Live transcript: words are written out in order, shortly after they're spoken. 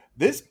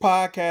This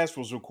podcast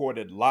was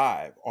recorded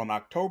live on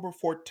October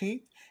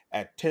 14th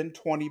at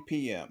 10:20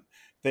 p.m.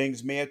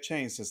 Things may have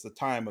changed since the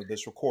time of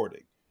this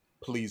recording.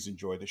 Please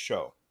enjoy the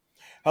show.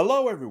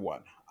 Hello,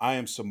 everyone. I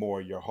am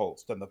Samora, your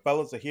host, and the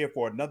fellas are here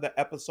for another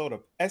episode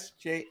of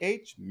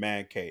SJH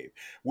Man Cave.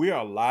 We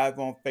are live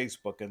on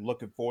Facebook and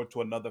looking forward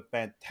to another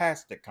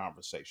fantastic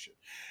conversation.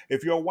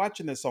 If you're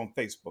watching this on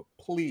Facebook,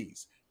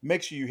 please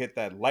make sure you hit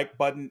that like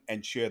button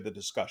and share the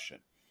discussion.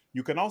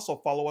 You can also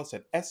follow us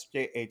at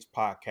SJH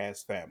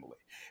Podcast Family.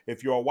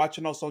 If you are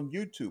watching us on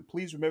YouTube,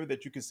 please remember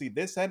that you can see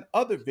this and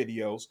other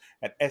videos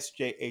at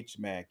SJH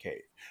Man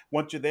Cave.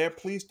 Once you're there,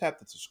 please tap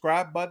the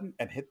subscribe button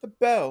and hit the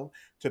bell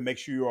to make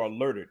sure you are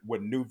alerted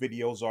when new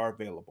videos are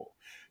available.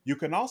 You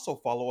can also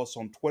follow us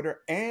on Twitter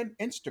and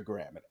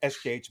Instagram at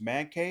SJH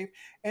Man Cave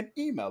and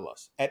email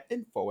us at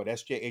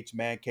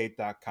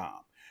info@sjhmancave.com.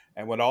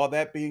 And with all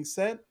that being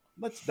said,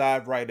 let's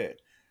dive right in.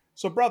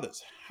 So,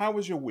 brothers, how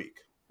was your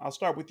week? I'll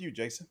start with you,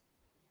 Jason.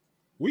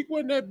 Week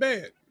wasn't that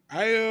bad.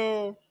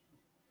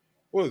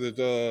 What was it?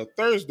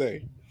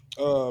 Thursday.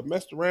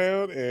 Messed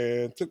around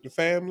and took the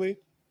family.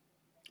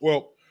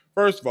 Well,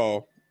 first of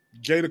all,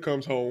 Jada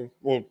comes home.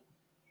 Well,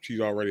 she's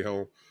already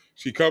home.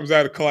 She comes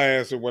out of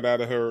class and went out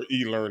of her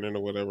e-learning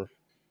or whatever.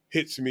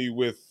 Hits me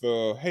with,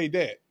 "Hey,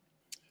 Dad,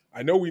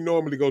 I know we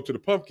normally go to the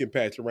pumpkin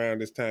patch around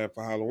this time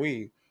for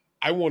Halloween.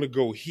 I want to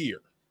go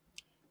here."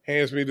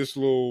 Hands me this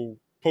little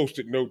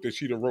post-it note that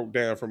she done wrote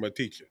down from her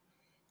teacher.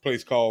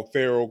 Place called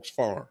Fair Oaks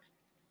Farm.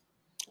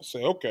 I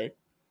say, okay.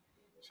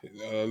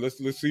 Let's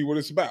see what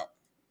it's about.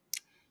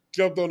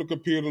 Jumped on the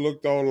computer,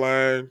 looked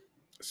online,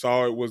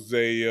 saw it was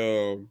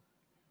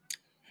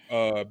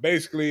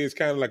basically it's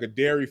kind of like a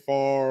dairy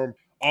farm,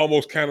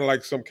 almost kind of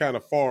like some kind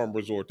of farm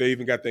resort. They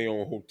even got their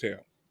own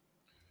hotel.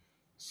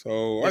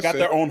 So They I got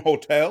said, their own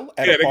hotel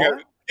at a yeah, they got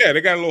farm? yeah, they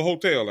got a little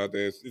hotel out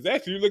there. It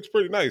actually looks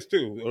pretty nice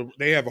too.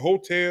 They have a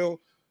hotel,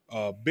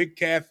 a big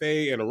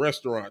cafe, and a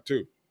restaurant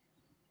too.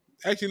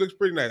 Actually looks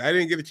pretty nice. I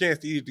didn't get a chance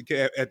to eat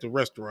at the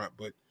restaurant,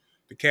 but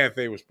the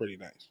cafe was pretty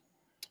nice.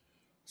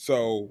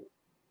 So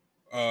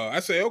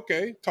I say,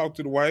 okay. Talk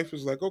to the wife.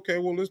 It's like, okay,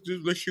 well,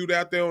 let's shoot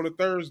out there on a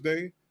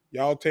Thursday.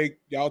 Y'all take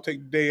the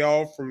day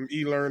off from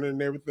e-learning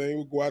and everything.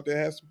 We'll go out there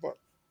and have some fun.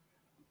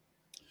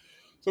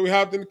 So we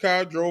hopped in the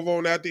car, drove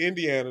on out to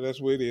Indiana.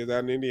 That's where it is,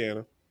 out in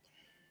Indiana.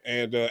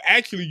 And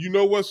actually, you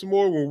know what, some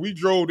more? When we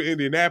drove to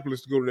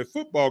Indianapolis to go to that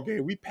football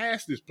game, we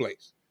passed this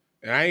place,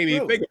 and I ain't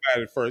even think Really?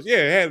 about it at first. Yeah,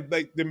 it had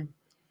like them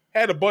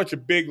had a bunch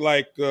of big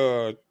like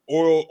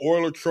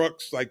oiler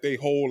trucks, like they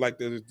hold like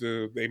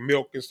they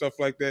milk and stuff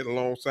like that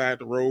alongside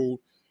the road,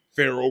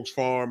 Fair Oaks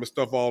Farm and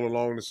stuff all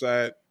along the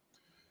side.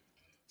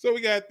 So we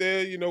got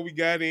there, we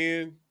got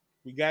in,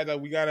 we got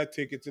our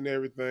tickets and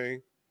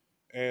everything,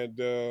 and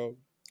the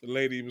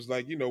lady was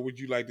like, would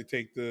you like to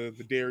take the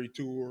dairy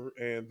tour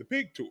and the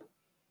pig tour?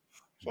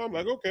 So I'm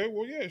like, okay,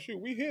 well, yeah, shoot,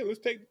 we here. Let's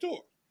take the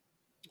tour.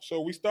 So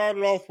we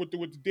started off with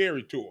the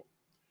dairy tour,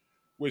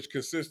 which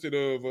consisted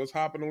of us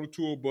hopping on a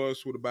tour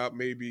bus with about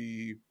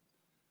maybe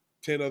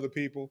 10 other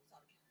people.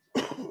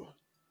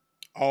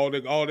 all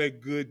that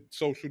good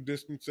social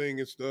distancing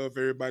and stuff.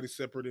 Everybody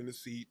separate in the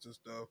seats and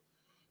stuff.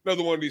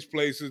 Another one of these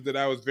places that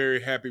I was very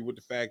happy with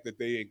the fact that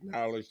they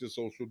acknowledged the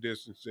social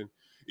distancing,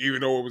 even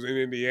though it was in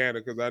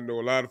Indiana, because I know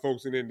a lot of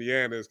folks in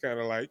Indiana is kind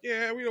of like,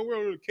 yeah, we don't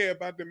really care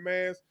about the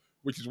masks,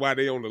 which is why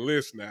they on the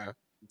list now.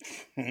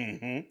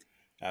 Mm-hmm. Uh,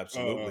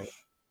 Absolutely.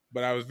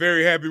 but I was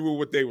very happy with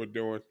what they were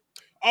doing.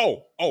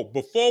 Oh!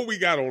 Before we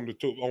got on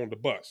the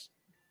bus,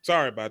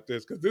 sorry about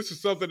this because this is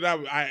something that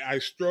I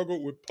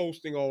struggled with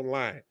posting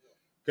online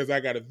because I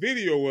got a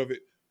video of it,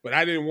 but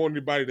I didn't want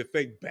anybody to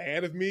think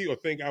bad of me or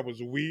think I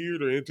was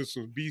weird or into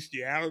some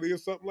bestiality or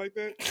something like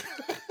that.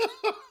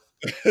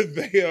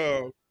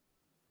 they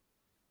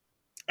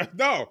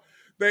no,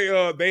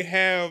 they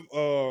have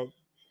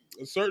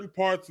certain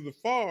parts of the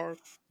farm.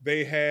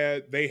 They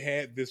had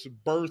this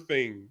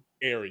birthing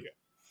area.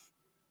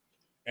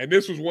 And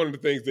this was one of the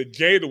things that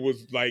Jada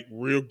was like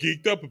real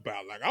geeked up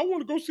about. Like, I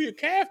want to go see a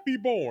calf be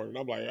born. And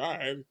I'm like, all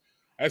right,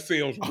 that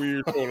sounds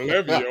weird for an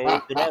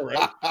 11-year-old, but all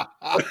right.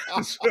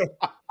 So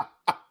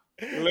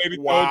the lady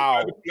told us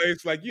about the Wow.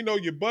 place, like,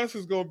 your bus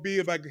is going to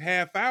be like a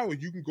half hour.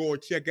 You can go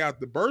and check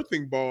out the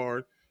birthing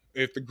barn.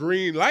 If the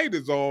green light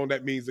is on,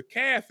 that means a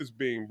calf is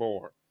being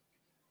born.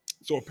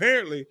 So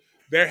apparently,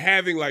 they're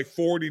having like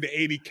 40 to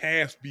 80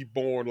 calves be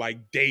born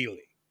like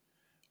daily.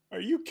 Are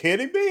you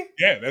kidding me?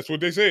 Yeah, that's what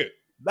they said.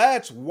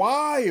 That's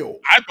wild.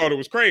 I thought it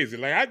was crazy.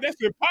 Like,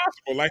 that's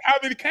impossible. Like, how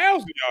many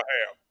cows do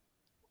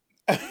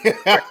y'all have?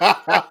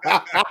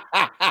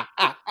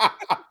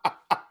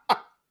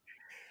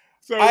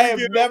 So I we have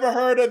get never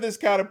heard of this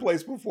kind of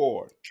place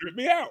before. trip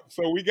me out.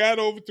 So we got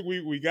over to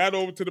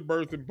the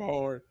birthing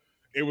barn.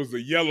 It was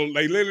a yellow.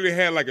 They literally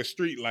had like a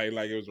street light,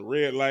 like it was a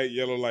red light,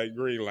 yellow light,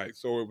 green light.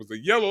 So it was a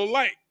yellow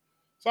light.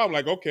 So I'm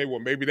like, okay, well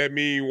maybe that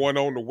means one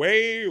on the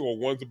way or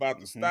one's about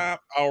to Mhm.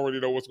 stop. I already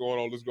know what's going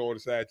on. Let's go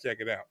inside, check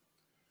it out.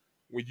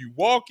 When you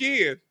walk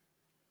in,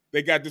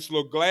 they got this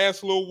little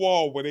glass little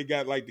wall where they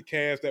got like the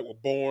calves that were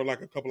born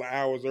like a couple of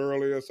hours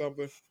earlier or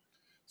something.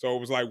 So it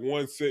was like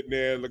one sitting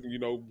there looking,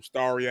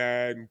 starry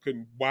eyed and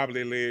couldn't wobble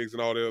their legs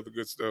and all the other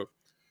good stuff.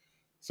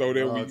 So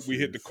then we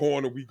hit the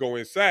corner, we go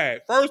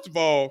inside. First of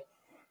all,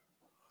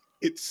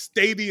 it's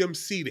stadium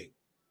seating.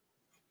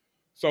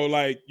 So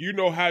like,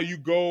 how you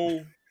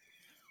go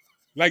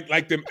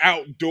like them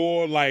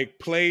outdoor like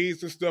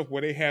plays and stuff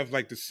where they have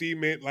like the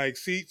cement like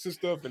seats and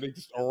stuff and they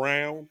just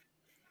around.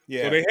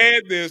 Yeah. So they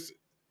had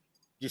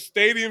the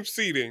stadium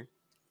seating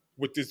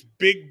with this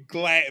big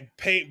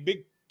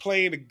big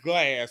plane of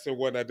glass and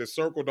whatnot that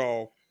circled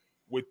off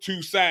with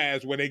two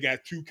sides where they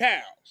got two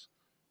cows.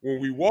 When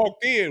we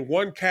walked in,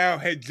 one cow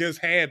had just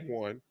had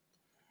one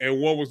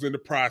and one was in the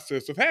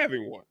process of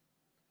having one.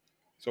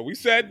 So we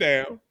sat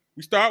down,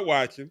 we start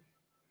watching.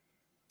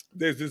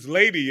 There's this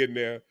lady in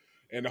there,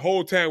 and the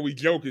whole time we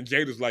joking,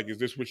 Jada's like, "Is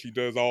this what she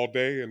does all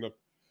day?" And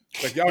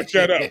like, y'all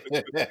shut up.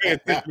 Pay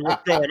attention to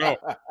what's going on.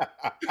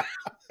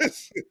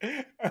 Like,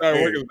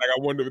 I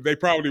wonder, they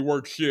probably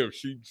work shifts.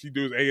 She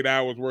does 8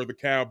 hours worth of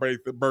cow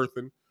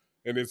birthing,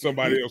 and then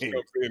somebody else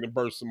comes in and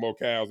births some more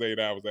cows 8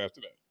 hours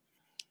after that.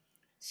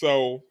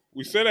 So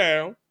we sit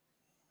down.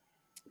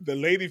 The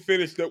lady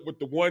finished up with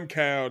the one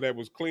cow that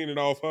was cleaning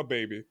off her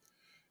baby,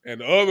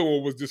 and the other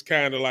one was just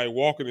kind of like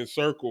walking in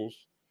circles.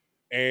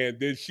 And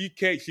then she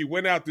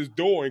went out this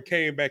door and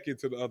came back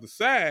into the other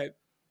side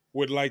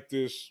with like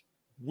this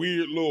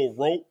weird little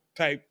rope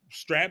type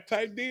strap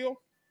type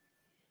deal.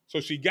 So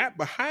she got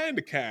behind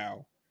the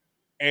cow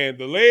and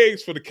the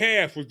legs for the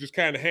calf was just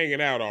kind of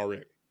hanging out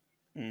already.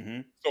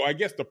 Mm-hmm. So I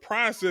guess the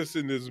process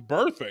in this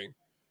birthing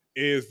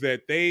is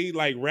that they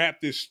like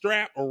wrap this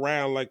strap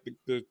around like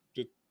the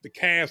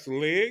calf's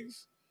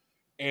legs,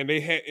 and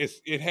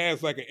it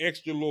has like an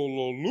extra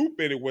little loop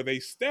in it where they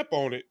step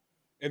on it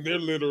and they're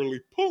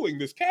literally pulling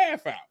this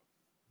calf out.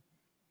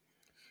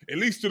 At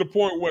least to the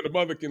point where the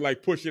mother can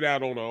like push it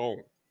out on her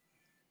own.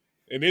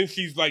 And then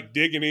she's like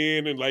digging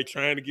in and like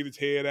trying to get its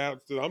head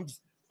out. So I'm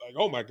just like,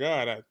 oh my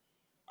God,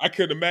 I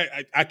couldn't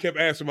imagine. I kept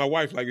asking my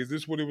wife, like, is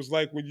this what it was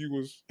like when you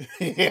was?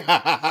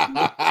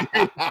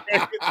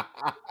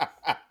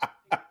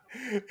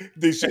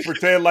 Did she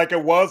pretend like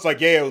it was?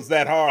 Like, yeah, it was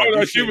that hard. Oh,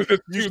 no, she was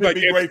like,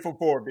 be grateful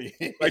for me.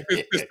 Like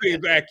this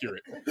seems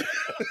accurate.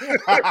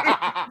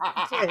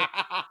 So,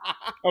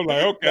 I'm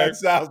like, okay. That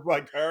sounds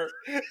like her.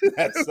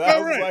 That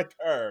sounds like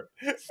her.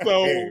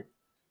 So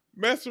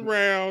mess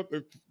around.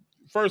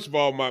 First of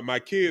all, my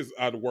kids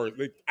are the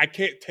worst. I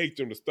can't take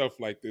them to stuff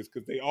like this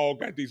because they all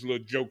got these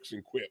little jokes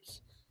and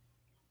quips.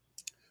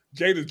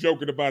 Jada's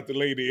joking about the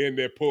lady in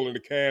there pulling the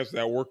calves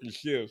out, working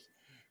shifts.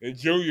 And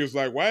Junior's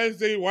like, why is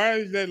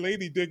that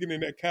lady digging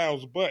in that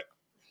cow's butt?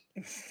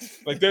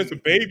 Like, there's a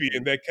baby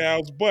in that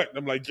cow's butt. And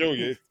I'm like,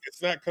 Junior,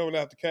 it's not coming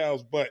out the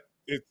cow's butt.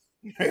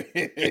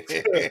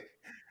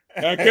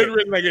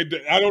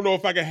 I don't know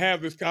if I can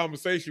have this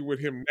conversation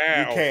with him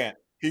now. You can't.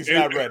 He's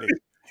not ready.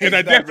 And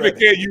I definitely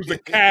can't use a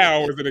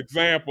cow as an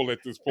example at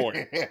this point.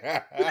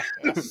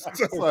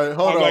 So,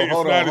 hold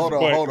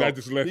on. I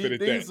just left it at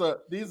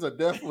that. These are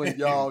definitely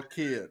y'all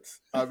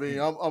kids. I mean,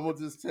 I'm gonna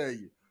just tell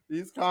you.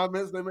 These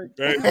comments they make,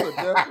 these are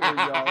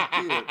definitely y'all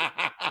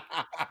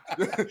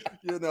kids.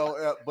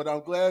 But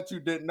I'm glad you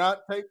did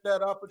not take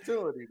that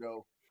opportunity,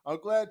 though. I'm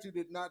glad you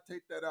did not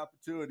take that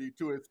opportunity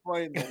to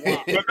explain the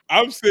why.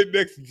 I'm sitting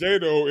next to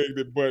Jado in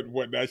the butt and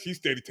whatnot. She's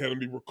steady telling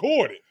me,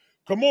 record it.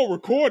 Come on,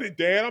 record it,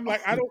 Dad. I'm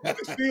like,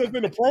 this feels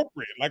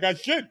inappropriate. Like, I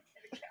shouldn't.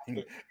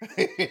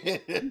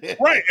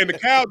 Right. And the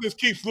cow just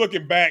keeps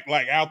looking back,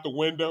 like, out the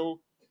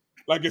window.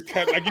 Like, it's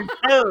kind of, like, you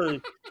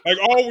turn. Like,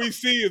 all we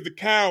see is the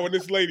cow and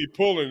this lady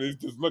pulling is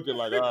just looking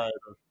like, all right,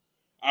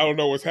 I don't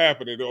know what's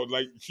happening. Though.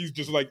 Like, she's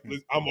just like,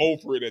 I'm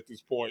over it at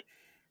this point.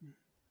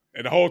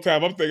 And the whole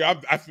time I'm thinking,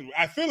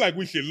 I feel like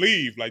we should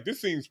leave. Like,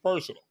 this seems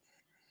personal.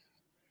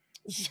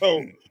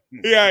 So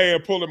here I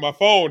am pulling my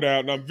phone out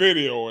and I'm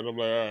videoing. I'm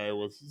like, all right,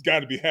 well, it's got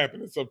to be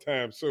happening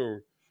sometime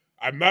soon.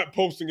 I'm not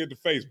posting it to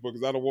Facebook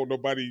because I don't want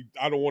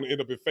to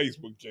end up in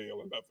Facebook jail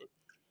or nothing.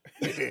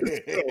 So,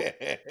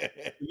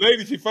 the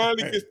lady, she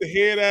finally gets the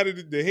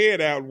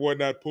head out and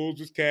whatnot, pulls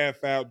his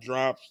calf out,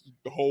 drops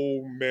the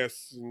whole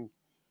mess and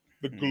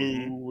the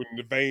glue and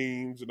the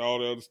veins and all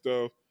the other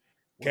stuff.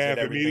 Was it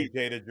everything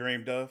Jada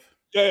dreamed of?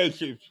 Yeah,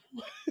 she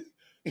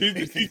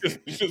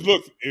just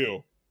looks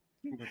ill.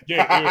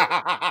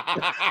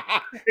 Yeah.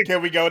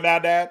 Can we go now,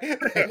 Dad?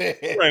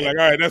 Right, like,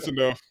 all right, that's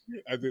enough.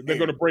 They're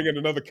going to bring in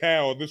another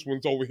cow. This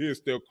one's over here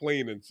still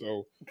cleaning.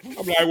 So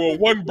I'm like, well,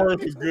 one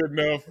birth is good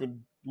enough,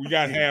 and we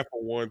got half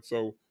of one.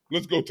 So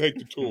let's go take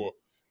the tour.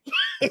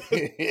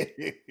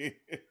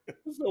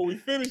 So we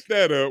finish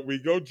that up. We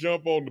go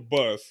jump on the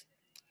bus,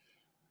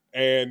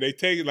 and they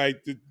take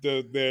like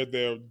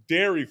their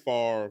dairy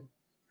farm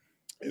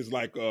is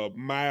like a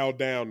mile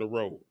down the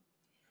road.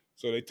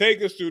 So they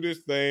take us through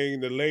this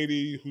thing. The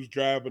lady who's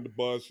driving the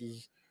bus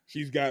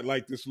she's got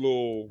like this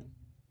little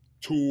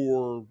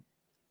tour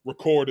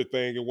recorded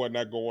thing and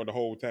whatnot going the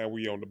whole time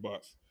we on the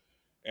bus.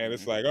 And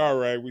it's like, all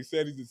right, we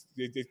said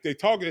they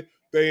talking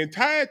the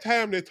entire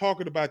time they're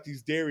talking about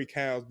these dairy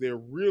cows. They're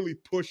really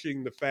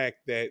pushing the fact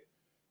that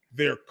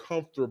they're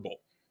comfortable.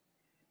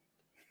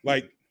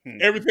 Like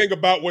everything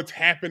about what's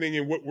happening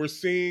and what we're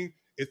seeing,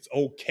 it's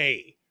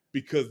okay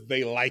because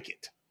they like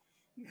it.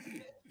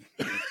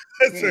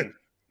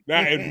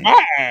 Now, in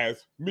my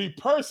eyes, me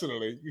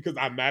personally, because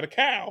I'm not a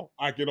cow,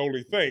 I can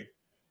only think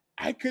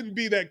I couldn't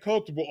be that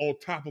comfortable on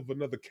top of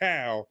another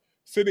cow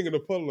sitting in a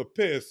puddle of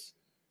piss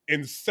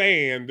and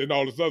sand and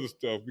all this other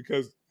stuff,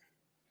 because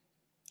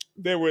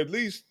there were at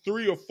least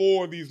 3 or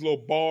 4 of these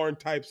little barn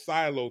type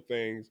silo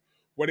things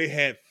where they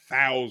had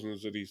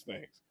thousands of these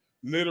things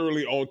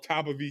literally on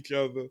top of each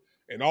other,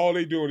 and all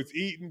they doing is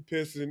eating,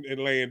 pissing, and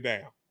laying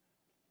down.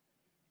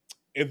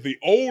 In the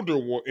older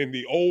one, in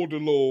the older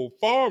little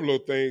farm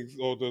little things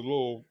or the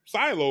little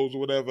silos or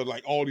whatever,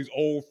 like all these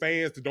old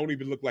fans that don't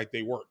even look like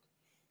they work.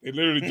 They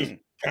literally just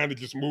kind of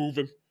just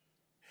moving.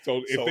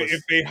 So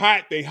if they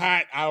hot, they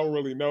hot. I don't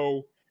really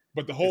know.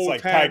 But the whole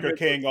it's like time, Tiger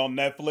King on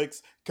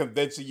Netflix,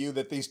 convincing you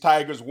that these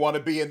tigers want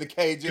to be in the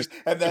cages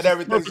and that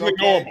everything's okay.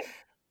 Normal.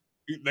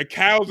 The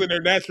cows in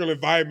their natural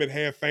environment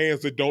have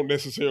fans that don't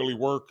necessarily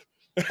work.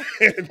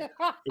 And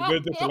they're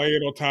just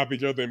laying on top of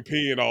each other and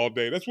peeing all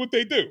day. That's what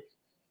they do.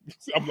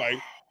 I'm like,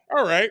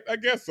 all right, I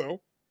guess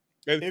so.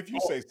 And if you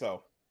say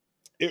so.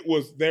 It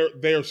was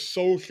they're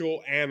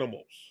social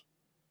animals.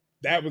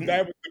 That was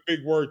the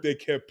big word they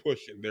kept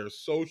pushing. They're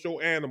social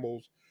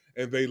animals,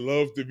 and they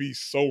love to be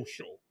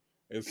social.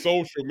 And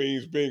social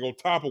means being on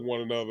top of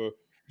one another,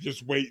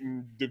 just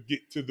waiting to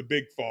get to the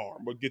big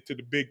farm or get to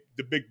the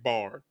big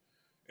barn.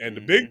 And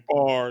the big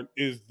barn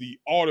is the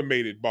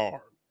automated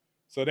barn.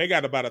 So they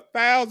got about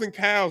 1,000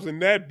 cows in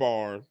that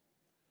barn,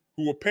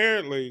 who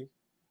apparently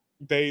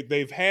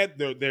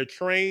they're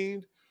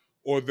trained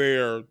or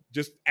they're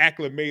just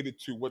acclimated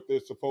to what they're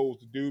supposed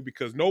to do,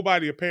 because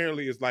nobody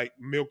apparently is like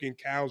milking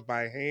cows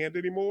by hand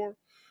anymore.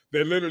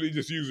 They're literally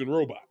just using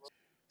robots.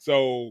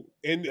 So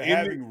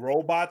having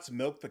robots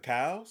milk the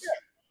cows? Yeah.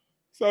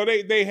 So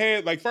they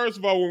had, like, first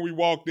of all, when we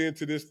walked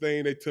into this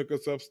thing, they took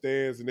us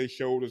upstairs and they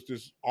showed us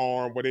this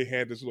arm where they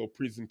had this little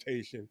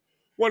presentation.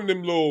 One of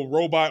them little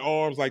robot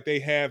arms like they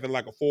have in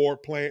like a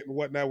Ford plant and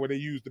whatnot, where they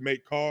use to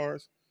make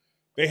cars.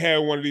 They had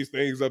one of these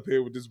things up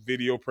here with this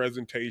video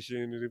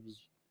presentation, and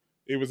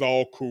it was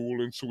all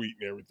cool and sweet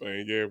and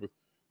everything. Yeah,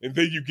 and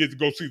then you get to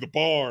go see the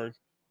barn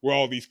where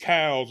all these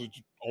cows are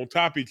on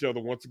top of each other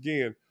once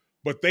again.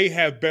 But they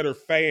have better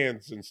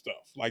fans and stuff.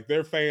 Like,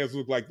 their fans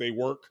look like they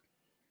work.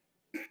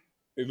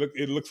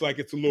 It looks like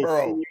it's a little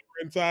cooler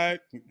inside.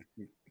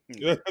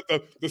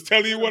 Just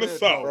telling you what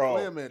it's up.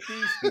 Wait a minute.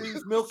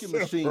 These milking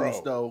machines,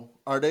 though,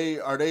 are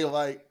they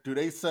like, do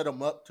they set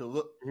them up to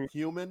look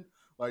human?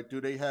 Like, do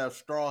they have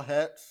straw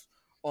hats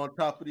on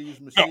top of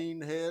these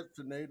machine heads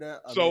and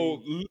that?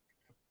 Literally,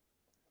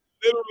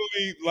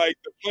 like,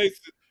 the place,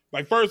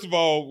 like, first of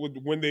all,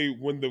 when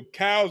the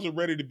cows are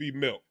ready to be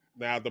milked.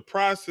 Now, the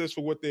process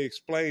for what they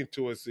explained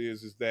to us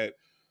is that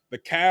the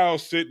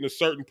cows sit in a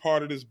certain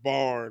part of this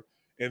barn,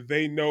 and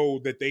they know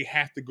that they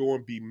have to go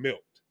and be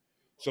milked.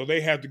 So they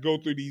have to go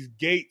through these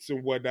gates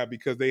and whatnot,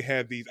 because they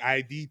have these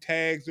ID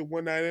tags and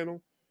whatnot in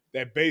them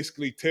that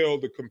basically tell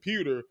the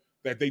computer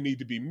that they need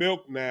to be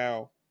milked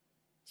now.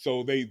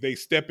 So they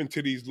step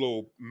into these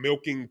little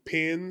milking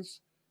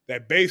pens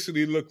that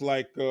basically look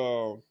like,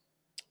 the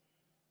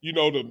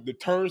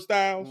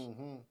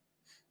turnstiles.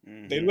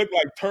 They look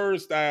like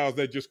turnstiles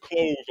that just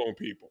close on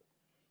people.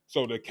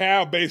 So the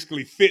cow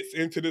basically fits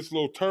into this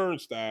little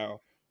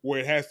turnstile where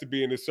it has to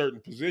be in a certain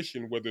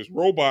position, where this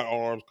robot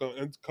arms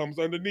comes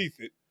underneath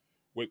it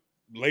with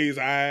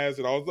laser eyes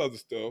and all this other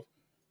stuff,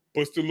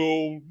 puts the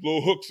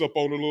little hooks up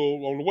on the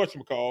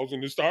whatchamacalls,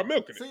 and then start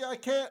milking it. See, I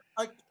can't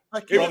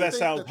that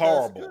sounds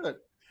horrible.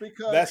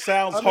 Because that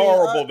sounds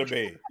horrible to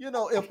me.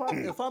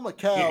 If I'm a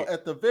cow,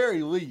 at the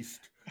very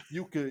least,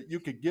 you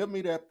could give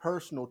me that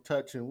personal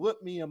touch and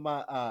look me in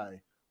my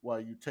eye while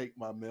you take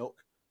my milk.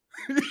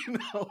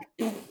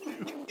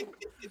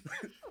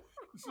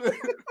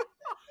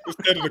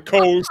 Instead of the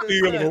cold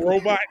steel of a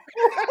robot.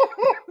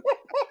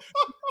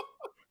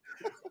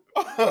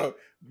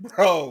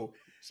 Bro,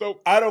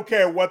 so I don't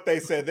care what they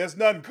said. There's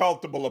nothing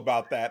comfortable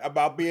about that,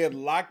 about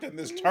being locked in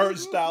this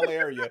turnstile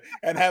area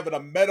and having a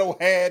metal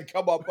hand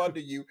come up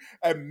under you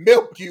and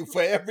milk you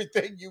for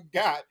everything you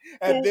got.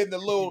 And then the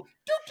little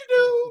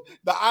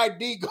the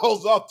ID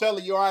goes off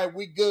telling you, all right,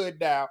 we good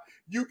now.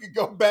 You can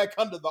go back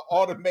under the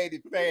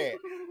automated fan.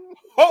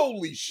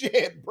 Holy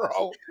shit,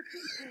 bro.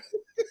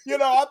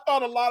 I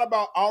thought a lot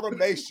about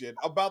automation,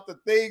 about the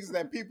things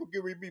that people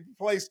can be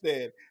replaced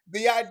in.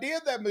 The idea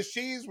that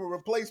machines will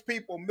replace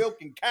people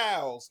milking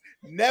cows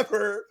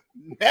never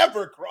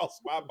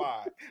crossed my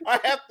mind. I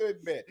have to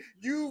admit,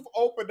 you've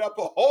opened up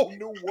a whole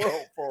new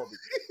world for me.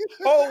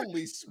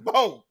 Holy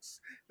smokes.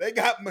 They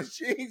got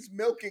machines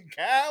milking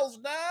cows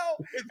now,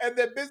 and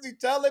they're busy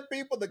telling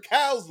people the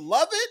cows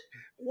love it?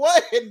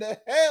 What in the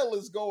hell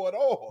is going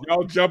on?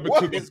 Y'all jumping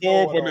to the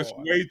bomb when it's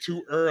way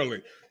too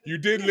early. You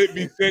didn't let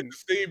me set the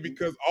scene,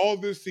 because all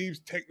this seems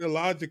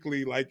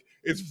technologically like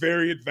it's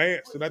very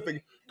advanced. And I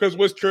think, because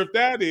what's tripped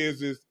out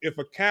is if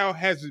a cow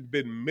hasn't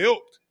been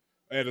milked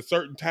at a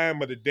certain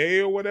time of the day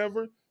or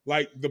whatever,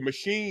 like, the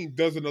machine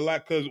doesn't allow,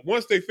 because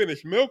once they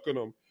finish milking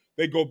them,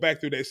 they go back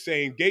through that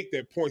same gate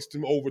that points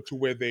them over to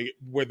where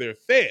they're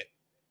fed,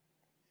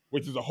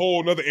 which is a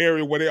whole other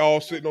area where they all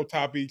sitting on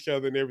top of each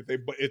other and everything.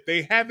 But if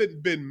they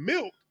haven't been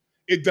milked,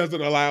 it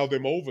doesn't allow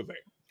them over there.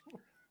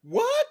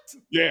 What?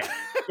 Yeah.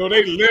 So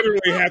they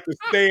literally have to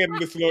stay in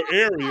this little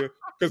area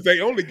because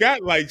they only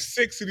got like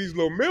 6 of these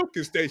little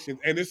milking stations,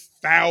 and it's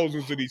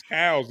thousands of these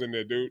cows in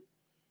there, dude.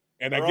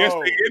 And I guess they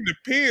in the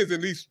pens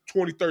at least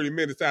 20, 30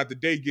 minutes out the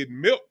day getting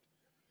milked.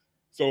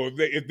 So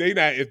if they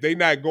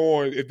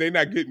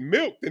not getting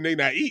milked, then they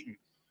not eating.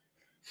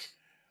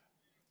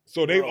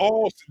 So they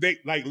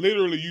like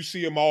literally you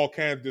see them all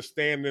kind of just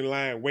standing in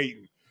line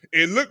waiting.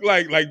 It looked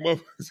like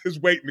motherfuckers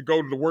just waiting to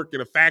go to work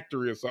in a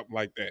factory or something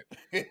like that.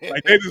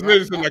 Like they just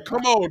literally like,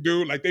 come on,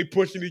 dude. Like they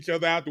pushing each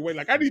other out the way.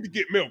 Like I need to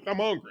get milk. I'm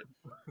hungry.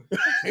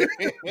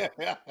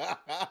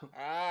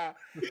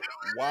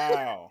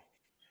 Wow.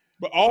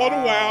 But all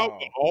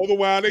the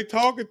while they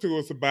talking to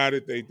us about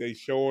it, they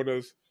showing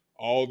us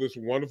all this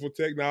wonderful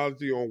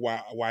technology on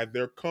why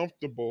they're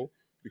comfortable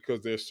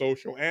because they're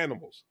social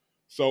animals.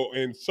 So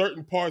in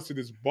certain parts of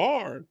this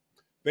barn,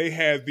 they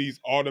have these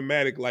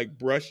automatic like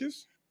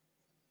brushes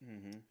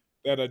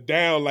that are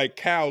down like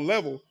cow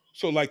level.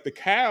 So like the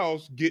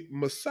cows get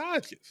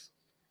massages.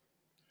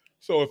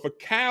 So if a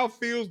cow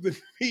feels the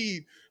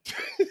need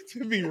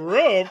to be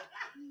rubbed,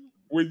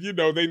 when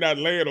they not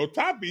laying on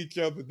top of each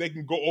other, they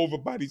can go over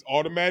by these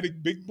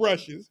automatic big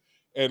brushes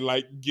and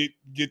like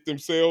get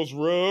themselves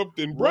rubbed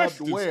and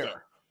brushed and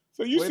stuff.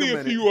 So you see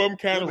a few of them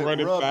kind of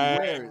running by.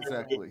 Where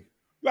exactly?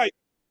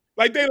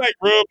 Like they like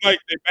rub like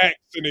their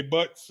backs and their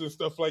butts and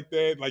stuff like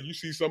that. Like you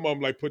see some of them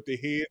like put their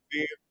heads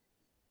in.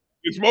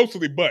 It's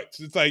mostly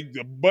butts. It's like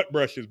the butt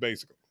brushes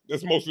basically.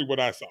 That's mostly what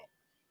I saw.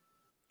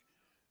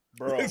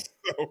 Bro.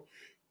 So,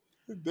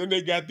 then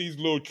they got these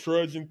little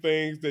trudging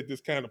things that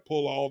just kind of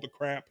pull all the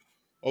crap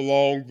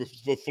along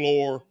the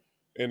floor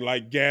and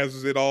like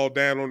gathers it all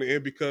down on the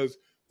end because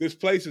this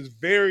place is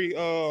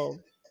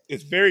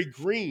it's very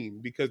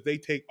green because they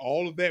take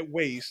all of that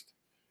waste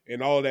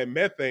and all of that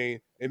methane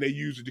and they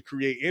use it to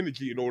create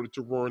energy in order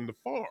to run the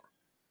farm.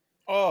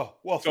 Oh,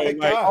 well, so thank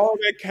like God. all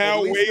that cow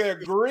At least waste, they're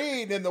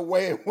green in the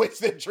way in which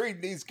they're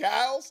treating these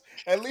cows.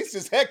 At least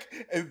it's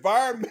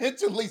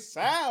environmentally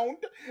sound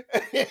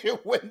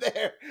when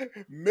they're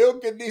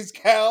milking these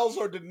cows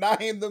or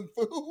denying them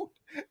food.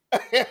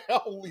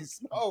 Holy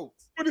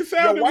smokes. But it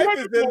sounded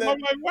wonderful. I'm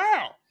like,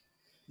 wow.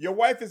 Your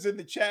wife is in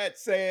the chat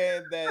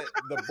saying that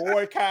the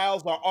boy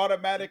cows are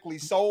automatically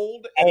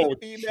sold and the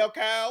female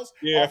cows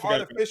are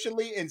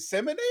artificially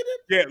inseminated?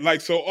 Yeah,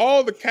 like so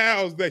all the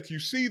cows that you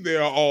see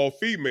there are all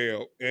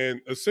female and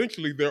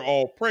essentially they're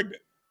all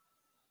pregnant.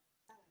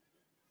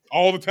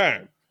 All the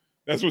time.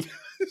 That's what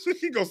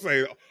she gonna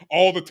say.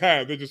 All the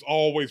time. They're just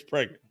always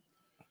pregnant.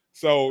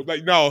 So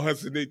like no,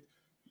 Hudson,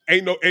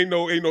 ain't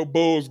no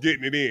bulls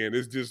getting it in.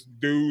 It's just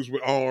dudes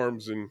with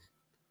arms and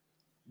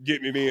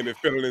getting it in and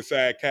filling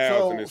inside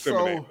cows and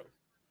inseminating them.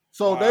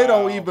 So they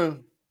don't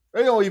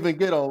even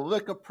get a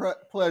lick of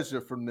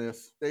pleasure from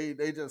this. They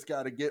just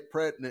got to get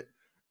pregnant.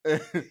 And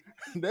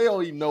they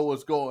don't even know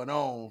what's going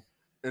on,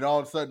 and all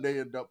of a sudden they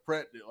end up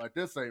pregnant. Like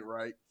this ain't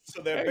right.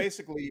 So they're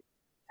basically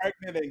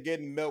pregnant and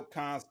getting milk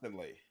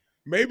constantly.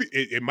 Maybe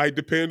it might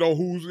depend on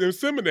who's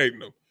inseminating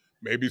them.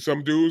 Maybe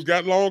some dudes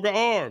got longer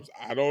arms.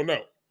 I don't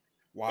know.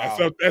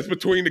 Wow, that's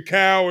between the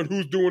cow and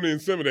who's doing the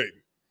inseminating.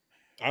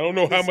 I don't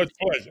know how much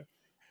pleasure.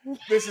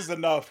 This is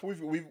enough.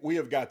 We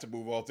have got to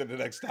move on to the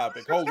next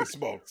topic. Holy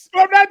smokes!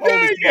 I'm not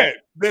done yet.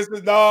 This is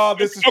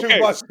too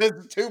much. This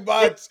is too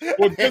much.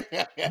 Well,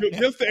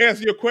 just to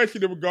answer your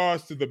question in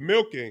regards to the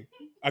milking,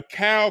 a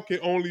cow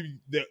they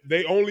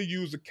only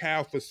use a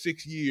cow for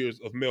 6 years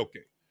of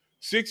milking.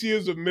 6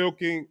 years of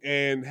milking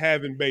and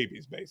having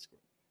babies, basically.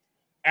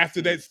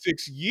 After that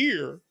 6th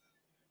year,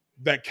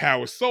 that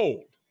cow is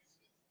sold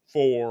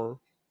for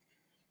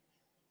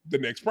the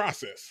next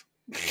process.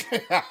 I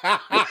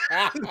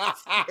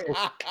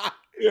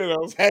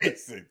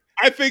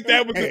think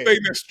that was the thing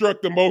that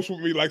struck the most with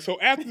me. Like, so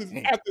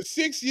after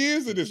 6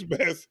 years of this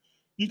mess,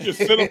 you just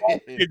sit them off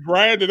and get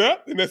grinded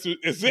up, and that's it.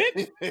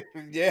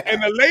 Yeah.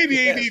 And the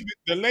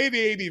lady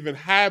ain't even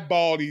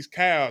highball these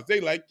cows. They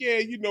like, yeah,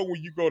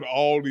 when you go to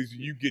Aldi's,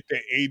 you get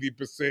that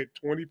 80%,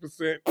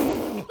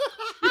 20%.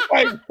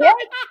 Like what?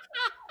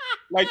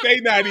 Like they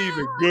not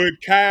even good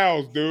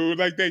cows, dude.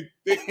 Like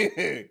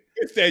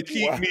it's that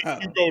cheap meat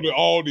you go to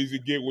Aldi's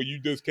and get where you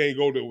just can't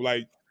go to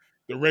like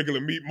the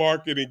regular meat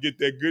market and get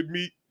that good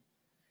meat.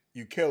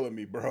 You killing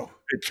me, bro.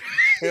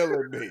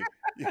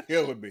 You're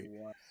killing me.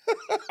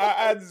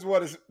 I just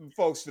want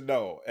folks to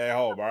know at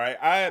home, all right?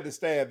 I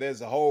understand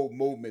there's a whole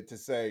movement to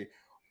say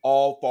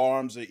all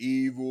farms are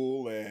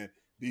evil and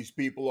these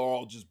people are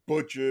all just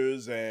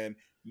butchers and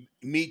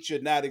meat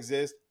should not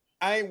exist.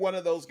 I ain't one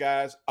of those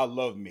guys. I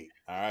love meat.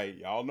 All right.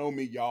 Y'all know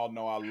me. Y'all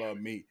know I love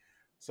meat.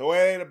 So it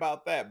ain't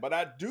about that. But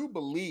I do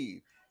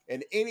believe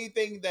in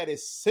anything that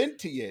is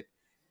sentient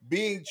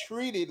being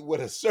treated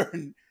with a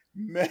certain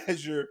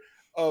measure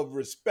of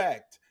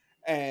respect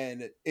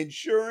and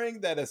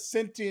ensuring that a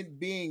sentient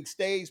being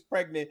stays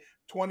pregnant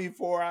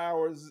 24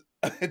 hours,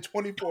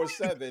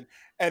 24/7,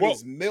 and Well,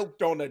 is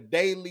milked on a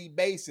daily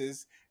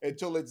basis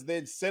until it's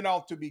then sent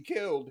off to be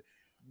killed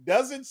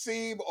doesn't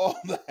seem all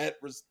that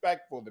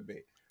respectful to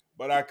me.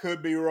 But I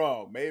could be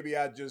wrong. Maybe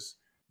I just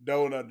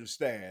don't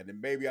understand,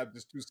 and maybe I'm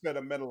just too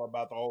sentimental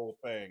about the whole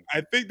thing.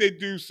 I think they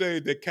do say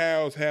that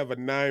cows have a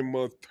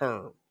 9-month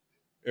term,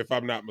 if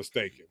I'm not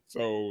mistaken.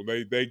 So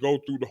they go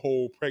through the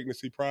whole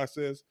pregnancy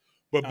process,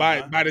 but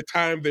Uh-huh. by the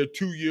time they're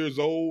 2 years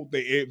old,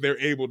 they're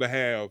able to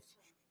have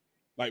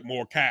like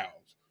more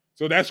cows.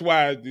 So that's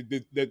why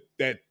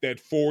that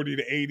 40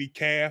 to 80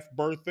 calf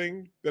birth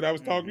thing that I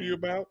was talking to you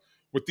about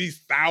with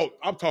these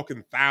I'm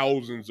talking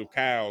thousands of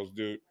cows,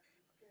 dude.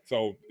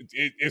 So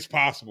it's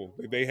possible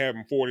that they have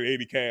 40 to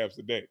 80 calves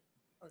a day.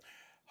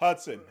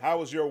 Hudson, how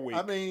was your week?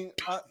 I mean,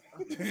 I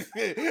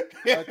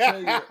tell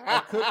you,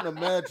 I couldn't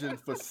imagine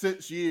for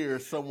 6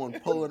 years someone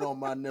pulling on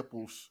my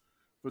nipples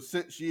for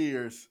 6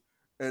 years,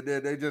 and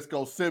then they just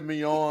go send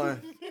me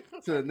on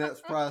to the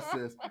next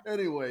process.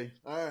 Anyway,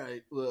 all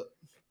right, look.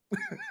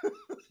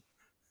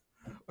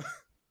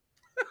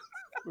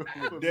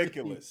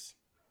 Ridiculous.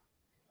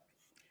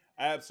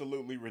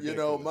 Absolutely ridiculous.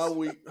 You know,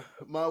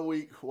 my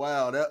week.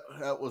 Wow,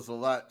 that was a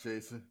lot,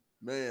 Jason.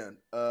 Man,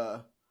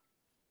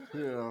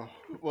 yeah.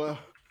 Well,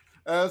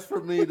 as for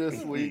me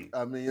this week,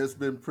 I mean, it's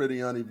been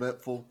pretty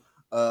uneventful.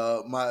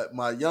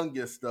 My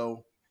youngest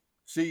though,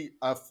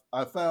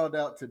 I found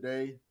out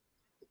today,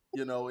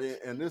 you know,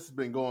 and this has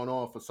been going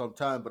on for some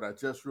time, but I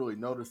just really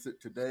noticed it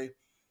today.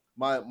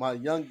 My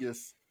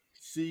youngest,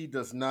 she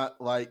does not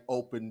like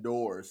open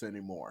doors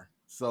anymore.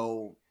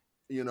 So,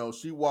 you know,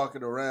 she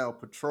walking around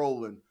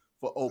patrolling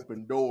for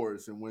open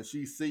doors, and when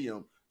she see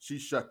them, she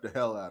shut the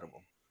hell out of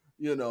them.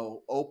 You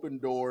know, open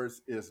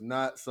doors is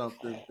not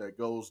something that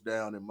goes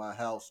down in my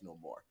house no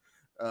more.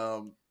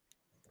 Um,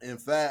 in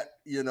fact,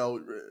 you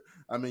know,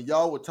 I mean,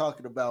 y'all were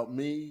talking about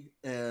me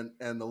and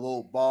the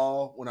little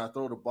ball when I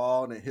throw the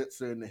ball and it hits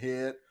her in the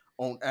head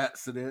on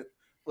accident.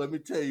 Let me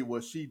tell you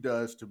what she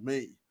does to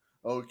me.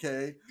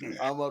 Okay,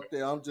 I'm up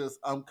there.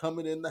 I'm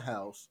coming in the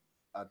house.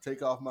 I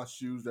take off my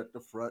shoes at the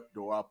front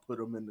door. I put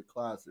them in the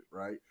closet.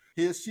 Right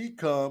here, she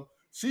come.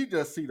 She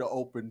just see the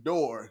open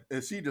door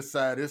and she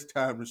decide it's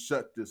time to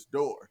shut this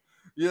door.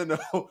 You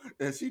know,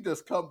 and she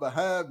just come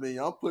behind me.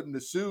 I'm putting the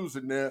shoes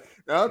in there,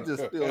 and I'm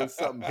just feeling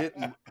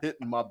something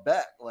hitting my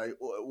back. Like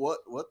what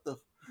the,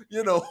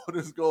 you know, what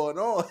is going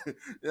on? You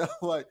know,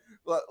 like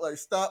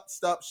stop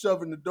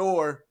shoving the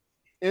door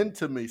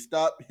into me.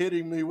 Stop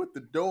hitting me with the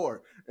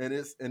door. And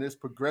it's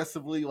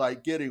progressively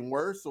like getting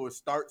worse. So it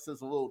starts as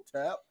a little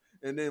tap,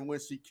 and then when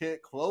she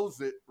can't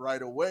close it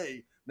right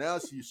away, now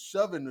she's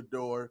shoving the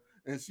door,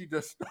 and she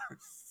just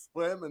starts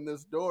slamming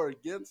this door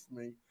against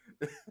me.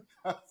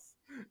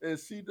 And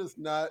she does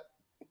not,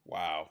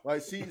 wow.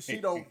 like, she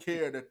don't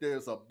care that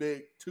there's a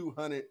big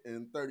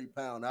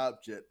 230-pound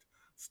object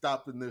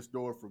stopping this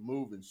door from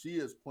moving. She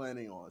is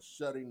planning on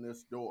shutting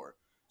this door.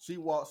 She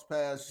walks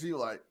past, she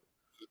like,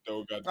 The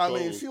door got I mean,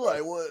 closed. she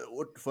like,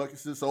 what the fuck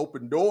is this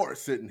open door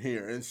sitting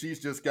here? And she's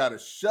just got to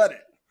shut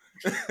it.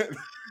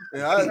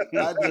 And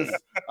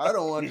I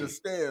don't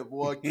understand,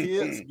 boy.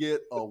 Kids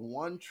get a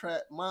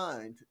one-track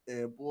mind,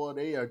 and boy,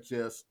 they are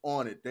just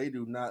on it. They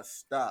do not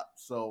stop.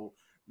 So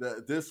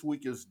this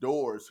week is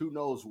doors. Who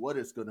knows what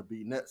it's going to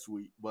be next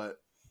week? But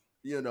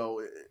you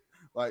know,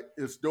 like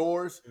it's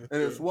doors,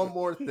 and it's one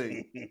more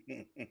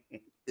thing.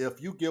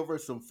 If you give her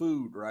some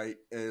food, right,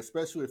 and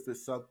especially if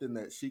it's something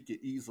that she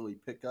could easily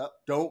pick up,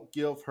 don't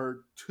give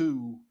her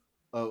two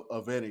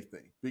of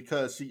anything,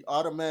 because she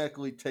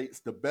automatically takes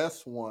the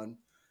best one,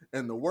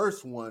 and the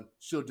worst one,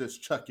 she'll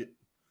just chuck it.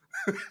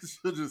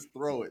 She'll just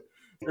throw it.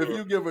 If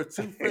you give her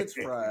two French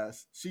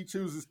fries, she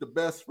chooses the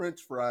best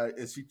French fry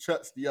and she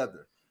chucks the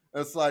other.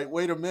 It's like,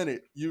 wait a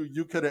minute,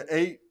 you could have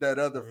ate that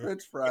other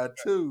French fry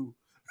too.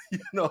 You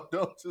know,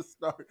 don't just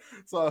start.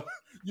 So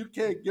you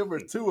can't give her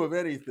two of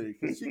anything,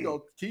 because she gonna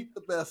keep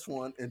the best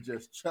one and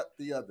just chuck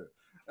the other.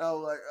 And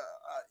I'm like,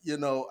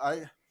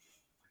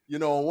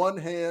 on one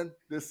hand,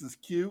 this is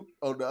cute.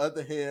 On the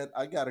other hand,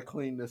 I gotta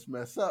clean this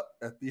mess up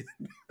at the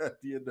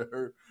end of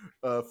her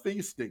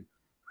feasting.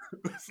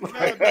 It's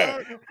like,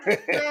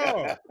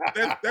 No,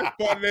 that's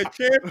part of that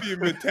champion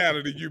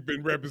mentality you've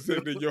been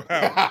representing in your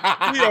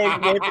house. He only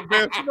wants the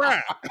best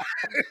fry.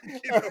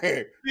 You know,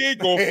 he ain't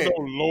going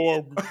for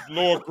no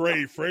lower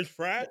grade French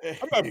fry.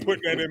 I'm not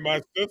putting that in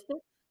my system.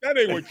 That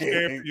ain't what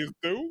champions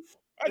do.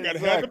 I gotta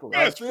have the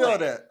best I feel fry.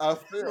 that. I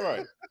feel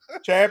Right.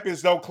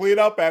 Champions don't clean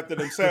up after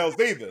themselves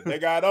either. They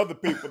got other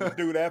people to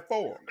do that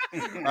for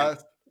them.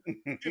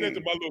 Get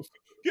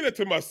it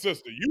to my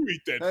sister. You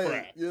eat that Hey,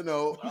 fry. you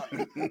know,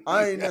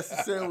 I ain't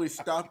necessarily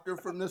stopped her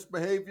from this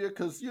behavior,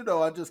 because, you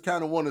know, I just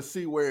kind of want to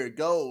see where it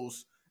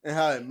goes and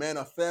how it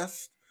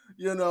manifests,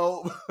 you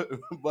know.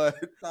 But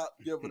stop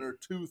giving her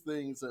two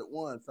things at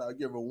once. I'll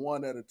give her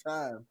one at a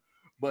time.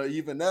 But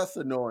even that's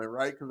annoying,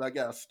 right? Because I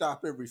got to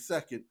stop every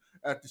second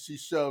after she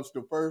shoves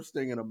the first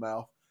thing in her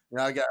mouth. And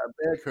I got to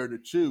beg her to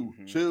chew,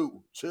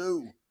 chew,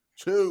 chew,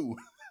 chew.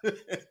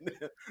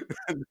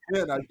 and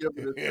then I give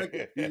it a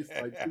second piece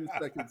like 2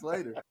 seconds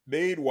later.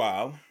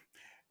 Meanwhile,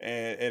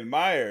 and in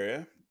my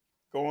area,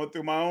 going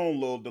through my own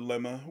little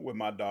dilemma with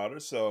my daughter.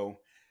 So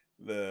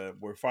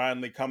we're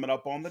finally coming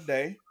up on the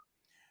day.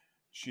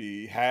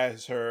 She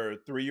has her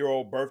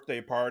 3-year-old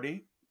birthday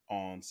party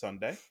on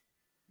Sunday,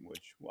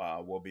 which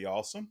will be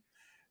awesome.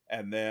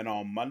 And then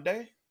on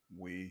Monday,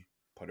 we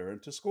put her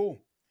into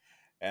school.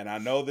 And I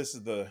know this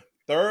is the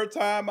third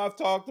time I've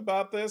talked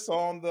about this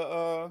on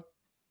the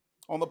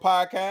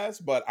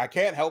podcast, but I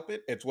can't help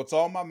it. It's what's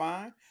on my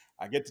mind.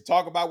 I get to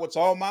talk about what's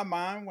on my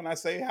mind when I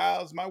say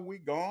how's my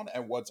week gone,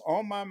 and what's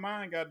on my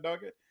mind, God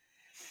dug it,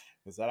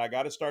 is that I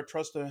got to start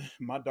trusting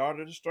my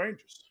daughter to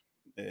strangers.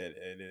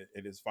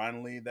 It is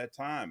finally that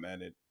time,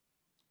 and it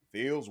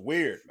feels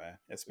weird, man.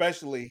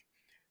 Especially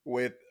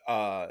with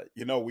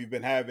we've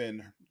been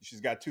having.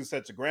 She's got 2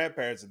 sets of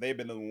grandparents, and they've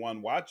been the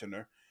one watching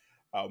her.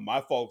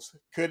 My folks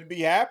couldn't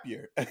be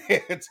happier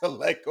to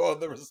let go of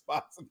the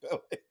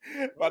responsibility.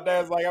 My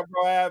dad's like, I'm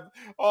gonna have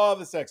all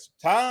this extra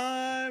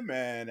time,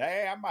 and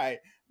hey, I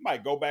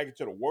might go back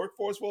into the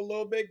workforce for a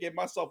little bit, get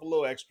myself a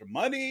little extra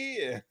money,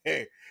 and,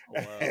 Oh,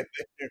 wow. and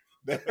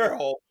they're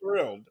all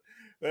thrilled.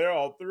 They're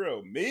all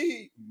thrilled.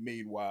 Me,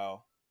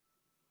 meanwhile,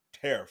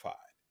 terrified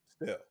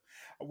still.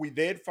 We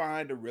did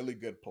find a really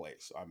good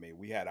place. I mean,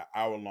 we had an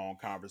hour-long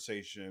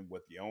conversation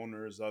with the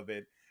owners of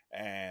it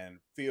and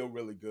feel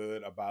really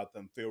good about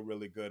them, feel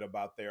really good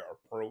about their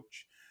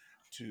approach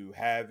to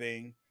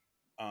having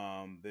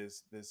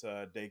this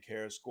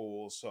daycare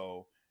school.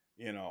 So,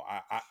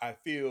 I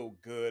feel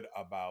good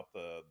about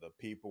the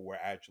people we're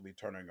actually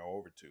turning her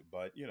over to.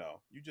 But,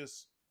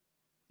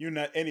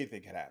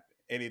 anything can happen.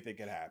 Anything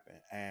can happen.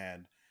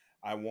 And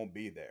I won't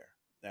be there.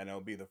 And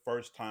it'll be the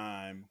first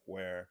time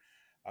where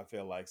I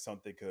feel like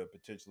something could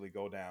potentially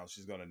go down.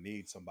 She's going to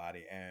need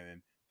somebody,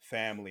 and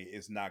family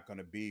is not going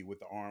to be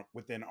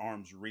within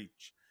arm's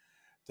reach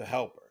to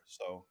help her.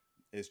 So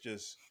it's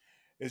just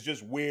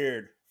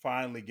weird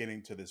finally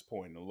getting to this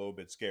point, and a little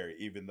bit scary,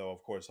 even though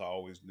of course I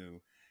always knew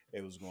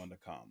it was going to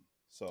come.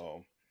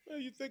 So Well,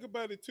 you think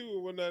about it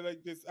too, when I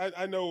like this.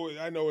 I know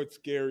it's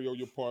scary on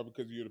your part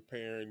because you're the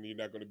parent and you're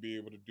not going to be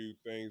able to do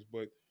things,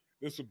 but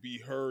this will be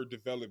her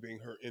developing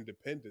her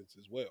independence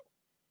as well.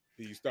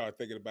 You start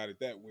thinking about it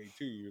that way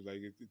too. Like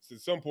it's at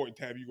some point in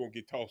time you're gonna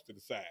get tossed to the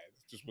side.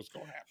 It's just what's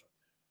gonna happen.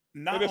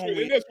 And not that's what, and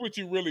only that's what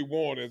you really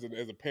want as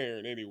a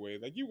parent anyway.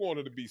 Like you want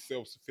her to be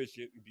self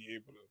sufficient and be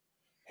able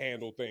to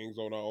handle things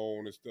on her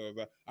own and stuff.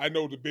 I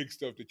know the big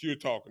stuff that you're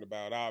talking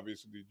about.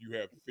 Obviously, that you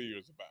have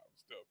fears about and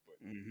stuff,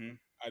 but Mhm.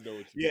 I know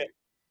what you Yeah, mean.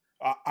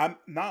 I'm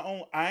not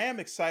only I am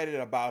excited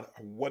about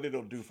what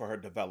it'll do for her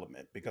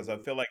development, because I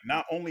Hmm. feel like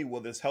not only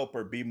will this help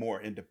her be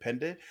more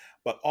independent,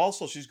 but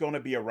also she's going to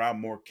be around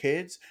more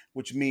kids,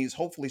 which means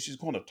hopefully she's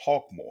going to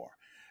talk more.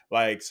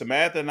 Like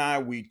Samantha and I,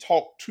 we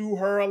talk to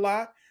her a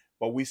lot,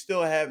 but we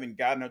still haven't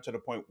gotten her to the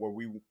point where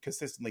we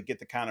consistently get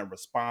the kind of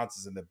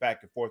responses and the back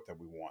and forth that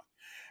we want.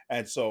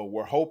 And so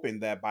we're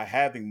hoping that by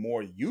having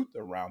more youth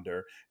around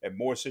her and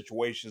more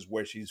situations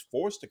where she's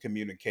forced to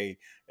communicate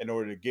in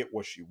order to get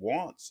what she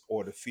wants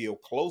or to feel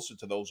closer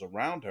to those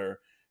around her,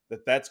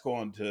 that's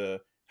going to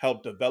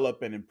help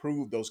develop and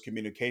improve those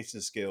communication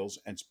skills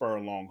and spur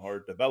along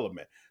her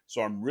development.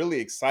 So I'm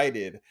really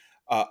excited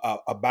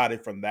about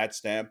it from that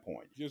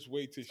standpoint. Just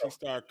wait till So, she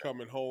start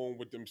coming home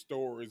with them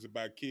stories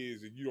about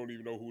kids and you don't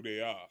even know who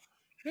they are.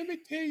 Let me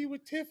tell you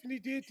what Tiffany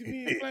did to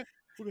me in class.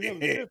 Who the hell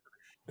is Tiffany?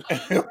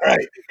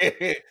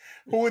 right.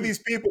 Who are these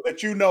people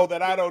that you know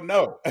that I don't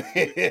know?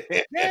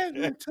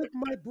 Jasmine took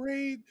my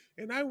braid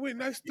and I went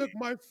and I stuck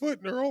my foot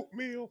in her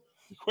oatmeal.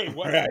 Wait,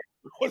 what? Right.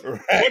 What,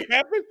 what Right.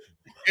 happened?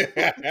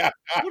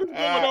 What is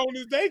going on in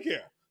this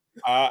daycare?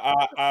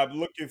 I'm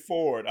looking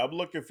forward. I'm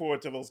looking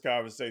forward to those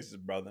conversations,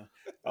 brother.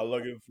 I'm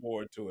looking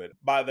forward to it.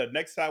 By the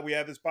next time we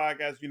have this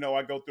podcast,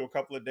 I go through a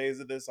couple of days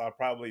of this. I'll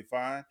probably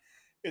find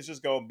it's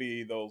just gonna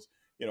be those,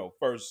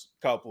 first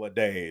couple of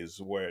days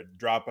where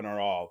dropping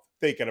her off,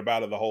 thinking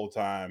about it the whole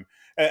time,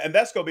 and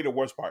that's gonna be the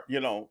worst part.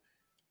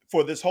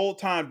 For this whole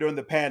time during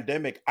the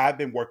pandemic, I've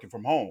been working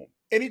from home.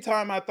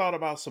 Anytime I thought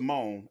about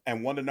Simone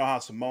and wanted to know how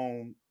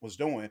Simone was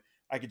doing,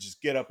 I could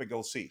just get up and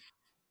go see.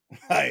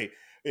 Like,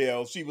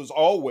 she was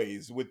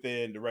always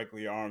within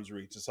directly arm's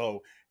reach.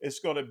 So it's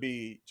going to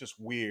be just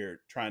weird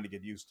trying to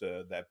get used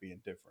to that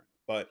being different.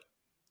 But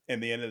in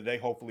the end of the day,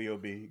 hopefully it'll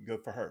be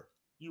good for her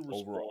You were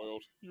overall.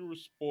 spoiled. You were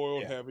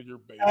spoiled Yeah, having your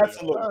baby all the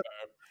absolutely. I'll time.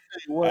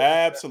 tell you what,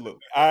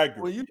 Absolutely. I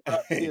when you agree.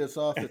 drop kids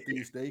off at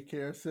these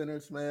daycare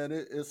centers, man,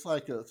 it's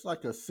like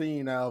a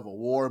scene out of a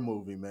war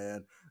movie,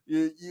 man.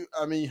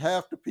 I mean,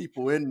 half the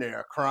people in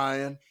there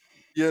crying.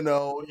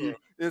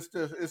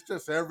 It's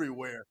just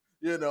everywhere.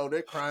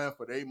 They crying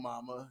for their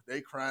mama, they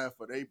crying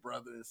for their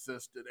brother and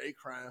sister, they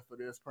crying for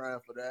this, crying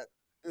for that.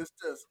 It's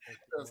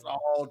just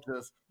all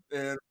just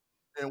and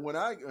and when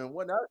I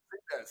see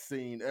that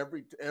scene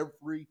every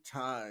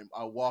time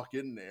I walk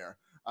in there,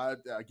 I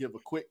give a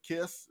quick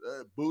kiss,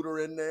 boot her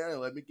in there,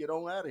 and let me get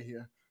on out of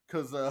here.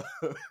 Cause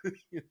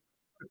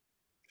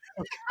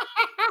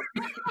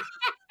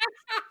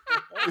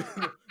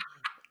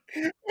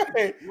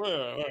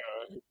Well,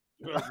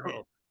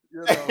 no.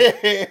 You know,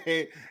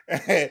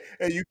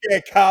 And you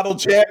can't coddle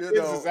champions.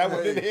 you know, Is that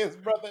what it hey, is,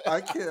 brother?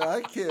 I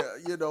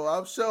can't. You know,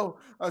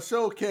 I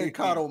sure can't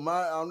coddle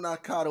my. I'm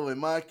not coddling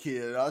my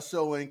kid. I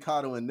sure ain't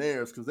coddling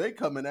theirs because they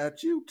coming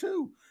at you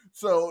too.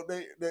 So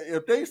they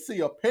if they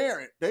see a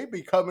parent, they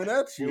be coming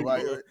at you.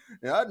 Like,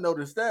 and I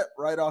noticed that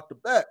right off the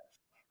bat.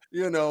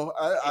 You know,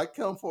 I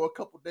come for a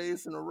couple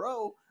days in a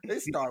row. They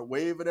start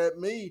waving at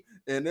me,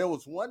 and there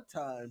was one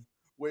time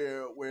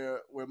where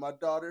my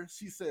daughter,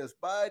 she says,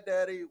 "Bye,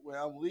 Daddy." When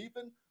I'm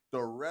leaving,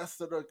 the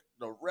rest of the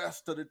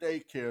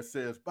daycare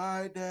says,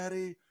 "Bye,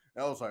 Daddy."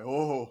 And I was like,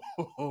 "Oh,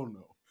 oh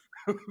no."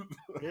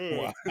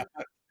 Wow.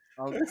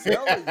 I'm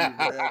telling you,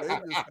 man, they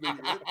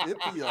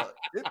just be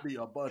it be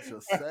a bunch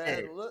of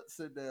sad looks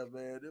in there,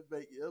 man.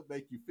 It'll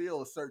make you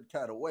feel a certain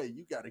kind of way.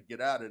 You got to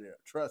get out of there.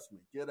 Trust me,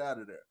 get out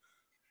of there.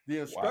 The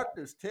Wow.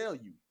 instructors tell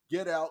you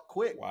get out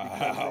quick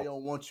because they Wow.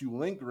 don't want you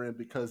lingering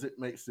because it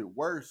makes it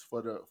worse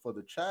for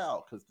the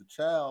child. Because the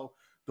child,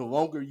 the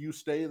longer you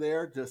stay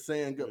there, just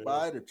saying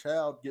goodbye, the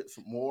child gets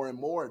more and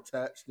more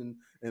attached and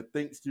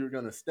thinks you're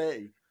gonna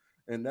stay,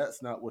 and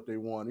that's not what they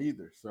want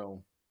either.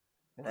 So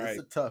it's Right.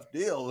 a tough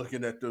deal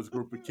looking at those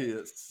group of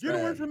kids. Get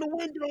away Man, from the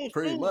windows.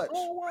 pretty much.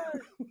 Go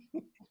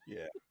away.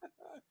 Yeah.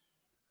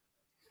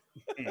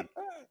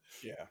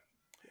 Yeah.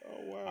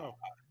 Oh wow.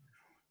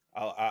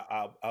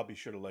 I'll be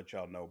sure to let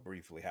y'all know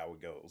briefly how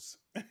it goes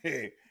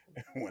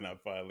when I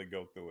finally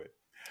go through it.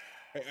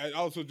 I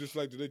also just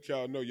like to let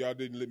y'all know y'all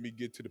didn't let me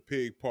get to the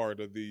pig part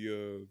of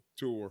the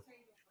tour.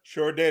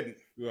 Sure didn't.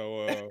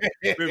 So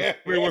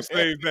we will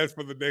save that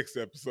for the next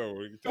episode.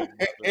 We can talk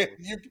about that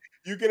one.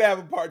 You can have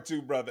a part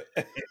 2, brother.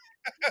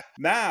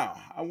 Now,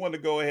 I want to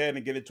go ahead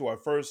and get into our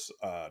first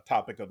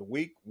topic of the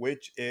week,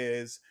 which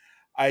is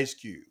Ice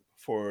Cube.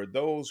 For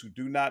those who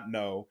do not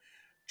know,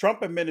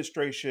 Trump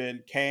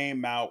administration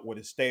came out with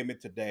a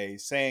statement today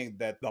saying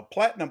that the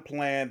platinum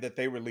plan that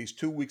they released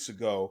 2 weeks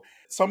ago,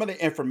 some of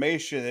the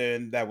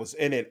information that was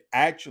in it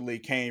actually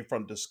came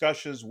from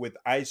discussions with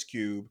Ice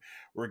Cube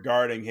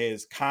regarding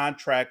his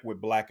contract with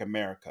Black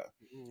America,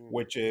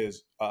 which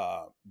is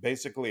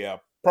basically a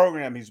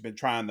program he's been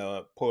trying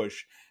to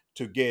push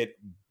to get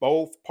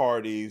both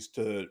parties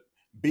to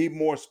be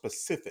more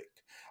specific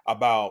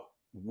about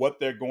what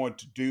they're going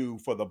to do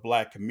for the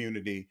Black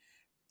community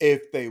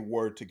if they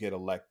were to get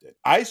elected.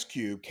 Ice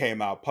Cube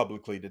came out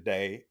publicly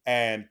today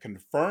and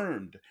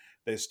confirmed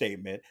their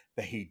statement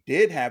that he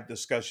did have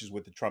discussions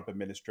with the Trump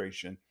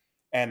administration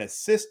and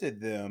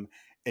assisted them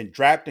in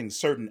drafting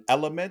certain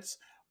elements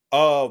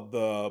of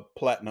the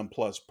Platinum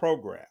Plus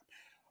program.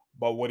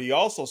 But what he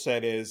also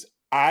said is,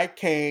 I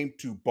came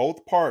to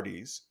both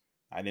parties.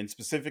 I didn't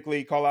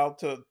specifically call out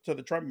to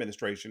the Trump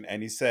administration.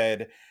 And he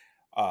said,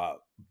 uh,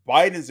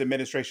 Biden's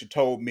administration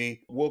told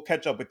me we'll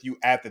catch up with you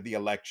after the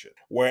election,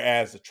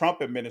 whereas the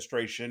Trump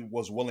administration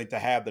was willing to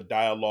have the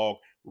dialogue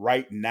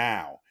right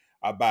now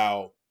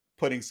about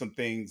putting some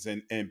things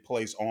in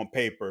place on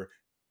paper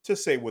to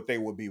say what they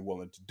would be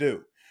willing to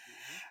do.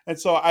 And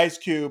so Ice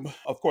Cube,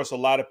 of course, a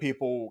lot of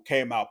people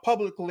came out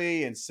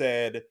publicly and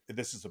said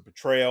this is a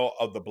betrayal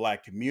of the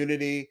Black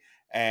community.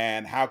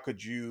 And how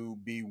could you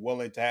be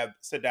willing to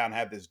sit down and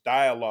have this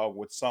dialogue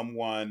with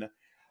someone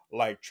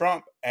like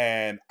Trump?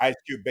 And Ice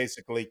Cube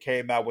basically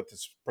came out with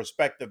this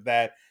perspective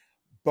that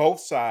both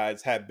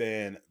sides have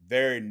been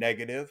very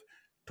negative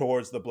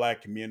towards the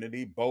Black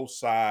community. Both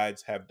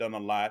sides have done a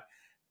lot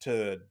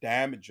to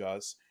damage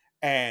us,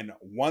 and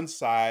one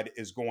side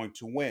is going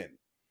to win.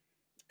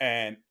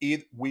 And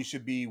we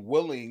should be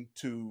willing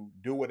to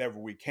do whatever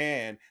we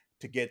can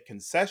to get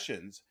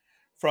concessions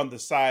from the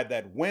side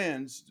that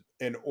wins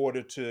in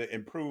order to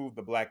improve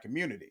the Black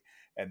community.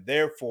 And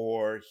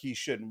therefore, he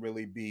shouldn't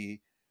really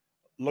be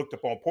looked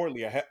upon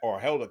poorly or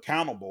held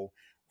accountable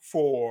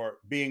for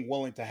being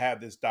willing to have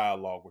this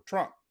dialogue with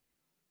Trump.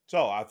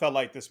 So I felt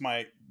like this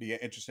might be an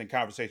interesting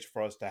conversation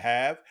for us to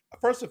have.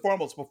 First and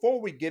foremost, before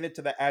we get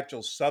into the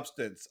actual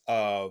substance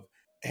of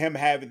him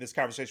having this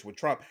conversation with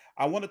Trump,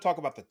 I want to talk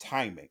about the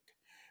timing.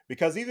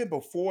 Because even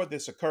before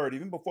this occurred,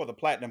 even before the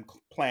Platinum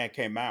Plan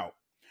came out,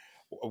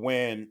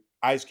 when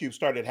Ice Cube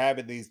started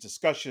having these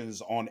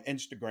discussions on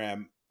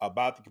Instagram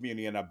about the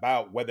community and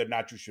about whether or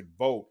not you should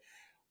vote,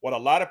 what a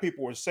lot of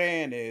people were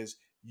saying is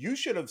you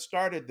should have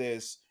started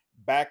this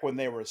back when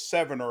there were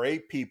 7 or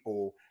 8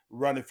 people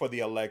running for the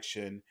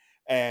election,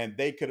 and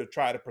they could have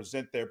tried to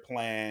present their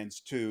plans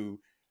to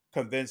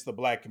convince the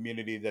Black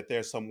community that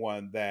there's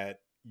someone that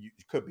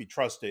could be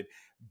trusted.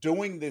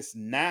 Doing this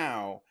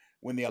now,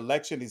 when the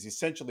election is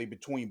essentially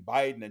between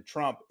Biden and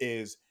Trump,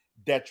 is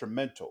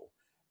detrimental.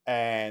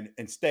 And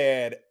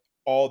instead,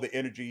 all the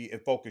energy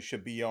and focus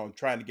should be on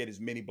trying to get as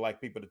many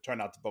Black people to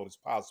turn out to vote as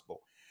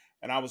possible.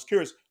 And I was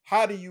curious,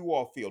 how do you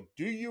all feel?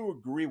 Do you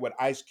agree with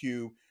Ice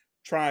Cube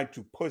trying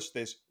to push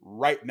this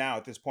right now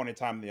at this point in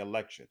time in the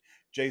election?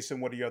 Jason,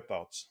 what are your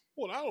thoughts?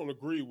 Well, I don't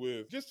agree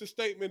with just a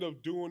statement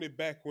of doing it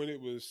back when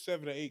it was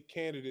 7 or 8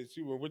 candidates.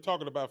 We're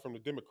talking about from the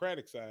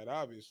Democratic side,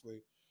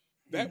 obviously.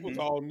 That was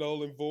all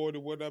null and void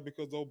or whatnot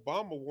because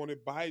Obama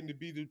wanted Biden to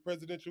be the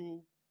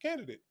presidential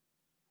candidate.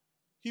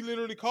 he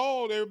literally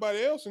called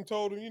everybody else and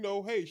told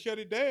them, hey, shut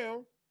it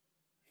down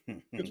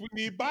because we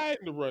need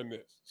Biden to run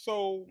this.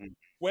 So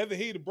whether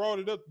he'd have brought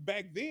it up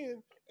back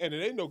then, and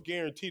it ain't no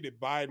guarantee that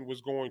Biden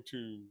was going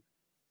to,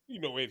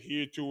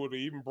 adhere to it or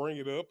even bring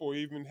it up or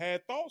even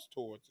had thoughts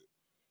towards it.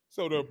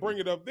 So to bring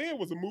it up then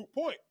was a moot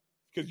point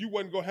because you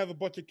wasn't going to have a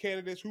bunch of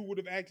candidates who would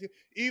have actually,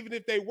 even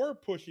if they were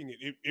pushing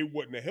it, it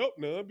wouldn't have helped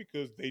none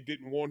because they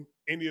didn't want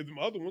any of them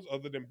other ones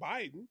other than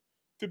Biden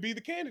to be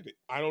the candidate.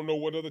 I don't know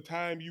what other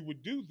time you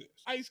would do this.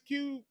 Ice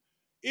Cube,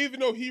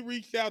 even though he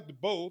reached out to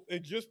both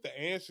and just the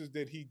answers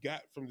that he got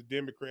from the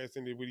Democrats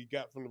and what he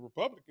got from the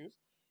Republicans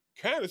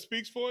kind of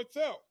speaks for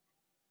itself.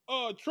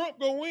 Trump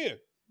gonna win.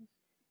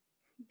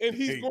 And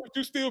he's going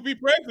to still be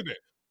president.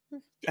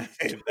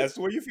 That's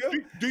the way you feel?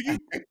 Do you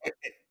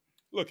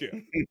look here?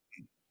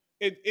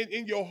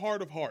 In your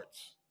heart of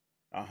hearts,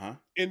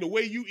 in the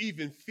way you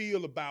even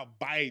feel about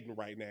Biden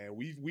right now,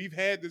 we've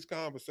had this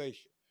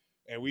conversation,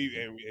 and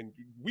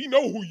we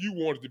know who you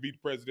wanted to be the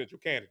presidential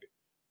candidate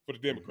for the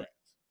Democrats.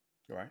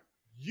 Right.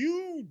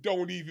 You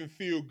don't even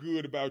feel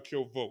good about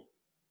your vote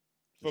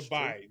for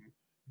Biden. True.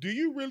 Do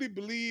you really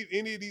believe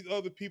any of these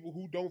other people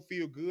who don't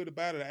feel good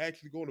about it are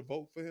actually going to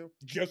vote for him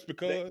just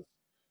because?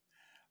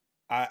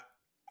 I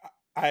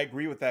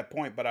agree with that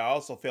point, but I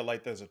also feel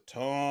like there's a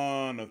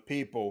ton of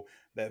people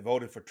that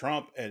voted for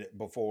Trump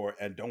before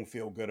and don't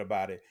feel good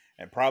about it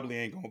and probably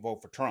ain't going to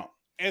vote for Trump.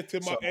 And to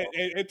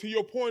and to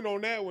your point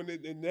on that one,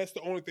 and that's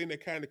the only thing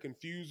that kind of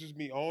confuses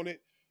me on it,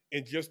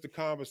 and just the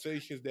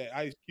conversations that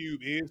Ice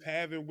Cube is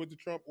having with the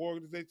Trump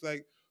organization.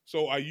 Like,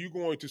 so are you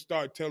going to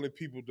start telling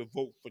people to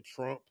vote for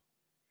Trump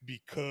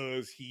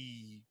because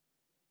he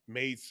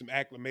made some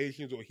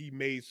acclamations or he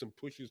made some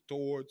pushes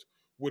towards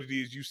what it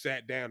is you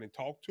sat down and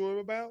talked to him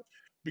about?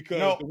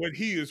 Because what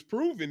he is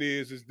proving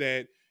is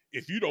that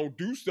if you don't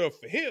do stuff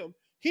for him,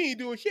 he ain't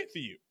doing shit for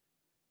you.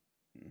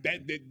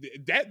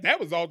 That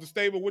was all the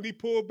statement when he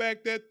pulled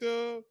back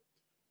the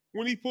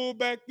money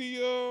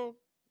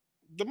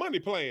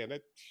plan. I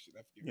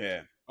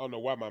don't know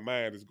why my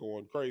mind is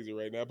going crazy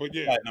right now, but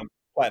yeah,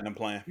 platinum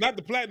plan. Not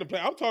the platinum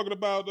plan. I'm talking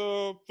about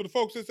for the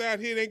folks that's out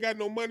here, they ain't got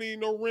no money,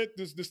 no rent.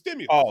 The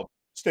stimulus. Oh,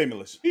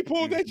 stimulus. He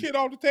pulled that shit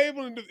off the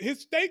table, and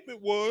his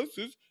statement was,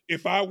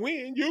 "If I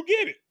win, you'll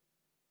get it."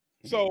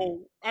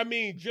 So, I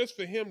mean, just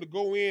for him to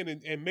go in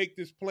and make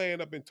this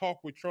plan up and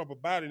talk with Trump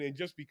about it, and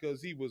just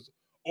because he was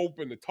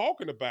open to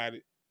talking about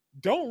it,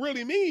 don't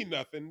really mean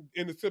nothing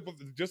in the simple,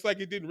 just like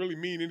it didn't really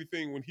mean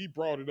anything when he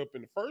brought it up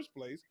in the first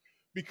place,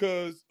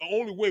 because the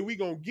only way we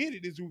gonna get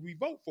it is when we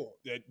vote for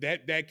him.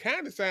 That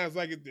kind of sounds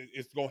like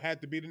it's gonna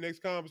have to be the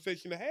next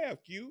conversation to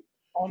have, Q.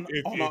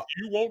 If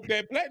you want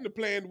that platinum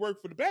plan to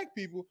work for the black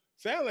people,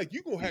 sound like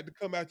you're gonna have to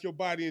come out your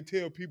body and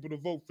tell people to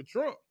vote for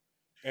Trump.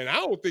 And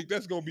I don't think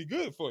that's going to be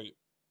good for you.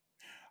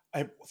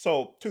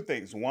 So, two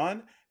things.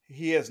 One,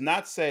 he has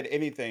not said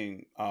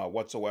anything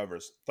whatsoever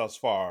thus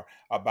far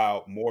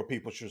about more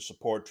people should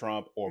support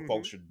Trump or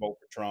folks should vote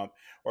for Trump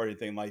or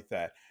anything like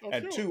that.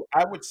 And two,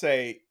 I would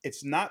say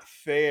it's not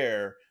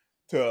fair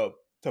to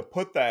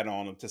put that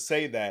on him, to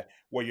say that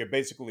where you're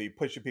basically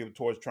pushing people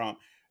towards Trump,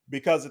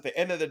 because at the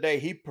end of the day,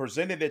 he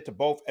presented it to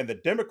both, and the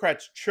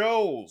Democrats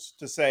chose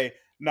to say,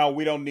 no,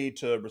 we don't need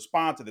to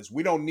respond to this.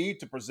 We don't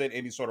need to present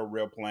any sort of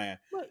real plan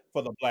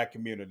for the black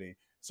community.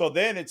 So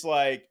then it's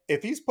like,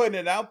 if he's putting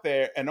it out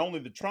there and only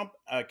the Trump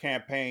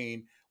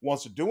campaign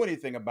wants to do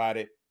anything about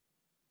it,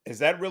 is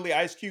that really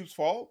Ice Cube's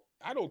fault?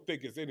 I don't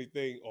think it's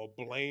anything or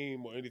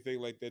blame or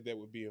anything like that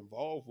would be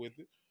involved with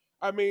it.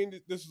 I mean,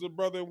 this is a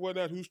brother and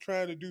whatnot who's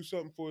trying to do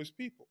something for his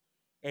people.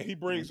 And he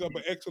brings up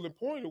an excellent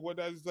point of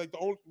whatnot. It's like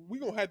we're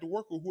going to have to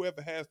work with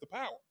whoever has the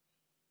power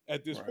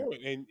at this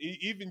point. And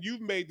even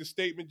you've made the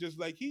statement just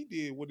like he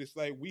did, when it's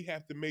like we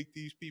have to make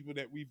these people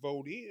that we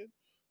vote in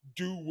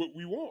do what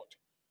we want.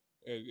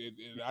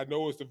 And I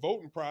know it's the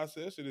voting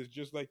process, and it's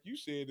just like you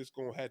said, it's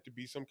going to have to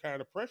be some kind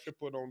of pressure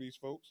put on these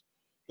folks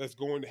that's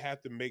going to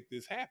have to make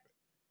this happen.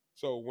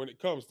 So when it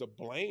comes to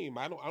blame,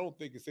 I don't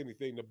think it's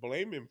anything to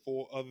blame him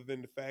for, other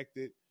than the fact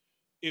that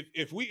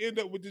if we end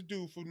up with this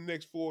dude for the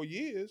next 4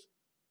 years,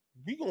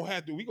 we gonna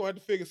have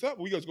to figure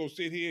something. We just gonna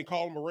sit here and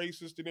call him a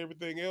racist and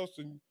everything else,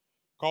 and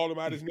call him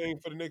out his name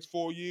for the next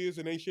 4 years,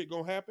 and ain't shit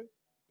gonna happen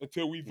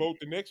until we vote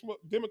the next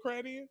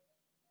Democrat in,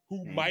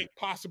 who might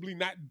possibly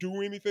not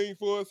do anything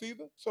for us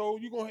either. So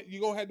you're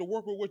gonna have to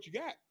work with what you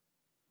got.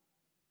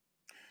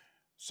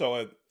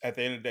 So at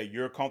the end of the day,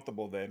 you're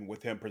comfortable then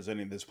with him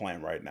presenting this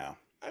plan right now?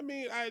 I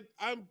mean,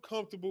 I'm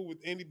comfortable with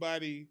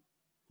anybody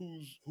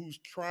who's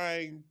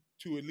trying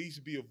to at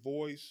least be a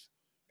voice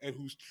and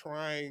who's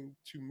trying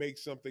to make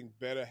something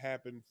better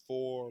happen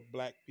for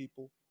black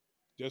people,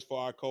 just for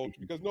our culture,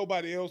 because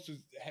nobody else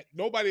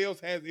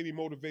has any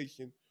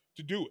motivation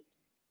to do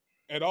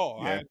it at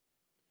all. Yeah.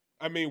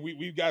 I mean,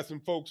 we've got some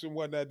folks and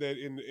whatnot that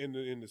in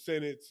the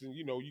Senates, and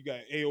you got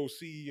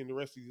AOC and the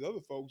rest of these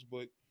other folks,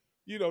 but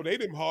they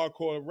them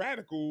hardcore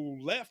radical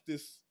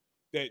leftists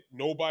that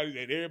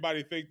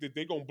everybody think that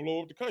they're gonna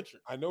blow up the country.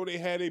 I know they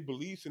had their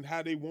beliefs and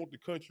how they want the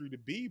country to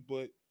be,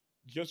 but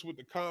just with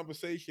the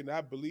conversation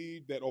I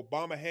believe that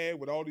Obama had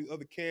with all these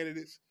other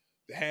candidates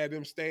to have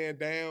them stand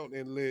down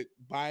and let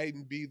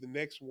Biden be the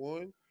next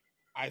one,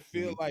 I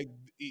feel like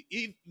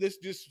let's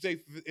just say,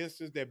 for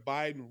instance, that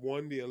Biden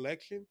won the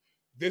election.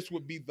 This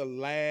would be the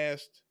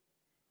last.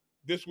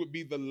 This would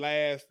be the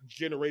last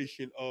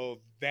generation of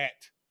that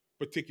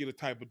particular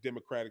type of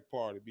Democratic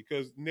Party.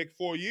 Because Nick,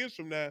 4 years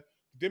from now,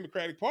 the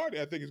Democratic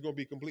Party, I think, is going to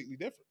be completely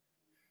different.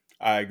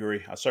 I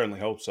agree. I certainly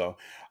hope so.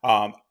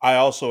 I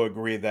also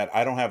agree that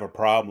I don't have a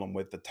problem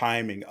with the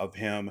timing of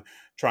him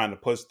trying to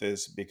push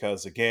this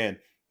because, again,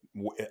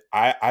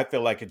 I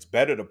feel like it's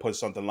better to put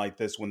something like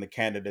this when the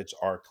candidates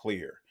are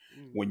clear,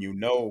 when you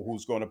know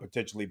who's going to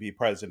potentially be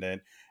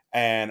president.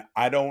 And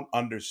I don't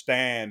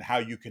understand how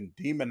you can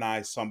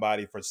demonize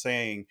somebody for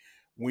saying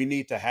we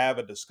need to have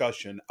a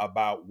discussion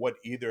about what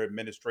either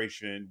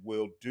administration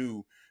will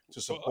do to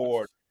For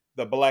support us.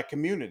 the black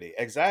community.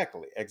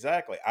 Exactly.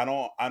 I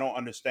don't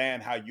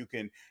understand how you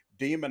can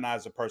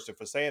demonize a person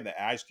for saying that.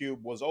 Ice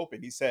Cube was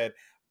open. He said,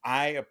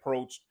 I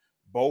approached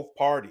both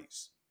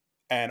parties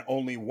and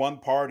only one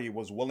party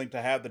was willing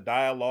to have the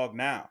dialogue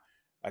now.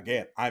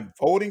 Again, I'm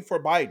voting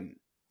for Biden.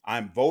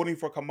 I'm voting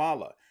for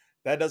Kamala.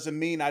 That doesn't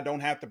mean I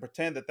don't have to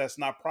pretend that that's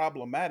not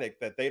problematic,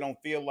 that they don't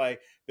feel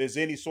like there's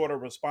any sort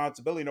of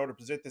responsibility in order to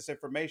present this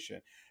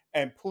information.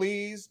 And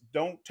please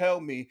don't tell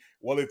me,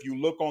 well, if you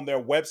look on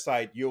their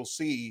website, you'll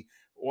see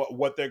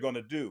what they're going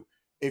to do.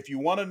 If you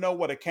want to know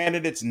what a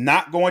candidate's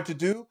not going to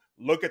do,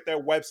 look at their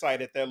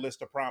website at their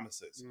list of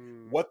promises.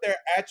 What they're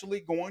actually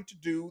going to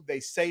do, they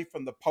say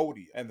from the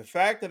podium. And the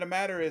fact of the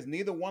matter is,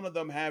 neither one of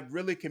them have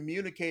really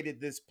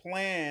communicated this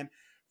plan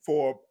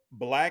for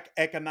Black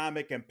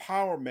economic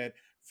empowerment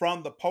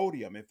from the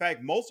podium. In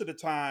fact, most of the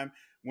time,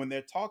 when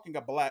they're talking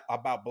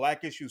about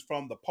Black issues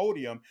from the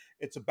podium,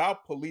 it's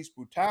about police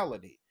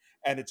brutality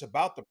and it's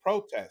about the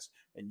protest.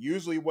 And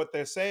usually, what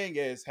they're saying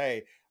is,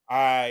 hey,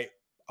 I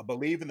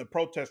believe in the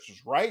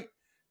protesters' right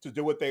to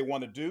do what they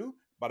want to do,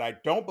 but I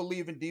don't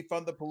believe in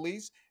defund the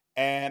police.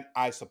 And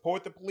I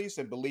support the police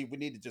and believe we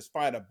need to just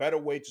find a better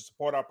way to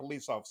support our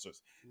police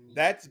officers.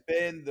 That's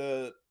been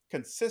the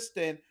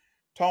consistent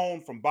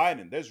tone from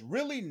Biden. There's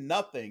really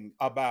nothing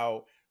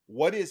about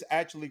what is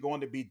actually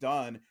going to be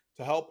done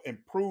to help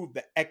improve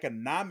the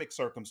economic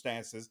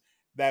circumstances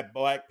that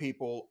Black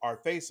people are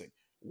facing.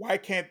 Why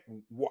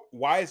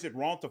is it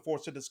wrong to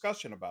force a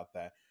discussion about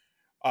that?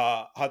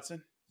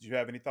 Hudson, do you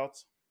have any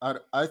thoughts?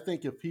 I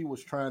think if he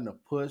was trying to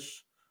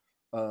push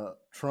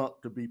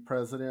Trump to be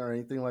president or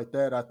anything like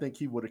that, I think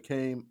he would have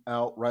came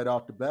out right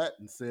off the bat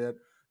and said,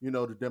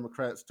 the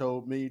Democrats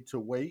told me to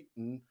wait,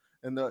 and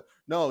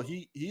no,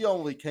 he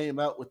only came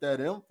out with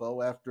that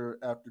info after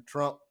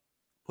Trump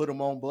put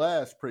him on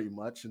blast pretty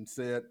much and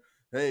said,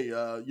 hey,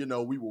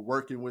 we were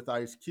working with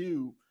Ice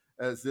Cube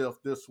as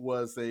if this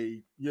was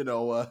I'm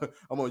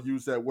going to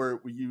use that word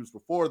we used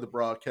before the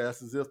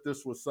broadcast, as if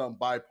this was some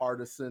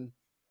bipartisan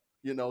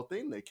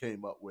thing they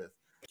came up with.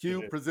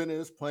 Q presented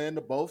his plan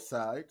to both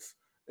sides,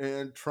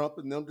 and Trump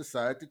and them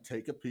decided to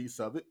take a piece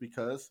of it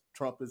because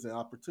Trump is an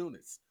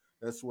opportunist.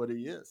 That's what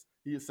he is.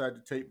 He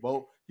decided to take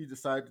both. He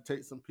decided to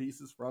take some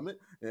pieces from it,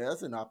 and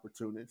as an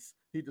opportunist,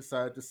 he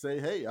decided to say,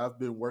 "Hey, I've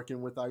been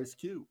working with Ice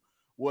Cube."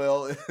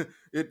 Well,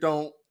 it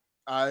don't.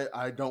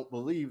 I don't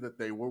believe that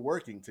they were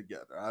working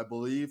together. I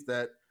believe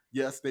that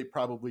yes, they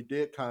probably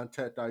did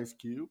contact Ice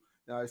Cube.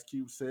 Ice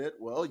Cube said,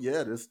 well,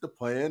 yeah, this is the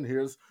plan.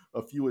 Here's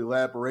a few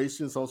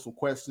elaborations on some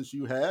questions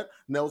you had.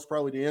 And that was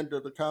probably the end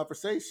of the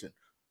conversation.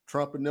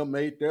 Trump and them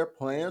made their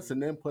plans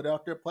and then put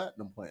out their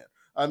platinum plan.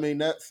 I mean,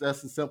 that's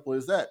as simple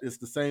as that. It's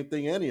the same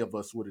thing any of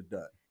us would have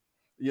done.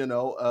 You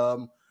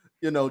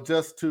know,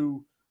 just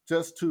to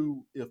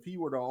if he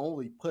were to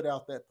only put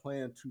out that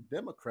plan to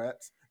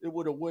Democrats, it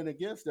would have went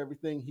against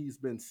everything he's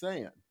been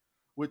saying,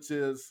 which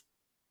is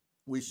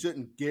we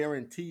shouldn't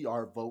guarantee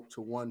our vote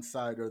to one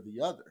side or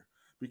the other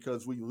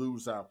because we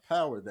lose our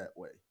power that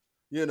way.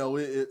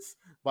 It's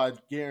by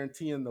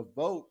guaranteeing the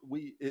vote,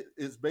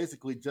 it's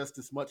basically just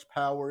as much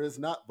power as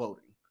not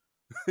voting.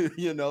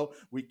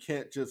 We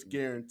can't just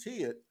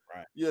guarantee it.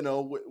 Right.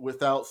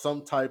 Without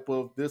some type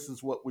of this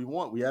is what we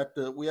want. We have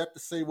to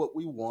say what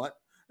we want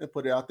and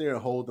put it out there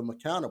and hold them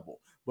accountable.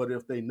 But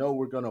if they know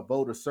we're going to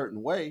vote a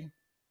certain way,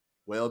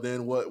 well,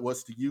 then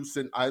what's the use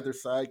in either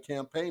side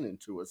campaigning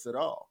to us at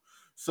all?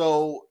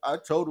 So I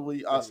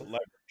totally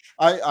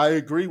I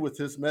agree with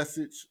his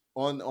message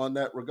on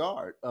that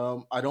regard.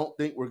 I don't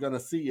think we're going to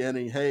see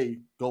any hey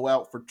go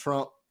out for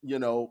Trump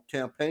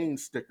campaign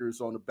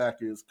stickers on the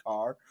back of his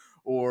car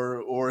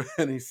or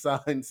any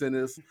signs in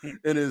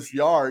his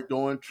yard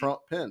going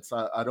Trump Pence.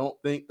 I don't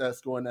think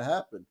that's going to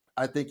happen.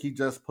 I think he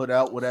just put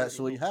out what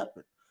actually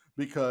happened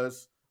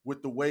because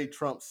with the way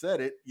Trump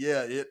said it,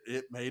 yeah,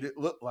 it made it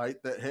look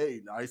like that,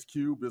 hey, Ice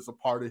Cube is a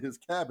part of his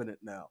cabinet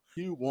now.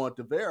 Cube wanted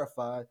to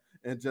verify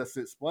and just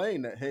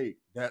explain that, hey,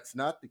 that's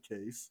not the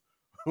case.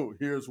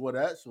 Here's what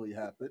actually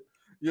happened,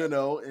 and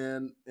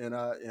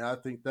I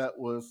think that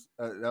was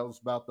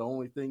about the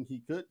only thing he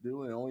could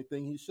do and the only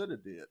thing he should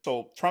have did.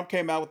 So Trump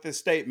came out with this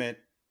statement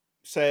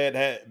said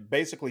had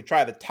basically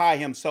tried to tie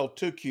himself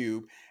to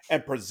Cube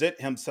and present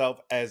himself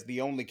as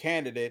the only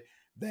candidate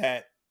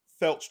that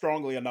felt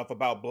strongly enough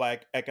about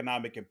black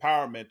economic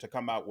empowerment to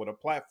come out with a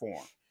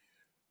platform.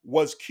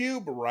 Was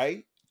Cube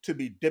right to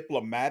be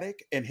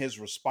diplomatic in his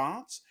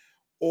response,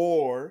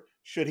 or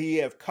should he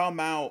have come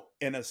out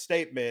in a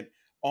statement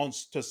on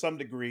to some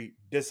degree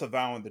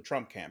disavowing the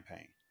Trump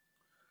campaign?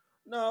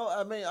 No,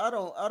 I mean, I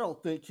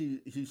don't think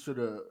he should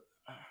have.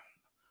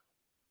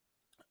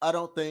 I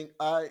don't think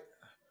I.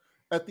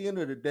 At the end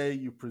of the day,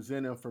 you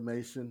present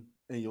information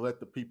and you let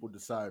the people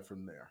decide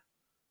from there.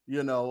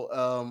 You know,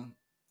 um,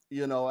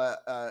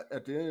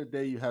 at the end of the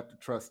day, you have to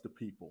trust the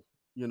people.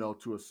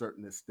 To a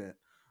certain extent.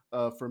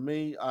 For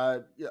me, I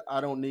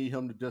don't need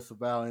him to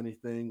disavow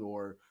anything,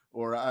 or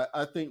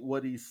I think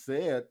what he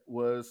said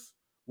was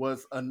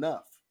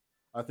enough.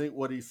 I think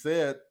what he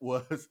said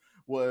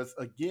was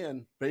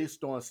again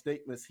based on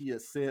statements he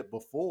had said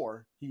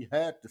before. He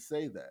had to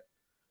say that.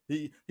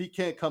 He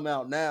can't come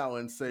out now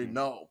and say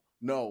no,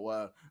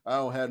 no. I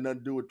don't have nothing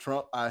to do with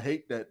Trump. I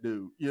hate that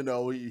dude.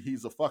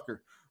 He's a fucker.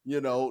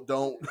 Don't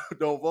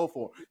don't vote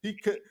for him.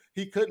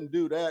 He couldn't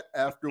do that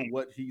after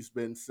what he's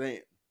been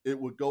saying. It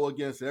would go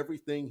against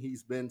everything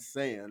he's been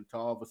saying to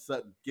all of a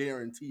sudden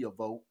guarantee a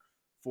vote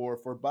for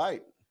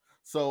Biden.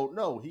 So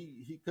no,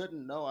 he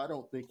couldn't. No, I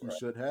don't think he Right.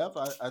 should have.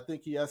 I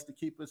think he has to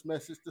keep his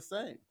message the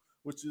same,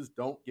 which is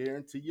don't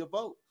guarantee your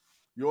vote.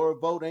 Your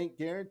vote ain't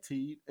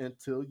guaranteed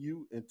until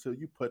you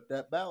put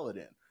that ballot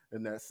in,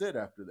 and that's it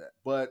after that.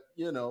 But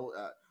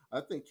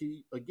I think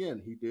he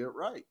did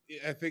right.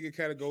 I think it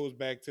kind of goes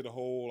back to the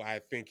whole. I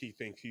think he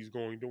thinks he's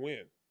going to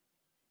win.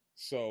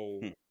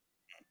 So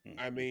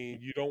I mean,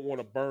 you don't want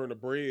to burn a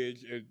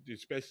bridge,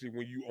 especially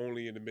when you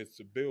only in the midst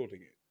of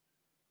building it.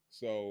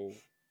 So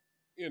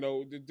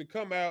to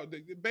come out,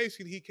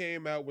 basically, he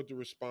came out with the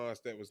response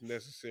that was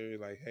necessary.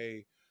 Like,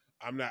 hey,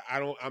 I'm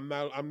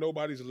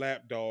nobody's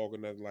lapdog or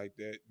nothing like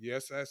that.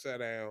 Yes, I sat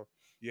down.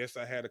 Yes,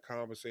 I had a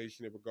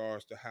conversation in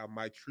regards to how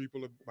my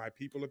people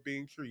are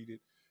being treated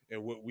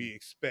and what we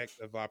expect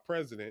of our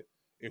president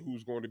and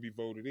who's going to be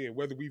voted in,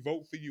 whether we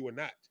vote for you or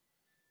not.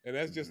 And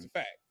that's just Mhm. a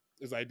fact.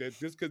 It's like that.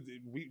 This because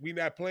we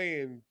not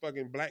playing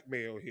fucking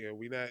blackmail here.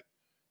 We not.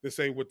 This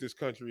ain't what this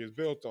country is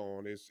built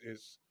on.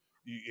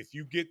 If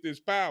you get this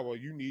power,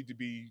 you need to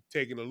be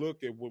taking a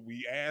look at what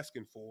we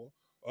asking for.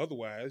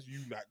 Otherwise,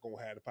 you not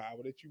gonna have the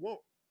power that you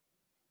want.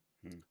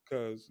 Mhm.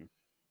 Cause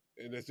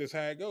and that's just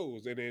how it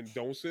goes. And then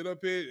don't sit up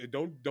here.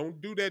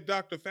 Don't do that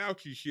Dr.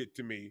 Fauci shit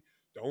to me.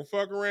 Don't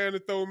fuck around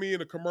and throw me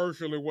in a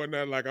commercial and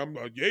whatnot. Like I'm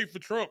a yay for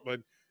Trump,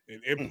 and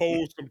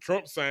impose some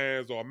Trump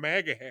signs or a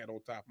MAGA hat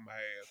on top of my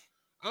ass.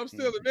 I'm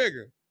still a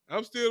nigga.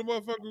 I'm still the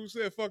motherfucker who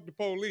said fuck the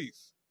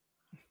police.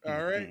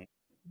 All right. Mhm.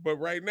 But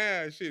right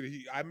now,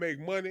 shit, I make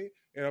money,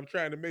 and I'm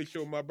trying to make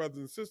sure my brothers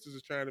and sisters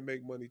are trying to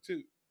make money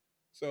too.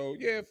 So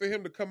yeah, for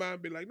him to come out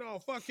and be like, "No,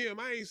 fuck him.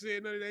 I ain't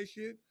saying none of that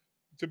shit."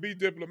 To be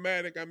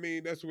diplomatic, I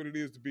mean, that's what it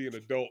is to be an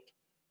adult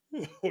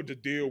or to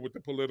deal with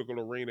the political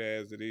arena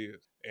as it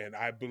is. And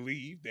I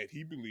believe that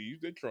he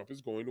believes that Trump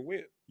is going to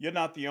win. You're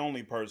not the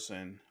only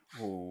person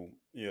who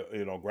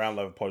ground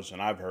level person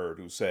I've heard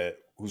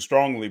who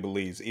strongly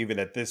believes even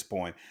at this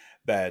point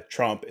that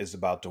Trump is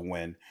about to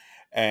win.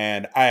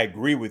 And I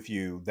agree with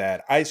you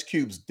that Ice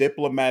Cube's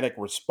diplomatic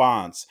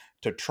response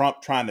to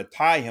Trump trying to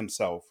tie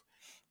himself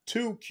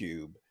to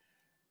Cube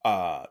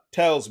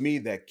tells me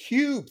that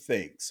Cube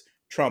thinks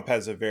Trump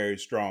has a very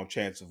strong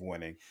chance of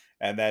winning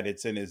and that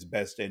it's in his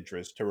best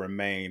interest to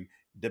remain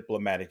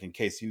diplomatic in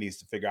case he needs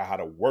to figure out how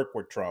to work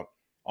with Trump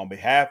on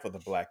behalf of the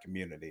black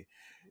community.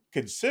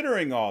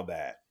 Considering all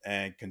that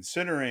and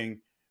considering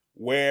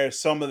where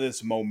some of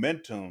this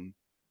momentum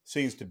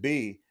seems to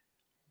be,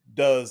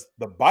 does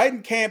the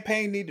Biden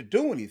campaign need to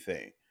do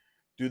anything?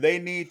 Do they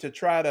need to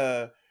try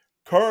to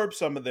curb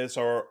some of this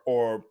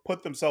or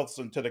put themselves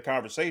into the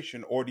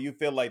conversation, or do you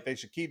feel like they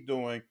should keep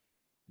doing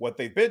what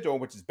they've been doing,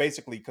 which is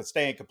basically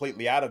staying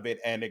completely out of it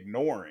and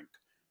ignoring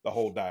the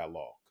whole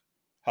dialogue?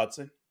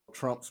 Hudson?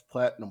 Trump's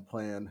platinum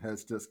plan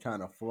has just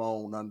kind of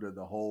flown under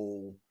the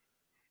whole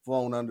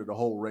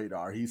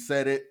radar. He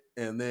said it,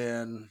 and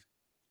then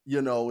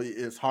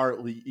it's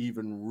hardly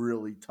even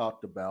really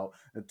talked about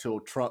until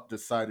Trump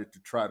decided to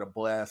try to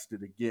blast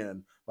it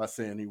again by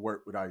saying he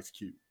worked with Ice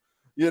Cube.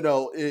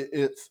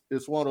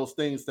 It's one of those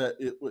things that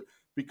it would,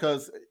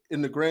 because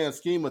in the grand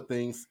scheme of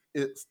things,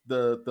 it's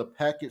the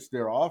package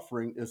they're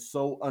offering is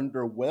so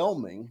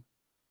underwhelming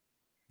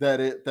that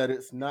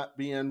it's not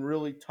being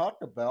really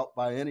talked about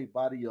by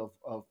anybody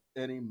of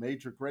any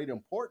major great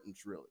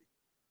importance, really.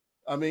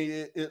 I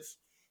mean, it's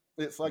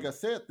like I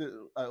said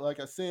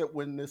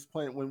when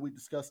we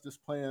discussed this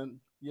plan,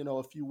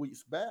 a few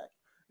weeks back,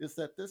 is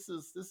that this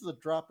is a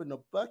drop in the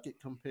bucket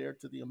compared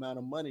to the amount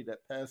of money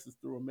that passes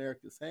through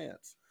America's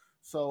hands.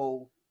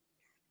 So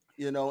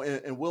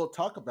and we'll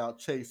talk about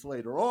Chase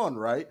later on,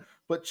 right?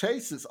 But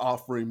Chase is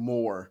offering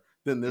more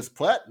than this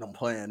platinum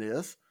plan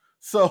is.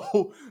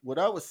 So what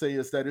I would say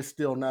is that it's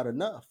still not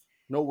enough,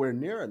 nowhere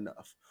near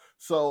enough.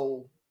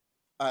 So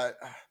I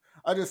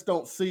I just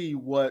don't see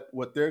what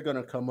they're going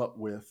to come up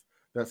with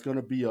that's going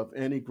to be of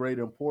any great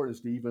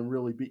importance to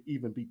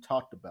even be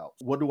talked about.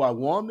 What do I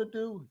want them to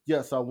do?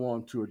 Yes, I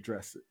want them to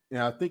address it.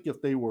 And I think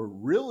if they were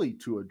really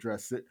to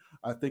address it,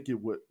 I think it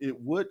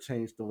would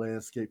change the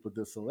landscape of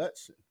this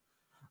election.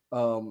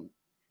 Um,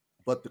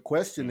 but the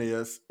question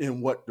is,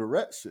 in what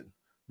direction?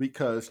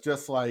 Because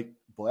just like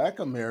Black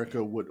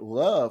America would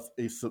love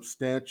a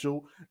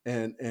substantial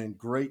and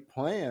great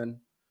plan,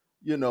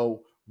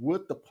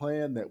 would the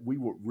plan that we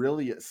would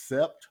really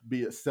accept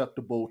be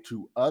acceptable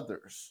to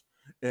others?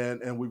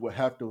 And we would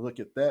have to look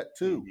at that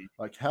too. Mhm.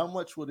 Like, how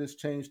much would this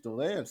change the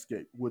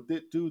landscape? Would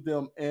it do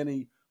them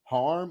any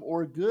harm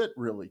or good,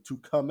 really, to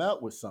come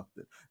out with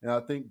something? And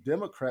I think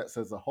Democrats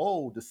as a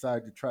whole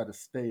decide to try to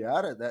stay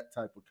out of that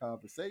type of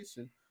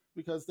conversation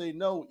because they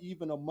know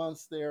even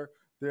amongst their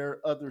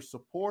other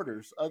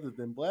supporters, other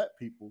than Black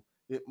people,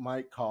 it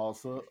might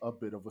cause a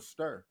bit of a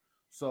stir.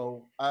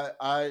 So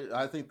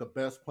I think the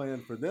best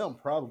plan for them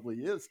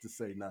probably is to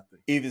say nothing.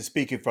 Even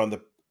speaking from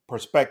the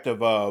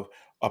perspective of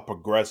a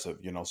progressive,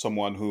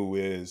 someone who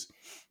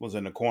was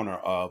in the corner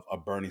of a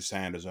Bernie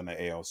Sanders and the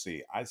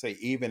AOC, I say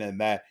even in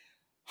that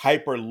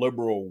hyper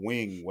liberal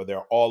wing where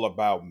they're all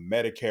about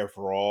Medicare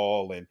for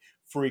all and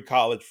free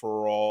college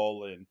for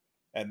all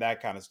and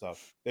that kind of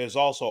stuff, there's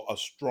also a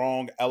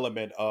strong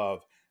element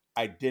of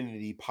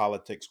identity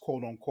politics,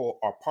 quote unquote,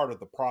 are part of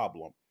the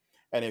problem.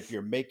 And if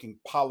you're making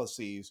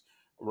policies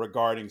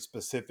regarding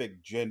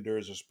specific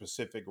genders or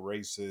specific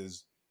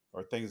races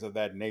or things of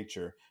that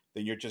nature,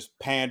 then you're just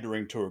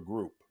pandering to a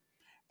group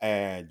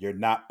and you're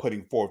not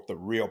putting forth the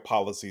real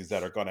policies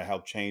that are going to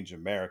help change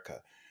America.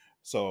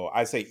 So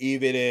I say,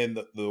 even in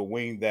the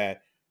wing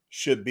that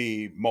should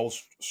be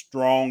most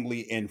strongly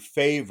in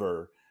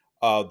favor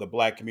of the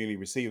Black community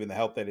receiving the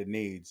help that it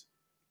needs,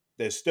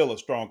 there's still a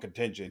strong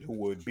contingent who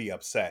would be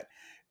upset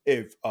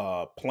if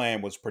a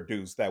plan was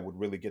produced that would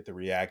really get the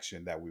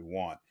reaction that we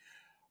want.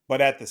 But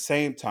at the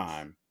same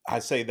time, I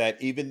say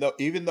that even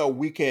though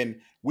we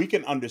can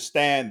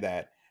understand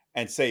that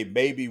and say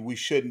maybe we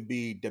shouldn't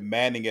be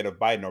demanding it of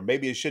Biden, or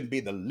maybe it shouldn't be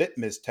the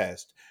litmus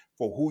test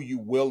for who you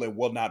will and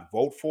will not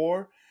vote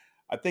for.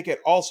 I think it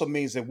also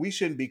means that we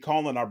shouldn't be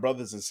calling our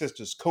brothers and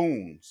sisters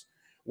coons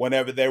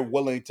whenever they're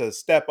willing to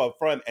step up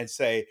front and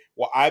say,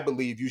 well, I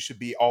believe you should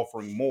be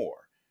offering more.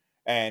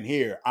 And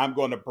here, I'm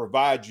going to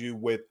provide you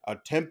with a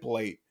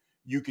template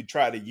you could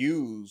try to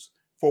use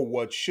for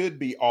what should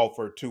be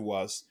offered to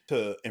us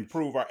to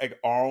improve our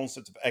own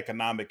sense of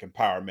economic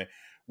empowerment.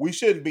 We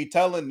shouldn't be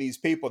telling these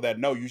people that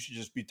no, you should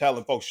just be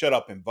telling folks shut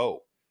up and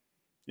vote.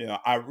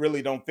 I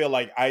really don't feel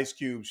like Ice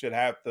Cube should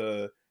have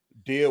to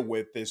deal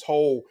with this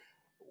whole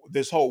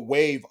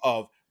wave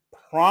of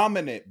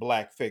prominent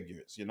Black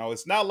figures.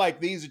 It's not like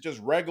these are just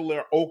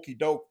regular okey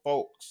doke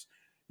folks.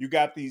 You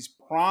got these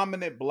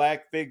prominent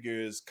Black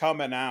figures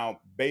coming out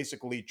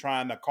basically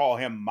trying to call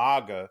him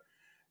MAGA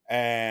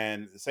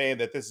and saying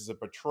that this is a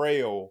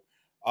betrayal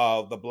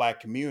of the Black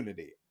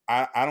community.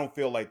 I don't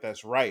feel like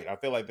that's right. I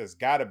feel like there's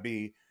got to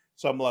be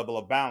some level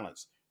of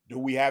balance. Do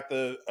we have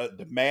to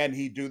demand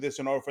he do this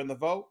in order for him to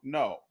vote?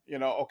 No.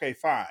 Okay,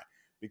 fine.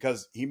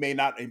 Because he may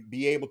not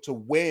be able to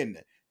win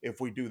if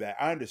we do that.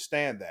 I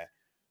understand that.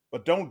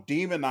 But don't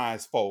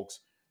demonize folks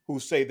who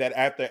say that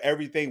after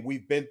everything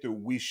we've been through,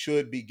 we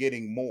should be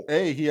getting more.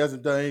 He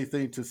hasn't done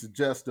anything to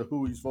suggest to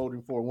who he's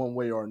voting for one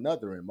way or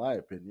another, in my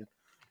opinion.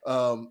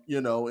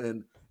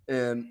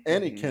 And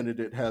any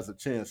candidate has a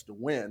chance to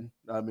win.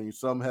 I mean,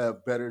 some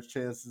have better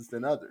chances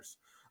than others.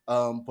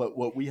 But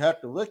what we have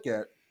to look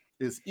at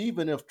is,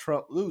 even if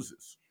Trump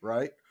loses,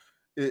 right?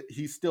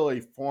 He's still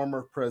a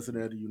former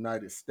president of the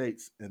United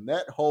States, and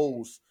that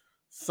holds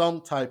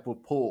some type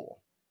of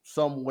pull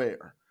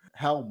somewhere.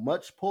 How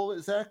much pull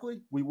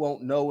exactly, we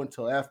won't know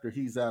until after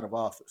he's out of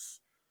office.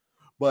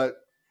 But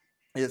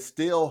it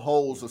still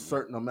holds a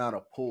certain amount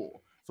of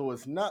pull. So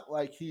it's not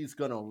like he's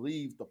going to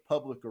leave the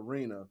public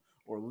arena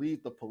or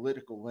leave the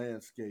political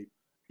landscape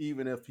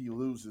even if he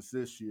loses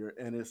this year.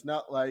 And it's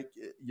not like,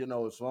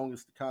 as long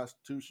as the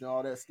Constitution,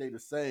 all that stay the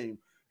same,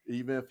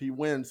 even if he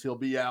wins, he'll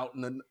be out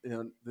in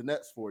the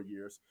next 4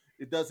 years.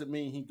 It doesn't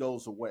mean he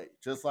goes away.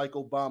 Just like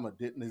Obama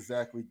didn't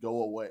exactly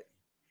go away.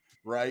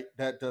 Right?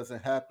 That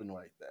doesn't happen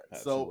like that.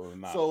 Absolutely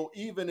not. So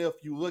even if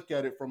you look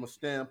at it from a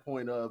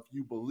standpoint of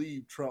you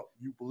believe Trump,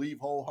 you believe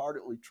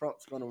wholeheartedly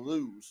Trump's going to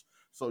lose,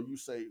 so you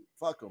say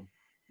fuck him.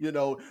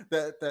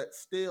 That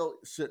still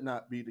should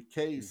not be the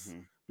case,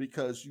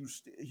 because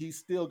he's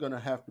still going to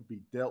have to be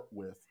dealt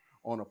with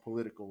on a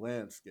political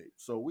landscape.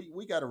 So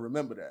we got to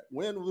remember that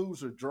win,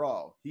 lose, or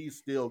draw, he's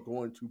still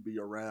going to be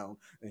around,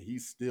 and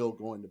he's still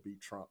going to be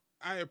Trump.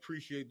 I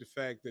appreciate the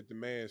fact that the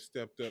man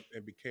stepped up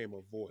and became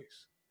a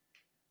voice.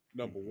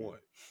 Number one,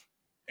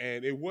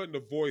 and it wasn't a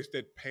voice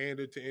that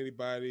pandered to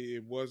anybody.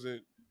 It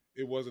wasn't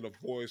a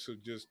voice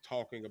of just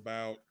talking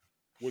about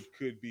what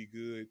could be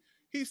good.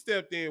 He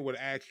stepped in with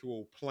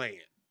actual plan,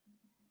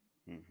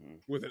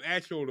 with an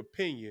actual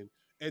opinion,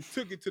 and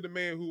took it to the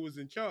man who was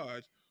in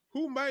charge,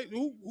 who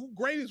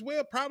great as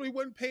well probably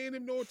wasn't paying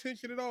him no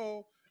attention at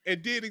all,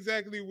 and did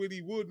exactly what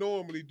he would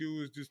normally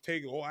do, is just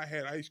take, I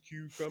had Ice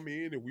Cube come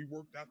in and we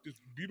worked out this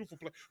beautiful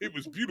plan. It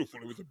was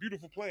beautiful. It was a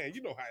beautiful plan.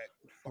 You know how that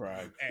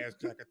fucking ass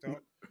jacket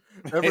talk.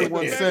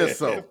 Everyone says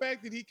so. The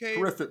fact that he came,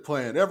 terrific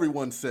plan.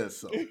 Everyone says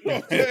so. You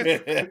know what I'm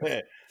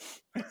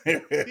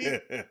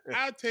saying?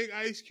 I'll take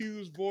Ice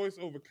Cube's voice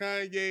over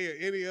Kanye or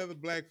any other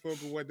black folk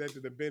or whatnot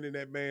that have been in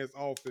that man's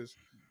office,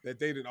 that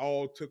they done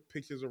all took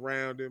pictures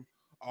around him,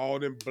 all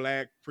them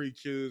black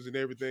preachers and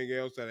everything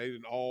else, that they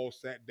done all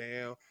sat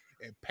down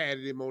and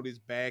patted him on his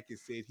back and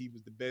said he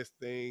was the best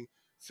thing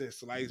since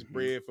sliced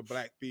bread for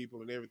black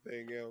people and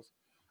everything else.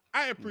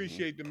 I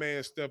appreciate the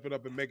man stepping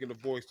up and making a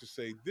voice to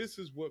say, this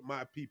is what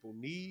my people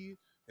need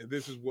and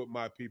this is what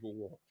my people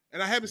want.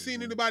 And I haven't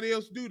seen anybody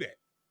else do that.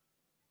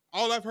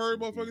 All I've heard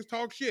motherfuckers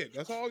talk shit.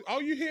 That's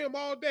all you hear them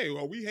all day.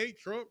 Well, we hate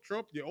Trump,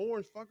 you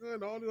orange fucker,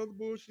 and all the other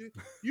bullshit.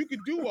 You can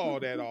do all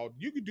that.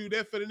 You can do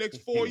that for the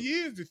next 4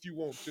 years if you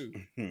want to.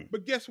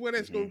 But guess where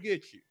that's going to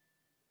get you?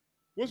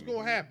 What's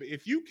going to happen?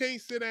 If you can't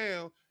sit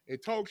down and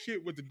talk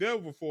shit with the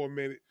devil for a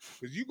minute,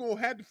 because you're going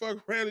to have to fuck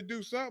around and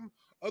do something.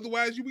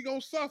 Otherwise, we going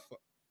to suffer.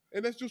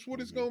 And that's just what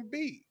it's going to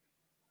be.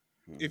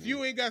 If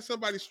you ain't got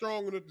somebody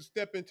strong enough to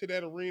step into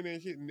that arena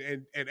and shit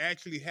and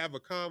actually have a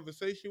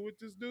conversation with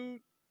this dude,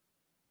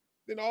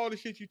 then all the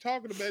shit you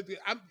talking about,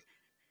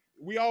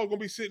 we all gonna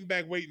be sitting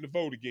back waiting to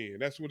vote again.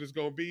 That's what it's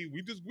gonna be.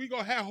 We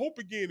gonna have hope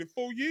again in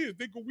 4 years.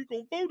 We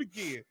gonna vote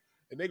again,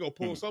 and they gonna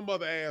pull some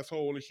other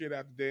asshole and shit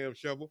out the damn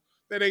shovel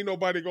that ain't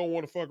nobody gonna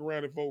want to fuck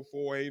around and vote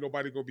for. Ain't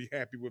nobody gonna be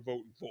happy with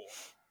voting for.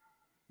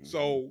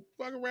 So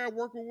fuck around,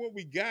 work with what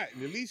we got,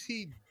 and at least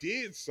he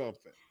did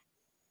something.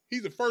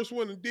 He's the first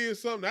one that did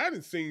something I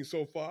didn't seen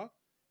so far.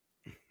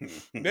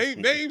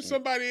 Name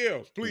somebody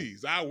else,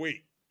 please. I'll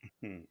wait.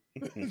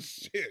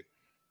 Shit.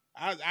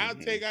 I'll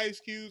take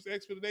Ice Cube's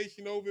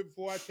explanation over it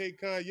before I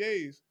take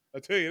Kanye's.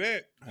 I'll tell you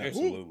that.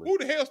 Absolutely. And who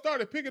the hell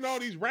started picking all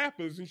these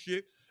rappers and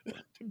shit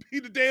to be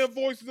the damn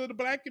voices of the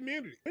black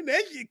community? When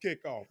that shit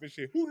kick off and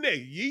shit? Who next?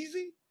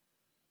 Yeezy?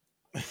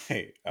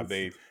 Hey, I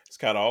mean, it's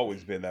kind of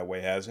always been that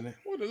way, hasn't it?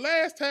 Well, the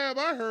last time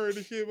I heard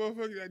the shit,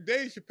 motherfucker,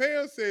 Dave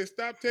Chappelle said,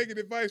 "Stop taking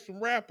advice from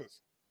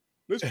rappers.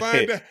 Let's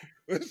find out.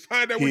 Let's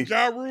find out what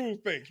Ja Rule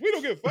thinks. We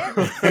don't give a fuck."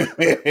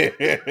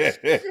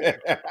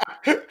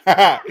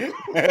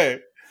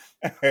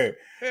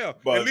 Hell,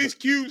 at least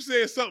Cube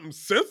said something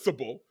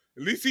sensible.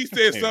 At least he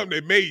said something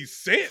that made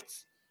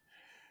sense.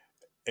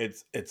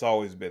 It's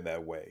always been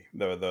that way.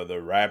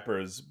 The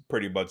rappers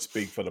pretty much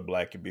speak for the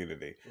black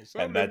community,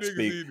 well, and that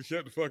need to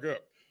shut the fuck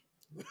up.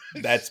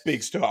 That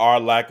speaks to our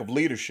lack of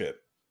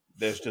leadership.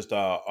 There's just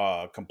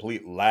a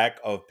complete lack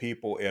of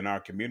people in our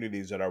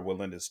communities that are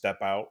willing to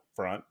step out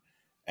front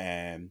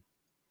and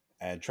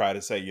try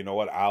to say, you know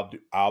what,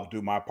 I'll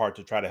do my part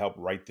to try to help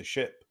right the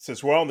ship.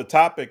 Since we're on the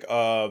topic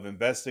of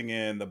investing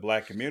in the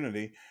black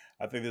community,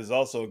 I think this is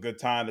also a good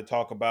time to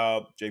talk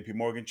about JP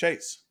Morgan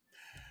Chase.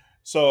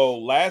 So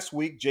last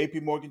week,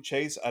 JP Morgan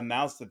Chase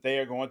announced that they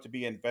are going to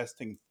be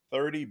investing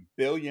 $30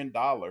 billion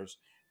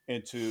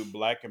into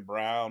black and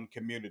brown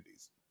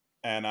communities.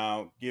 And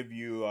I'll give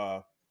you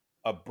a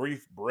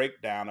brief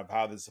breakdown of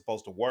how this is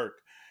supposed to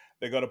work.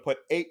 They're going to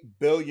put $8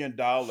 billion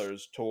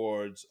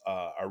towards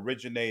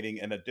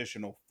originating an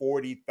additional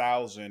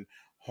 40,000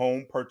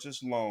 home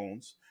purchase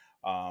loans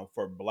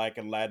for Black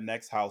and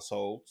Latinx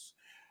households.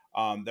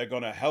 They're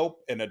going to help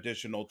an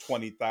additional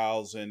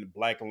 20,000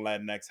 Black and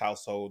Latinx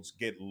households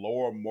get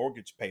lower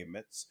mortgage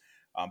payments,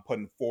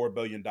 putting $4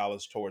 billion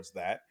towards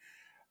that.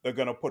 They're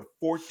going to put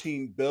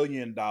 $14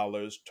 billion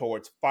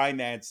towards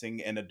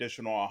financing an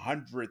additional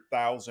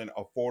 100,000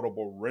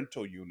 affordable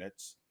rental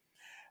units.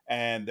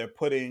 And they're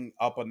putting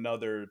up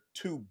another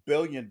 $2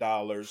 billion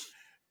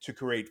to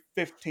create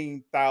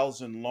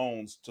 15,000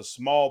 loans to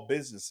small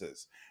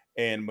businesses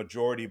in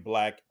majority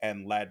Black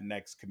and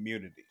Latinx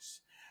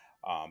communities.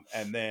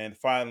 And then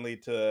finally,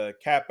 to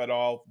cap it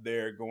off,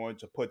 they're going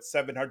to put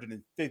 $750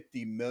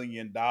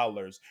 million.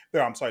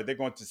 They're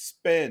going to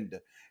spend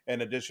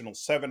an additional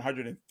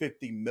 $750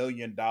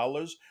 million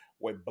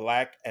with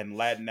Black and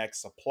Latinx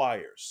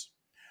suppliers.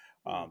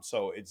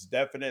 So it's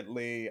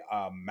definitely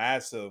a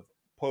massive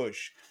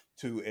push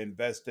to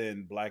invest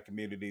in Black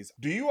communities.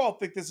 Do you all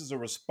think this is a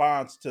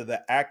response to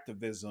the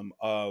activism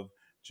of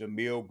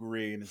Jamil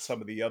Green and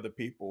some of the other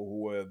people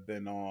who have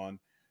been on,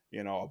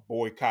 a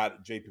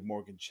boycott JP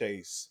Morgan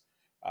Chase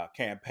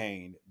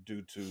campaign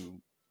due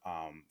to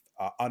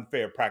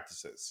unfair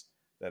practices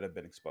that have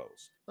been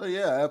exposed? Oh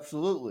yeah,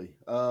 absolutely.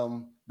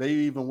 They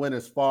even went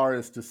as far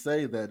as to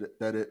say that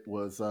it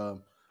was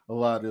a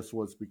lot of this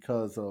was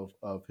because of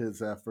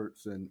his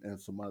efforts and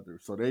some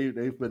others. So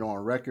they've been on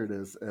record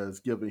as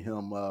giving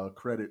him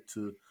credit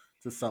to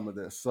some of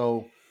this.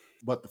 So,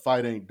 but the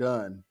fight ain't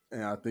done,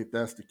 and I think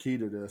that's the key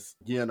to this.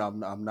 Again,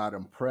 I'm not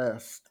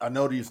impressed. I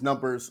know these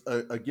numbers.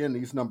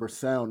 These numbers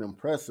sound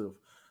impressive.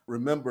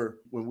 Remember,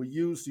 when we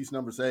use these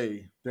numbers,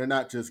 they're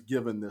not just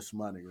giving this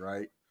money,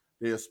 right?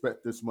 They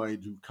expect this money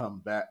to come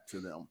back to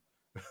them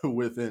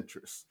with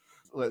interest.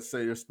 Let's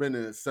say they're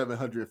spending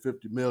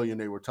 $750 million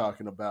they were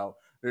talking about.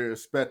 They're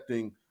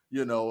expecting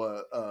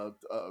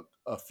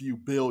a few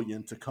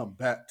billion to come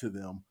back to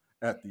them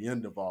at the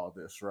end of all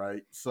this,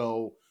 right?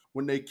 So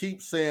when they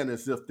keep saying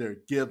as if they're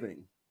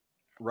giving,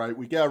 right,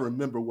 we got to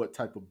remember what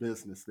type of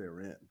business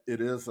they're in.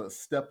 It is a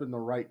step in the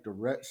right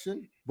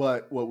direction,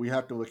 but what we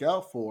have to look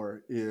out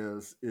for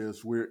is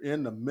we're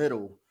in the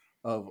middle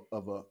of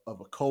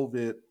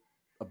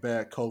a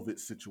bad COVID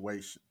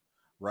situation,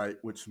 right?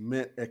 Which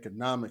meant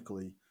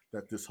economically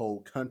that this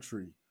whole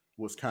country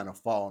was kind of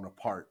falling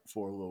apart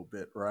for a little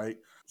bit, right?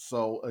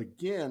 So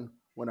again,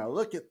 when I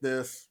look at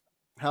this,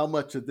 how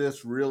much of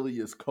this really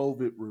is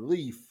COVID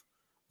relief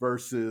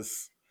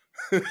versus,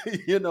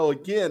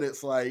 again,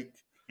 it's like,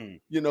 Mm.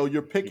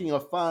 you're picking a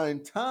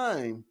fine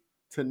time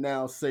to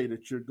now say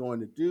that you're going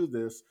to do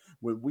this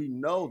when we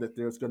know that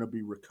there's going to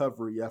be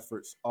recovery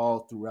efforts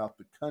all throughout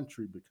the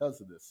country because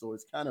of this. So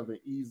it's kind of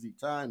an easy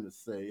time to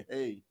say,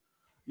 hey,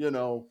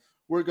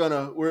 we're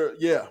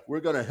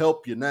gonna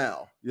help you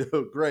now.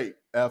 Great.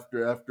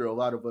 After a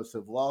lot of us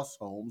have lost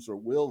homes or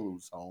will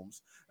lose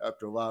homes,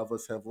 after a lot of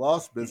us have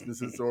lost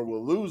businesses or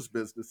will lose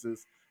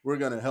businesses, we're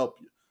gonna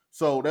help you.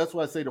 So that's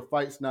why I say the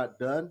fight's not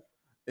done.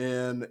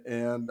 And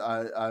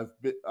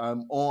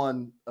I'm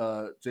on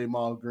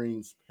Jamal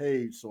Green's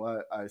page,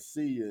 so I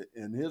see it,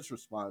 and his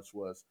response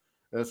was,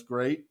 "That's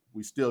great.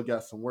 We still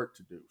got some work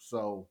to do."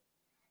 So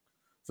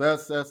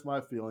that's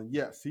my feeling.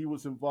 Yes, he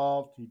was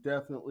involved. He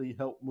definitely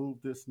helped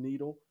move this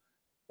needle,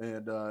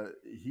 and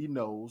he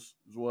knows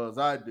as well as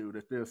I do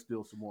that there's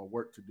still some more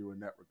work to do in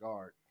that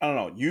regard. I don't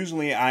know.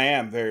 Usually I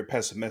am very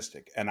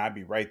pessimistic, and I'd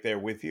be right there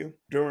with you.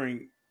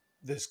 During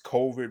this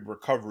COVID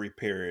recovery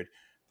period,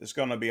 there's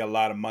going to be a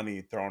lot of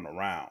money thrown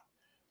around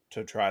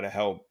to try to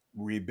help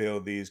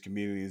rebuild these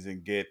communities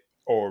and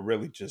or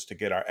really just to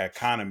get our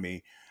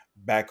economy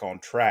back on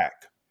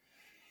track.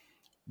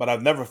 But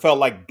I've never felt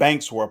like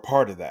banks were a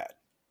part of that.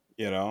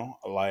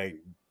 Like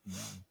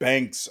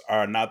banks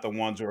are not the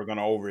ones who are going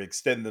to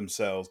overextend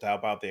themselves to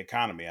help out the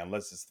economy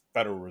unless it's the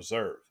Federal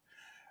Reserve.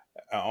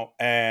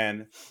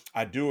 And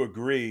I do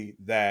agree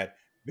that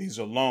these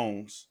are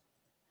loans.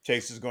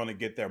 Chase is going to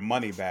get their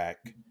money back.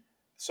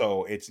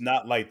 So it's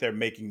not like they're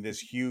making this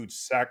huge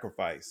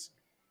sacrifice.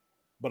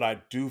 But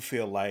I do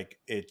feel like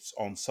it's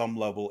on some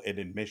level an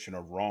admission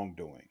of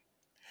wrongdoing,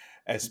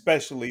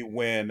 especially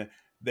when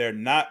they're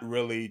not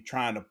really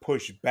trying to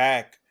push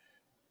back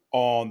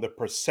on the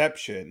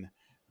perception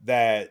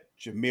that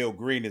Jamil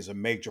Green is a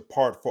major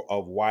part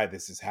of why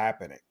this is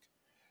happening.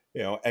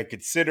 And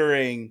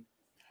considering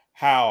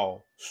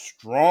how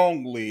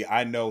strongly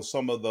I know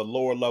some of the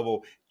lower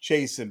level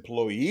Chase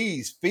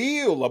employees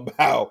feel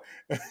about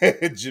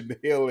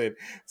Jamil and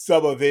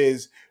some of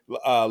his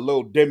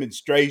little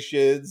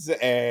demonstrations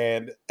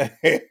and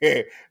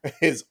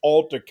his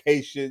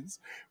altercations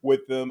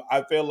with them.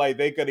 I feel like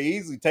they could have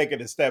easily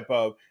taken a step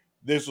of,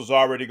 this was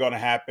already going to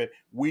happen.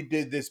 We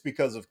did this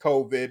because of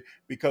COVID,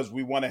 because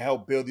we want to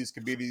help build these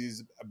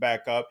communities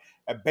back up,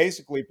 and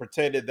basically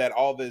pretended that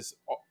all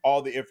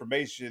the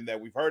information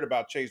that we've heard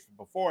about Chase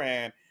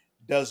beforehand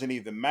doesn't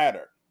even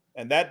matter.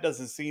 And that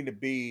doesn't seem to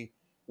be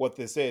what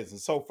this is.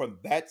 And so from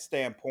that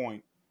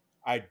standpoint,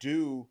 I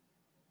do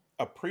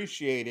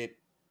appreciate it.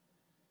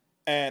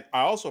 And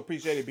I also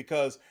appreciate it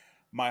because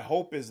my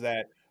hope is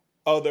that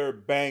other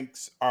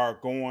banks are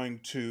going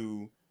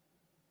to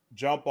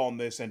jump on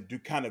this and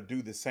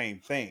do the same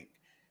thing,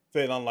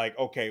 feeling like,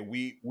 okay,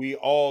 we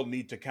all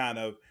need to kind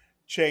of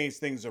change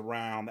things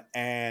around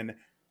and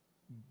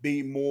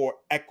be more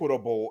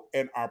equitable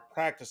in our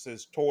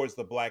practices towards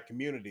the Black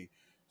community,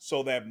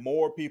 so that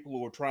more people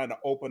who are trying to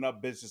open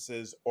up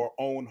businesses or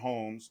own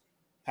homes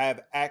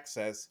have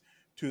access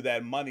to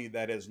that money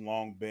that has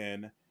long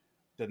been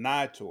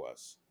denied to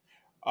us.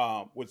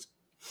 Which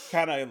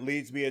kind of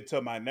leads me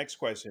into my next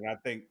question. I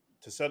think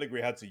to some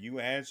degree, Hudson, you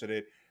answered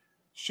it.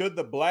 Should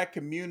the Black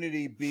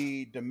community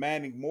be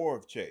demanding more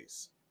of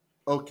Chase?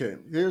 Okay,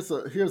 here's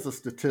a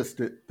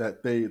statistic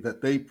that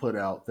they put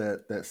out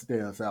that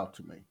stands out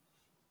to me,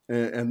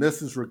 and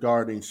this is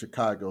regarding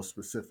Chicago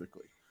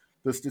specifically.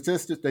 The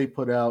statistic they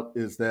put out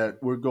is that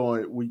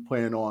we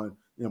plan on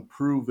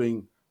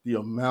improving the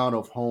amount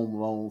of home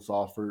loans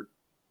offered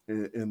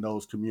in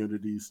those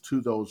communities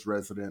to those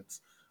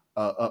residents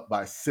up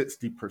by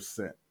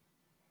 60%.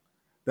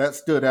 That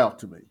stood out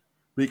to me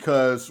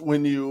because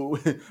when you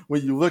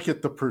when you look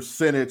at the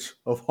percentage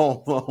of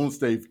home loans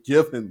they've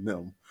given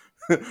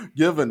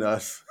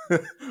us,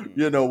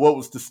 what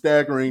was the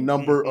staggering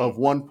number of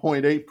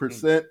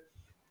 1.8%?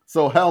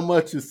 So how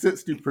much is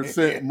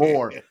 60%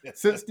 more?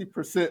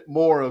 60%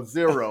 more of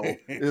zero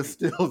is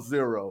still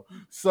zero.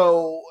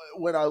 So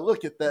when I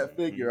look at that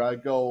figure, I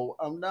go,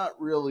 I'm not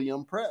really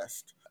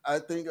impressed. I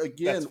think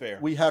again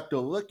we have to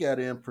look at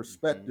it in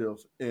perspective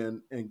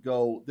and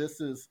go,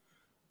 this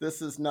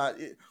is not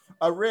it.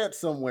 I read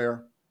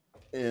somewhere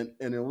and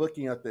in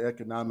looking at the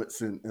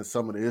economics and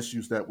some of the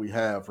issues that we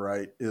have,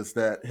 right, is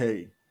that,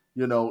 hey,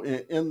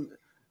 in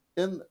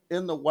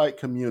the white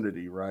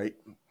community, right,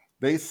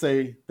 they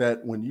say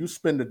that when you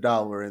spend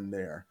 $1 in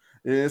there,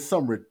 it's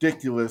some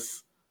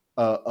ridiculous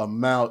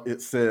amount.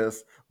 It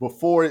says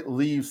before it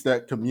leaves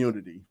that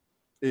community,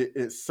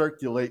 it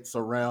circulates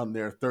around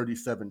there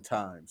 37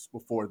 times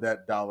before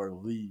that dollar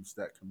leaves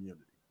that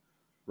community,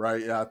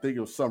 right? And I think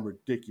it was some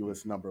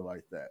ridiculous number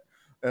like that,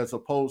 as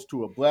opposed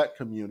to a black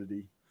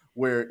community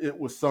where it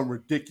was some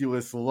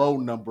ridiculous low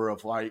number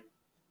of like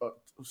uh,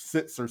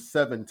 6 or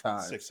 7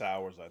 times. 6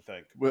 hours, I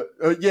think. But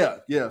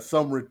yeah,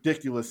 some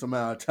ridiculous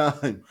amount of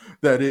time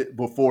that it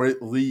before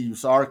it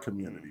leaves our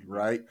community,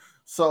 right?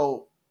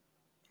 So,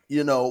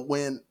 you know,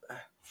 when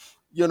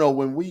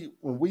when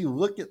we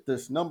look at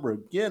this number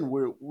again,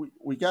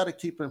 we got to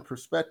keep in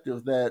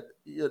perspective that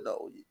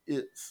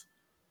it's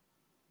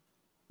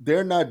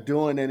they're not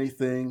doing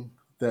anything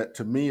that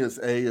to me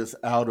is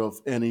out of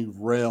any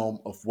realm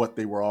of what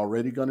they were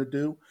already going to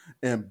do,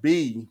 and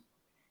B,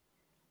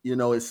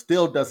 it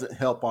still doesn't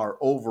help our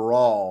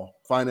overall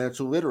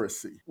financial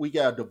literacy. We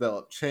got to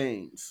develop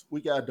chains.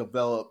 We got to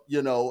develop,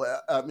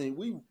 I mean,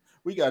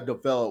 we got to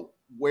develop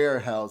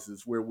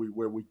warehouses where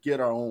we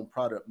get our own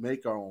product,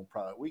 make our own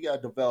product. We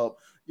got to develop,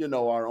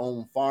 our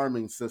own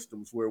farming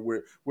systems where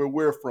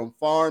we're from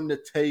farm to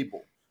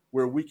table,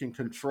 where we can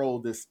control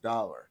this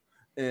dollar.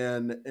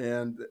 And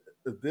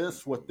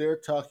this, what they're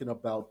talking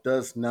about,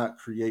 does not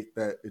create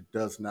that. It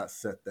does not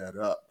set that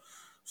up.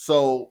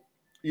 So,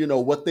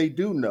 what they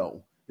do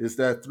know is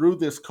that through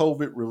this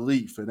COVID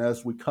relief, and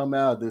as we come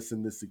out of this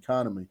in this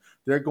economy,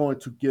 they're going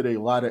to get a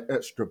lot of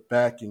extra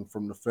backing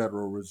from the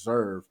Federal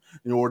Reserve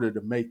in order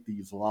to make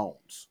these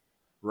loans,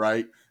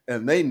 right?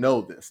 And they know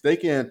this. They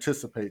can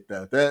anticipate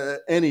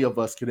that any of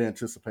us could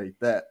anticipate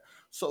that.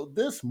 So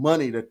this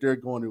money that they're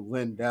going to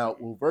lend out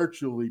will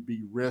virtually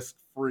be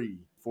risk-free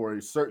for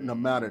a certain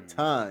amount of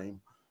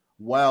time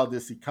while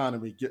this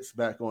economy gets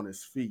back on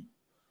its feet.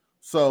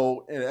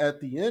 So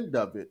at the end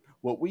of it,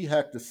 what we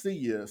have to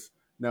see is,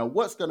 now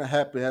what's going to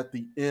happen at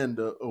the end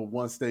of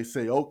once they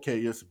say, okay,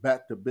 it's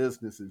back to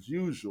business as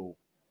usual.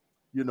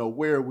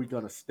 Where are we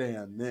going to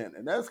stand then?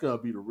 And that's going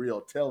to be the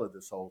real tell of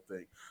this whole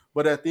thing.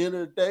 But at the end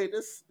of the day,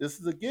 this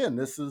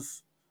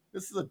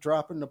is a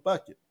drop in the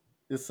bucket.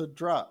 It's a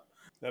drop.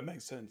 That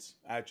makes sense.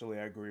 Actually,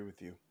 I agree with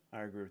you.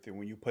 I agree with you.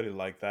 When you put it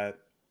like that,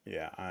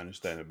 yeah, I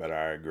understand it better.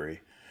 I agree.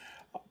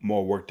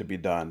 More work to be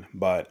done,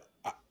 but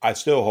I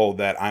still hold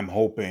that I'm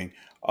hoping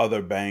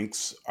other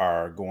banks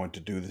are going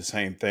to do the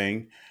same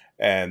thing,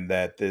 and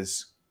that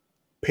this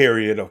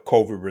period of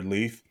COVID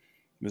relief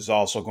is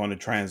also going to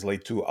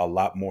translate to a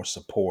lot more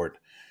support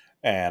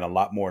and a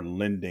lot more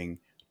lending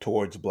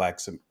towards Black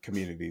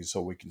communities,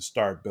 so we can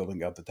start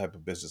building up the type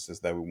of businesses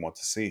that we want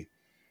to see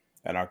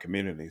in our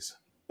communities.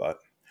 But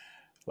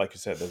like you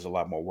said, there's a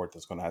lot more work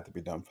that's going to have to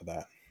be done for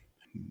that.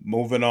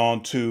 Moving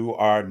on to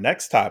our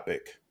next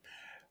topic,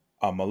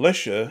 a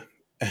militia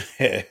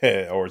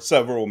or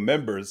several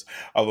members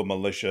of a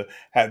militia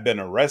have been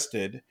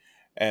arrested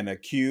and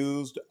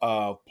accused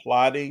of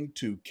plotting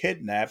to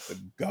kidnap the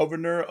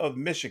governor of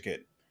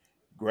Michigan,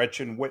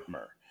 Gretchen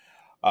Whitmer.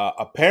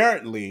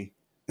 Apparently,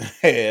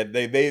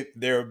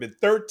 there have been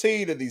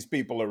 13 of these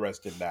people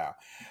arrested now.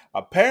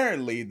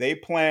 Apparently, they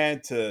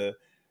plan to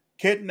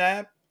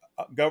kidnap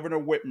Governor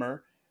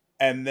Whitmer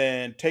and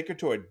then take her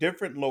to a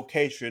different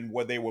location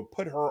where they would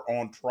put her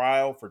on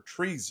trial for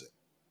treason.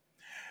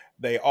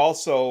 They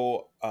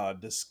also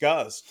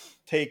discussed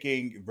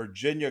taking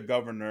Virginia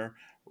Governor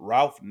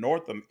Ralph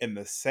Northam in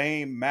the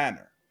same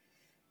manner.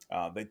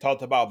 They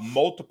talked about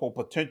multiple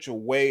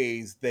potential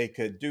ways they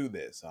could do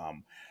this.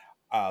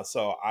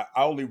 So I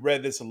only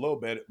read this a little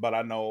bit, but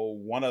I know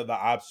one of the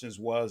options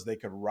was they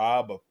could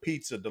rob a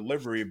pizza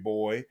delivery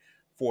boy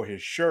for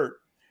his shirt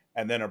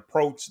and then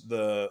approach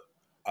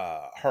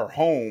her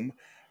home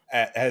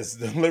as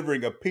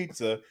delivering a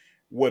pizza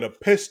with a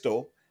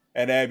pistol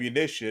and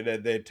ammunition,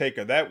 and then take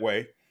her that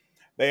way.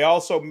 They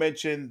also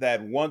mentioned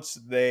that once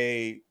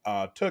they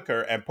took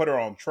her and put her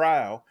on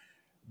trial,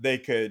 they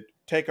could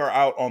take her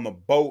out on the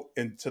boat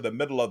into the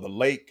middle of the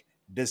lake,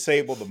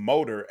 disable the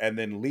motor, and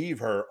then leave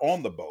her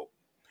on the boat.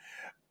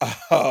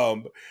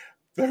 Um,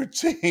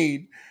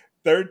 13,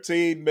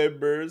 13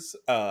 members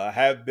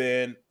have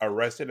been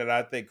arrested, and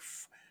I think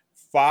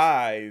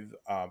five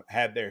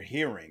had their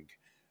hearing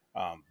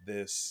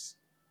this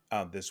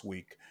this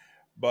week.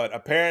 But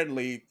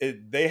apparently,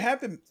 they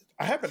haven't.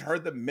 I haven't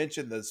heard them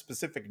mention the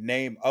specific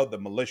name of the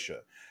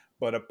militia,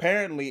 but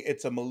apparently,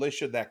 it's a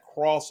militia that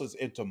crosses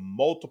into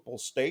multiple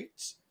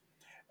states,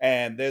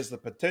 and there's the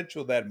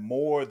potential that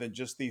more than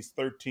just these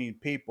 13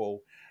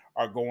 people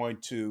are going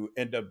to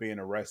end up being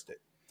arrested.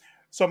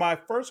 So my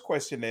first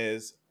question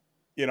is,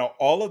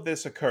 all of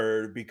this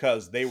occurred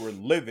because they were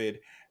livid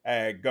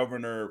at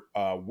Governor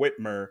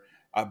Whitmer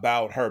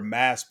about her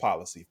mask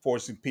policy,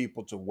 forcing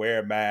people to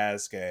wear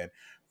masks and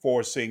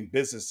forcing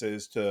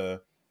businesses to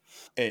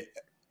i-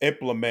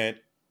 implement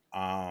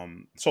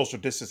social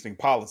distancing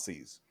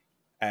policies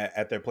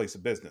at their place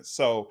of business.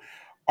 So,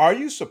 are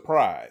you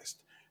surprised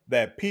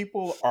that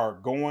people are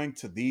going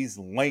to these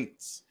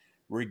lengths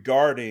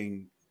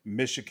regarding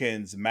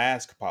Michigan's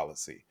mask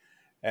policy?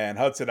 And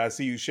Hudson, I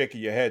see you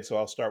shaking your head, so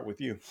I'll start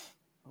with you.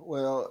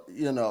 Well,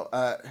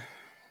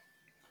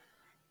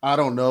 I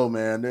don't know,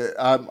 man.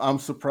 I'm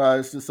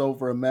surprised it's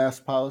over a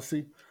mask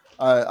policy.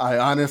 I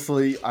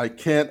honestly I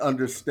can't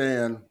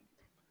understand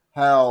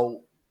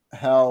how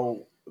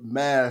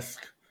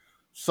mask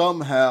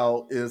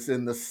somehow is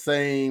in the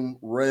same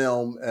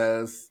realm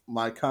as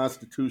my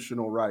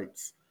constitutional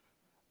rights.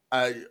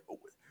 I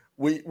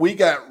we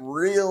got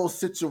real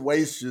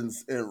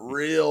situations and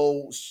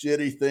real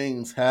shitty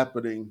things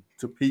happening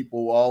to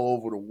people all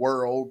over the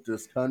world,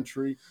 this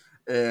country,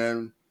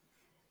 and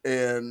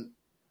and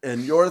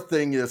and your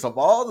thing is of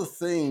all the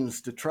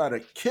things to try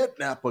to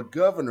kidnap a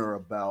governor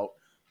about,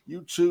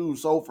 you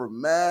choose over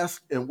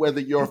mask and whether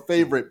your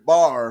favorite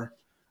bar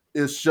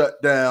is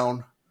shut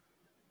down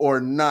or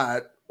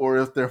not, or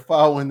if they're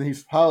following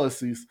these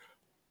policies.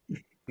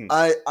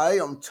 I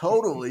am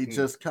totally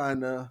just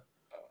kind of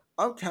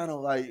I'm kind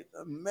of like,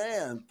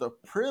 man, the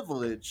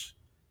privilege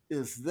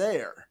is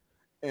there.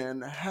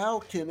 And how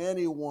can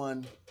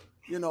anyone,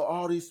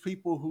 all these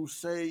people who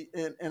say,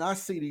 and I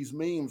see these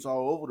memes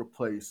all over the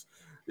place.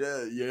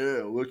 Yeah,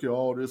 yeah, look at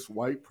all this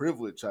white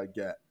privilege I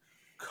got.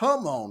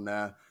 Come on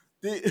now.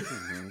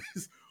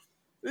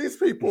 These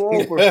people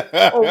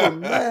over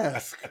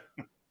mask.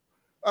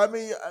 I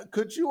mean,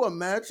 could you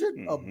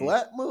imagine a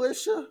black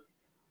militia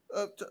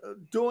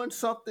doing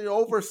something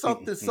over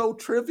something so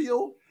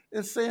trivial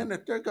and saying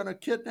that they're going to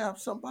kidnap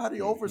somebody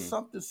over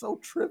something so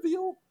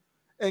trivial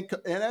and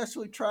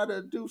actually try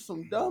to do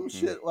some dumb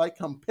shit like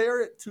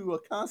compare it to a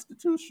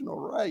constitutional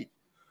right?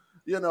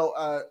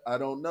 I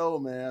don't know,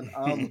 man.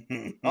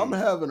 I'm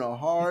having a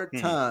hard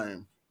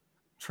time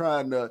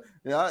trying to.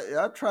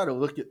 I try to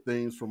look at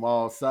things from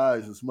all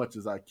sides as much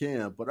as I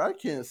can, but I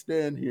can't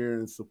stand here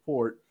and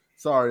support.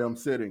 Sorry, I'm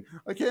sitting.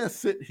 I can't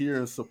sit here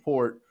and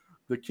support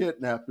the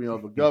kidnapping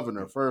of a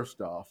governor. First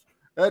off,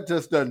 that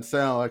just doesn't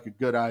sound like a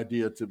good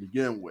idea to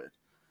begin with.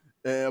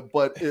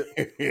 But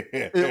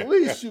at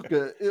least you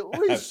could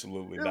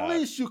Absolutely at not.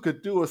 least you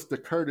could do us the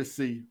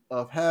courtesy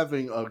of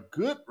having a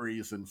good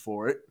reason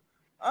for it.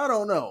 I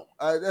don't know.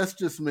 That's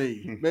just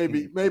me.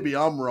 Maybe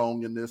I'm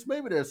wrong in this.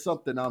 Maybe there's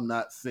something I'm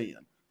not seeing.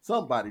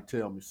 Somebody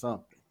tell me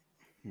something.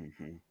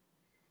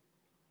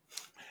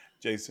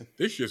 Jason,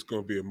 This shit's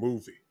gonna be a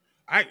movie.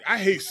 I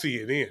hate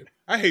CNN.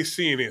 I hate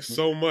CNN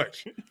so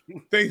much.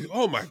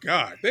 Oh my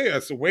god, they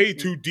are way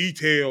too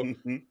detailed.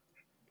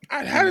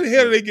 How the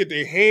hell do they get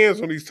their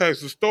hands on these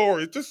types of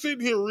stories? Just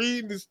sitting here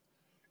reading this,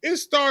 it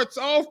starts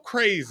off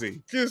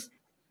crazy. Just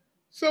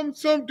some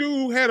dude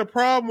who had a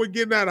problem with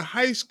getting out of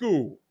high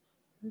school.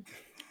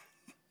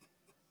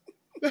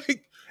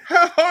 Like,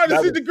 how hard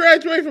is it to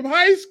graduate from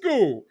high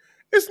school?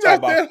 It's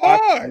not that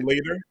hard.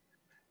 Leader.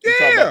 Yeah,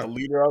 talking about the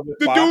leader of it,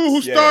 the Fox? dude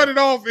who started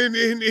off in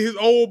his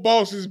old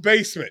boss's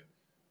basement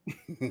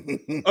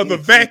of the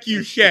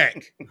vacuum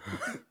shack.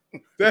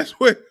 That's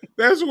where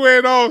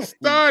it all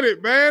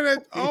started,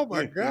 man. Oh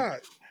my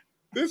god,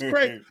 this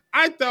crazy.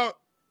 I thought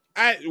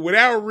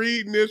without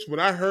reading this, when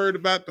I heard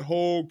about the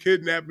whole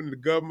kidnapping the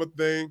government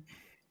thing,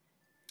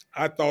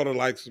 I thought of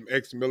like some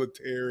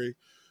ex-military,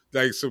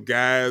 like some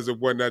guys or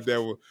whatnot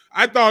that were.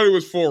 I thought it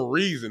was for a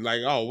reason.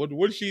 Like, oh, what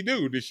did she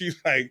do? Did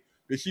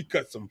she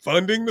cut some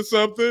funding or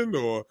something,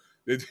 or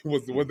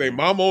was their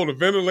mama on a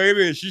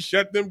ventilator and she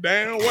shut them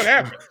down? What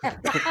happened?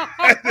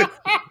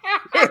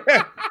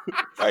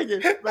 like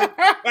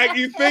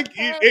you think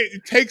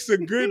it takes a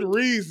good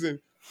reason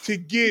to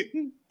get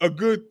a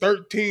good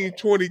 13,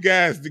 20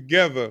 guys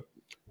together,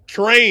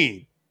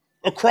 train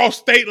across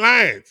state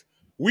lines.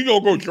 We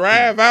gonna go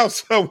drive out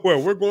somewhere.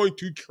 We're going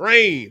to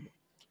train.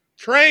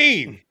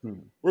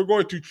 We're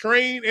going to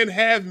train and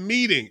have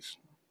meetings.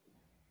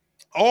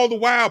 All the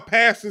while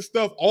passing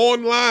stuff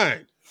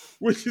online,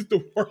 which is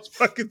the worst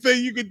fucking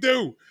thing you could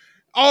do.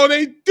 All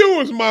they do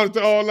is monitor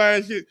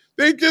online shit.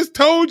 They just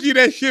told you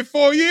that shit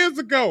 4 years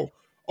ago.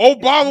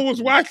 Obama was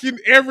watching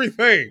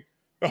everything.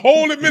 The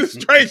whole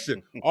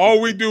administration. All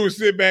we do is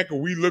sit back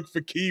and we look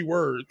for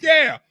keywords.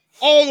 Yeah,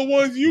 all the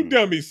ones you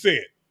dummies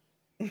said.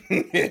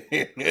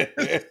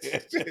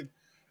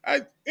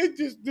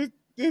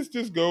 This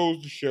just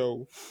goes to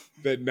show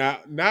that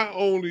not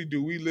only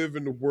do we live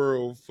in a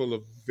world full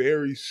of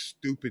very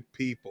stupid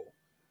people,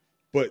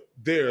 but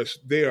there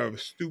are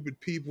stupid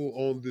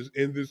people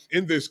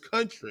in this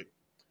country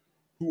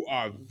who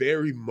are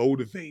very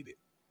motivated,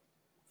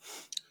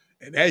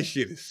 and that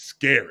shit is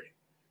scary.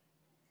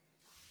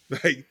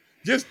 Like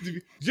just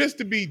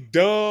to be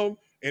dumb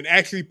and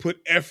actually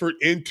put effort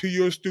into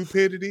your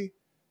stupidity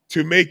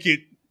to make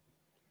it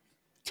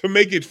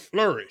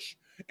flourish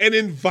and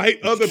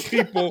invite other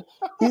people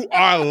who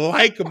are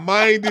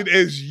like-minded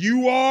as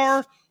you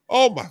are.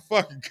 Oh my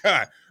fucking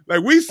god!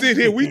 Like we sit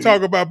here, we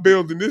talk about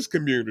building this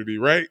community,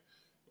 right?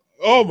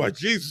 Oh my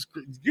Jesus,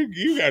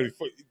 you got to.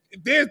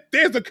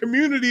 There's a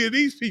community of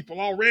these people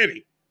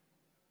already.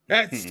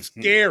 That's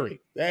scary.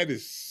 That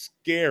is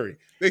scary.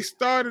 They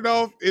started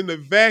off in the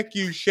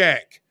vacuum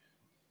shack,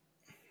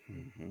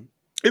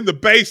 in the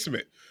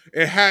basement,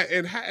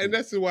 and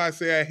that's why I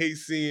say I hate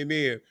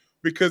CNN,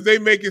 because they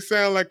make it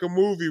sound like a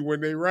movie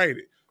when they write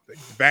it. Like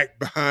back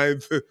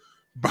behind the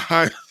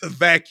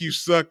vacuum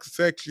suck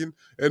section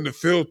and the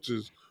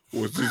filters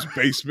was this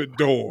basement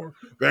door.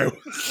 That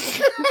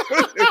was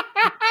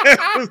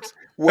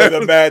Where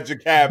the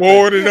magic happened.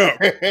 Boarded up.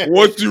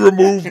 Once you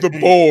remove the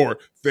board,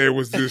 there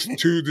was this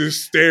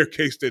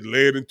staircase that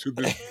led into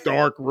this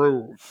dark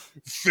room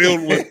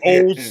filled with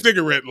old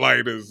cigarette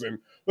lighters and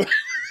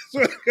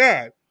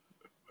God,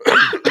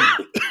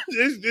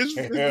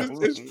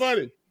 it's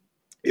funny.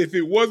 If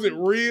it wasn't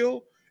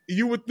real,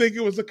 you would think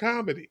it was a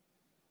comedy.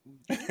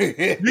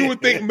 You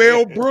would think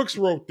Mel Brooks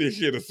wrote this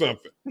shit or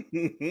something.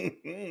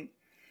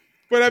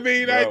 But I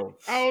mean, I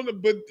don't know.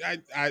 But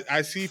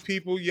I see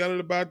people yelling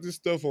about this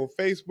stuff on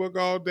Facebook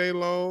all day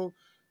long.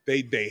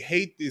 They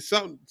hate this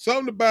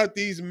something about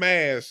these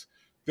masks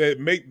that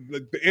make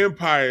the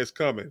empire is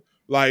coming.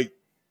 Like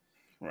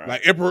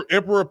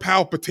Emperor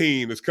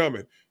Palpatine is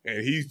coming,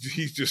 and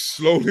he's just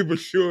slowly but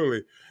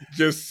surely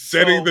just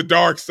setting the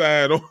dark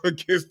side on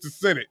against the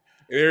Senate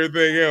and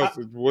everything else.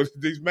 What's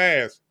these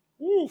masks?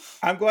 Woo.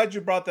 I'm glad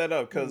you brought that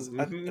up because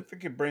I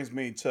think it brings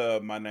me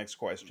to my next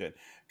question.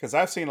 Because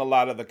I've seen a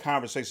lot of the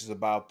conversations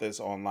about this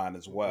online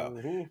as well.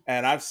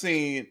 And I've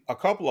seen a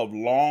couple of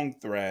long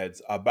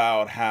threads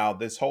about how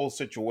this whole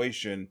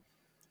situation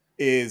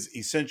is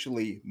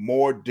essentially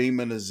more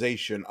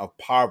demonization of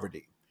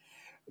poverty.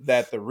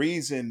 That the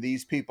reason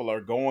these people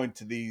are going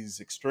to these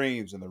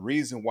extremes and the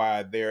reason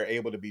why they're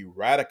able to be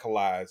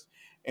radicalized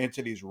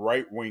into these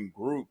right-wing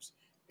groups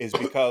is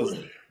because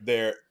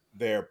they're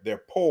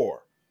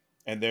poor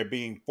and they're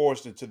being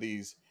forced into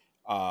these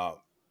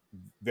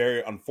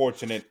very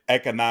unfortunate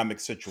economic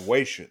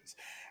situations,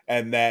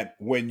 and that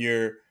when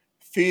you're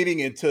feeding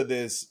into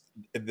this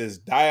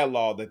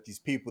dialogue that these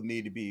people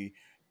need to be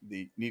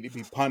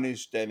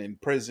punished and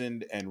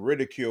imprisoned and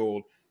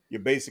ridiculed,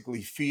 you're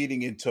basically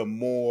feeding into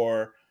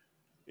more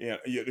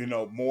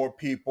more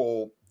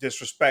people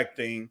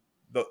disrespecting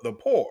the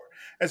poor.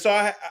 And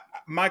so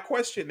my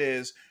question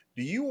is,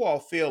 do you all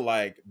feel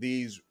like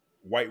these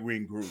white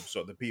wing groups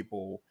or the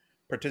people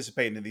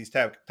participating in these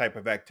type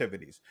of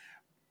activities,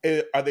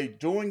 are they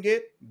doing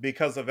it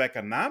because of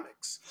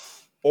economics,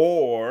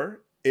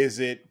 or is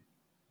it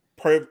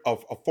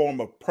a form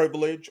of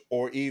privilege,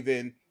 or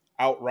even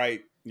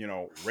outright,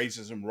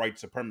 racism, white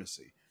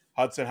supremacy?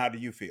 Hudson, how do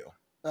you feel?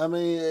 I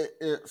mean,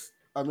 it's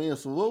a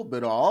little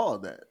bit of all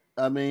of that.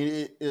 I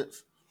mean,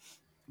 it's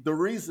the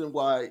reason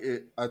why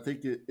I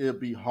think it'd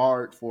be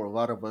hard for a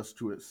lot of us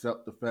to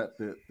accept the fact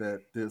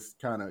that this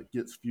kind of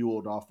gets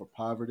fueled off of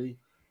poverty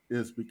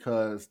is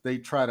because they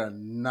try to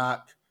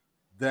knock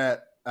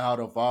that out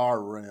of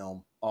our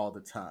realm all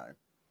the time,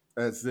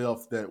 as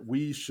if that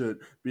we should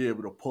be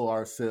able to pull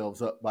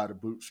ourselves up by the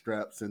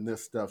bootstraps and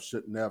this stuff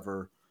should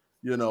never,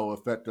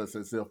 affect us,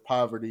 as if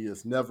poverty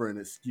is never an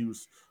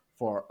excuse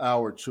for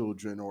our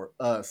children or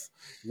us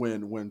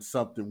when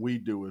something we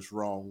do is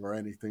wrong or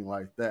anything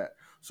like that.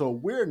 So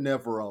we're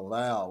never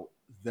allowed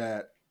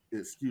that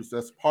excuse.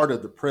 That's part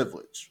of the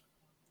privilege.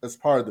 That's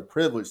part of the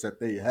privilege that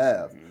they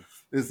have,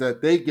 is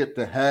that they get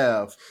to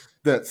have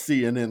that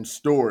CNN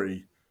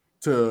story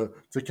to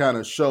kind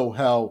of show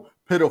how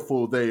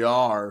pitiful they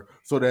are,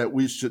 so that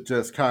we should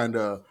just kind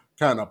of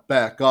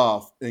back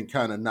off and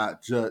kind of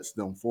not judge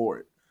them for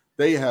it.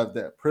 They have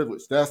that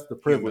privilege. That's the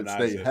privilege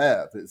they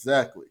have,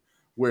 exactly.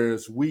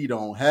 Whereas we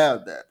don't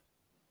have that.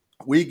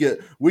 We get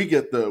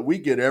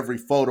every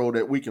photo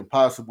that we can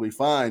possibly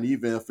find,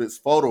 even if it's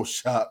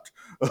photoshopped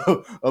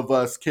of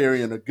us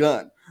carrying a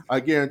gun. I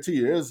guarantee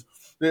you,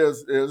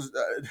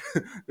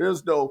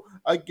 there's no.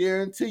 I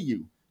guarantee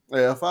you,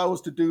 if I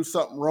was to do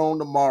something wrong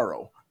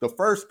tomorrow, the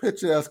first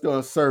picture that's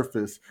going to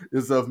surface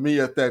is of me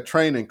at that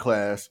training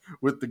class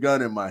with the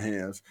gun in my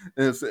hands,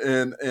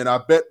 and I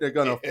bet they're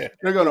gonna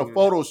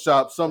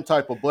Photoshop some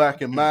type of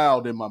black and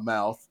mild in my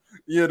mouth,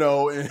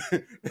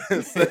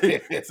 and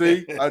say,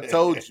 "See, I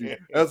told you."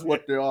 That's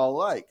what they're all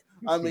like.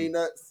 I mean,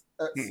 that's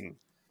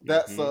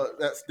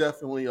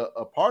definitely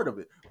a part of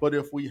it. But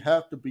if we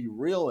have to be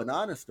real and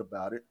honest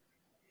about it,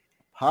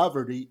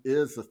 poverty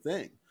is a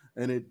thing,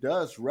 and it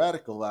does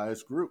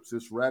radicalize groups.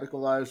 It's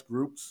radicalized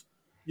groups,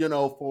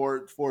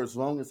 for as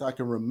long as I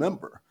can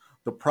remember.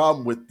 The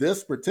problem with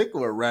this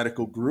particular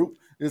radical group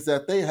is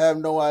that they have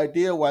no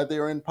idea why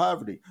they're in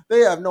poverty. They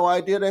have no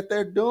idea that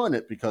they're doing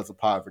it because of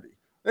poverty.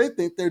 They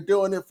think they're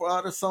doing it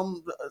out of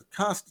some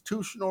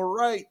constitutional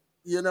right.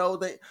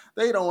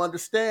 They don't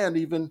understand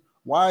even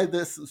why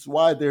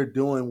they're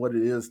doing what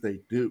it is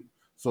they do.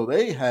 So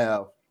they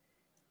have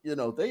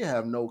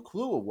no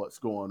clue of what's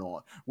going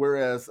on.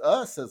 Whereas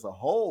us as a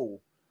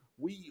whole,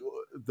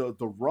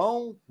 the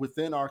wrong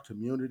within our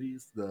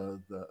communities, the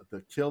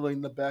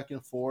killing, the back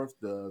and forth,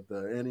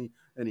 the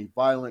any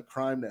violent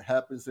crime that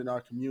happens in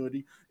our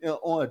community,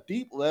 on a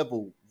deep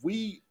level,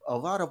 a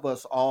lot of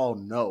us all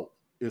know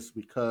it's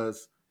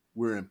because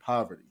we're in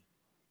poverty.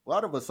 A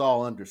lot of us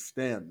all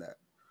understand that.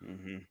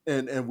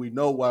 And we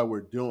know why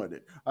we're doing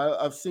it.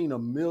 I've seen a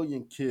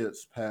million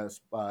kids pass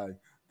by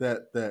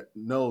that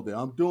know that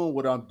I'm doing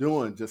what I'm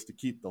doing just to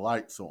keep the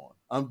lights on.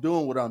 I'm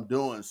doing what I'm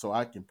doing so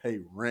I can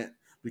pay rent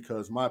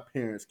because my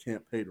parents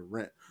can't pay the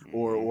rent,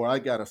 or I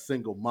got a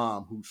single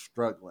mom who's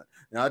struggling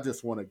and I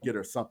just want to get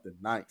her something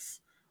nice,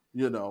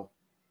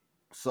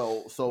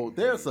 So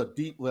there's a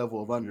deep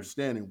level of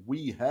understanding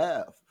we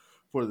have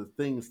for the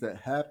things that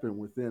happen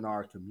within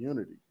our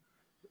community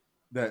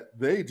that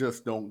they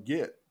just don't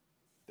get.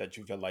 That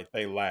you feel like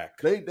they lack.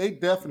 They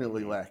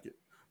definitely lack it,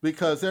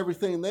 because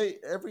everything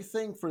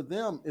for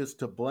them is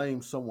to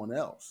blame someone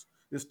else.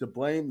 It's to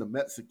blame the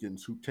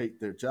Mexicans who take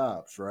their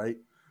jobs, right?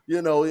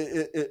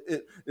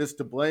 It's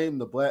to blame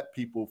the black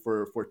people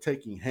for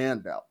taking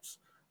handouts.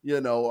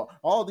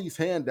 All these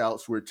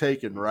handouts were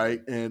taken,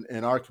 right?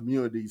 And our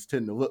communities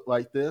tend to look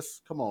like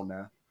this. Come on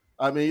now.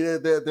 I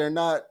mean, they're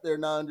not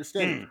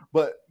understanding.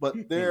 But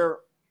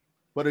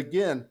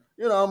again,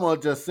 I'm gonna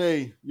just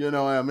say,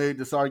 I made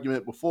this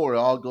argument before. It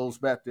all goes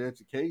back to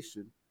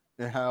education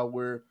and how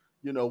we're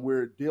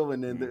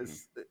dealing in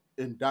this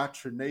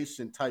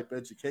indoctrination type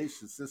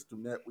education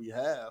system that we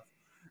have,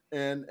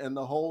 and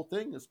the whole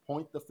thing is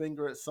point the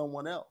finger at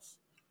someone else.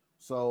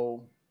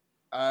 So,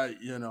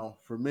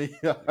 for me,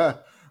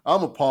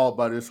 I'm appalled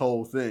by this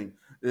whole thing.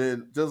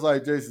 And just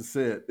like Jason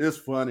said, it's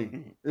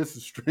funny. It's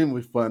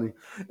extremely funny,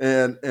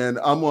 and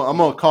I'm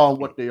gonna call them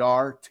what they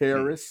are: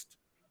 terrorists.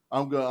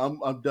 I'm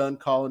done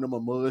calling them a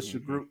militia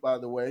group. By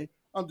the way,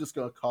 I'm just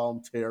gonna call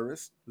them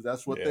terrorists because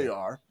that's what they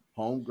are: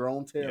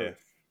 homegrown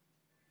terrorists.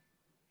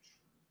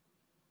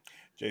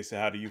 Jason,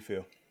 how do you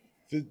feel?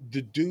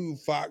 The dude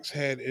Fox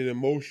had an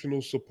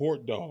emotional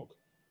support dog.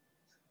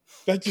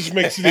 That just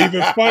makes it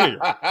even funnier.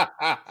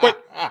 But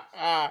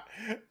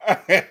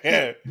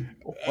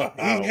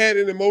he had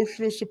an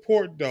emotional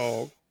support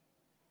dog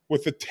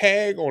with a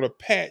tag on a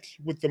patch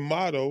with the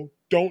motto,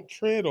 "Don't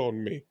tread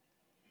on me."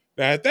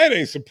 Now, if that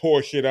ain't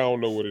support shit, I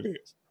don't know what it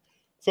is.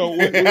 So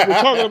we're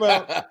talking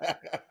about.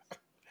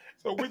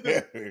 So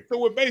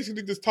we're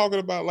basically just talking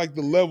about like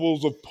the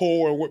levels of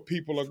poor and what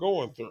people are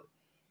going through,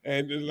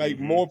 and like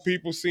more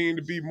people seem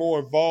to be more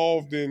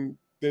involved than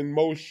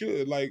most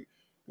should. Like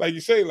you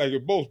say, like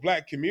in most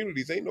black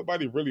communities, ain't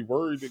nobody really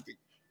worried.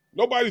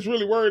 Nobody's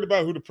really worried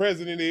about who the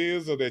president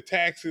is or their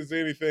taxes or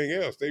anything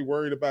else. They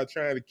worried about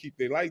trying to keep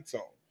their lights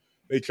on.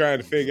 They trying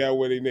to figure out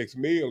where their next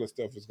meal and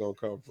stuff is gonna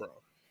come from.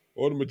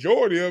 Or the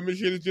majority of them and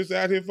shit is just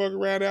out here fucking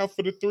around out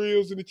for the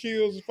thrills and the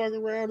chills and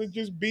fucking around and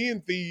just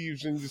being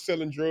thieves and just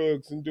selling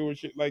drugs and doing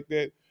shit like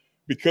that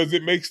because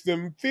it makes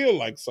them feel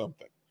like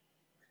something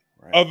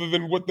other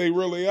than what they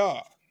really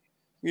are.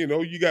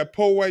 You got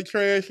poor white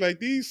trash like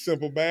these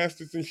simple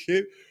bastards and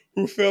shit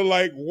who feel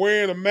like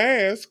wearing a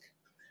mask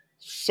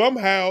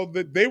somehow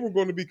that they were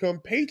going to become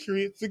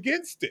patriots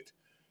against it.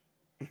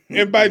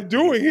 And by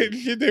doing it,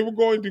 shit, they were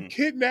going to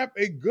kidnap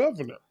a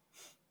governor.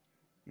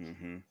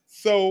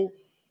 So,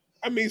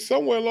 I mean,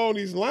 somewhere along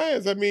these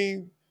lines, I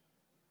mean,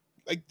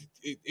 like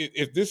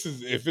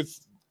if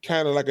it's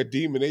kind of like a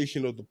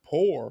demonization of the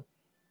poor,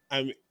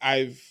 I mean,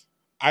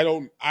 I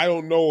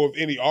don't know of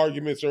any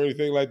arguments or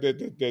anything like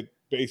that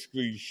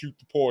basically shoot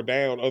the poor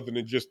down other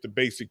than just the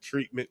basic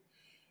treatment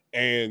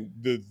and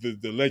the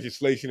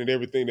legislation and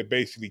everything that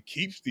basically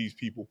keeps these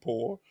people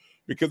poor.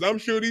 Because I'm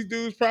sure these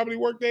dudes probably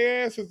work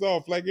their asses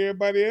off like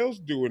everybody else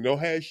do and don't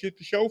have shit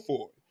to show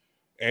for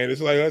it. And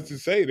it's like us to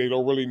say they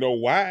don't really know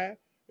why.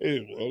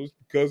 It's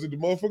because of the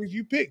motherfuckers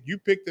you picked. You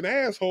picked an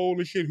asshole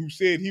and shit who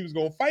said he was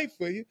gonna fight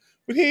for you,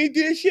 but he ain't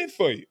did shit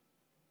for you.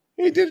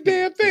 He did a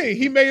damn thing.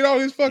 He made all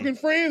his fucking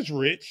friends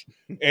rich,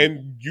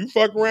 and you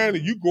fuck around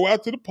and you go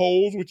out to the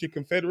polls with your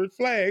Confederate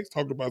flags,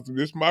 talking about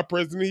this is my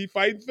president, he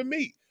fighting for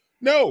me.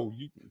 No,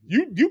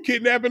 you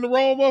kidnapping the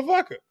wrong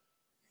motherfucker.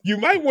 You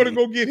might want to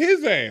go get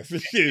his ass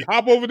and shit.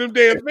 Hop over them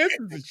damn fences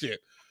and shit.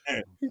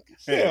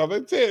 Yeah,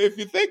 if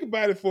you think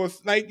about it for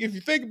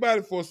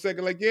a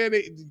second, like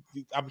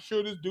I'm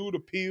sure this dude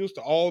appeals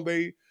to all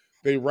they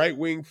right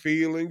wing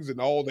feelings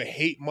and all the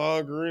hate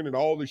mongering and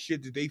all the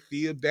shit that they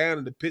feel down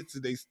in the pits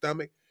of their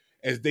stomach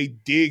as they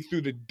dig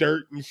through the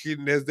dirt and shit,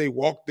 and as they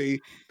walk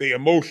they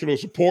emotional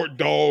support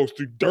dogs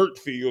through dirt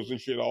fields and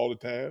shit all the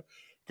time.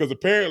 Because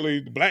apparently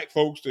the black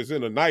folks that's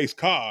in a nice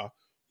car,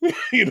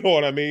 you know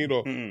what I mean,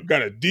 or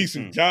got a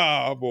decent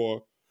job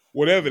or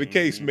whatever the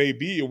case may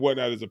be and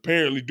whatnot, is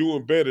apparently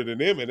doing better than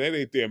them, and that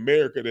ain't the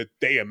America that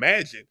they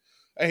imagine.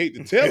 I hate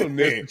to tell them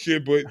this and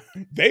shit, but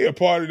they are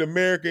part of the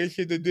America and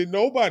shit that did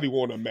nobody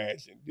want to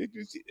imagine.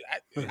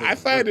 I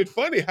find it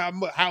funny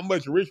how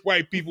much rich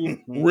white people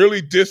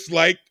really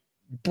dislike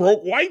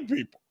broke white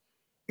people.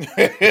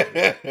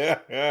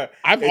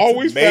 I've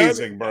always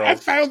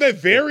found that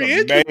very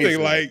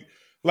interesting.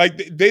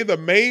 Like they're the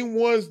main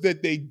ones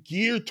that they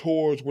gear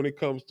towards when it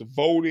comes to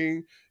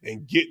voting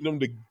and getting them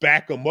to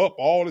back them up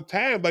all the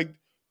time. Like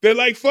they're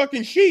like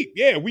fucking sheep.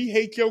 Yeah, we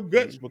hate your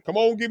guts, but come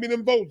on, give me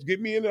them votes, get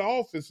me in the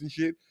office and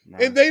shit.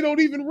 Right. And they don't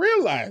even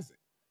realize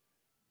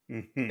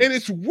it. And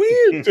it's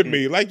weird to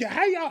me. Like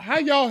how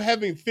y'all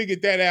haven't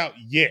figured that out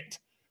yet?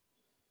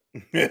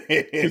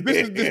 Because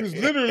this has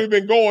literally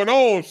been going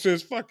on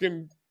since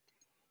fucking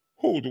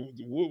who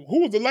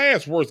was the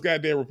last worst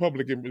goddamn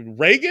Republican?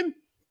 Reagan?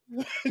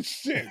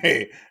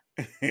 Shit.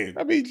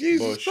 I mean,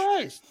 Jesus Bush.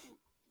 Christ.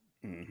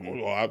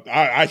 Well,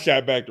 I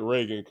shot back to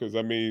Reagan because,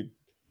 I mean,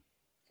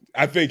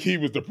 I think he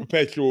was the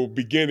perpetual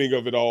beginning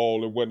of it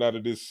all and whatnot,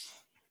 of this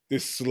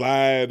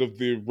slide of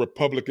the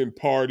Republican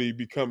Party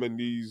becoming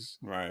these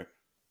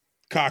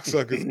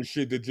cocksuckers and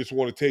shit that just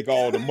want to take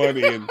all the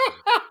money and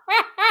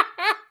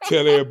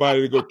tell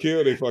everybody to go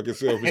kill their fucking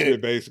self and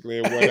shit, basically,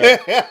 and whatnot.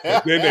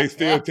 But then they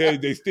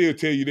still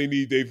tell you they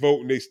need their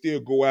vote, and they still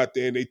go out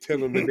there and they tell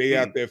them that they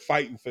out there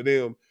fighting for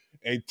them,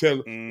 and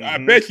tell them, I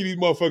bet you these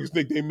motherfuckers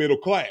think they middle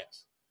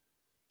class.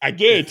 I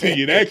guarantee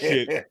you that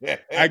shit.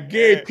 I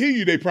guarantee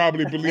you they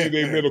probably believe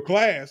they middle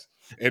class.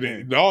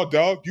 And no,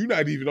 dog, you're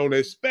not even on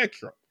that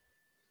spectrum.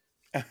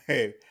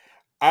 Hey,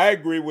 I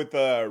agree with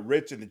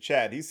Rich in the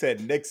chat. He said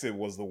Nixon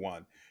was the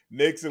one.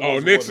 Nixon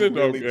was the one who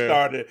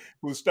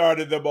really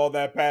started them on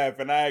that path,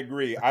 and I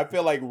agree. I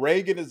feel like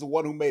Reagan is the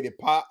one who made it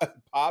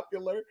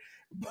popular,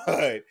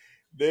 but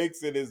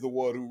Nixon is the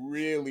one who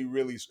really,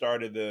 really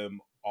started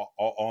them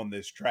on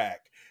this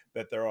track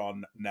that they're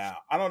on now.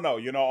 I don't know.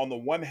 On the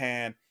one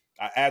hand,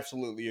 I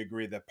absolutely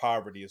agree that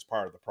poverty is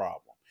part of the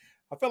problem.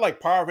 I feel like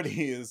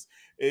poverty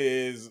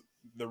is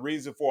the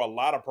reason for a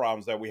lot of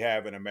problems that we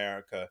have in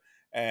America,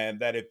 and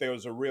that if there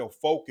was a real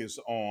focus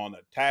on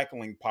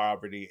tackling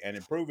poverty and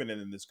improving it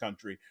in this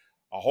country,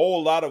 a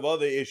whole lot of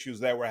other issues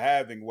that we're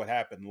having would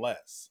happen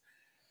less.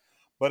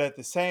 But at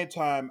the same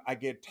time, I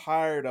get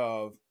tired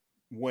of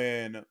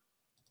when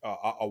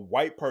a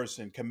white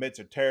person commits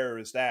a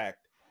terrorist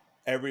act,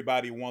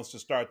 everybody wants to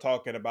start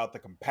talking about the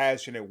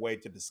compassionate way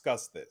to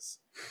discuss this.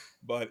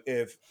 But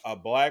if a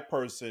black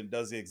person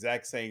does the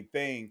exact same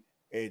thing,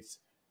 it's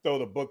throw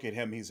the book at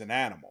him, he's an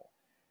animal.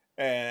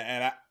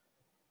 And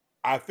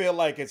I feel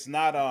like it's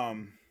not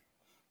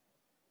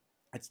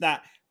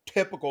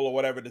typical or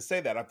whatever to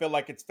say that. I feel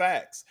like it's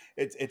facts.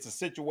 It's a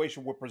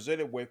situation we're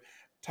presented with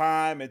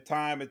time and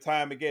time and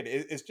time again.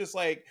 It's just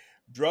like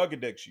drug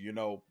addiction.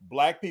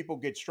 Black people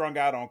get strung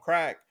out on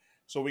crack.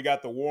 So we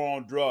got the war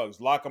on drugs,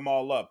 lock them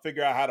all up,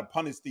 figure out how to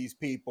punish these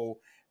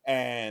people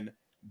and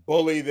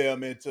bully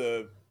them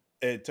into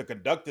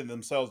conducting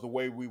themselves the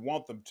way we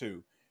want them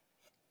to.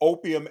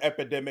 Opium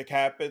epidemic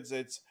happens.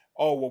 It's,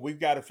 oh, well, we've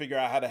got to figure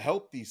out how to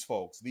help these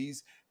folks.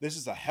 This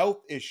is a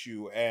health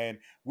issue, and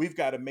we've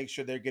got to make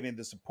sure they're getting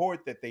the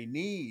support that they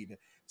need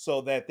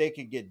so that they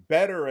can get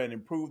better and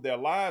improve their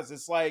lives.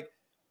 It's like,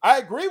 I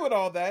agree with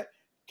all that.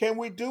 Can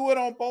we do it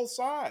on both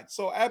sides?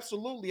 So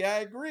absolutely, I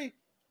agree.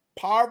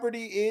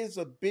 Poverty is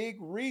a big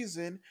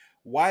reason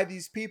why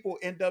these people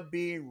end up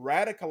being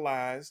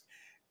radicalized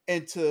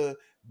into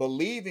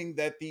believing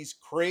that these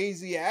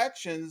crazy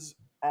actions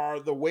are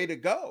the way to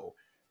go.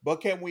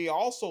 But can we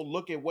also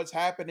look at what's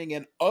happening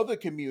in other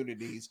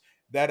communities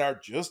that are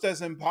just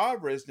as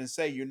impoverished and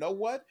say, you know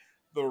what?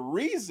 The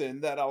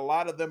reason that a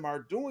lot of them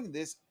are doing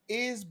this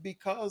is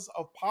because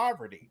of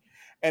poverty.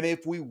 And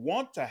if we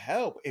want to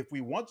help, if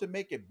we want to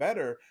make it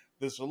better,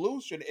 the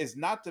solution is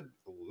not to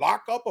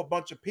lock up a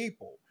bunch of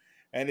people.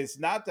 And it's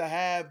not to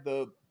have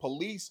the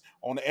police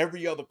on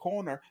every other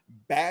corner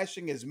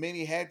bashing as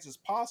many heads as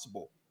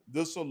possible.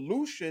 The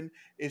solution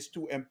is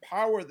to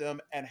empower them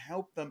and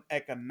help them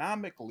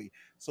economically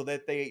so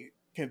that they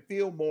can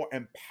feel more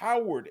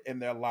empowered in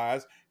their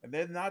lives and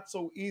they're not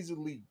so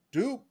easily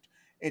duped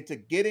into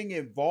getting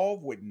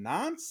involved with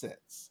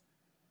nonsense.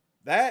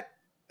 That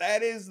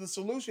is the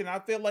solution. I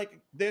feel like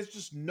there's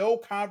just no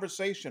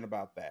conversation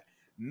about that.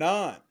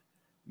 None.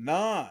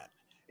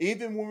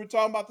 Even when we're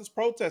talking about this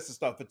protest and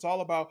stuff, it's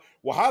all about,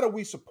 well, how do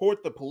we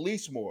support the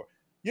police more?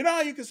 You know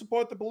how you can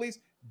support the police?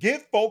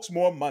 Give folks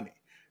more money.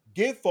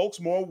 Give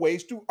folks more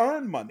ways to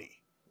earn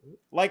money.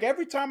 Like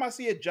every time I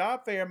see a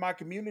job fair in my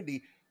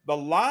community, the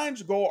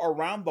lines go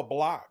around the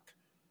block.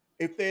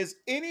 If there's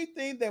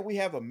anything that we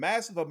have a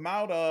massive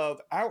amount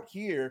of out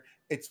here,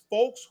 it's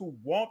folks who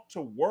want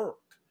to work.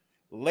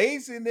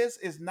 Laziness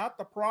is not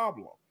the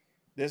problem.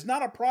 There's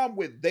not a problem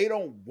with they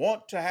don't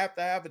want to have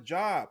a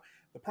job.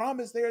 The problem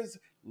is there's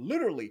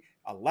literally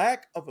a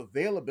lack of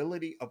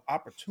availability of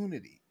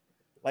opportunity.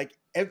 Like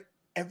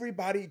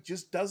everybody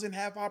just doesn't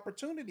have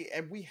opportunity,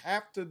 and we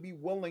have to be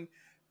willing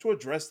to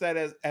address that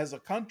as a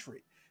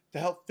country to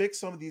help fix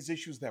some of these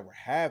issues that we're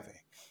having.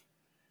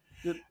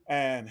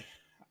 And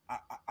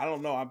I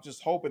don't know. I'm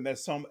just hoping that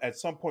at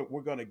some point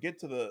we're going to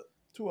get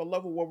to a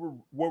level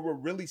where we're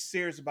really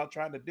serious about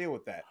trying to deal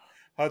with that.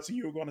 Hudson,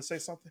 you were going to say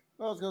something?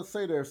 I was going to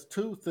say there's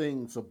two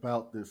things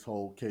about this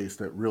whole case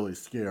that really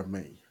scare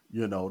me.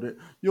 That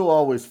you'll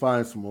always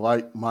find some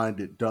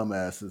like-minded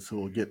dumbasses who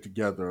will get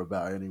together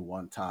about any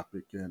one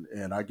topic,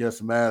 and I guess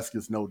mask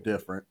is no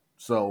different.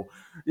 So,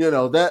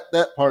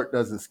 that part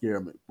doesn't scare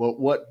me. But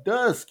what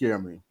does scare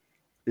me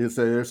is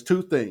that there's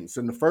two things,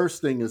 and the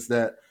first thing is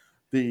that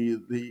the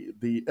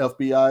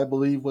FBI, I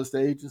believe, was the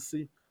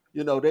agency.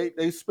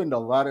 They spend a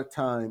lot of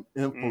time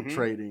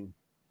infiltrating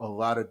a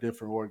lot of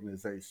different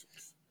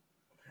organizations,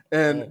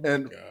 and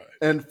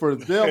for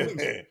them.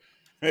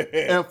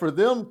 And for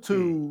them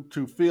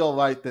to feel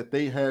like that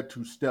they had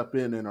to step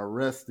in and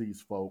arrest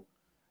these folk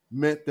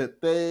meant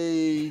that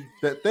they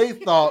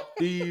thought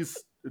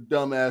these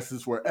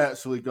dumbasses were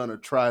actually going to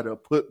try to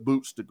put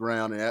boots to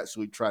ground and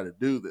actually try to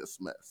do this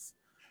mess.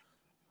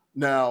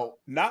 Now,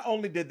 not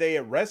only did they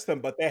arrest them,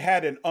 but they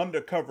had an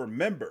undercover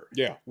member.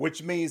 Yeah.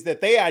 Which means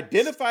that they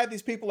identified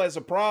these people as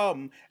a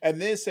problem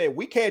and then said,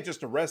 we can't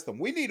just arrest them.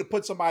 We need to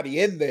put somebody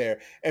in there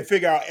and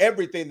figure out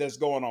everything that's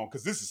going on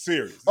because this is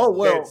serious. This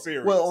is dead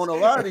serious. Well, on a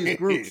lot of these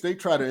groups, they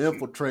try to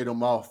infiltrate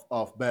them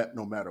off bat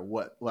no matter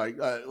what. Like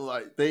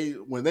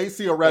when they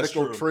see a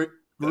radical group,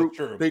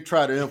 they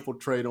try to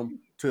infiltrate them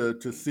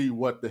to see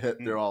what the heck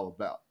they're all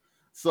about.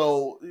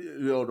 So,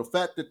 the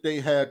fact that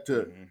they had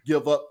to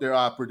give up their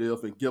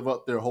operative and give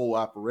up their whole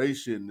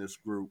operation in this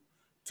group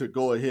to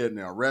go ahead and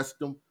arrest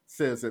them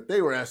says that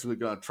they were actually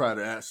going to try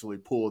to actually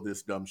pull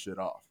this dumb shit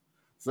off.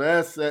 So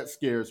that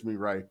scares me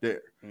right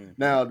there. Mm-hmm.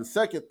 Now, the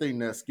second thing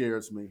that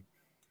scares me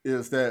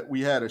is that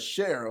we had a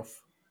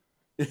sheriff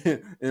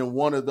in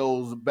one of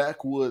those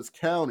backwoods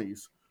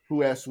counties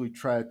who actually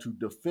tried to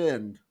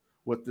defend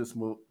what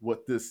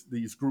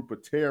these group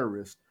of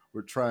terrorists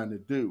were trying to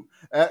do.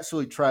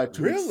 Actually tried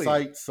to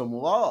cite some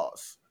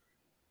laws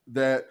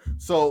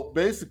so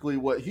basically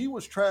what he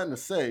was trying to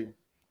say,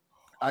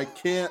 I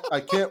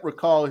can't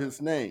recall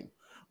his name,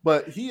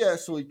 but he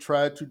actually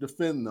tried to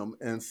defend them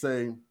and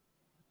say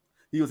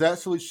he was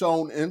actually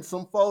shown in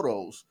some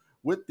photos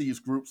with these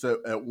groups at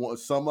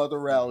some other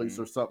rallies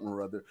or something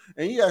or other.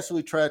 And he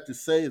actually tried to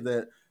say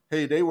that,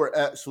 hey, they were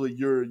actually,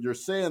 you're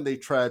saying they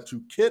tried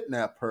to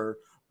kidnap her,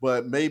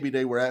 but maybe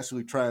they were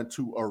actually trying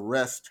to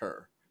arrest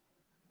her.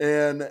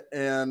 And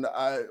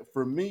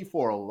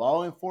for a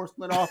law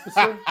enforcement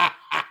officer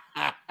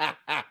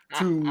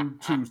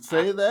to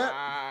say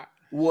that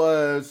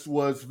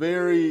was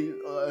very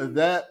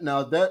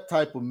that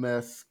type of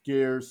mess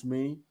scares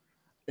me.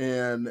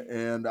 And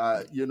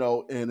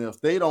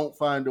if they don't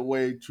find a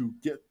way to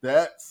get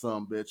that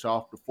sumbitch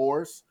off the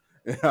force,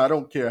 and I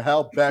don't care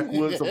how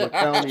backwoods of a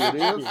county it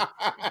is,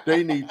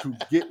 they need to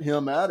get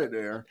him out of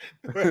there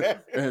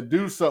and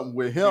do something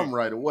with him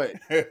right away.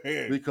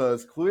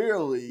 Because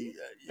clearly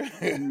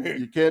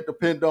you can't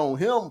depend on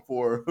him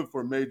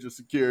for major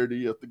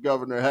security if the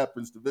governor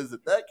happens to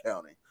visit that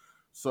county.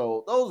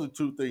 So those are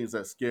two things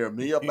that scare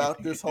me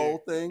about this whole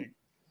thing.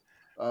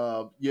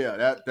 That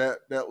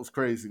was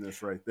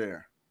craziness right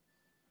there.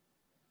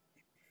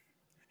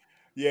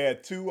 Yeah,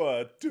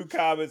 two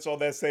comments on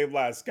that same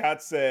line.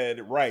 Scott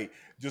said, right,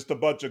 just a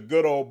bunch of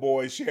good old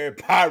boys sharing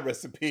pie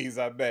recipes,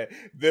 I bet.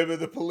 Them and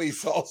the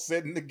police all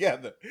sitting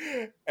together.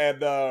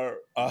 And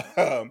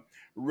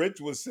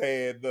Rich was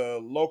saying the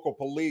local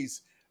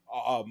police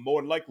more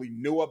than likely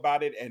knew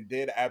about it and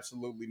did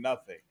absolutely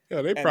nothing.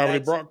 Yeah, they probably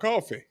brought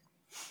coffee.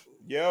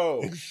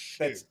 Yo,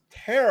 that's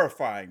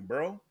terrifying,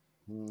 bro.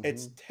 Mm-hmm.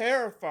 It's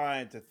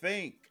terrifying to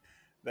think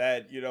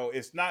that,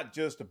 it's not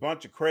just a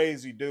bunch of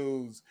crazy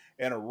dudes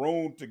in a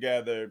room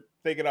together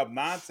thinking up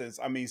nonsense.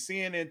 I mean,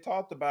 CNN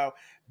talked about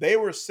they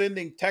were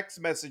sending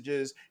text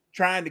messages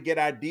trying to get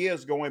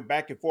ideas going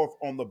back and forth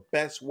on the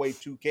best way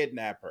to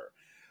kidnap her.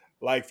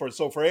 Like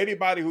for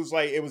anybody who's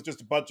like, it was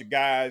just a bunch of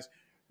guys,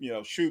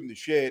 shooting the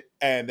shit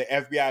and the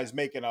FBI is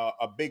making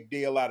a big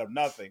deal out of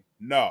nothing.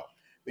 No,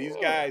 these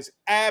guys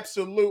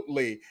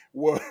absolutely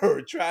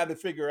were trying to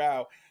figure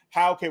out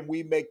how can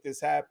we make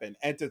this happen?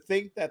 And to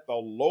think that the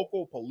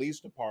local police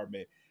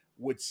department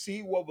would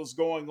see what was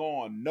going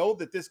on, know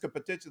that this could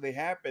potentially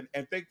happen,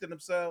 and think to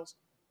themselves,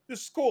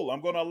 this is cool. I'm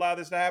going to allow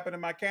this to happen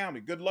in my county.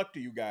 Good luck to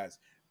you guys.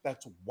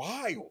 That's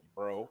wild,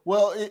 bro.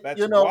 Well,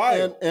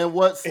 wild. And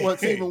what's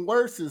even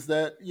worse is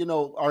that,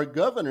 our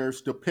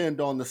governors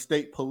depend on the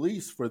state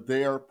police for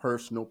their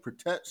personal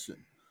protection.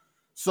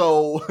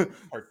 So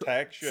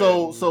protection.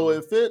 So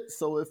if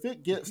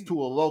it gets to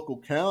a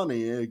local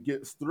county and it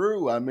gets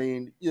through, I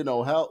mean,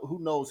 who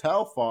knows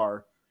how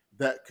far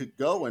that could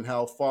go and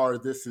how far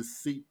this is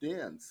seeped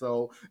in.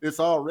 So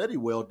it's already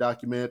well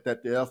documented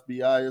that the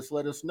FBI has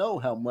let us know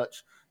how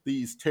much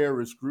these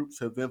terrorist groups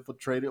have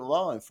infiltrated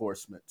law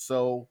enforcement.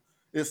 So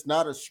it's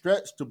not a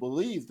stretch to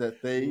believe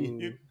that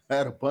they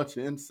had a bunch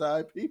of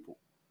inside people.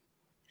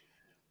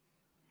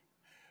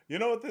 You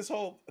know what this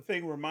whole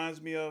thing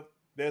reminds me of?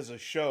 There's a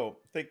show.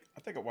 I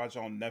think I watched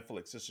it on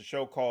Netflix. It's a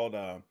show called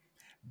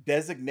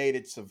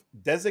Designated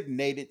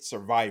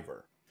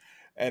Survivor,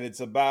 and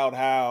it's about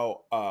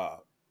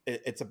how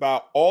it's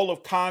about all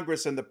of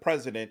Congress and the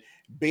president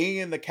being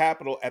in the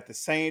Capitol at the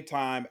same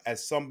time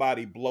as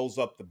somebody blows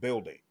up the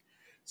building.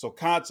 So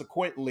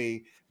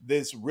consequently,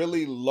 this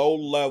really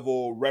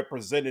low-level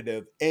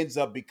representative ends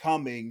up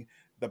becoming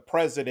the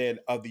president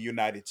of the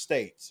United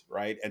States,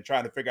 right? And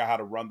trying to figure out how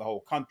to run the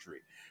whole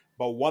country.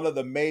 But one of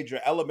the major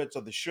elements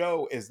of the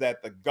show is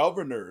that the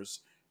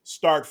governors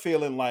start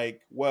feeling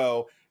like,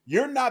 well,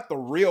 you're not the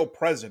real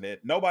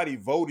president. Nobody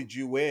voted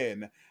you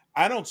in.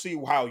 I don't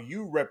see how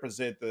you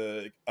represent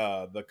the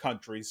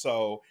country.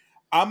 So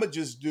I'ma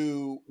just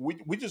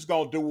we just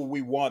gonna do what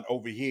we want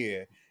over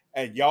here,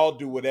 and y'all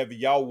do whatever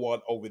y'all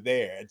want over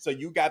there. And so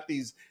you got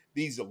these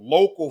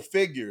local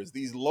figures,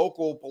 these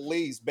local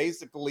police,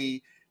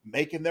 basically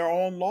making their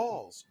own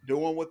laws,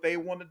 doing what they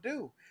want to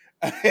do.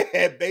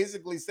 And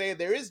basically saying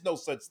there is no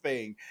such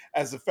thing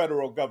as a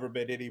federal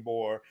government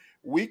anymore.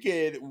 We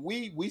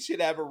should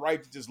have a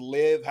right to just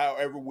live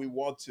however we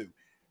want to.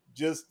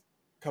 Just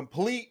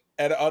complete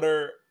and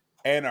utter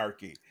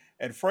anarchy.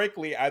 And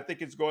frankly, I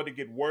think it's going to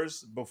get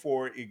worse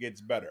before it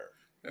gets better.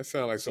 That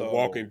sounds like some So-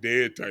 Walking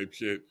Dead type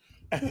shit.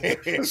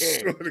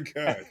 Swear to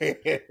God.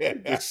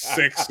 Just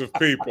sects of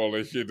people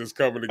and shit that's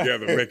coming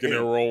together, making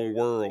their own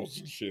worlds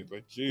and shit.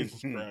 Like,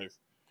 Jesus Christ.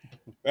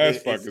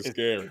 That's fucking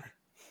scary.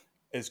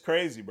 It's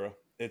crazy, bro.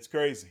 It's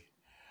crazy.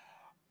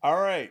 All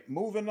right,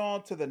 moving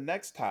on to the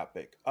next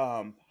topic.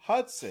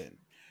 Hudson,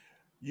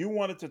 you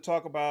wanted to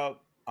talk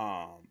about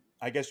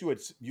I guess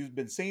you've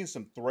been seeing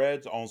some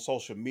threads on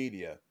social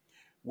media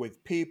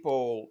with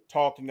people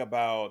talking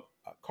about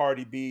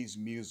Cardi B's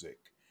music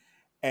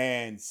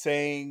and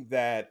saying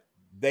that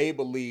they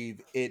believe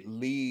it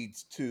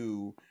leads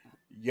to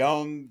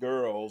young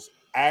girls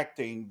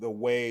acting the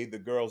way the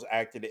girls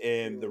acted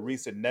in the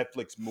recent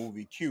Netflix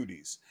movie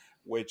Cuties,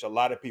 which a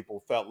lot of people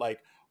felt like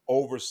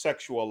over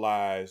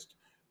sexualized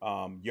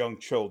young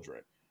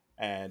children.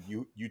 And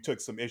you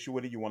took some issue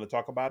with it. You want to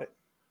talk about it?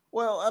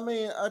 Well, I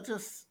mean, I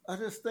just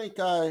think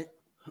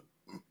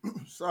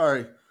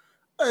sorry,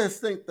 I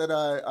just think that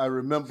I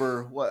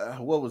remember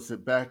what was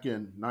it back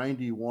in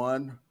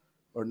 '91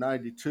 or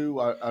 '92.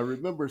 I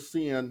remember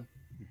seeing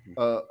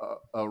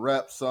a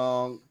rap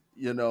song,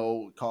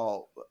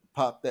 called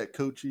 "Pop That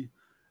Coochie,"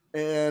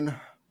 and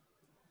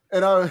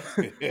I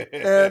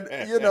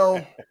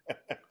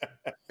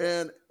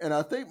and and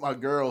I think my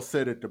girl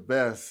said it the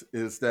best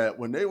is that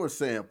when they were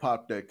saying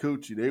 "Pop That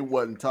Coochie," they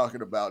wasn't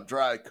talking about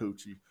dry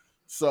coochie.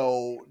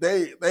 So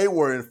they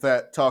were in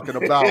fact talking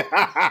about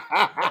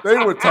they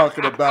were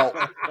talking about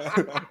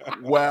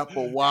WAP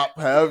or WAP,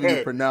 however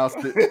you pronounced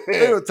it.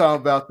 They were talking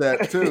about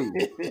that too.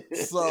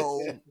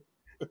 So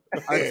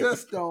I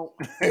just don't.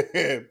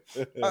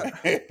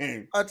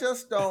 I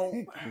just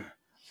don't.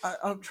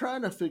 I'm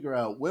trying to figure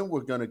out when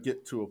we're going to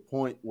get to a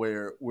point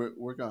where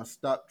we're going to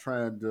stop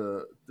trying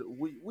to.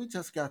 We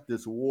just got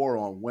this war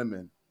on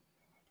women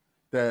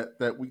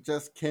that we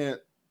just can't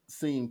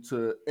seem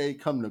to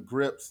come to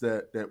grips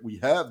that we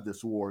have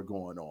this war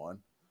going on,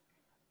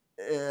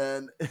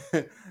 and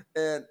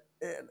and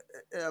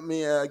I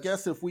mean, I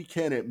guess if we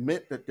can't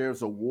admit that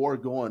there's a war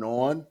going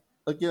on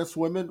against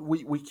women,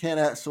 we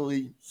can't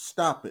actually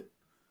stop it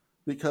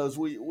because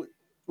we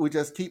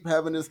just keep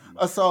having this.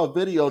 I saw a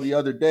video the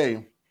other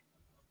day,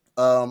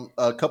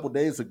 a couple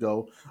days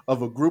ago,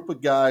 of a group of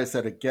guys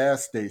at a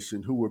gas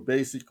station who were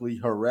basically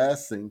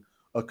harassing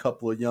a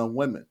couple of young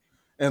women.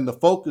 And the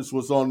focus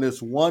was on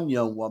this one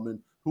young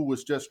woman who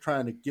was just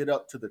trying to get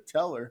up to the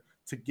teller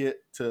to get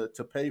to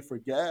pay for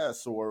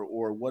gas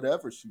or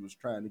whatever she was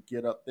trying to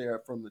get up there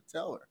from the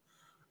teller.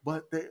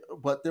 But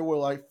there were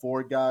like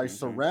four guys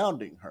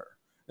surrounding her.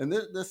 And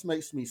this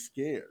makes me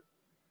scared,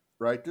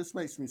 right? This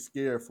makes me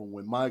scared for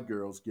when my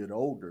girls get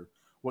older,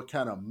 what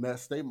kind of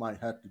mess they might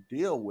have to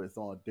deal with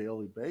on a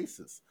daily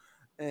basis.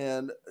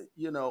 And,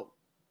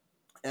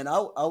 and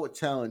I would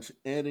challenge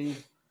any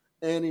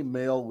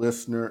male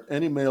listener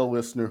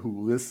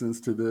who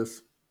listens to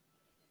this,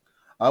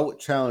 I would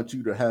challenge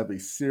you to have a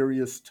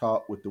serious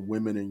talk with the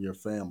women in your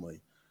family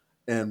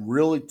and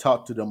really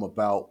talk to them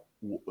about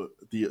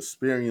the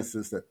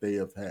experiences that they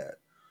have had.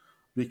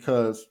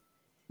 Because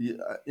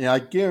I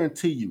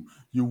guarantee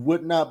you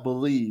would not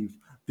believe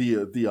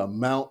the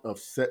amount of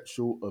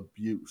sexual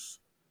abuse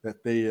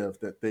that they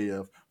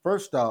have.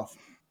 First off,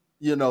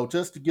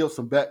 just to give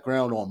some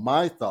background on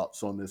my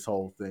thoughts on this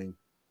whole thing,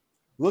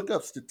 look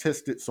up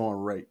statistics on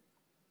rape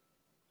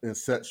and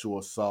sexual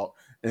assault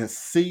and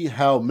see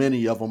how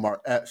many of them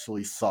are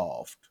actually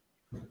solved.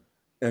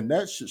 And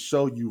that should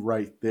show you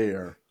right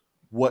there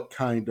what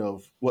kind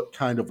of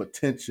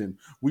attention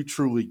we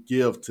truly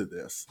give to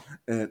this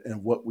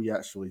and what we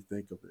actually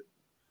think of it.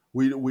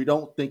 We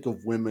don't think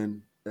of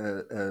women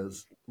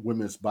as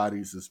women's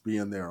bodies as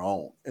being their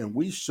own, and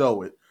we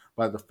show it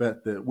by the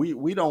fact that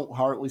we don't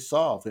hardly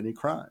solve any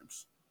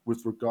crimes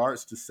with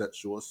regards to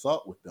sexual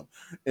assault with them.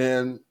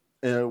 And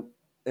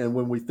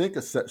when we think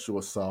of sexual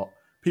assault,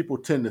 people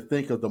tend to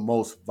think of the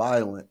most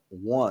violent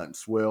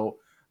ones. Well,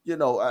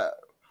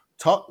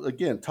 talk to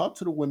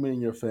the women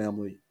in your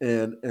family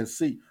and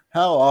see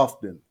how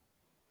often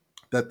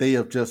that they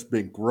have just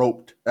been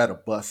groped at a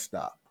bus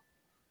stop,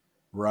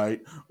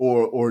 right?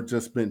 Or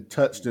just been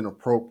touched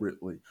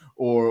inappropriately,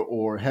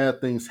 or had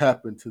things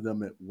happen to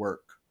them at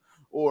work,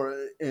 or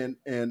and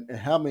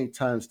how many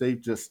times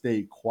they've just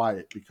stayed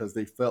quiet because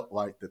they felt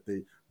like that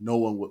no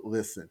one would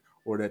listen,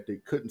 or that they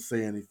couldn't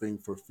say anything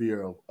for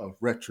fear of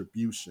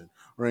retribution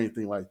or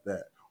anything like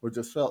that, or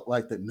just felt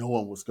like that no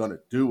one was going to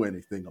do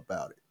anything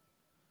about it,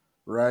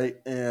 right?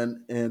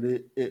 And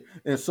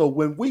so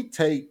when we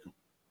take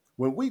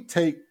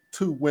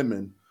two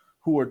women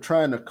who are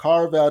trying to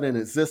carve out an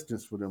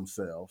existence for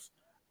themselves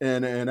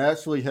and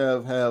actually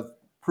have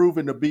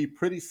proven to be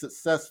pretty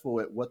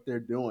successful at what they're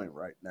doing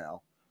right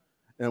now,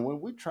 and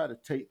when we try to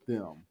take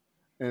them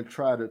and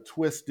try to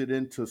twist it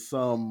into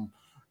some,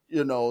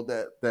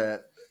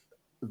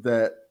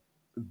 that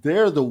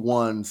they're the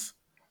ones,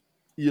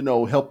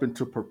 helping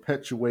to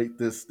perpetuate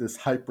this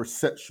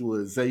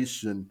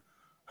hypersexualization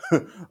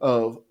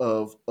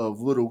of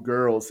little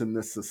girls in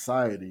this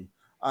society.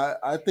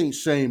 I think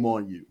shame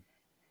on you,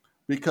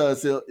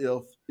 because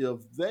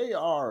if they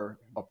are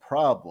a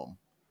problem,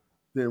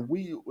 then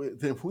we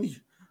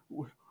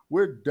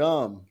we're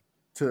dumb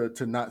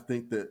to not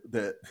think that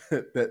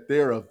that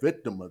they're a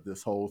victim of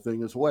this whole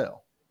thing as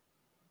well.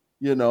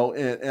 And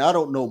I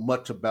don't know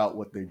much about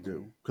what they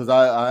do, because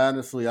I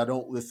honestly, I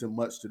don't listen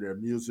much to their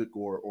music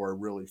or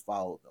really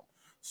follow them.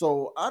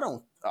 So I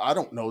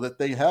don't know that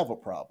they have a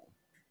problem.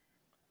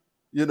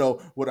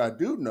 What I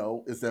do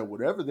know is that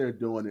whatever they're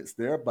doing, it's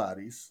their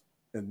bodies,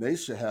 and they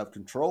should have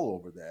control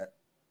over that.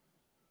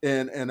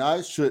 And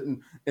I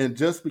shouldn't. And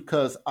just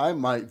because I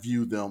might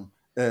view them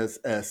as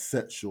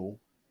sexual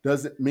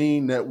doesn't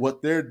mean that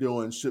what they're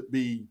doing should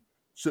be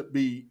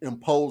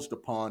imposed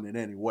upon in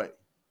any way.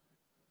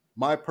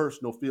 My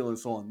personal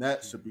feelings on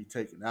that should be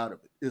taken out of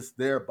it. It's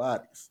their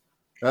bodies.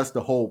 That's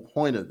the whole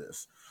point of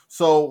this.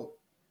 So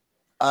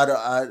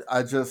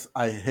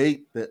I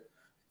hate that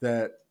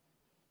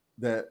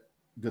that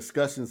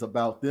discussions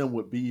about them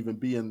would be even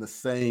be in the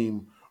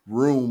same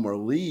room or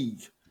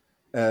league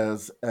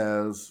as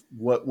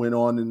what went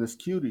on in this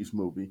Cuties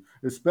movie,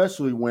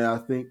 especially when I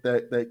think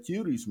that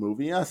Cuties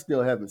movie, I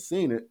still haven't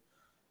seen it,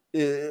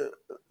 it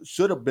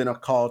should have been a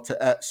call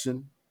to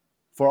action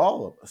for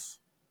all of us.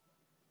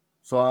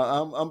 So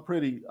I'm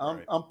pretty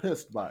Right. I'm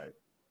pissed by it.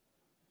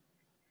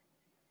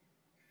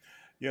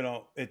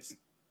 It's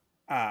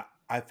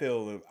I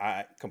feel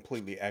I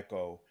completely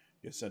echo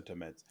your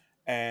sentiments.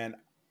 And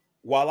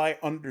while I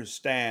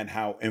understand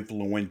how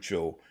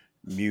influential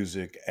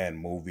music and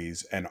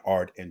movies and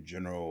art in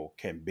general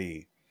can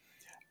be,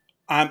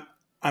 I'm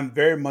I'm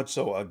very much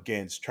so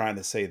against trying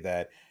to say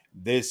that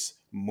this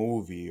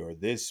movie or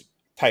this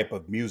type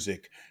of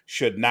music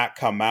should not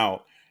come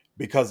out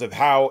because of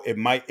how it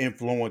might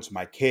influence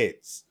my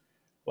kids.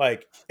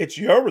 Like, it's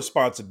your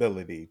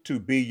responsibility to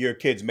be your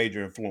kid's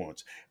major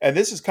influence. And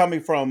this is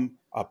coming from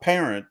a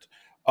parent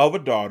of a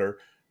daughter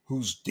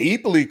who's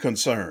deeply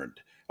concerned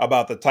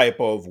about the type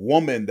of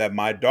woman that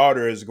my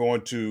daughter is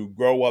going to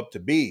grow up to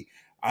be.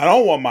 I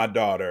don't want my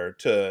daughter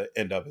to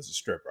end up as a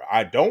stripper.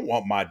 I don't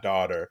want my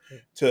daughter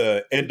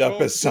to end up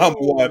Oh, as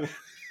someone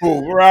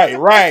whoa. who,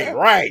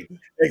 right,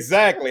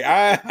 exactly.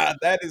 I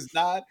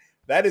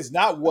that is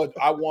not what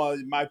I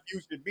want my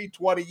future to be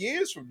 20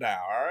 years from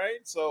now. All right,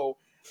 so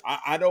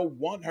I don't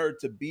want her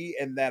to be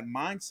in that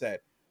mindset,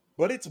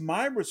 but it's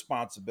my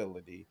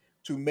responsibility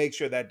to make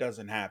sure that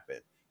doesn't happen.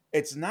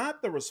 It's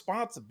not the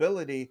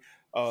responsibility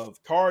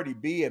of Cardi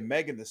B and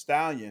Megan Thee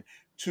Stallion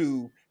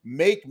to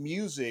make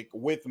music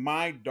with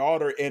my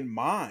daughter in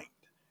mind.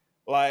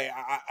 Like,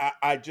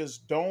 I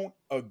just don't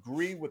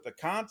agree with the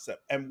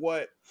concept. And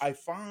what I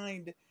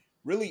find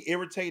really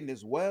irritating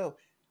as well,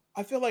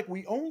 I feel like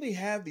we only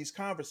have these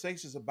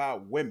conversations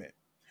about women,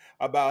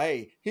 about,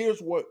 hey,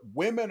 here's what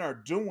women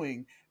are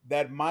doing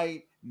that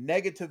might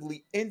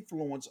negatively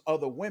influence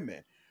other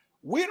women.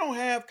 We don't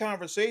have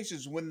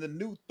conversations when the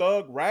new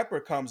thug rapper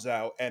comes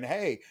out and,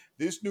 hey,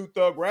 this new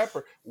thug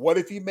rapper, what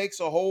if he makes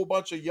a whole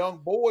bunch of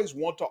young boys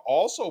want to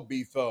also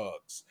be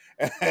thugs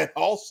and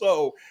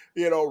also,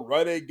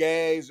 running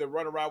gangs and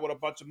run around with a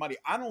bunch of money?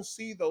 I don't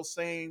see those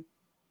same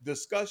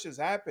discussions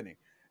happening.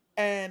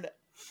 And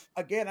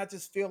again, I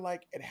just feel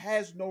like it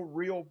has no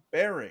real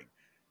bearing.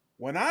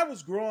 When I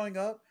was growing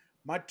up,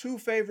 my two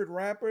favorite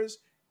rappers,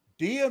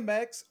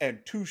 DMX and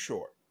Too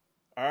Short.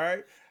 All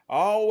right. I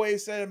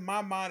always said in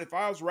my mind, if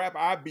I was a rapper,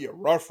 I'd be a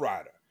rough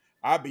rider.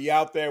 I'd be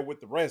out there with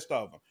the rest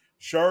of them,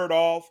 shirt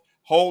off,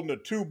 holding a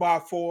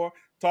 2x4,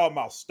 talking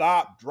about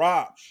stop,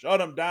 drop, shut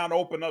them down,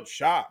 open up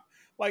shop.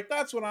 Like,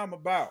 that's what I'm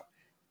about.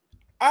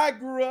 I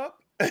grew up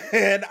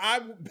and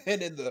I've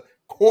been in the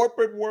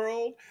corporate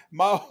world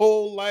my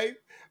whole life.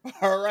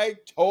 All right,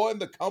 towing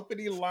the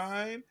company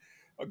line,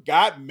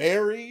 got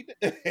married,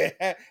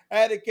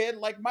 had a kid.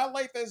 Like, my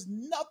life has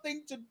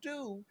nothing to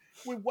do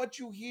with what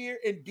you hear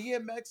in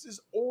DMX's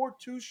or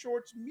Too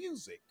Short's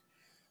music,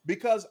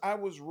 because I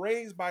was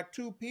raised by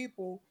two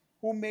people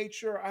who made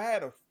sure I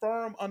had a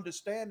firm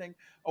understanding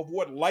of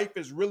what life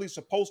is really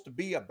supposed to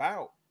be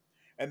about,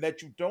 and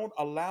that you don't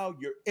allow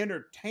your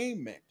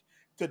entertainment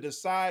to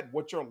decide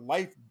what your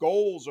life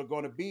goals are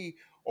going to be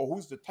or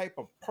who's the type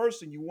of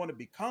person you want to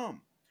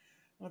become.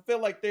 I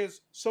feel like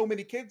there's so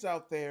many kids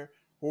out there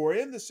who are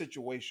in the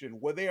situation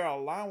where they are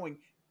allowing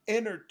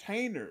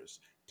entertainers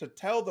to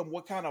tell them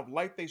what kind of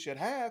life they should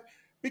have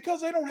because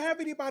they don't have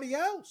anybody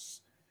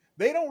else.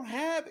 They don't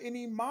have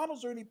any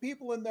models or any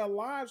people in their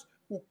lives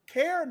who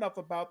care enough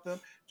about them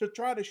to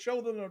try to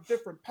show them a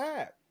different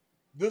path.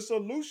 The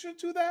solution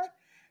to that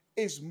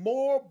is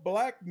more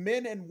black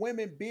men and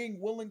women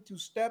being willing to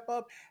step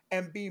up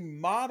and be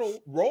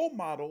model role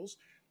models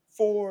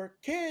for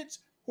kids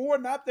who are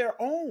not their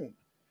own,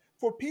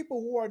 for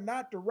people who are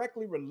not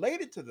directly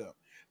related to them.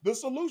 The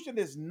solution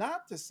is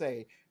not to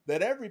say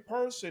that every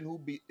person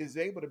is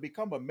able to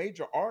become a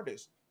major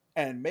artist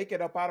and make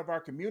it up out of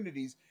our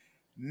communities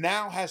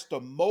now has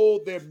to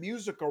mold their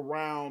music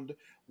around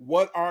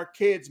what our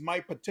kids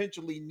might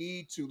potentially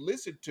need to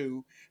listen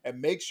to, and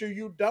make sure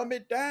you dumb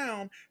it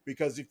down,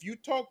 because if you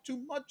talk too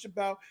much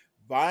about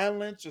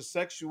violence or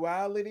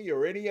sexuality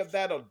or any of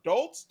that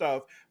adult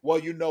stuff,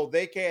 well,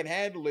 they can't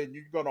handle it and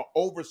you're going to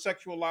over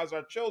sexualize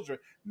our children.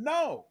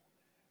 No,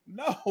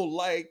 no,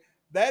 like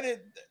that is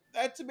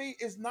that to me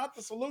is not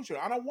the solution.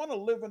 I don't want to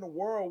live in a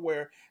world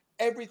where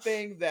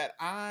everything that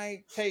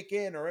I take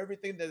in or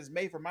everything that is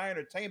made for my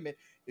entertainment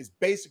is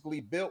basically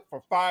built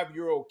for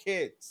 5-year-old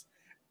kids.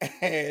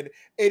 And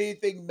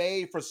anything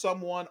made for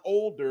someone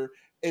older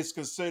is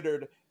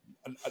considered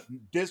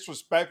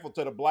disrespectful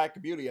to the black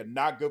community and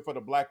not good for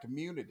the black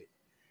community.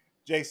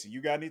 Jason,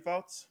 you got any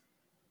thoughts?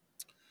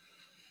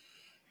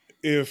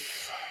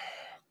 If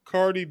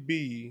Cardi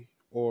B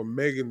or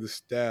Megan Thee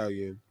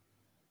Stallion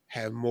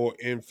have more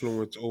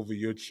influence over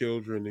your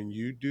children than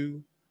you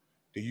do,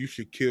 then you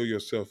should kill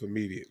yourself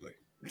immediately.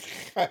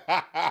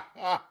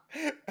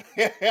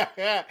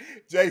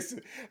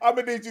 Jason, I'm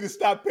gonna need you to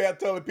stop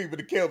telling people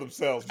to kill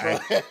themselves, bro.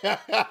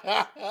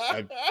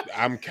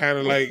 I'm kind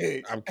of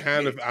like I'm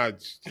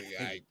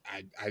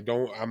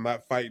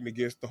not fighting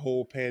against the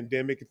whole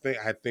pandemic thing.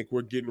 I think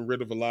we're getting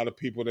rid of a lot of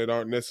people that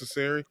aren't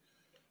necessary,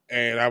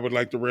 and I would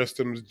like the rest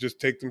of them to just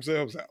take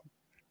themselves out.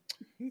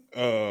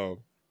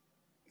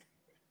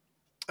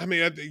 I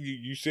mean, I think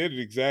you said it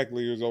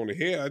exactly. It was on the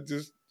head.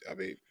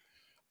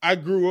 I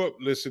grew up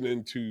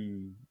listening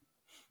to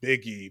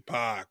Biggie,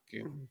 Pac,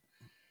 and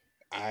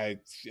I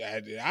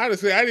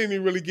honestly I didn't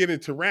even really get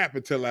into rap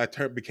until I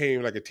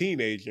became like a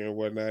teenager and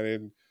whatnot.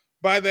 And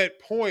by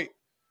that point,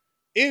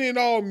 any and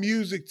all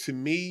music to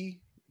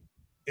me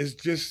is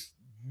just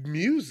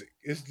music.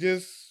 It's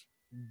just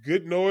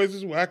good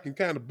noises where I can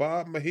kind of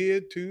bob my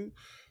head to.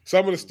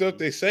 Some of the stuff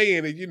they say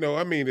in it,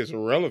 it's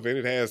irrelevant.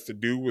 It has to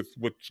do with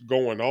what's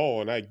going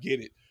on. I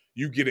get it.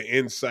 You get an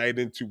insight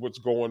into what's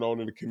going on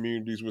in the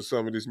communities with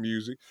some of this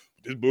music.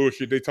 This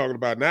bullshit they talking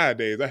about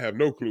nowadays, I have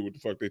no clue what the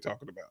fuck they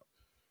talking about.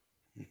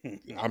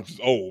 I'm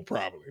just old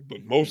probably,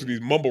 but most of these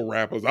mumble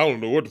rappers, I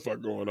don't know what the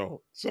fuck going on.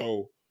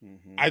 So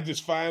I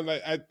just find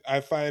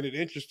I find it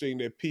interesting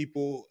that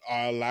people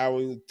are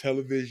allowing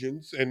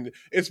televisions, and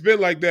it's been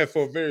like that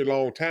for a very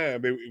long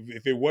time.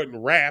 If it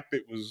wasn't rap,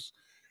 it was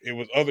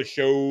other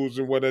shows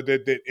and whatnot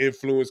that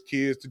influenced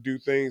kids to do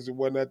things and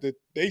whatnot that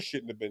they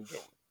shouldn't have been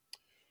doing.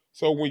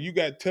 So when you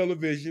got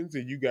televisions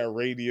and you got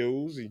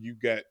radios and you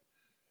got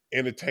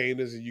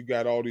entertainers and you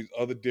got all these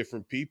other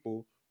different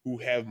people who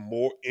have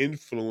more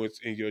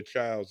influence in your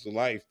child's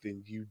life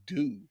than you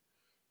do,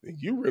 then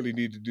you really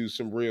need to do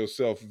some real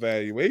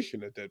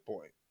self-evaluation at that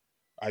point.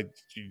 Do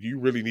you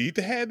really need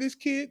to have this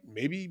kid?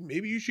 Maybe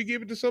you should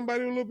give it to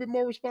somebody with a little bit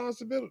more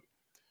responsibility.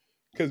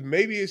 Because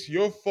maybe it's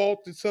your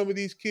fault that some of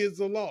these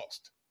kids are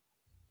lost.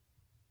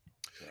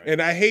 Right.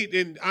 And I hate,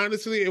 and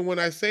honestly, and when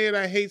I say it,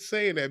 I hate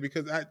saying that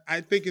because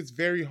I think it's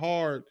very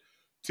hard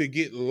to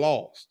get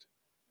lost.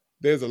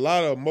 There's a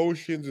lot of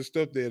emotions and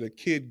stuff that a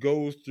kid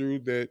goes through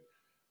that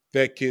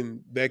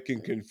can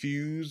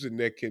confuse and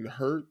that can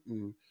hurt,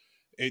 and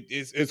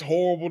it's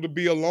horrible to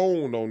be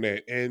alone on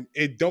that. And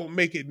it don't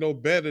make it no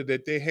better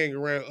that they hang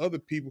around other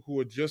people who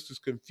are just as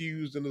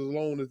confused and as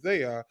alone as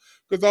they are,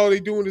 because all they're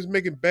doing is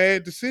making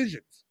bad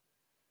decisions,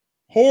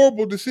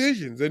 horrible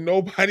decisions, and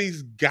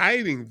nobody's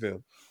guiding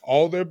them.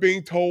 All they're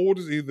being told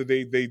is either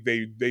they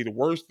the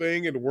worst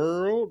thing in the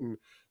world,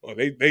 or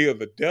they are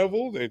the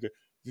devil.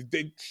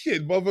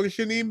 Shit, motherfuckers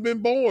shouldn't even been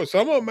born.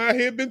 Some of them out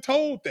here been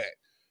told that.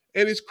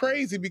 And it's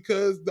crazy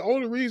because the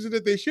only reason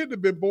that they shouldn't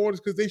have been born is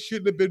because they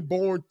shouldn't have been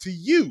born to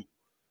you.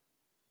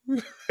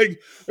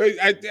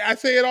 I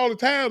say it all the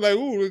time, like,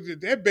 ooh,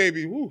 that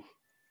baby, ooh.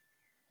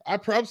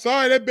 I'm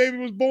sorry that baby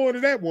was born to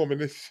that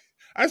woman.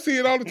 I see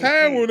it all the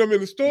time when I'm in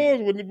the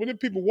stores, when the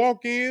people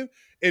walk in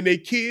and they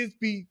kids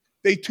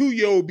they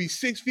 2-year-old be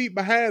 6 feet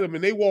behind them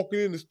and they walking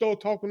in the store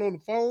talking on the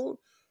phone.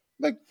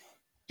 Like,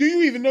 do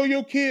you even know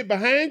your kid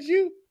behind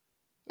you?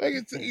 Like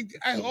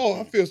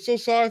I feel so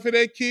sorry for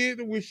that kid.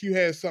 I wish you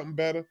had something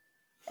better.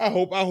 I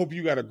hope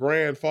you got a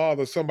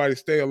grandfather, somebody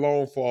stay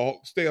alive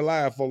for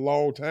a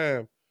long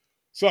time.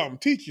 Something,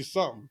 teach you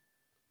something.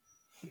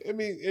 I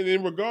mean, and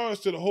in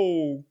regards to the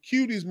whole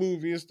Cuties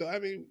movie and stuff, I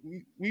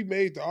mean, we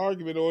made the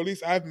argument, or at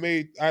least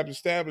I've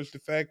established the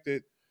fact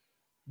that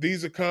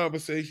these are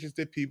conversations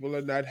that people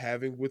are not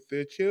having with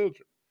their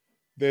children.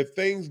 There are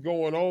things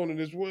going on in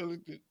this world.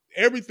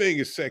 Everything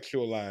is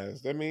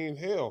sexualized. I mean,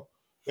 hell,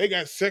 they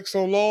got sex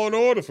on Law and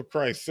Order, for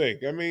Christ's sake.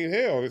 I mean,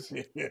 hell,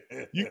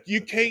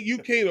 you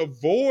can't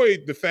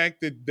avoid the fact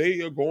that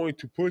they are going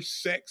to push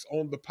sex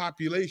on the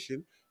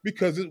population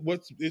because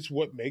it's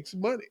what makes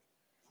money.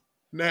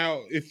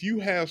 Now, if you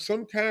have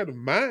some kind of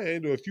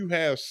mind, or if you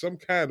have some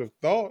kind of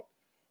thought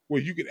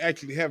where you can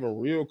actually have a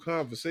real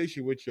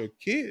conversation with your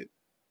kid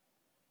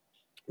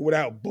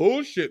without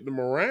bullshitting them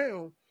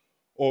around,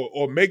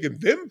 or making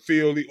them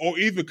feel, or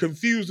even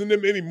confusing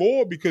them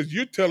anymore because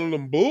you're telling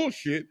them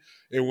bullshit,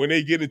 and when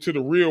they get into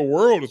the real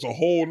world, it's a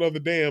whole nother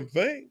damn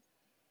thing.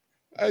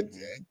 I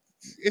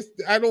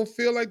don't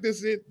feel like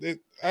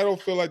I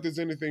don't feel like there's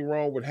anything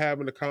wrong with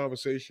having a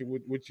conversation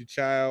with your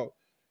child.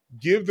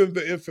 Give them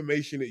the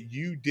information that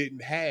you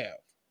didn't have.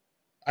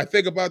 I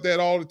think about that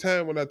all the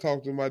time when I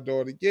talk to my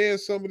daughter. Yeah,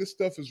 some of this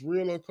stuff is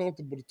real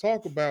uncomfortable to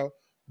talk about,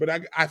 but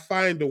I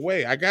find a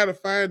way. I gotta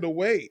find a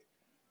way.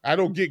 I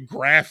don't get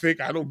graphic.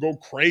 I don't go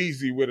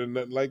crazy with it,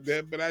 nothing like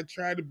that. But I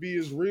try to be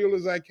as real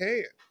as I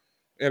can.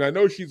 And I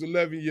know she's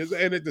 11 years,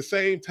 and at the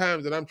same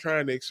time that I'm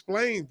trying to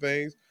explain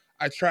things,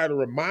 I try to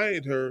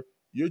remind her,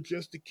 you're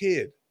just a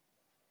kid.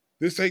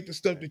 This ain't the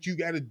stuff that you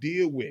got to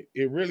deal with.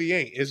 It really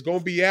ain't. It's going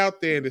to be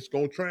out there and it's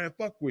going to try and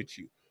fuck with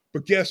you.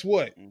 But guess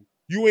what? Mhm.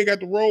 You ain't got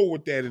to roll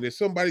with that. And if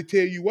somebody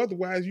tell you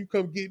otherwise, you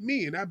come get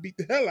me and I beat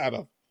the hell out of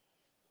them.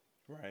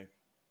 Right.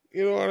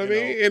 You know what I You know,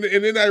 mean?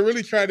 And then I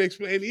really try to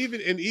explain. And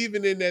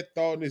even in that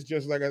thought, and it's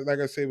just like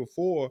I said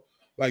before,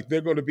 like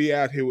they're going to be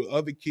out here with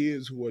other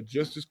kids who are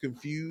just as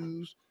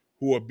confused,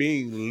 who are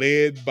being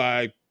led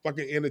by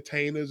fucking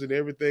entertainers and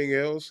everything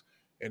else.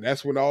 And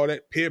that's when all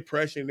that peer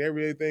pressure and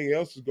everything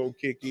else is going to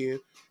kick in.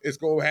 It's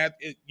going to have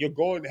you're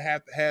going to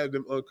have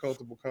them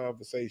uncomfortable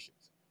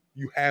conversations.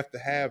 You have to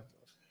have them.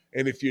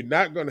 And if you're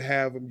not going to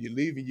have them, you're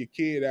leaving your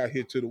kid out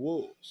here to the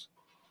wolves.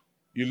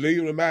 You're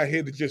leaving them out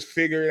here to just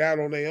figure it out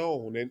on their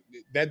own, and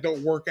that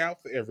don't work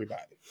out for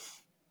everybody.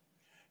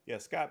 Yeah,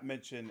 Scott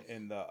mentioned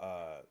in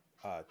the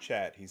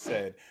chat, he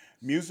said,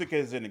 music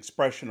is an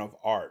expression of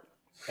art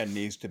and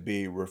needs to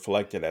be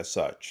reflected as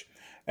such.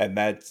 And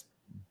that's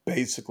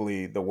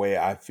basically the way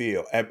I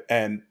feel.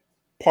 And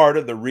part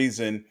of the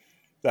reason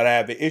that I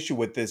have an issue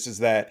with this is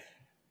that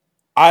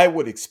I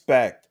would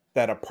expect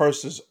that a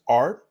person's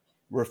art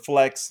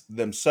reflects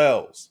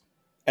themselves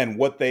and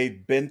what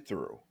they've been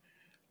through.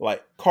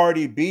 Like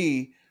Cardi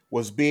B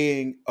was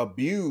being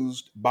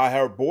abused by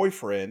her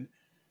boyfriend,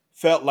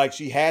 felt like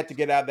she had to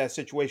get out of that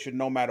situation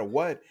no matter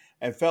what,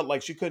 and felt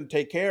like she couldn't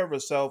take care of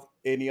herself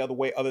any other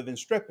way other than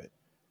stripping.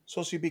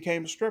 So she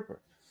became a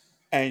stripper.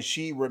 And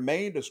she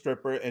remained a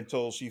stripper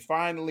until she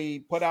finally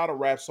put out a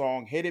rap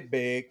song, hit it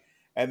big,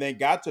 and then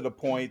got to the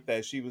point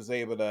that she was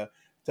able to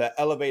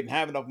elevate and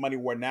have enough money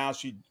where now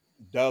she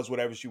does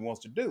whatever she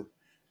wants to do.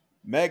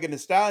 Megan Thee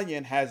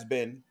Stallion has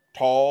been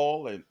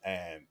tall and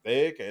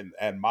thick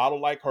and model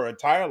like her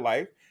entire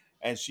life.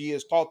 And she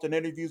has talked in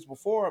interviews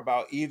before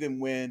about even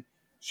when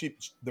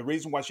the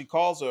reason why she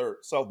calls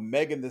herself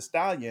Megan Thee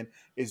Stallion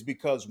is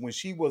because when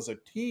she was a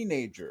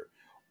teenager,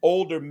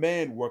 older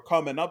men were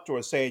coming up to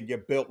her saying, "You're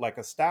built like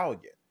a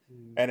stallion."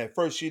 And at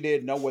first she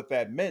didn't know what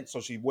that meant.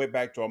 So she went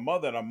back to her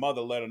mother, and her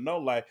mother let her know,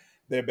 like,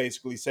 they're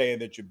basically saying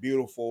that you're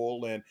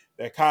beautiful and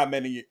they're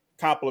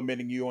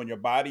complimenting you on your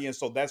body. And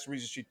so that's the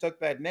reason she took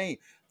that name.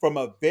 From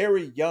a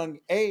very young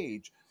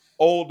age,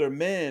 older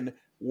men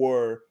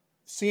were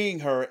seeing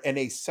her in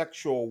a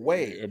sexual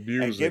way and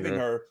Abusing giving her.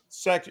 her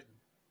sex.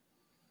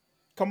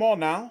 Come on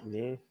now,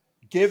 Yeah.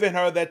 giving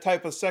her that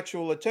type of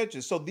sexual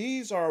attention. So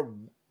these are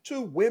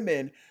two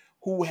women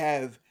who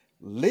have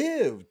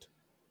lived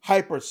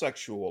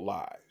hypersexual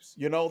lives.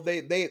 You know,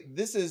 they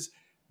this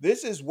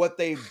is what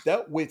they've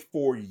dealt with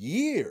for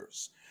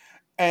years.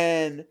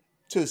 And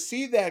to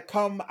see that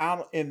come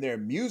out in their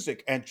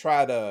music and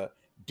try to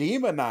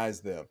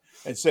demonize them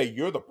and say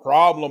you're the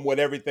problem with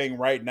everything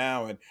right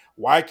now and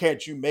why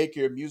can't you make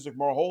your music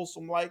more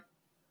wholesome, like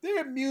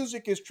their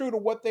music is true to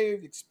what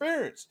they've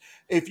experienced.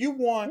 If you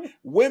want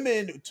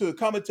women to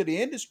come into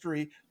the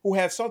industry who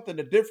have something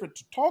different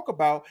to talk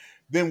about,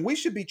 then we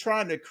should be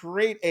trying to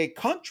create a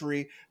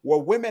country where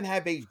women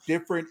have a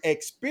different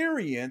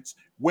experience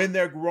when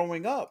they're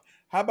growing up.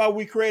 How about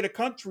we create a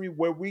country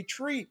where we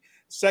treat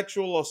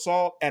sexual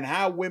assault and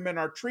how women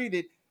are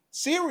treated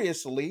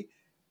seriously,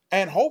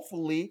 and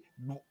hopefully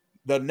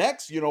the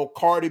next,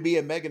 Cardi B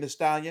and Megan Thee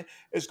Stallion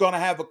is going to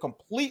have a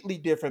completely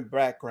different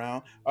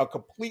background, a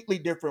completely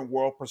different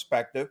world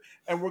perspective,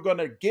 and we're going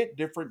to get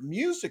different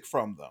music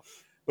from them.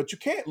 But you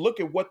can't look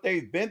at what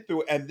they've been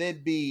through and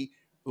then be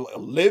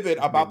livid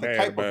about the Mad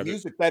type of about it.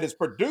 music that is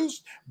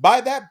produced by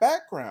that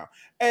background.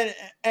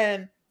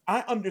 And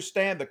I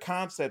understand the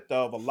concept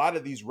of a lot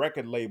of these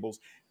record labels.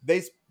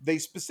 They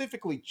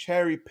specifically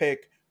cherry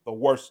pick the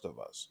worst of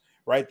us,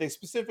 right? They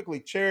specifically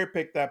cherry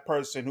pick that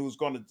person who's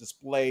going to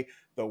display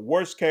the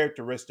worst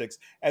characteristics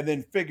and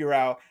then figure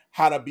out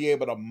how to be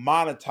able to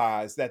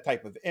monetize that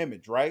type of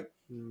image, right?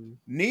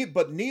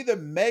 But neither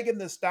Megan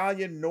Thee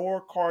Stallion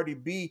nor Cardi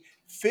B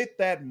fit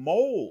that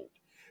mold.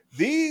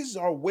 These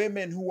are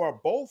women who are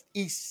both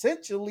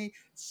essentially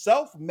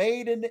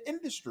self-made in the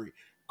industry.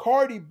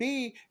 Cardi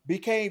B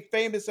became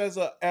famous as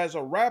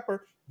a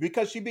rapper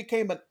because she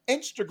became an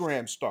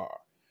Instagram star,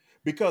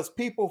 because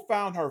people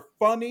found her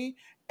funny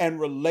and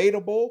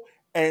relatable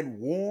and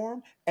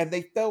warm, and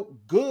they felt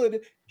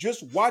good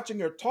just watching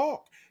her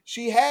talk.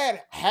 She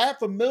had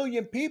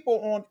 500,000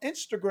 people on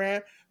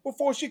Instagram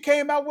before she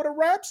came out with a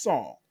rap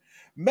song.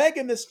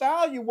 Megan Thee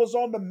Stallion was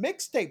on the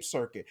mixtape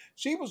circuit.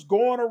 She was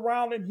going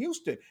around in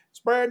Houston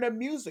spreading her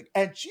music,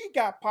 and she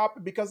got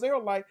popular because they were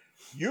like,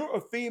 "You're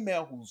a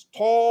female who's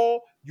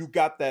tall, you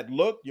got that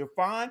look, you're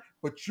fine,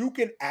 but you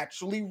can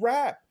actually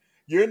rap.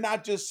 You're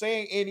not just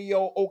saying any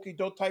old okey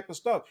doke type of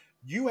stuff.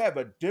 You have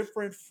a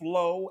different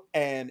flow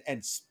and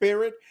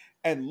spirit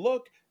and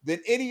look than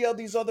any of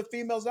these other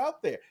females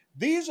out there."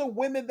 These are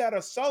women that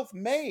are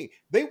self-made.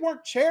 They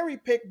weren't cherry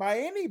picked by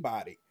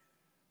anybody.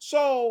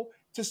 So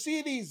to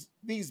see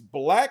these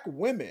black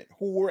women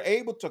who were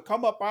able to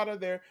come up out of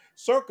their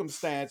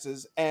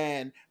circumstances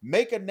and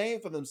make a name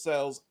for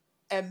themselves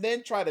and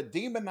then try to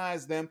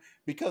demonize them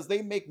because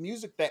they make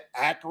music that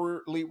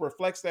accurately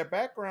reflects their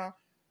background,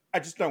 I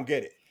just don't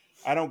get it.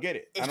 I don't get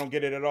it. I don't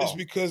get it at It's all.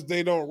 because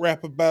they don't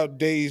rap about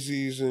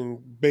daisies and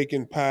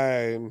bacon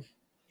pie and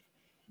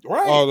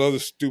Right. all the other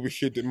stupid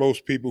shit that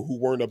most people who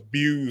weren't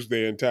abused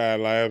their entire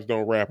lives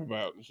don't rap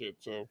about and shit.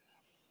 So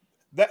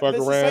fuck That's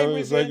the same around.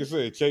 It's like I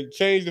reason. said,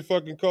 change the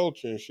fucking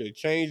culture and shit.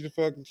 Change the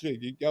fucking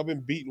shit. Y'all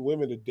been beating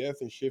women to death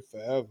and shit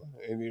forever.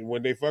 And then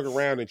when they fuck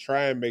around and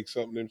try and make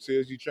something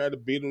themselves, you try to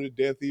beat them to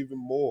death even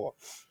more.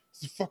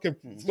 It's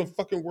the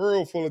fucking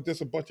world full of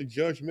just a bunch of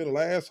judgmental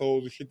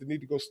assholes and shit that need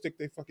to go stick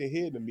their fucking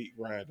head in the meat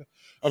grinder.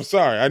 I'm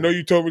sorry. I know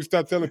you told me to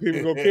stop telling people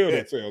to go kill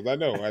themselves. I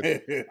know.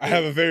 I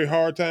have a very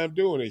hard time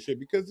doing that shit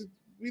because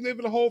we live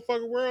in a whole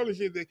fucking world of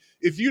shit that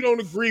if you don't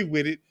agree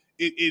with it,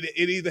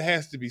 it either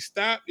has to be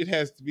stopped, it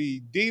has to be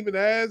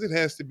demonized, it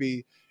has to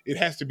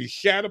be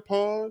shat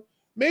upon.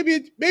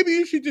 Maybe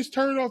you should just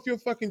turn off your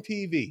fucking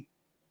TV.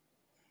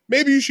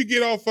 Maybe you should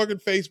get off fucking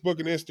Facebook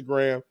and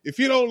Instagram. If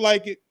you don't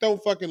like it,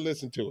 don't fucking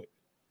listen to it.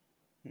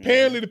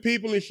 Apparently the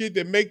people and shit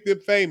that make them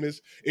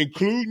famous,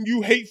 including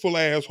you hateful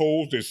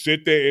assholes that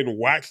sit there and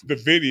watch the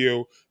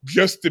video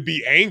just to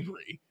be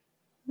angry.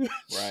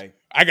 Right.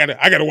 I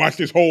gotta watch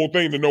this whole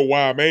thing to know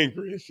why I'm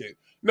angry and shit.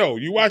 No,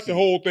 you watch the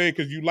whole thing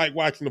because you like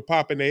watching them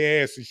popping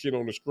their ass and shit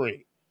on the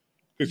screen.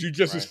 Because you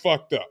just as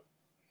fucked up.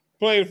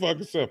 Plain and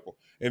fucking simple.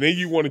 And then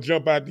you want to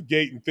jump out the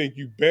gate and think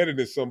you better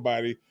than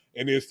somebody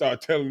and then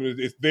start telling them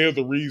they're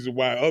the reason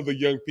why other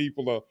young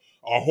people are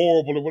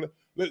horrible or whatever.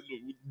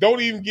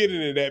 Don't even get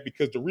into that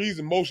because the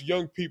reason most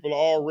young people are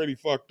already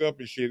fucked up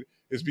and shit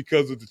is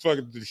because of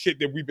the shit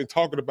that we've been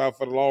talking about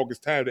for the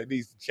longest time that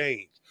needs to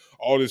change.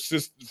 All this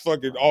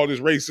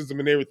racism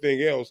and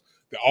everything else,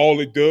 that all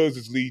it does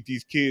is lead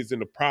these kids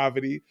into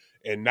poverty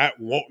and not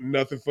wanting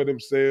nothing for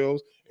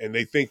themselves. And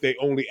they think their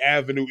only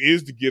avenue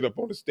is to get up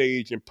on the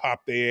stage and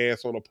pop their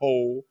ass on a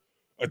pole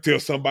until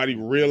somebody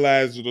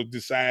realizes or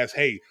decides,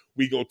 hey,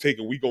 we gonna take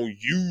them, we gonna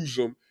use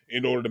them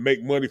in order to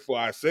make money for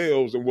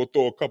ourselves, and we'll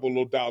throw a couple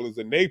little dollars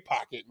in their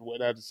pocket and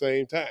whatnot at the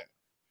same time.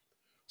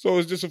 So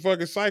it's just a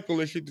fucking cycle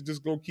and shit that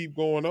just gonna keep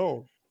going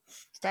on.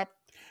 Stop.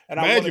 And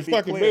Mind your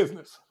fucking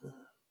business.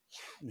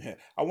 Yeah.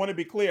 I want to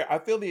be clear. I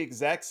feel the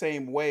exact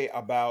same way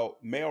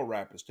about male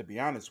rappers, to be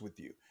honest with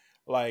you.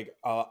 Like,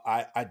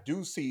 I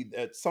do see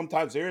that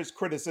sometimes there is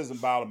criticism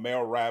about a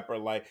male rapper.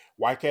 Like,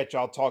 why can't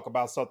y'all talk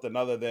about something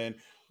other than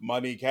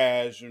money,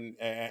 cash,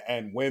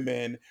 and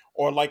women?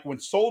 Or like when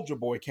Soldier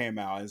Boy came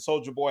out and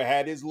Soldier Boy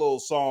had his little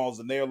songs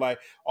and they're like,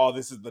 oh,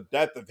 this is the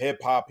death of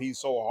hip hop. He's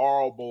so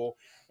horrible.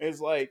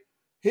 It's like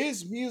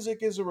his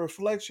music is a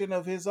reflection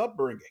of his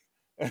upbringing.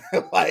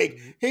 Like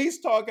he's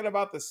talking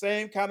about the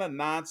same kind of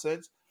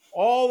nonsense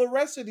all the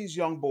rest of these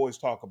young boys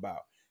talk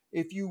about.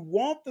 If you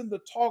want them to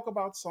talk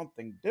about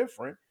something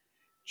different,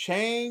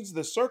 change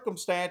the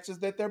circumstances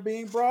that they're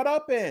being brought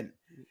up in.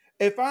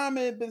 If I'm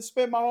been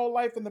spent my whole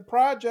life in the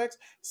projects,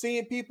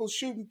 seeing people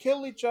shoot and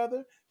kill each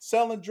other,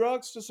 selling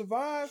drugs to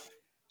survive,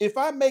 if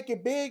I make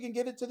it big and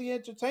get into the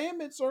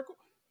entertainment circle,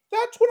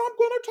 that's what I'm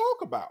going to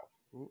talk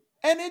about.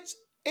 And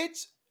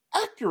it's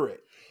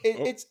accurate.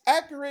 It's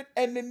accurate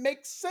and it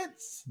makes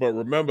sense. But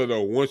remember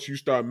though, once you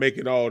start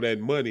making all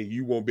that money,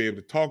 you won't be able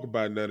to talk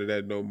about none of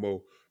that no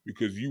more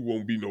because you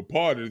won't be no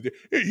part of it.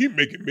 Hey, he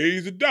making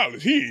millions of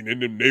dollars. He ain't in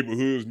them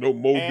neighborhoods no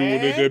more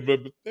doing it.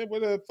 But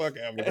what the fuck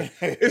ever.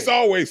 It's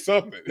always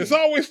something. It's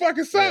always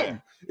fucking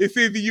something. Yeah. It's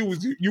either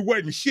you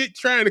wasn't shit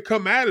trying to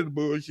come out of the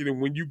bullshit,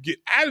 and when you get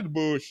out of the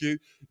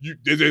bullshit,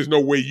 there's no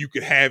way you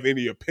could have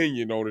any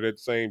opinion on it at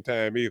the same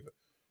time either.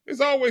 It's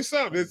always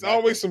something. It's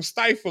always some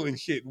stifling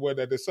shit.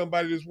 Whether there's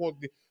somebody just want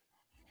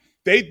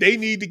they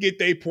need to get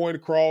their point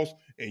across,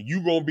 and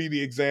you gonna be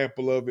the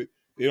example of it.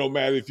 It don't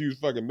matter if you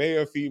fucking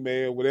male,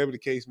 female, whatever the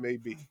case may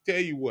be. Tell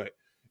you what,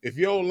 if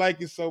you don't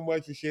like it so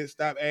much and shit,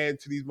 stop adding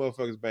to these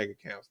motherfuckers' bank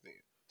accounts. Then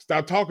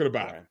stop talking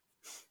about it.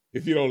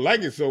 If you don't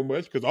like it so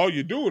much, because all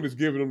you're doing is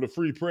giving them the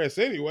free press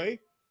anyway.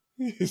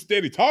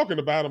 Instead of talking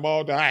about them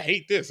all day, I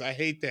hate this, I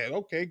hate that.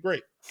 Okay,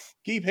 great.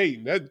 Keep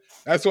hating.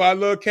 That's why I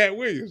love Cat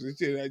Williams.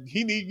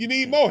 You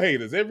need more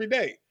haters every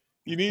day.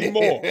 You need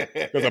more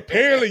because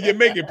apparently you're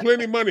making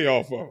plenty of money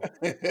off of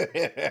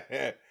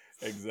them.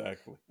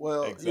 Exactly.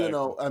 Well, exactly. You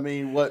know, I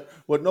mean, what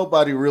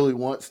nobody really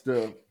wants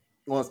to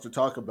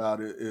talk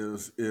about it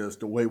is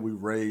the way we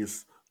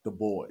raise the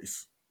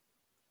boys,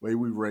 way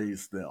we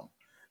raise them,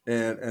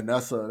 and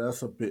that's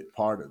a big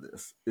part of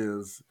this.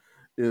 Is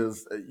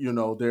you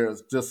know,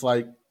 there's just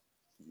like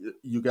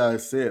you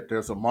guys said,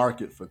 there's a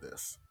market for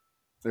this.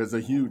 There's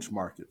a huge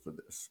market for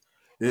this.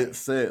 It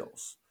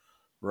sells,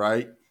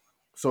 right?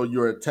 So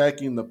you're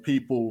attacking the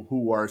people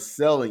who are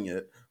selling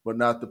it, but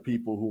not the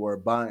people who are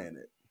buying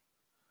it,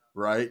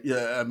 right?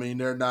 Yeah, I mean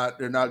they're not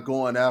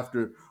going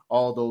after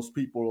all those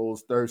people,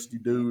 those thirsty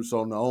dudes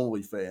on the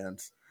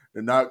OnlyFans.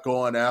 They're not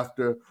going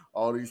after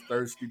all these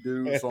thirsty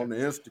dudes on the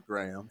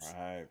Instagrams.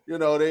 Right. You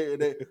know,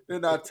 they're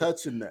not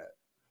touching that.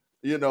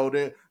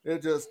 They're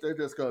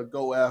just gonna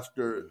go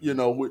after.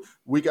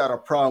 We got a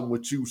problem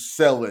with you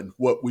selling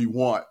what we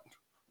want.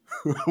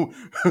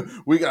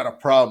 We got a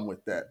problem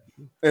with that,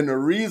 and the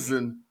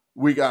reason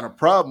we got a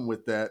problem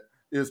with that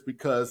is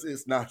because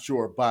it's not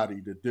your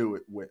body to do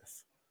it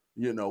with.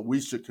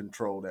 We should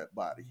control that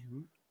body.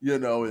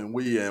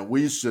 And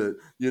we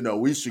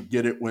should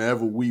get it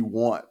whenever we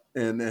want,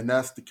 and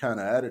that's the kind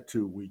of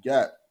attitude we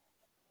got.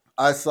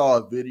 I saw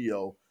a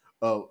video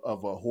of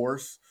a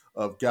horse,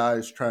 of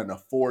guys trying to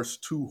force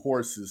two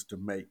horses to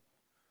mate,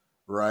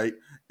 right?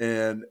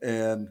 And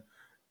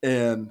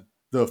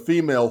the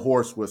female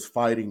horse was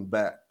fighting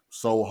back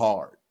so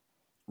hard,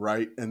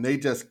 right? And they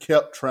just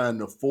kept trying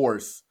to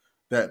force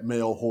that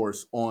male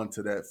horse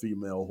onto that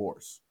female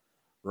horse,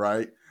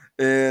 right?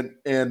 And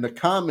the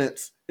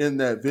comments in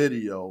that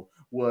video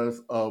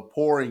was a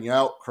pouring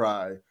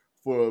outcry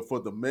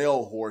for the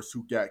male horse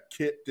who got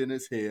kicked in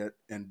his head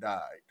and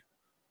died,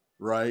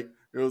 right?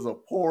 It was a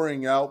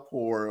pouring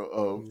outpour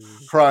of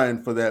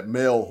crying for that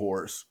male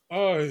horse,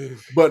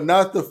 but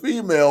not the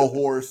female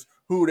horse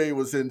who they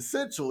was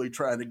essentially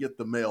trying to get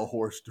the male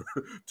horse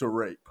to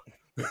rape.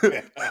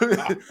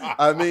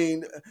 I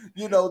mean,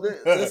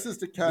 this is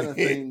the kind of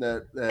thing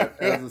that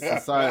as a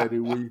society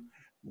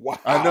Wow.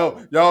 I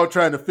know y'all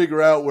trying to figure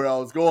out where I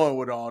was going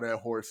with all that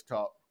horse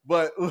talk,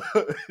 but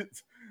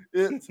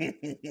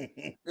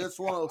it's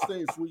one of those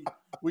things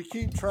we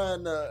keep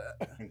trying to.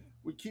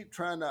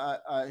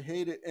 I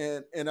hate it,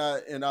 and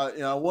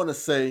I want to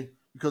say,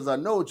 because I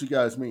know what you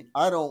guys mean.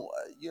 I don't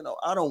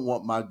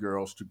want my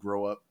girls to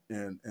grow up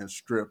and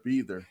strip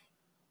either,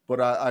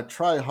 but I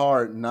try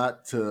hard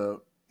not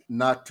to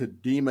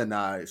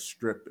demonize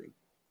stripping.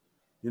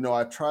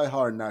 I try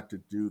hard not to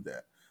do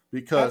that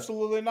because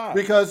Absolutely not.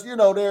 there's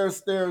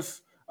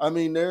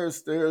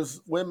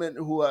women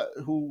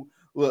who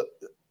look,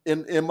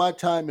 in my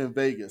time in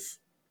Vegas,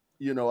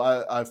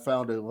 I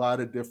found a lot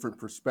of different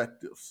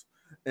perspectives,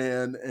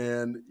 and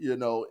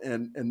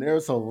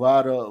there's a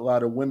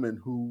lot of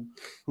women who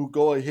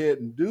go ahead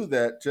and do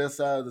that just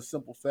out of the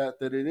simple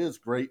fact that it is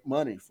great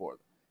money for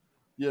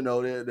them.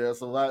 There's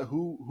a lot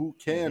who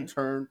can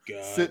turn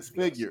God six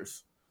bless.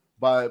 figures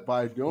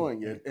by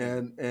doing it,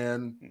 and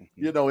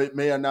it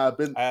may have not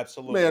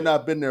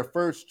been their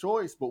first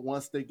choice, but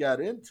once they got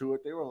into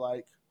it, they were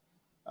like,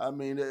 I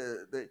mean, a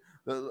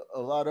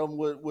lot of them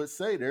would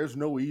say there's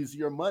no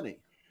easier money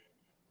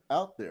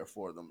out there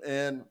for them,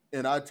 and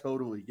I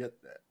totally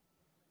get that.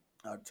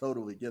 I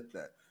totally get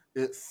that.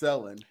 It's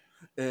selling,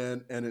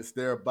 and it's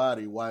their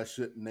body. Why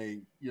shouldn't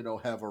they,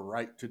 have a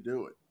right to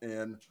do it?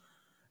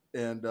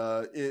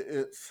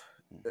 It's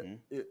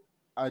it.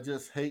 I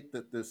just hate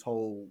that this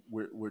whole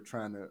we're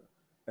trying to,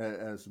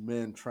 as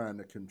men, trying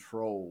to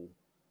control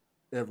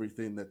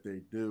everything that they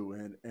do,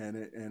 and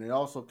it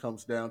also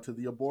comes down to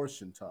the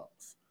abortion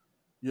talks.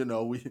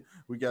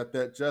 We got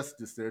that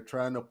justice they're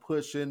trying to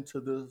push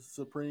into the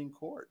Supreme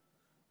Court.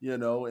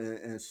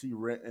 And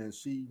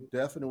she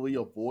definitely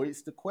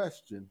avoids the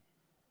question.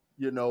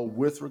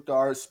 With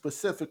regards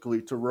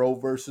specifically to Roe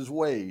versus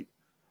Wade,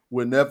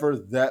 whenever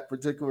that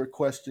particular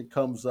question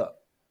comes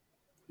up,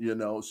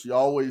 she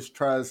always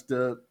tries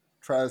to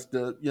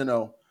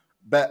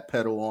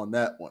backpedal on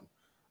that one.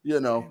 You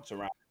know, Dance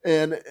around.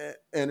 and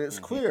it's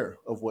Mhm. clear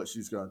of what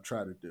she's going to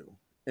try to do.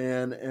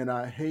 And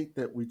I hate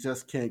that we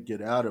just can't get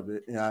out of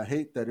it, and I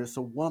hate that it's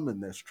a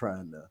woman that's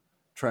trying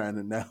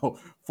to now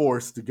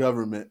force the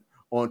government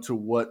onto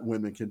what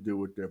women can do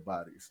with their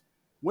bodies.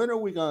 When are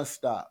we going to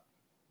stop?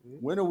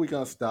 When are we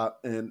going to stop?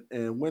 And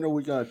when are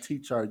we going to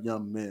teach our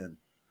young men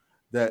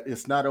that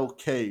it's not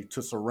okay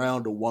to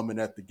surround a woman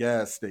at the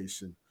gas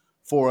station,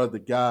 for other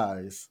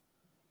guys,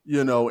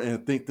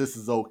 and think this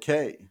is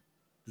okay,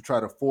 to try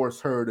to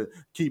force her to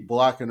keep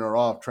blocking her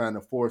off, trying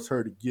to force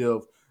her to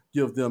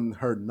give them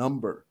her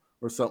number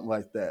or something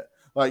like that.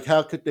 Like,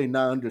 how could they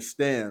not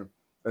understand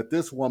that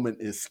this woman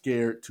is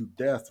scared to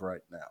death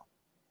right now?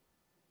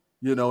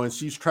 And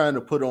she's trying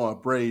to put on a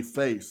brave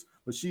face,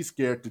 but she's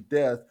scared to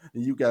death,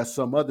 and you got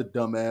some other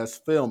dumbass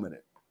filming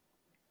it.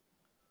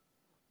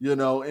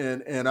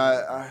 And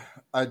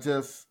I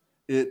just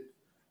it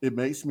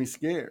makes me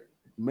scared.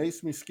 It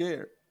makes me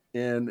scared.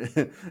 And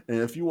and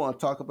if you want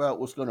to talk about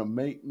what's going to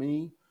make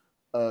me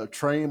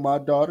train my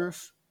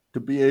daughters to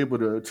be able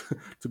to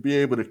be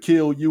able to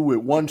kill you with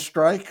one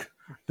strike,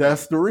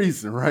 that's the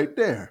reason right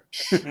there.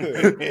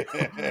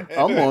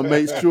 I'm gonna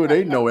make sure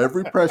they know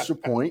every pressure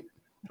point.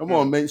 I'm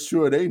gonna make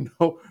sure they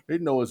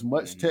know as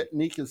much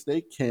technique as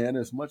they can,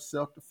 as much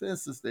self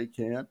defense as they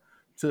can,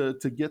 to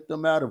get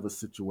them out of a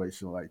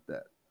situation like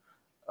that.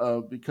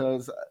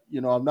 Because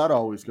I'm not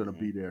always going to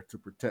be there to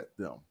protect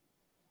them,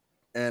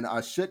 and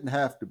I shouldn't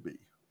have to be,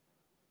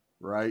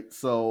 right?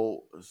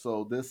 So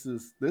this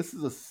is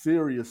a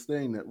serious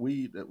thing that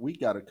we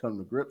got to come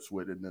to grips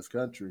with in this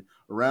country,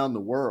 around the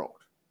world.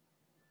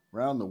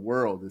 Around the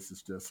world, this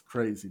is just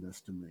craziness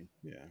to me.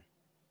 Yeah.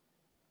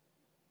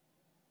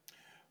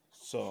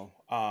 So,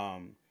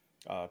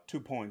 2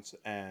 points,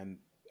 and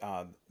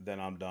then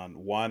I'm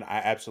done. One, I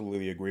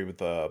absolutely agree with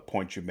the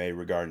point you made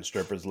regarding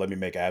strippers. Let me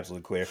make it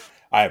absolutely clear.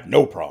 I have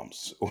no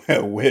problems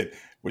with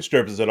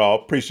strippers at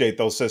all. Appreciate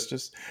those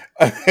sisters.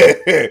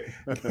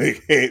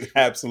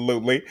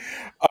 Absolutely.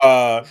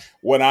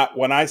 When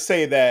I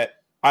say that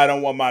I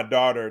don't want my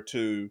daughter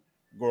to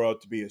grow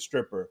up to be a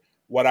stripper,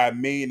 what I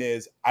mean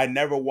is I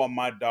never want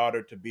my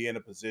daughter to be in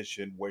a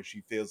position where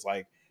she feels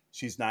like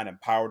she's not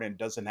empowered and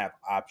doesn't have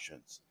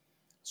options.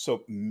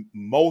 So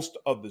most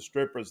of the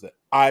strippers that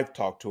I've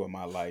talked to in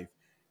my life,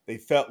 they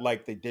felt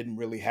like they didn't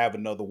really have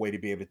another way to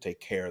be able to take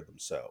care of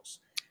themselves.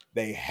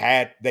 They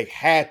had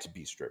to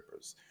be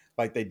strippers.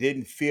 Like they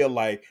didn't feel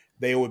like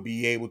they would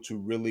be able to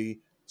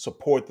really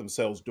support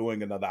themselves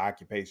doing another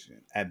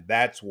occupation. And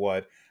that's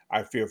what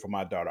I fear for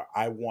my daughter.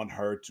 I want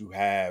her to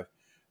have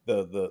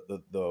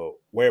the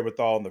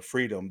wherewithal and the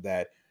freedom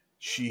that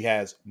she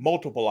has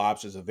multiple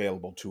options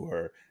available to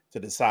her to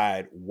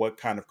decide what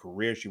kind of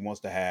career she wants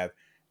to have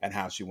and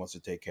how she wants to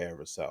take care of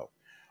herself.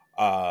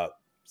 Uh,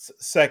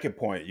 Second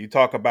point, you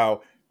talk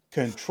about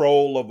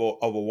control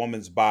of a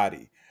woman's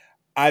body.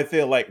 I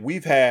feel like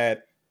we've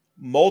had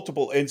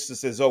multiple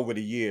instances over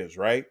the years,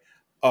 right,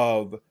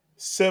 of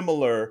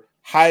similar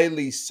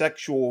highly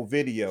sexual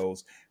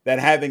videos that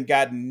haven't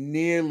gotten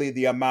nearly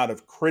the amount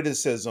of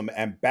criticism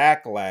and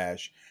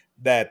backlash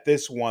that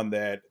this one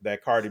that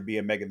Cardi B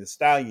and Megan Thee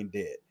Stallion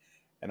did.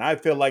 And I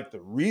feel like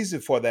the reason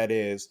for that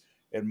is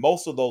in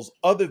most of those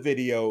other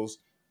videos,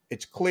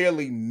 it's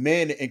clearly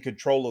men in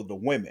control of the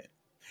women.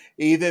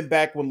 Even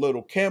back when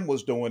Little Kim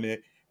was doing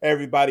it,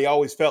 everybody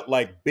always felt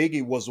like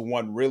Biggie was the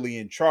one really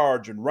in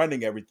charge and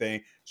running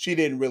everything. She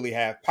didn't really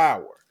have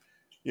power.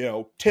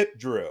 Tip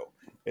drill.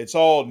 It's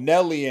all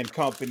Nelly and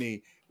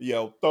company,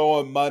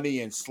 throwing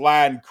money and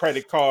sliding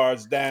credit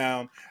cards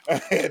down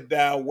and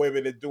down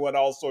women and doing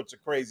all sorts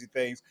of crazy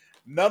things.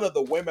 None of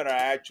the women are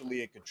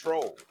actually in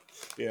control.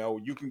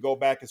 You can go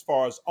back as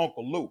far as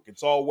Uncle Luke.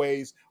 It's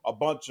always a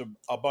bunch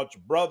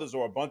of brothers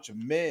or a bunch of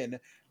men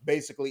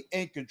basically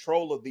in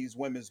control of these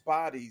women's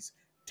bodies,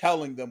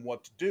 telling them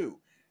what to do.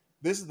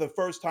 This is the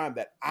first time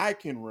that I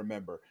can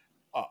remember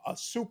a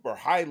super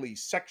highly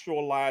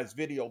sexualized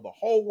video the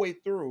whole way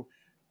through,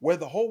 where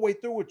the whole way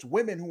through it's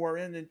women who are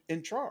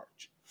in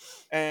charge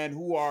and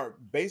who are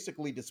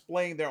basically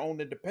displaying their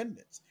own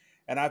independence.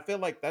 And I feel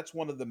like that's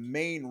one of the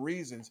main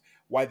reasons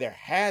why there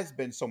has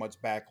been so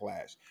much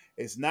backlash.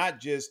 It's not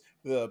just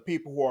the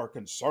people who are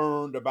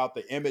concerned about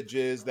the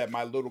images that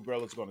my little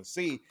girl is going to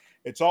see,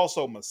 it's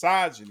also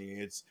misogyny.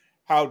 It's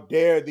how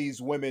dare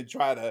these women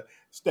try to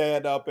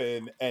stand up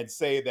and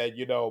say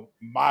that,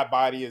 my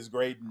body is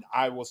great and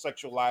I will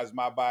sexualize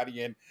my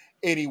body in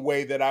any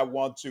way that I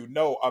want to.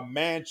 No, a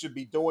man should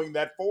be doing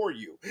that for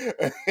you.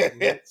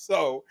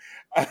 So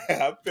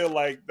I feel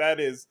like that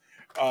is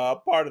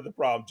part of the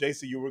problem.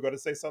 Jason, you were going to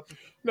say something?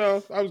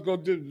 No, I was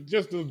going to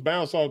just to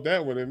bounce off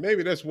that one, and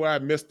maybe that's why I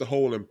missed the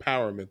whole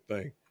empowerment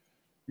thing.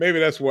 Maybe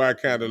that's why I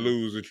kind of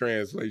lose the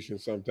translation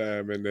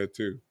sometime in there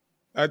too.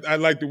 I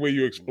like the way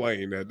you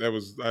explained that.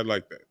 I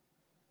like that.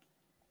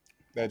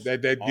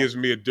 That gives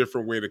me a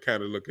different way to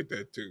kind of look at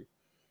that too.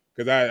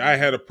 Because I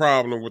had a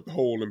problem with the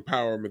whole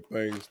empowerment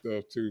thing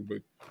stuff too, but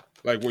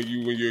like when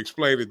you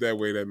explain it that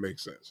way, that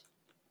makes sense.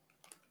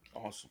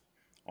 Awesome.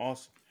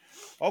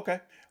 Okay,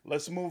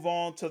 let's move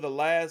on to the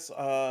last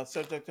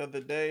subject of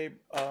the day,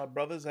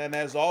 brothers. And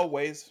as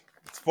always,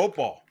 it's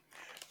football.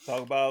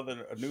 Talk about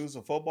the news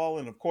of football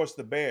and, of course,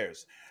 the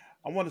Bears.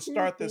 I want to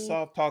start this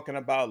off talking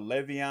about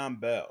Le'Veon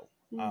Bell.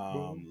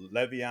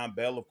 Le'Veon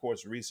Bell, of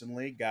course,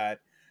 recently got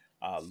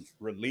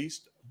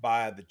released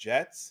by the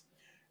Jets.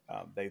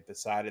 They've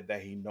decided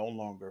that he no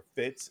longer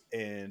fits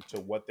into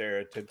what they're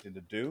attempting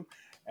to do.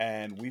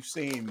 And we've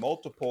seen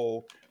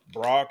multiple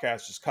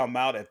broadcasters come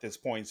out at this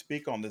point and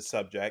speak on this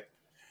subject.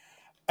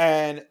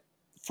 And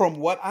from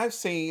what I've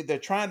seen, they're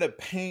trying to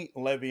paint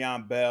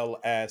Le'Veon Bell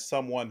as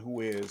someone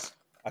who is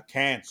a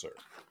cancer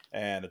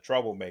and a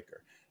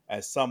troublemaker,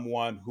 as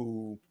someone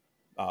who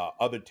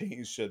other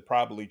teams should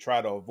probably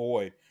try to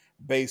avoid,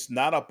 based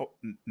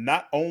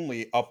not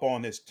only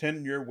upon his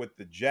tenure with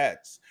the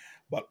Jets,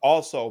 but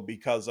also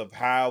because of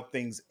how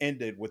things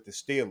ended with the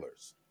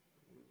Steelers.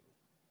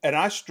 And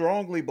I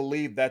strongly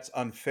believe that's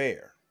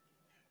unfair.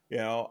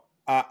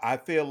 I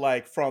feel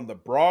like from the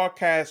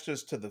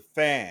broadcasters to the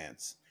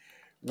fans,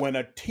 when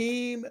a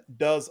team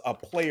does a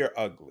player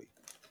ugly,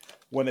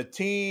 when a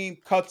team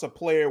cuts a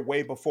player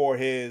way before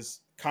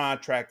his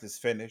contract is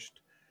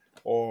finished,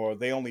 or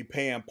they only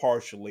pay him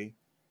partially,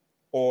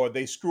 or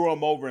they screw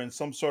him over in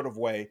some sort of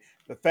way,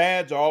 the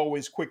fans are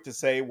always quick to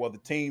say, well, the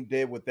team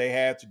did what they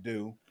had to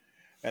do.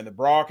 And the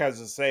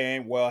broadcasters are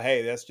saying, well,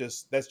 hey, that's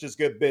just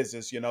good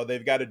business.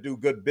 They've got to do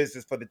good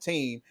business for the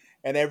team,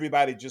 and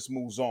everybody just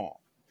moves on.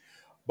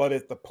 But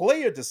if the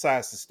player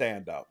decides to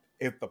stand up,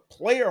 if the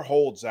player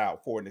holds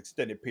out for an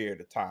extended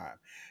period of time,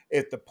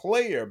 if the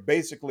player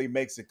basically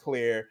makes it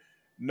clear,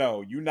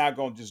 no, you're not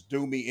going to just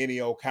do me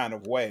any old kind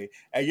of way,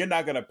 and you're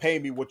not going to pay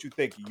me what you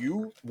think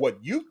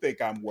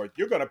I'm worth.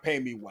 You're going to pay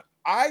me what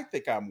I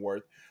think I'm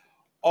worth.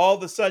 All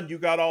of a sudden, you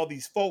got all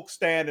these folks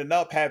standing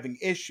up having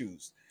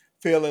issues.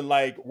 feeling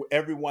like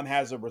everyone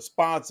has a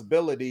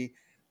responsibility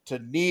to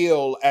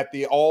kneel at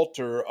the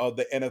altar of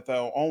the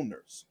NFL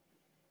owners.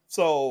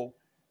 So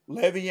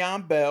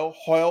Le'Veon Bell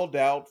held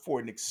out for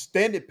an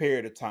extended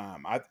period of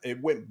time.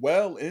 It went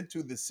well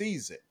into the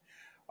season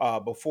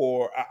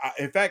before.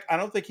 In fact, I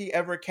don't think he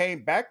ever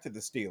came back to the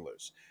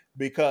Steelers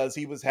because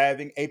he was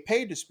having a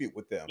pay dispute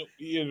with them.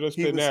 Yeah, just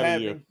He been was out a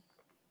year. having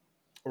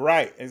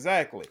Right,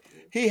 exactly.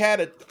 He had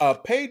a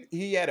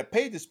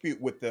pay dispute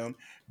with them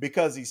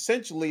because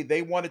essentially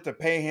they wanted to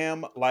pay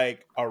him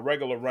like a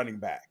regular running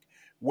back,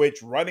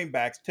 which running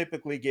backs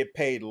typically get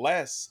paid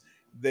less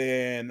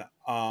than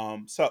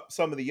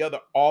some of the other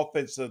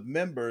offensive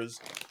members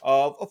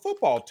of a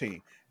football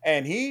team.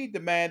 And he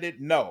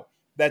demanded no,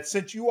 that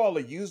since you all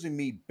are using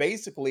me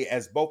basically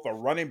as both a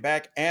running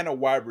back and a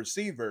wide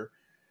receiver,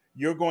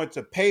 you're going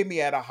to pay me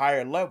at a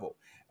higher level,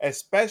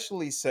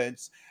 especially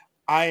since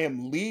I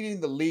am leading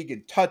the league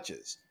in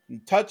touches.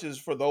 And touches,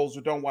 for those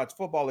who don't watch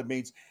football, it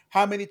means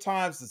how many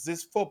times does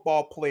this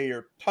football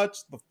player touch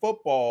the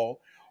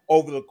football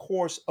over the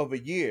course of a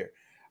year?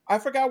 I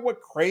forgot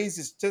what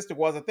crazy statistic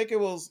was. I think it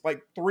was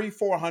like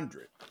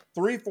 400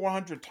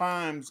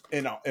 times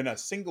in a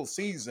single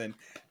season.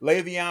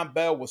 Le'Veon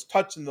Bell was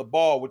touching the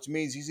ball, which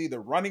means he's either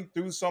running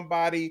through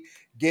somebody,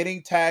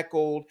 getting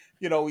tackled,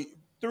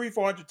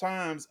 400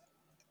 times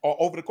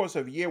over the course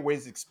of a year where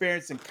he's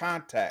experiencing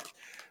contact,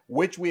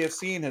 which we have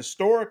seen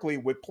historically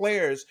with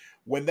players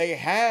when they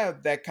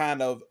have that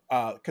kind of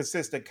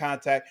consistent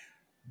contact,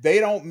 they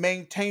don't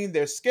maintain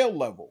their skill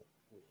level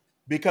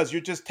because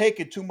you're just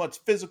taking too much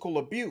physical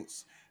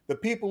abuse. The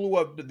people who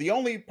have the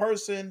only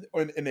person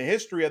in the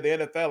history of the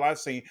NFL I've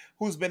seen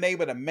who's been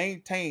able to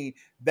maintain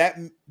that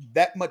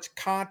much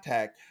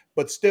contact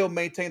but still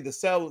maintain the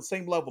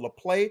same level of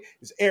play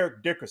is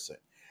Eric Dickerson.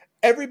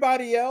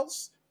 Everybody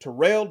else,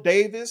 Terrell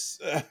Davis,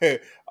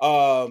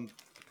 um,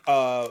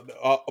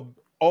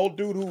 old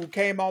dude who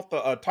came off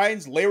the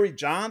Titans, Larry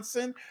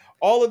Johnson,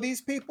 all of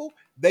these people,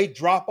 they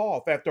drop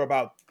off after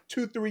about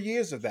 2-3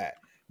 years of that.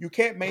 You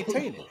can't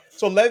maintain it.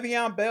 So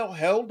Le'Veon Bell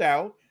held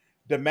out,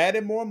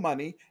 demanded more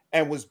money,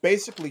 and was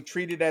basically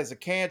treated as a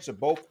cancer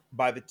both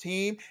by the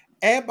team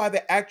and by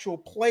the actual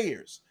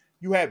players.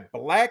 You had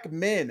black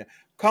men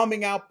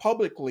coming out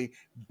publicly,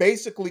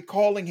 basically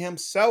calling him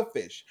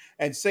selfish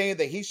and saying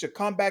that he should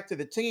come back to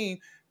the team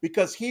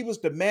because he was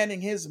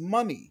demanding his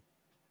money.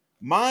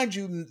 Mind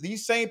you,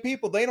 these same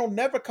people, they don't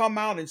never come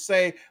out and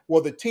say,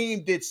 well, the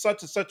team did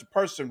such and such a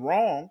person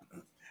wrong,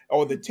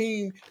 or the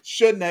team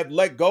shouldn't have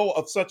let go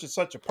of such and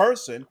such a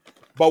person.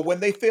 But when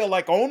they feel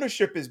like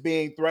ownership is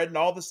being threatened,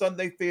 all of a sudden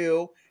they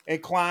feel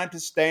inclined to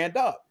stand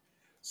up.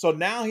 So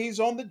now he's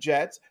on the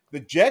Jets.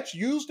 The Jets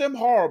used him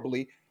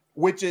horribly,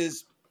 which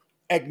is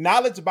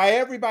acknowledged by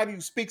everybody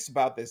who speaks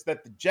about this,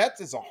 that the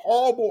Jets is a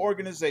horrible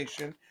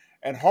organization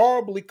and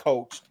horribly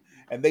coached,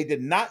 and they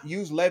did not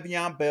use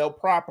Le'Veon Bell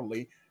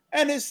properly.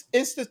 And his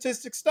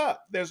statistics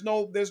stuck. There's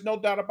no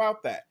doubt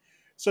about that.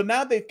 So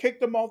now they've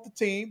kicked him off the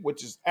team,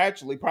 which is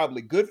actually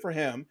probably good for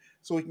him,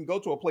 so he can go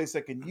to a place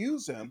that can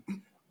use him.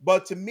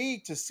 But to me,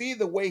 to see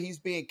the way he's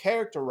being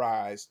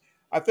characterized,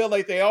 I feel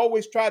like they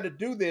always try to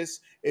do this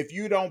if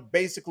you don't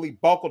basically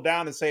buckle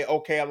down and say,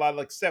 okay, I'll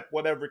accept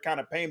whatever kind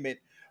of payment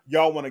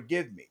y'all want to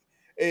give me.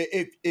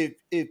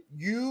 If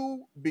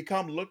you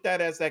become looked at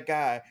as that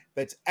guy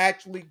that's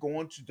actually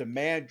going to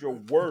demand your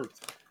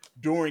worth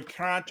during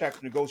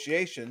contract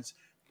negotiations,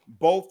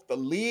 both the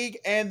league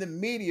and the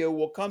media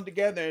will come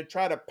together and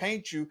try to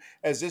paint you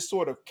as this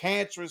sort of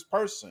cancerous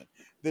person,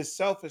 this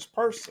selfish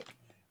person.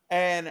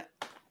 And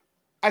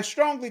I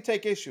strongly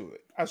take issue with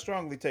it. I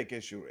strongly take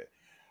issue with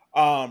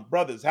it.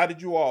 Brothers, how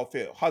did you all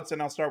feel?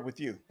 Hudson, I'll start with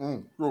you.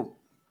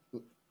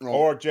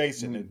 Or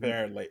Jason,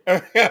 apparently.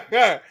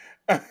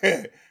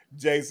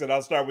 Jason,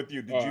 I'll start with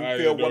you. Did you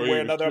feel one way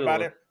or another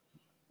about it?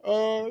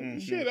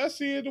 Shit, I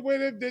see it the way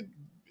that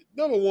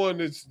number one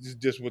is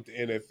just with the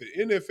NFL.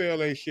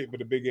 NFL ain't shit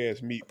but a big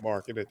ass meat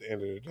market at the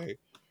end of the day.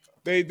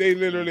 They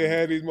literally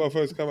had these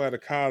motherfuckers come out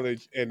of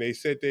college and they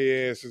set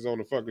their asses on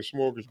the fucking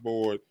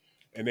smorgasbord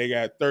and they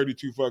got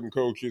 32 fucking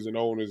coaches and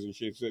owners and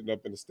shit sitting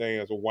up in the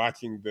stands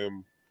watching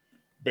them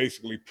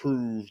basically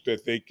prove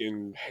that they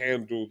can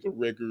handle the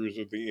rigors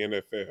of the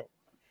NFL.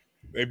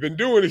 They've been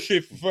doing this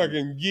shit for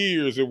fucking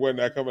years and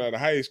whatnot, coming out of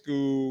high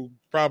school,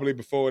 probably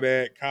before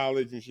that,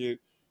 college and shit.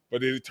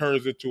 But it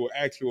turns into an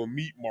actual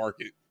meat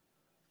market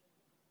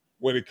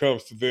when it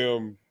comes to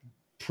them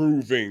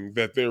proving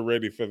that they're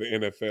ready for the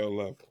NFL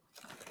level.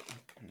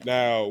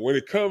 Now, when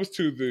it comes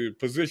to the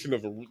position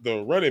of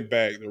the running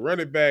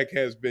back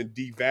has been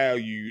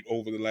devalued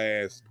over the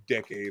last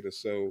decade or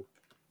so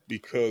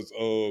because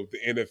of the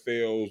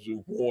NFL's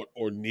want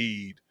or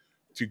need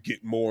to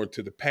get more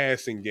into the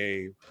passing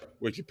game,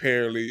 which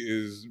apparently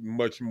is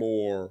much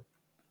more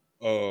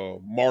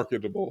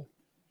marketable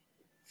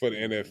for the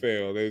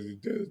NFL.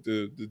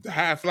 The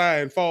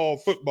high-flying fall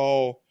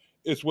football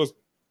is what's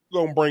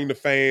going to bring the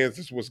fans.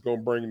 It's what's going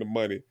to bring the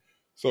money.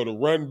 So the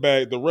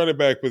running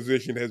back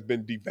position has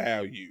been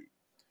devalued.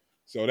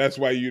 So that's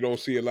why you don't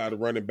see a lot of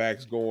running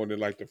backs going in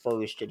like the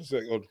first or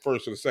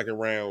the second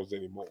rounds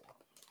anymore.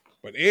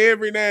 But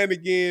every now and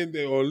again,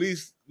 or at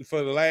least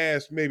for the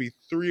last maybe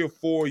 3 or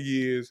 4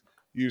 years,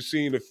 you've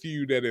seen a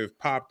few that have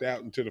popped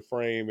out into the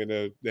frame and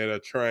that are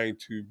trying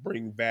to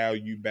bring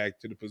value back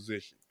to the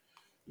position.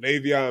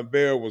 Le'Veon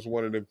Bell was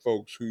one of them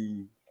folks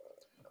who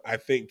I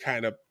think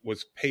kind of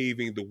was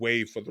paving the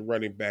way for the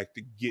running back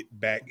to get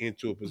back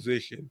into a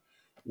position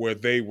where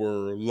they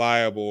were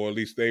liable, or at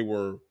least they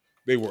were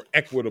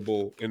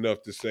equitable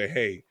enough to say,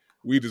 hey,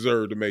 we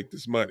deserve to make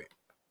this money.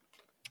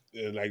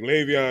 And like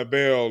Le'Veon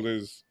Bell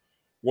is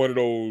one of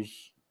those.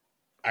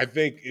 I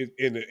think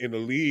in the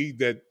league,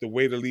 that the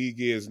way the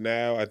league is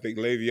now, I think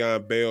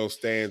Le'Veon Bell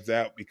stands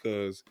out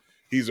because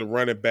he's a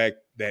running back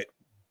that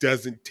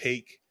doesn't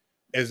take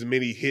as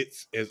many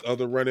hits as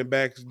other running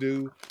backs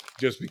do,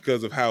 just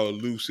because of how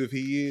elusive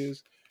he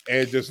is,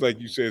 and just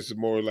like you said, it's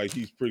more like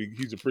he's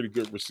a pretty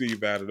good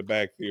receiver out of the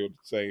backfield at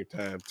the same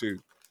time too.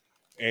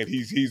 And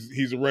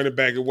he's a running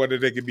back and one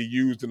that can be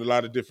used in a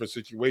lot of different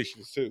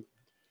situations too.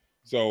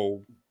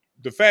 So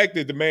the fact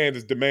that the man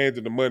is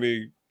demanding the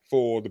money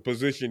for the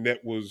position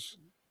that was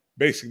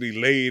basically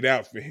laid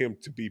out for him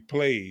to be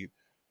played,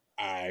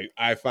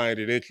 I find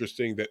it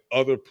interesting that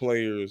other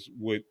players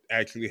would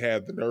actually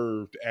have the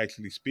nerve to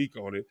actually speak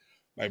on it.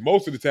 Like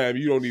most of the time,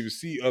 you don't even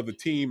see other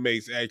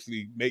teammates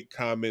actually make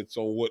comments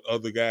on what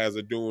other guys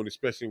are doing,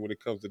 especially when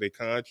it comes to their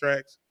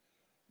contracts.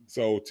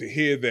 So to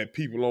hear that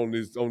people on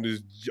this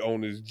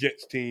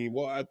Jets team,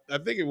 well, I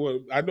think it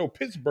was. I know It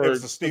Pittsburgh.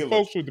 was the The Steelers.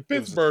 folks with the It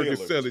was the Pittsburgh is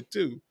Steelers. selling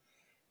too.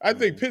 I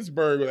think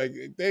Pittsburgh, like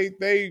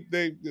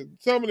they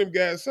some of them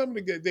guys,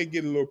 they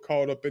get a little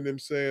caught up in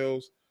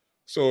themselves.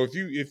 So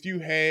if you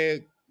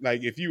had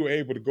like if you were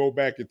able to go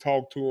back and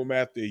talk to them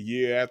after a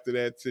year after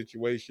that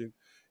situation,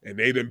 and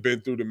they done been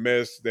through the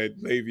mess that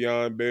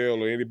Le'Veon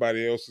Bell or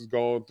anybody else has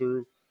gone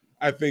through,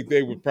 I think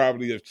they would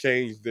probably have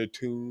changed their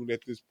tune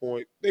at this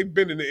point. They've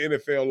been in the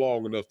NFL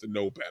long enough to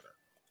know better.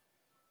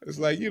 It's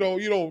like you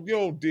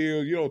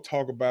don't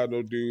talk about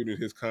no dude in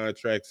his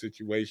contract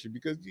situation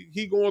because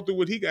he going through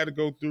what he got to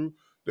go through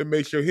to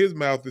make sure his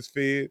mouth is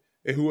fed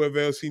and whoever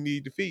else he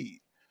need to feed.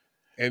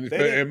 And They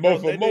didn't,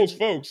 for most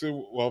folks,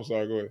 well, I'm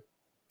sorry, go ahead.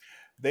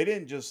 they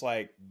didn't just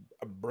like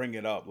bring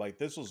it up. Like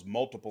this was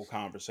multiple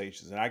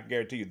conversations, and I can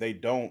guarantee you they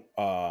don't.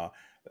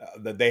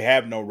 That they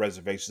have no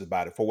reservations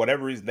about it for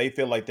whatever reason. They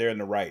feel like they're in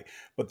the right,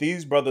 but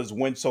these brothers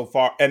went so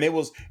far, and it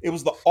was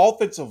the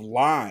offensive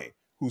line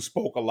who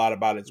spoke a lot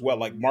about it as well.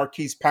 Like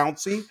Marquise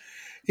Pouncey,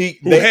 Who had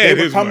they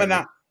were his coming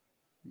money. out.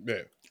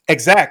 Yeah.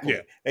 Exactly.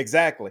 Yeah.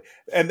 Exactly.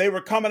 And they were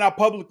coming out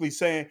publicly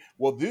saying,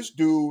 well, this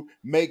dude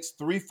makes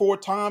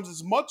 3-4 times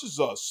as much as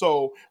us.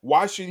 So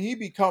why should he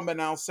be coming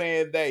out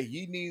saying that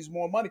he needs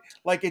more money?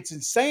 Like, it's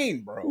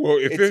insane, bro. Well,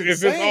 if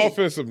it's insane.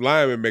 offensive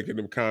linemen making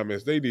them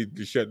comments, they need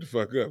to shut the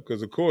fuck up.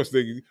 Because of course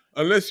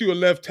unless you're a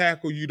left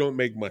tackle, you don't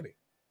make money.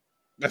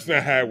 That's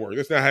not how it works.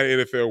 That's not how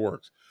the NFL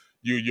works.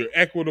 You're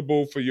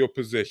equitable for your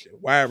position.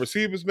 Wide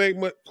receivers make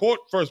money.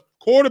 First,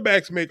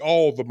 quarterbacks make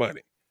all the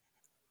money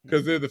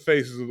because they're the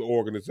faces of the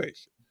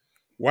organization.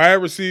 Wide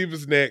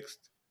receivers next.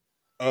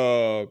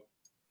 I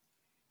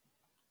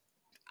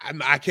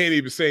can't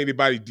even say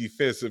anybody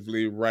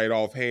defensively right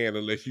offhand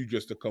unless you're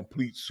just a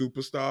complete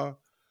superstar.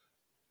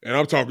 And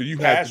I'm talking you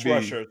have to be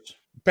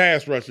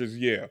pass rushers,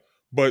 yeah.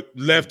 But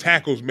left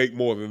tackles make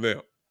more than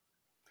them.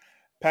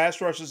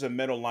 Pass rushers and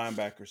middle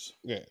linebackers.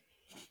 Yeah.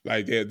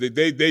 Like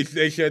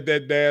they shut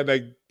that down.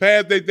 Like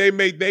pass,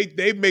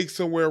 they make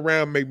somewhere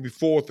around maybe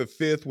 4th or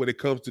 5th when it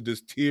comes to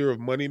this tier of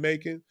money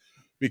making,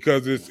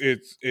 because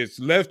it's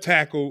left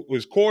tackle,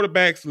 it's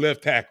quarterbacks,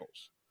 left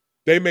tackles.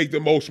 They make the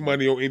most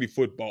money on any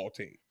football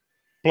team,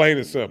 plain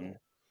and simple.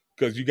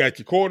 Because you got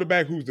your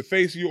quarterback who's the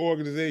face of your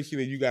organization,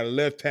 and you got a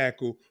left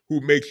tackle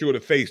who makes sure the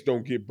face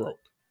don't get broke.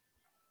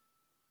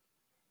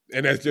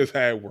 And that's just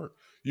how it works.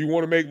 You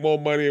want to make more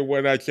money, and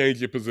why not change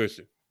your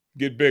position?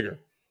 Get bigger.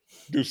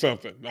 Do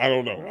something. I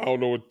don't know. I don't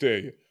know what to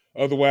tell you.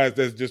 Otherwise,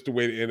 that's just the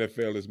way the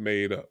NFL is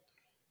made up.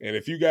 And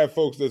if you got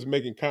folks that's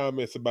making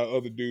comments about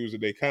other dudes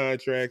and their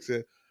contracts,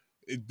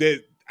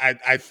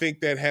 I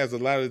think that has a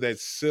lot of that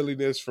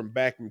silliness from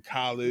back in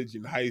college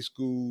and high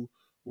school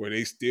where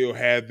they still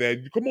have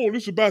that. Come on,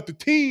 it's about the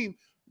team.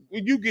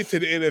 When you get to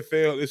the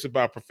NFL, it's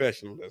about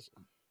professionalism.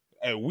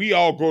 And we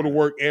all go to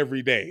work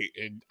every day,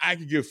 and I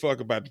can give a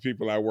fuck about the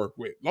people I work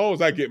with, as long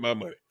as I get my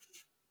money.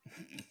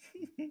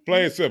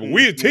 Plain and simple.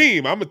 We a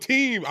team. I'm a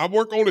team. I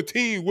work on a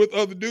team with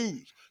other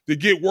dudes to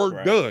get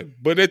work done.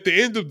 But at the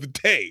end of the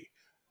day,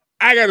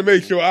 I got to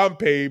make sure I'm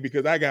paid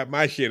because I got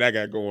my shit I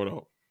got going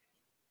on.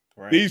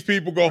 Right. These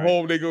people go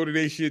home, they go to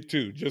their shit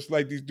too, just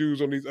like these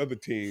dudes on these other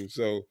teams.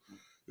 So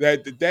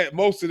that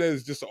most of that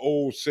is just an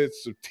old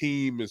sense of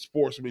team and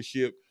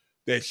sportsmanship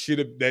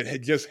that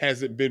just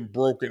hasn't been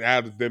broken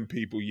out of them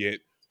people yet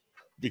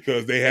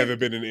because they haven't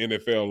been in the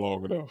NFL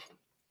long enough.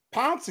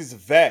 Pouncey's a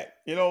vet.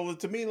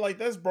 To me, like,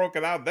 that's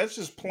broken out. That's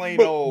just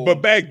plain old.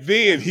 But back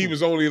then, he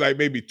was only like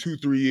maybe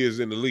 2-3 years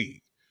in the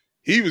league.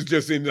 He was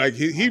just in like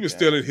he was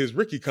still in his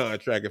rookie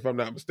contract, if I'm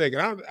not mistaken.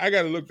 I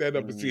got to look that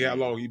up and see how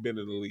long he's been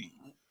in the league.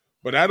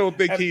 But I don't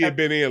think he had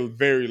been in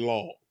very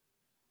long.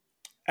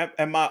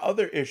 And my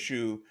other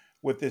issue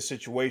with this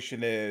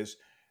situation is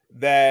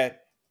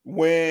that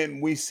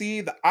when we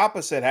see the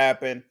opposite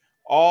happen,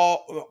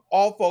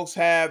 all folks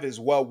have is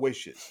well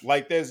wishes.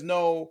 Like there's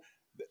no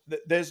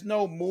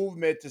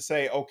movement to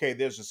say, okay,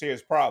 there's a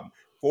serious problem.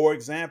 For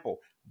example,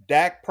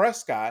 Dak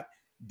Prescott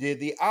did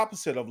the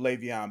opposite of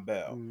Le'Veon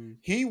Bell.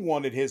 He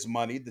wanted his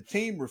money. The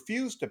team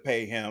refused to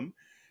pay him.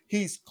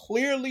 He's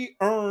clearly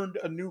earned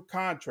a new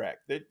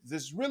contract.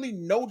 There's really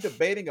no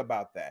debating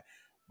about that.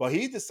 But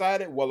he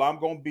decided, well, I'm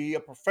going to be a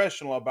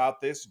professional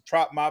about this,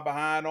 trot my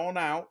behind on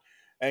out,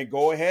 and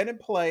go ahead and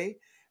play.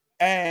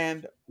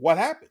 And what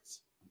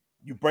happens?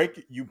 You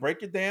break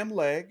your damn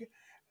leg,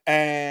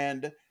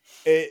 and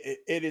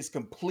it is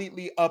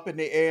completely up in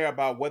the air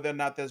about whether or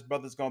not this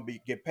brother's going to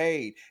get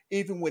paid.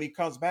 Even when he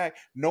comes back,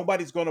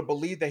 nobody's going to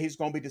believe that he's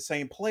going to be the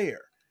same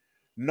player.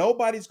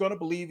 Nobody's going to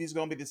believe he's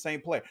going to be the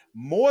same player.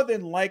 More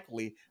than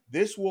likely,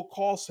 this will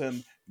cost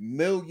him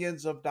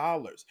millions of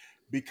dollars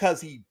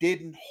because he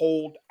didn't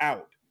hold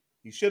out.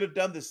 He should have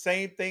done the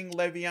same thing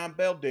Le'Veon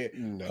Bell did.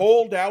 No.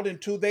 Hold out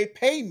until they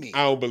pay me.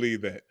 I don't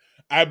believe that.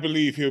 I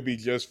believe he'll be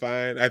just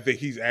fine. I think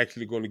he's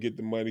actually going to get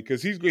the money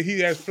because he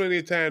has plenty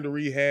of time to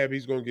rehab.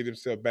 He's going to get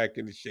himself back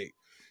into shape.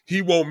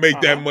 He won't make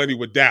that money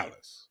with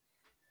Dallas.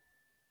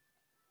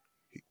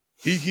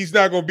 He's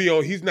not going to be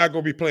on. He's not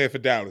going to be playing for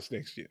Dallas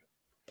next year.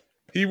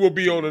 He will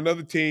be on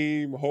another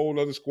team, a whole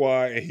other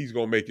squad, and he's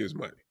going to make his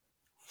money.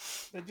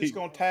 They're just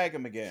going to tag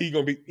him again. He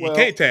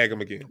can't tag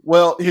him again.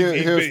 Well,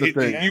 here's the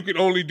thing. You can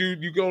only do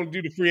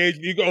the free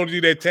agent. You can only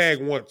do that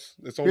tag once.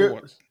 That's only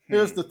once.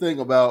 Here's the thing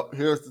about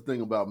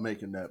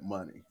making that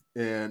money,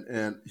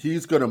 and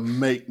he's going to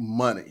make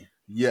money,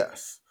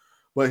 yes.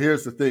 But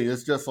here's the thing: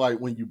 it's just like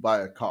when you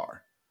buy a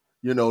car.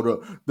 You know,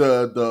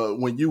 the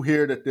when you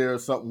hear that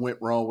there's something went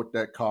wrong with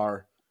that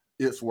car,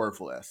 it's worth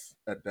less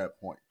at that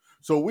point.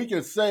 So we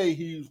can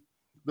say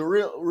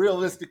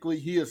realistically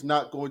he is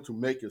not going to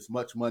make as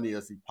much money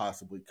as he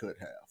possibly could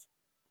have.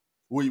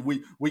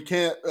 We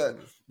can't.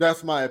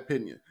 That's my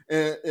opinion,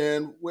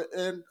 and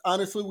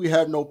honestly, we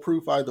have no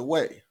proof either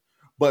way.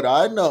 But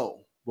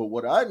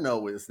what I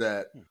know is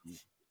that,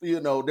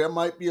 there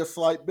might be a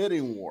slight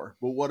bidding war.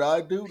 But what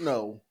I do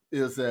know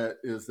is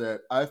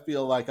that I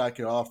feel like I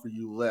can offer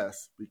you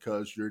less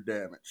because you're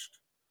damaged,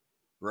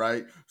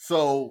 right?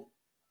 So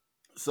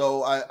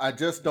I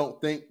just don't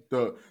think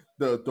the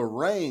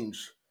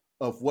range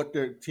of what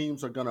their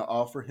teams are going to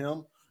offer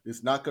him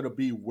is not going to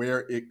be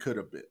where it could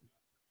have been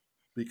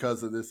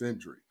because of this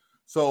injury.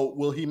 So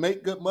will he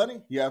make good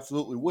money? He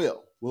absolutely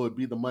will. Will it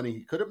be the money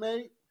he could have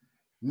made?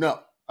 No.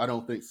 I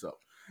don't think so.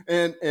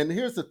 And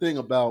here's the thing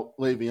about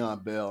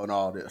Le'Veon Bell and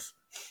all this.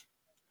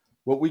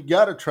 What we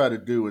got to try to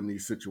do in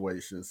these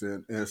situations,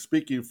 and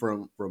speaking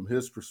from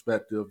his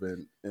perspective,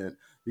 and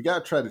you got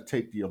to try to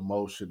take the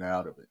emotion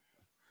out of it.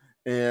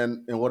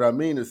 And what I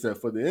mean is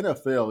that for the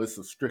NFL,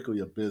 it's strictly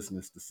a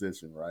business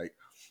decision, right?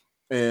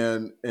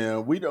 And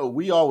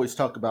we always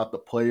talk about the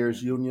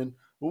players' union,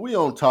 but we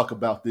don't talk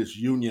about this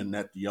union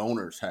that the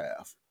owners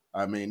have.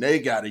 I mean, they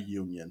got a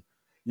union.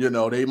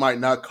 They might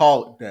not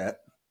call it that.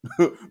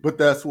 But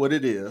that's what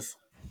it is.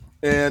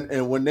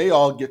 And when they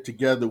all get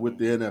together with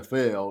the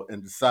NFL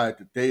and decide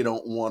that they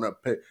don't want to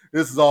pay,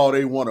 this is all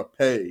they want to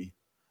pay.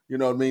 You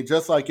know what I mean?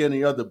 Just like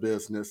any other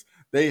business,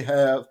 they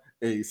have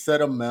a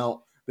set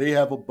amount, they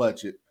have a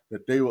budget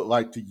that they would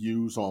like to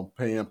use on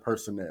paying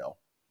personnel.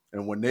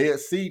 And when they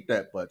exceed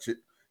that budget,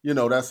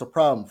 that's a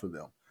problem for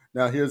them.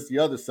 Now, here's the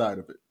other side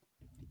of it.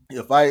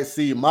 If I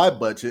exceed my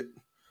budget,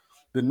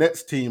 the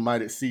next team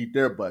might exceed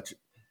their budget.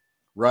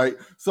 Right?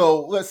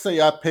 So let's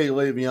say I pay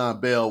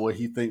Le'Veon Bell what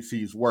he thinks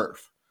he's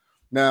worth.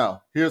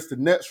 Now, here's the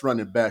next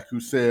running back who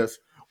says,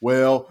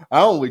 well,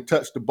 I only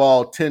touched the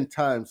ball 10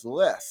 times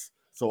less,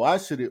 so I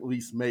should at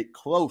least make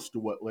close to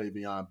what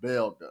Le'Veon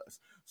Bell does.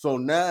 So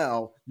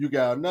now you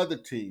got another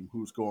team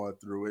who's going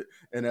through it,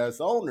 and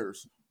as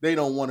owners, they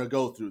don't want to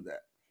go through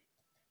that.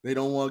 They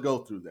don't want to go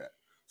through that.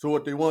 So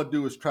what they want to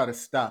do is try to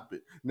stop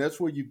it. And that's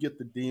where you get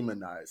the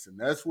demonizing.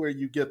 That's where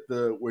you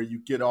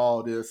get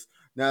all this.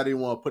 Now they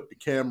want to put the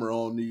camera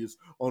on these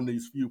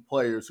few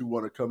players who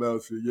want to come out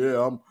and say,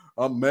 yeah,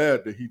 I'm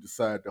mad that he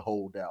decided to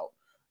hold out.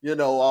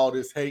 All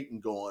this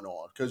hating going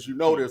on. Because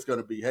there's going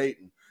to be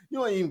hating. You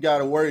don't even got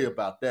to worry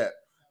about that.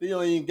 You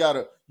don't even got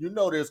to,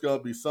 there's going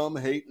to be some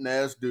hating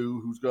ass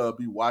dude who's going to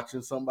be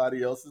watching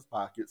somebody else's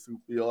pockets who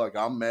feel like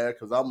I'm mad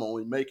because I'm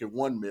only making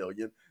 $1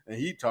 million and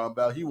he talking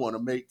about he want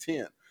to make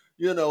 10.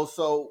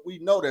 So we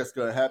know that's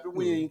going to happen.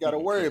 We ain't got to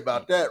worry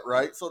about that,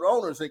 right? So the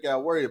owners ain't got to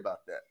worry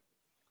about that.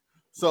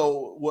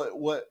 So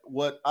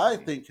what I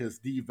think has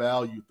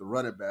devalued the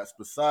running backs,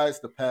 besides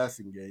the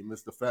passing game,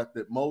 is the fact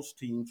that most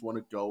teams want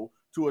to go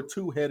to a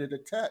two-headed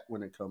attack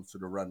when it comes to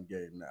the run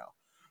game now.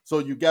 So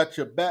you got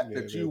your back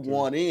that you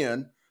want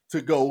in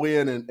to go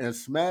in and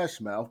smash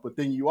mouth, but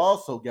then you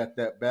also got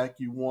that back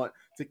you want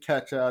to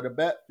catch out of the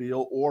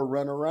backfield or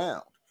run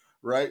around,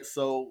 right?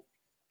 So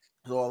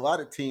a lot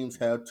of teams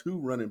have two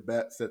running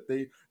backs that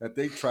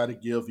they try to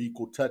give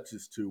equal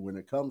touches to when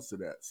it comes to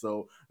that.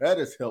 So that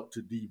has helped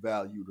to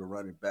devalue the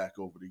running back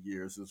over the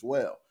years as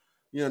well.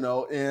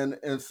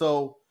 And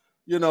so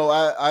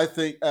I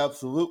think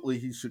absolutely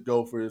he should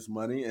go for his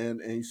money,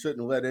 and he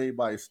shouldn't let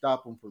anybody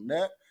stop him from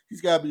that.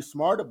 He's got to be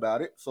smart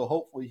about it. So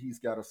hopefully he's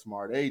got a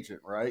smart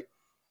agent, right?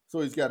 So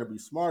he's got to be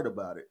smart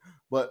about it.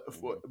 But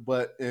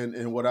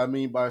what I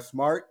mean by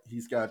smart,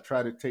 he's got to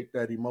try to take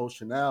that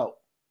emotion out,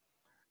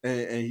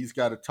 and he's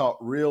got to talk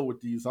real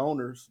with these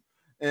owners,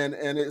 and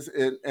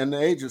the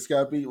agents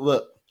got to be,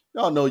 look,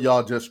 y'all know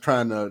y'all just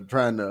trying to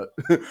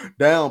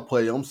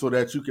downplay them so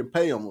that you can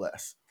pay them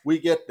less. We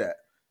get that.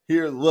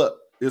 Here, look,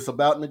 it's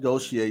about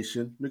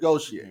negotiation.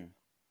 Negotiate. Mhm.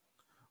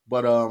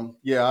 But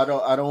yeah,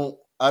 I don't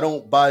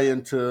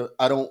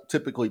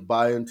typically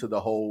buy into the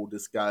whole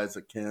this guy's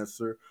a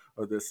cancer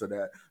or this or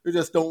that. They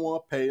just don't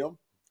want to pay him,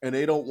 and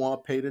they don't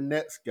want to pay the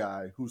next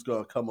guy who's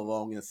going to come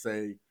along and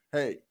say,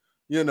 hey,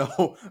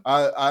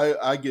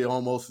 I get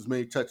almost as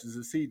many touches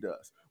as he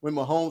does. When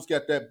Mahomes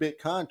got that big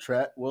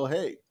contract, well,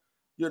 hey,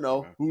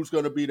 who's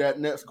going to be that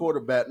next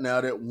quarterback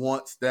now that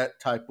wants that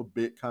type of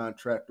big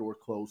contract or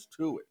close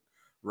to it,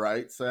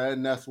 right? So,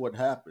 and that's what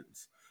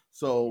happens.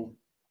 So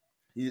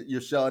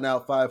you're shelling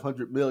out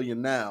 500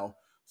 million now.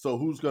 So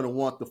who's going to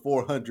want the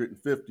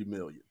 450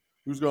 million?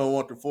 Who's going to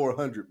want the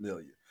 400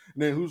 million?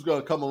 And then who's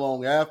going to come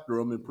along after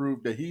him and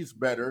prove that he's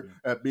better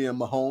at being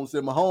Mahomes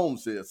than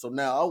Mahomes is? So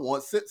now I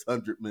want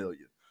 600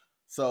 million.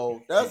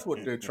 So that's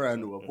what they're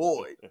trying to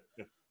avoid.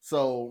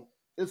 So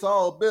it's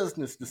all a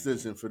business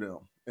decision for them,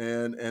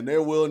 and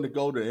they're willing to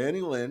go to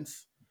any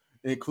lengths,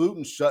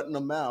 including shutting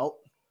them out,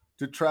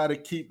 to try to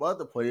keep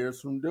other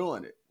players from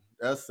doing it.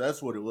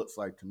 That's what it looks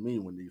like to me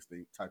when these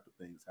type of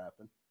things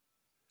happen.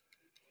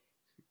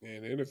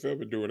 And the NFL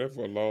been doing that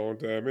for a long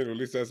time. At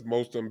least that's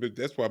most of them.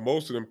 That's why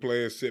most of them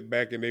players sit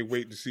back and they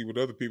wait to see what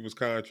other people's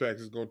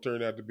contracts is going to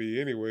turn out to be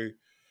anyway.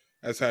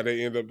 That's how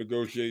they end up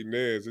negotiating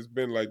theirs. It's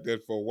been like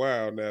that for a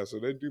while now, so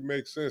they do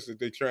make sense that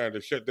they trying to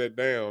shut that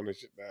down and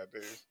shit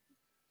nowadays.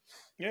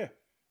 Yeah,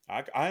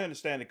 I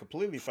understand it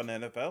completely from the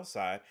NFL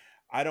side.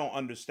 I don't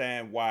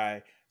understand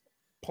why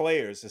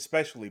players,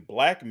 especially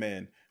black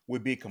men,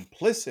 would be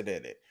complicit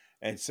in it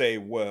and say,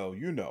 well,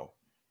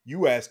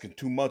 you asking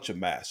too much of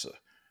Massa.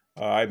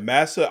 All right,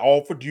 Massa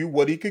offered you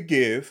what he could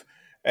give,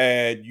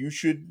 and you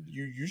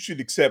should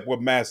accept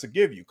what Massa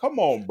give you. Come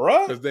on,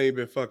 bruh. Because they ain't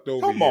been fucked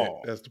over Come yet.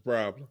 on. That's the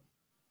problem.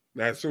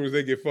 Now, as soon as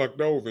they get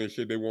fucked over and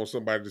shit, they want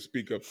somebody to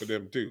speak up for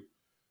them too.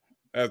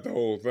 That's the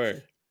whole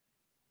thing.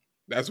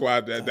 That's why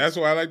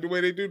I like the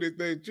way they do this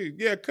thing. Gee,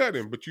 yeah, cut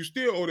him, but you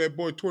still owe that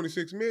boy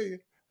 $26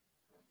 million.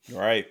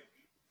 Right.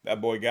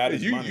 That boy got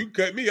his money. You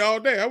cut me all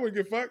day. I wouldn't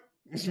give a fuck.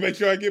 Just make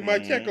sure I get my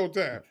check on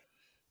time.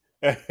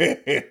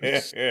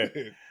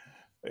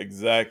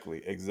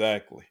 Exactly.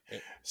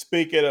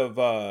 Speaking of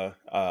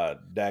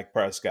Dak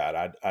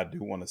Prescott, I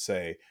do want to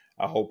say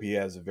I hope he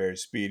has a very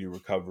speedy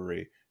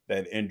recovery.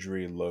 That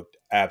injury looked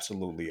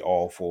absolutely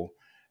awful.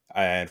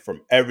 And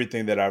from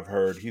everything that I've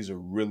heard, he's a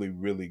really,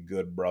 really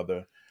good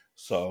brother.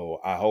 So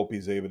I hope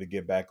he's able to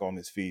get back on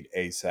his feet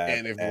ASAP.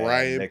 And if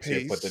Ryan next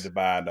year put the Pace,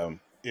 divide on him.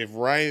 if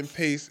Ryan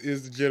Pace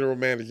is the general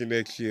manager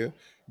next year,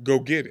 go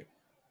get it.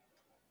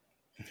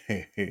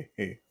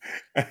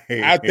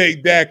 I'll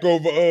take Dak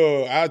over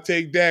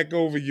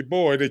your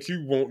boy that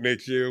you want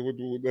next year with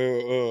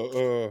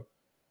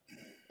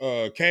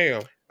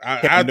Cam.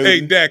 I'll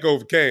take Dak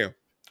over Cam.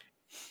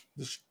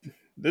 This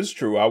is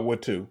true. I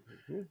would too.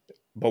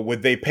 But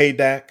would they pay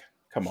Dak?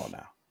 Come on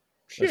now.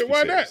 Shit,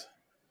 why not?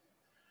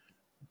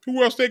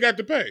 Who else they got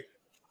to pay?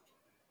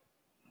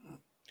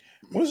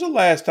 When's the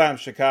last time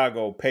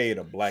Chicago paid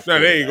a black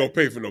quarterback? They ain't gonna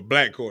pay for no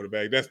black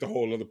quarterback. That's the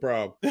whole other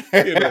problem.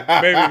 Maybe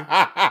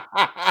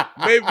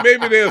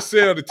they'll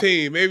sell the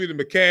team. Maybe the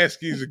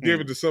McCaskies will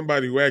give it to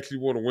somebody who actually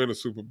want to win a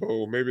Super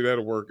Bowl. Maybe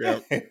that'll work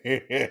out.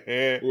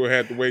 We'll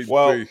have to wait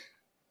and see.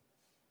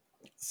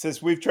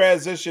 Since we've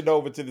transitioned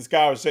over to this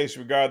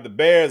conversation regarding the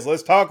Bears,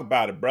 let's talk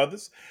about it,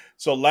 brothers.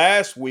 So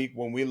last week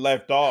when we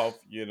left off,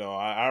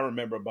 I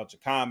remember a bunch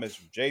of comments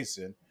from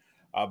Jason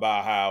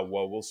about how,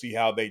 we'll see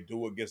how they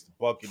do against the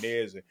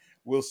Buccaneers, and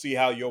we'll see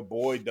how your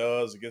boy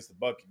does against the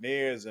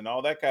Buccaneers and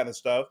all that kind of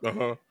stuff.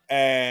 Uh-huh.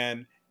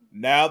 And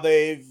now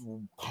they've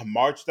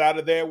marched out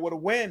of there with a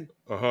win.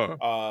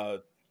 Uh-huh.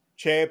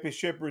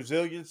 Championship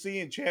resiliency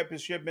and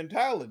championship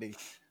mentality.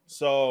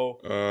 So,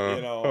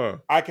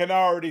 I can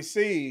already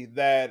see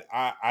that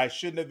I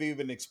shouldn't have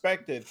even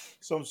expected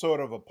some sort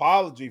of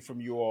apology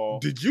from you all.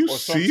 Did you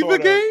see the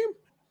game?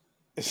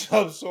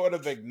 Some sort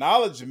of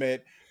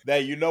acknowledgement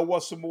that,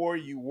 some more,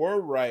 you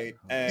were right.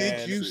 And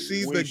did you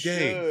see the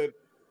game?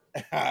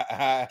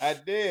 I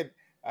did.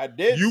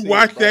 You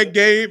watched that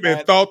game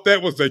and thought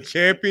that was a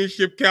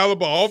championship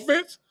caliber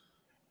offense?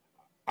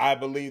 I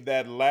believe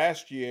that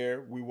last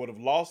year we would have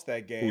lost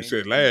that game. Who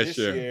said last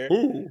year?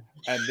 Who?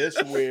 And this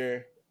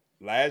year,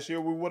 last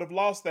year we would have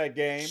lost that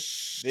game.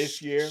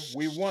 This year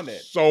we won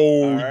it.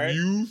 So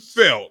you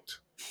felt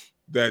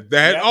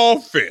that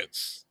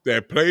offense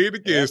that played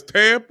against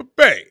Tampa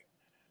Bay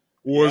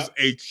was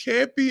a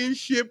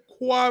championship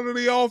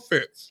quality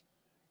offense.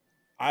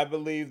 I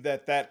believe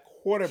that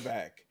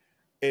quarterback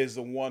is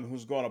the one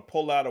who's going to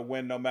pull out a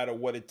win no matter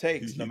what it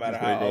takes, no matter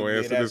Just how ain't gonna ugly it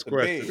answer has this to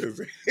question, be.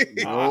 is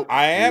he?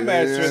 I am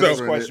answering this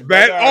So, question,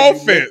 that brother. Are you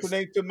offense.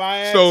 listening to my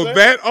answer? So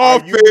that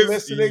Are you offense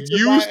listening to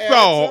you my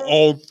saw answer?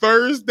 on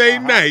Thursday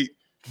night,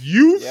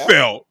 you Yep.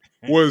 felt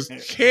was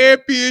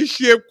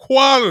championship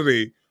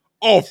quality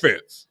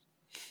offense.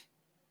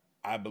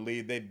 I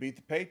believe they beat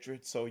the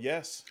Patriots, so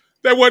yes.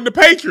 That wasn't the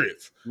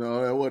Patriots.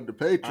 No, that wasn't the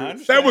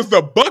Patriots. That was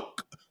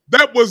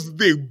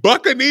the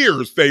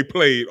Buccaneers they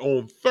played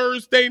on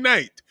Thursday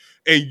night.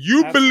 And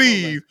you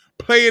believe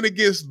playing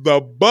against the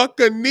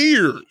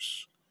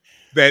Buccaneers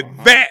that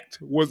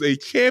was a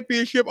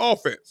championship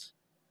offense.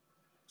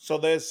 So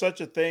there's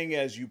such a thing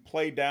as you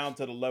play down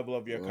to the level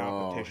of your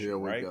competition, here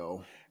we right?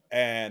 go.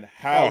 And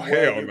how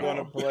well you're going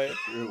to play,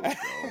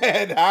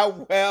 and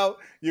how well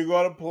you're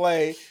going to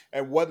play,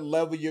 and what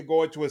level you're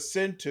going to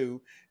ascend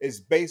to is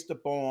based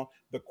upon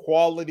the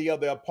quality of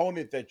the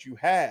opponent that you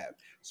have.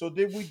 So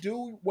did we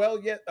do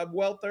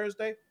well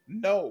Thursday?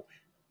 No.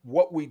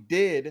 What we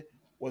did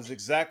was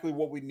exactly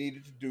what we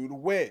needed to do to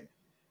win.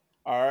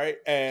 All right,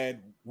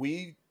 and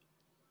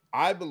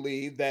I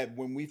believe that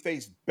when we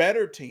face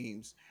better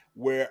teams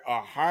where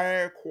a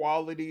higher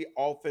quality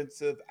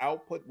offensive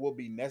output will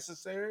be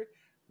necessary,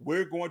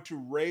 we're going to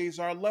raise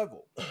our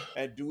level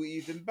and do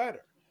even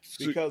better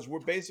because we're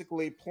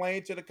basically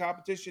playing to the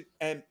competition.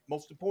 And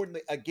most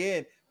importantly,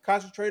 again,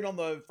 concentrate on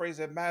the phrase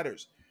that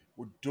matters.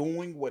 We're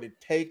doing what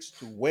it takes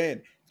to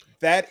win.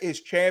 That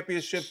is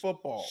championship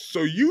football.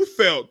 So you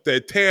felt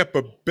that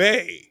Tampa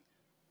Bay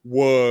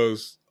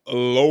was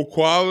low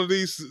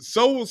quality,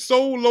 so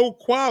low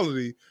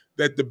quality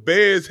that the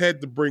Bears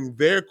had to bring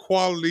their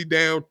quality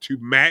down to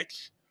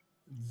match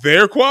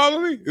their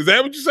quality? Is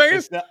that what you're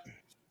saying?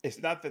 It's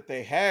not that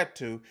they had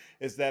to,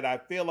 it's that I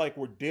feel like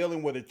we're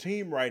dealing with a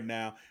team right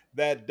now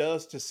that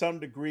does to some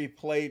degree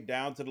play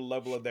down to the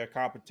level of their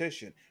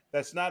competition.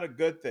 That's not a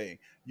good thing.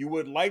 You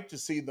would like to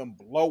see them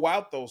blow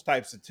out those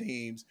types of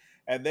teams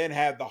and then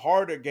have the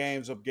harder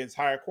games against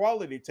higher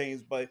quality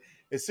teams, but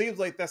it seems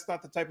like that's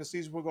not the type of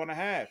season we're going to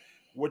have.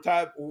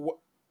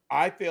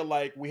 I feel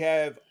like we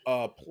have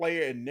a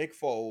player in Nick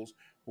Foles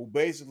who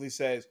basically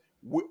says,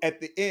 at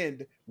the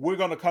end, we're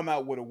going to come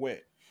out with a win.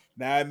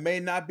 Now, it may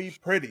not be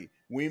pretty.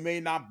 We may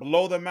not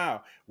blow them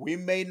out. We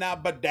may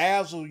not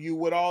bedazzle you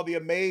with all the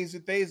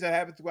amazing things that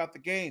happen throughout the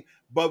game.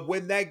 But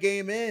when that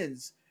game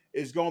ends,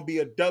 it's going to be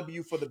a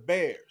W for the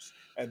Bears.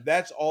 And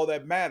that's all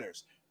that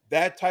matters.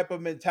 That type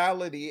of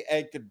mentality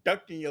and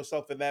conducting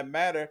yourself in that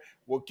manner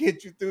will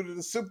get you through to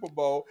the Super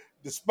Bowl,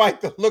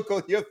 despite the look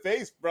on your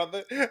face,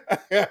 brother.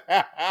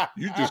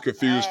 You just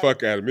confused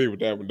fuck out of me with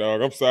that one,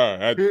 dog. I'm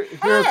sorry. Here's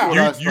what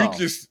I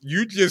saw.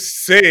 You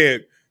just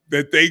said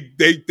that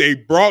they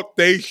brought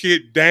their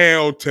shit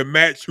down to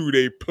match who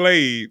they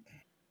played,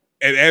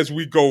 and as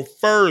we go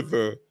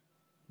further,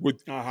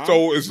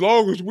 so as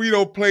long as we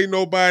don't play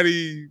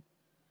nobody,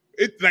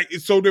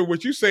 so then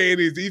what you're saying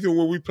is even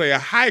when we play a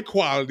high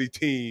quality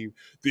team,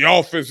 the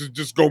offense is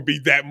just gonna be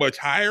that much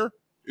higher.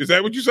 Is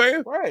that what you're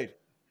saying? Right.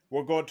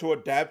 We're going to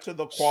adapt to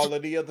the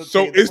quality of the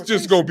so team. So it's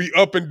just going to be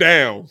up and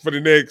down for the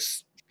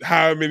next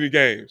how many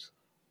games?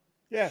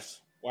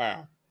 Yes.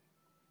 Wow.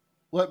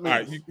 All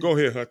right, you go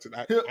ahead, Hudson.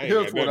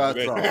 Here's what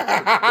I saw.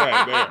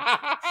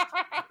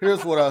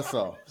 Here's what I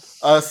saw.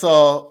 I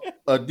saw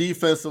a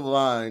defensive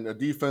line, a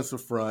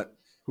defensive front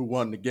who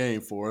won the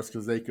game for us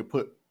because they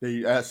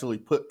actually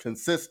put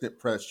consistent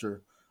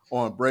pressure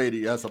on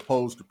Brady as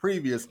opposed to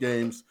previous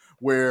games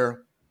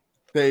where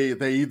they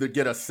either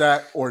get a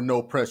sack or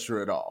no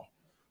pressure at all.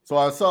 So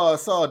I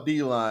saw a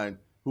D-line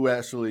who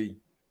actually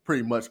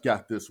pretty much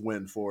got this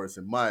win for us,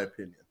 in my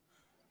opinion.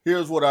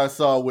 Here's what I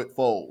saw with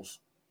Foles.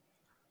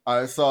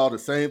 I saw the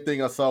same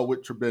thing I saw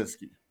with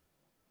Trubisky.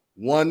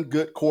 One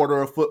good quarter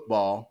of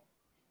football,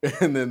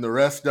 and then the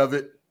rest of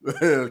it,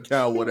 kind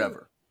of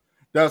whatever.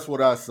 That's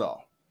what I saw.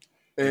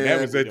 And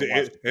that was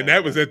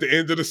at the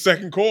end of the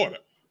second quarter.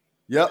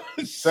 Yep.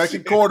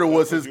 Second quarter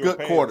was his good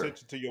quarter.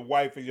 To your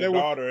wife and your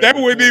daughter. That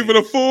wasn't even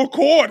a full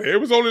quarter.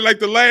 It was only like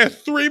the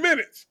last 3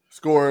 minutes.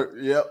 Scored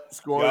in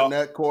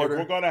that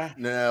quarter.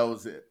 That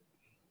was it.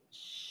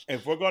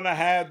 If we're gonna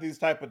have these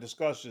type of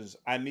discussions,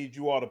 I need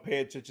you all to pay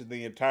attention to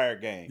the entire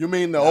game. You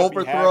mean the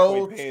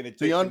overthrows,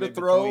 the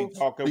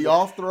underthrows, the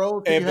off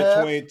throws, in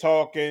between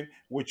talking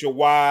with your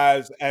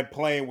wives and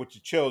playing with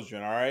your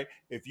children? All right.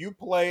 If you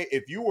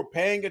were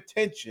paying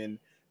attention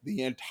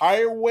the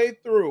entire way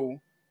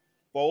through,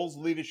 Foles'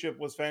 leadership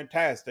was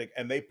fantastic,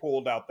 and they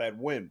pulled out that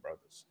win,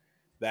 brothers.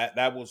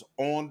 That was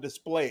on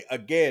display.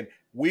 Again,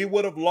 we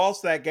would have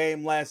lost that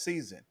game last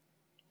season.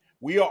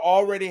 We are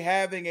already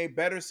having a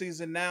better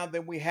season now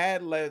than we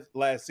had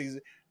last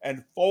season,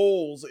 and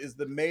Foles is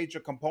the major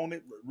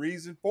component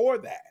reason for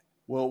that.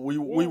 Well, we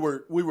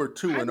were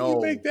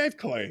 2-0. Make that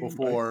claim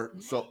before.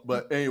 So,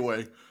 but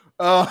anyway,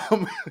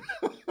 weren't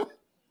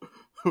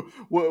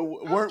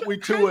we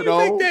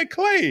 2-0? Make that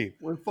claim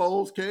when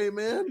Foles came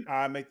in.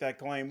 I make that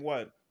claim.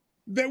 What?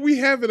 That we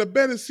having a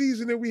better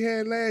season than we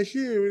had last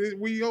year.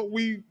 We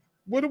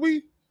what are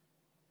we?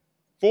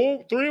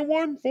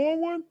 3-1,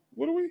 4-1.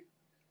 What are we?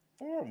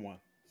 4-1.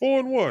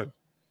 4-1.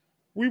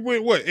 We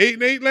went what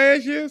 8-8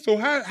 last year. So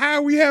how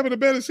are we having a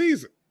better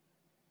season?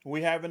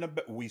 We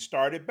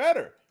started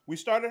better. We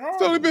started hard.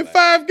 It's only been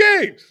 5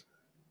 games.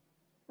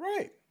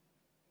 Right.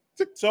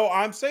 So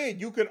I'm saying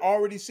you can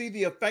already see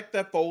the effect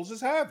that Foles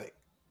is having.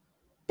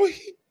 But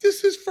this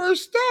is his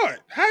first start.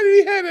 How did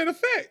he have that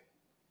effect?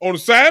 On the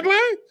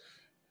sideline?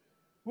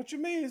 What you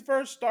mean his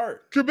first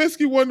start?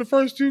 Trubisky won the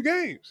first 2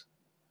 games.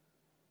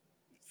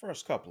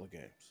 First couple of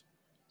games.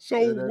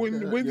 So when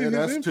did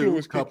his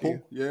influence kick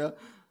in? Yeah.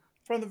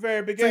 From the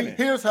very beginning.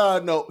 See, here's how I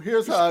know.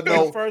 Here's how I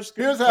know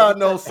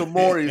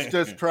Samori's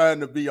just trying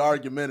to be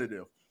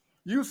argumentative.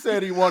 You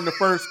said he won the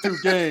first 2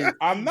 games.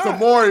 I'm not.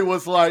 Samori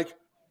was like,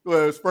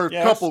 well, his first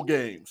couple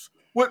games.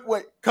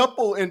 Wait,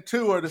 couple and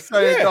 2 are the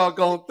same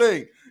doggone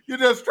thing. You're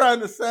just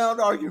trying to sound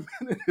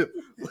argumentative.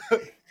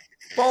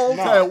 Foles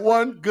had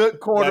 1 good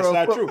quarter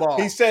of football.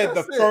 True. He said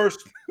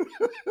first.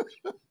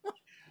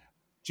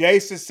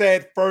 Jason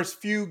said first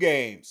few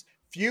games.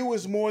 Few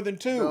is more than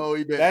 2. No,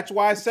 he didn't. That's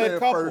why I said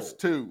couple. First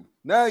 2.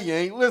 Now you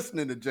ain't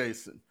listening to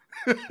Jason.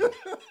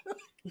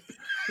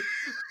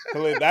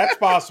 That's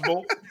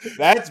possible.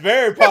 That's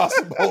very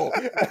possible.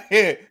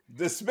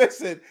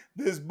 Dismissing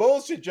this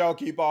bullshit y'all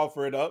keep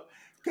offering up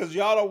because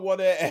y'all don't want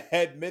to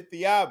admit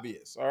the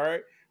obvious. All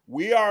right,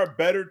 we are a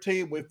better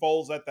team with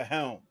Foles at the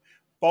helm.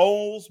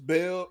 Foles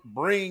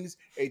brings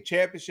a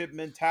championship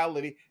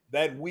mentality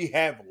that we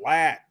have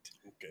lacked.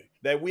 Okay.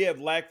 That we have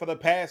lacked for the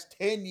past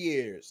 10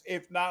 years,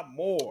 if not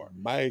more.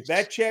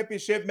 That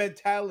championship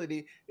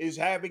mentality is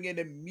having an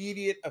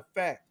immediate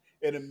effect,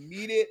 an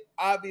immediate,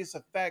 obvious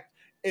effect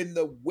in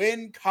the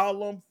win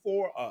column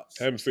for us.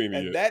 Haven't seen it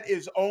yet. And that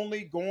is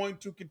only going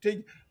to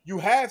continue. You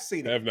have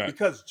seen it. Have not.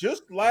 Because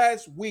just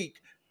last week,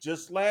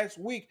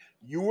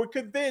 you were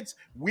convinced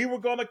we were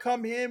going to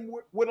come in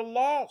with a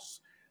loss.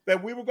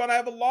 That we were going to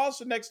have a loss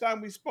the next time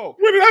we spoke.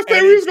 When did I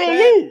say we was going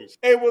to lose?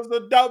 It was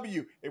a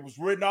W. It was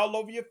written all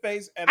over your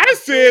face. And I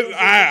said,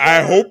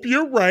 I hope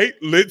you're right.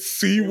 Let's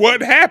see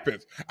what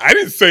happens. I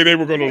didn't say they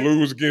were going to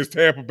lose against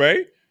Tampa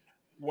Bay.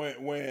 When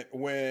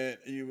a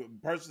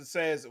person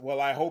says, well,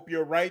 I hope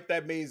you're right,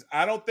 that means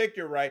I don't think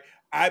you're right.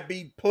 I'd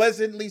be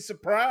pleasantly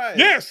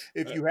surprised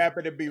if you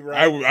happen to be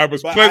right. I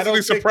was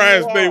pleasantly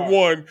surprised they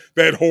won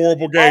that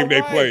horrible game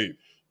they played.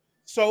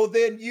 So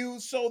then you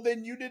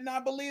did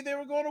not believe they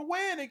were going to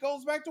win. It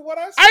goes back to what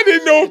I said. I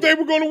didn't know if they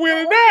were going to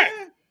win or not.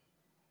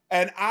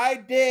 And I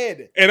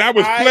did. And I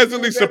was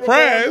pleasantly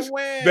surprised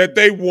that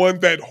they won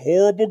that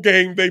horrible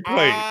game they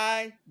played.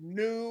 I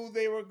knew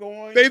they were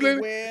going to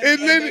win.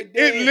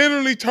 It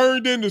literally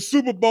turned into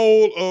Super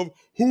Bowl of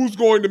who's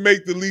going to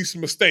make the least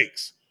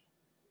mistakes.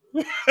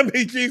 I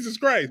mean, Jesus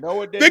Christ.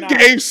 No, it did not. The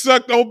game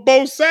sucked on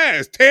both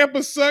sides.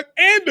 Tampa sucked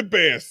and the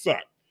Bears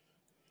sucked.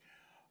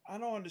 I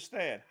don't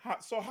understand.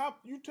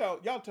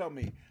 Y'all tell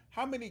me,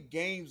 how many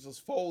games does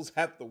Foles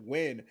have to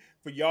win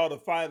for y'all to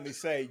finally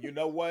say, you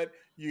know what,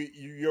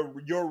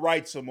 you're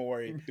right,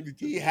 Samori.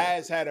 He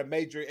has had a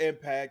major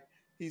impact.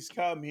 He's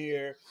come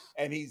here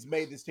and he's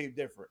made this team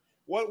different.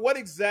 What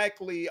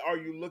exactly are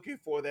you looking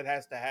for that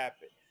has to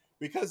happen?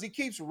 Because he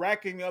keeps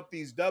racking up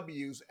these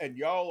W's and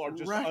y'all are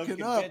just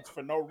unconvinced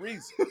for no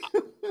reason.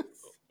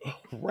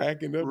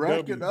 Racking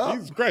up.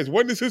 Jesus Christ.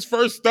 When is his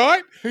first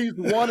start? He's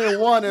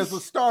 1-1 as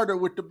a starter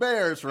with the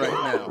Bears right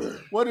now.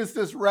 What is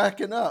this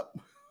racking up?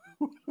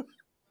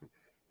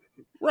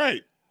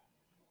 Right.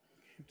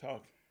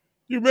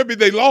 You remember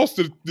they lost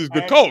to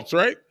the Colts,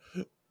 right?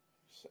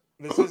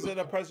 This isn't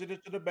a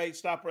presidential debate.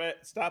 Stop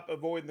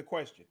avoiding the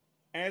question.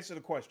 Answer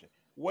the question.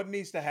 What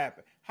needs to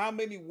happen? How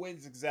many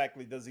wins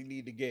exactly does he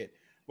need to get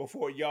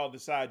before y'all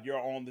decide you're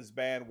on this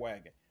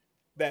bandwagon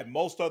that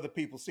most other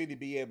people seem to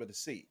be able to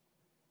see?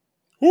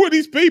 Who are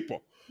these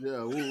people?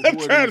 Yeah, I'm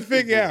trying to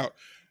figure out.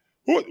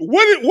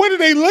 What are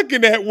they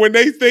looking at when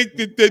they think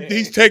that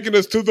he's taking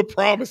us to the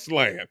promised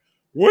land?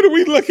 What are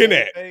we looking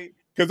at?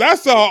 Because I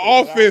saw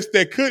an offense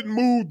that couldn't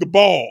move the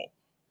ball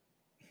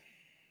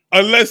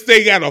unless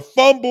they got a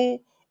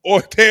fumble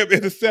or damn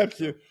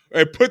interception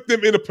and put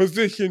them in a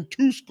position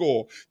to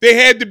score. They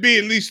had to be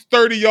at least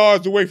 30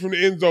 yards away from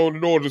the end zone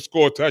in order to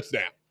score a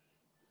touchdown.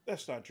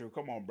 That's not true.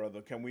 Come on,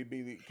 brother. Can we?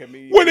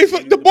 When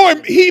the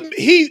boy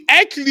he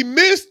actually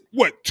missed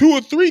 2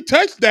 or 3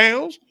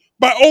 touchdowns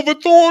by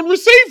overthrowing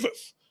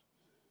receivers.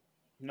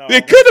 No,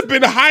 it could have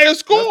been a higher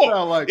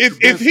score like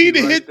if he'd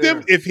have hit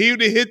them. If he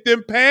would have hit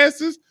them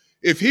passes,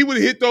 if he would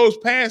have hit those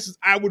passes,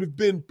 I would have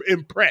been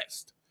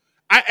impressed.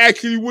 I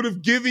actually would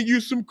have given you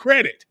some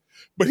credit,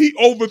 but he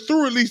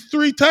overthrew at least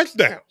 3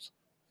 touchdowns.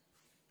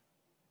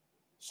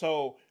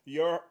 So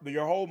your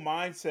whole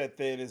mindset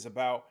then is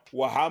about,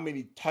 well, how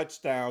many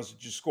touchdowns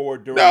did you score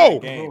during the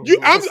game?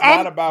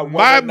 Not about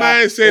my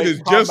mindset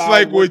is just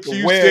like what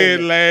you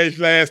said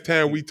last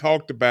time we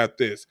talked about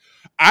this.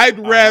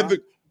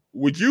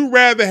 Would you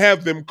rather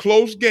have them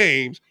close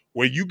games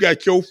where you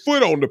got your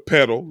foot on the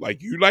pedal,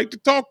 like you like to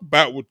talk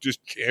about with this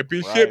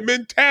championship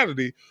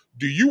mentality?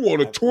 Do you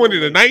want a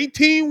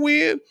 20-19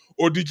 win,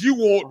 or did you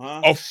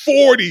want a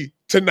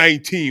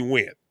 40-19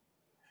 win?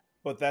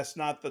 But that's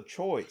not the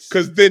choice.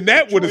 Because then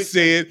that The would have choice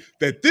said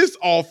that this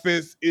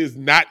offense is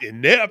not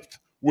inept,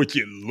 which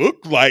it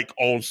looked like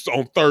on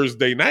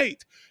Thursday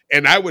night.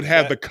 And I would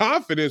have the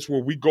confidence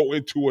when we go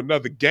into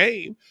another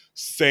game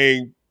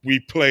saying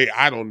we play,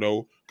 I don't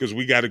know, because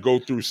we got to go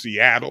through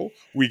Seattle,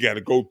 we got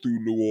to go through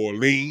New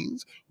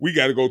Orleans, we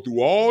got to go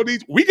through all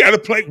these. We got to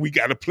play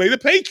the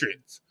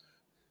Patriots.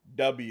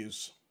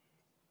 W's.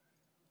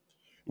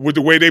 With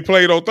the way they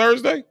played on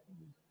Thursday?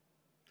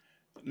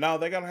 No,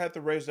 they're gonna have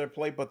to raise their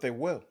play, but they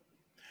will.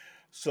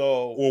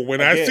 So well,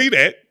 when I see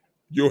that,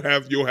 you'll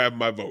have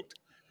my vote.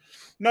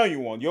 No,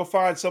 you won't. You'll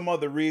find some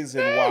other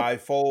reason why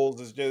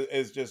Foles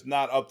is just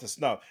not up to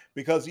snuff,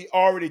 because you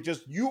already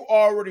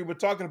were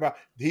talking about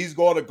he's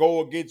going to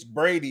go against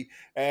Brady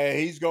and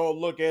he's going to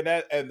look at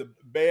that and the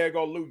Bear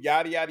going to lose,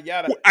 yada yada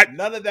yada.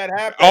 None of that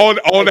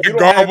happened. All that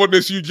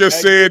garbleness you just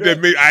said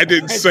that me, I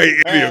didn't say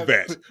any of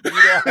that. You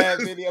don't have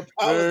any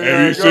apologies.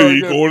 And you say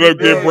you going up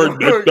there,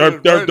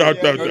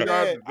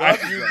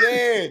 You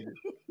did.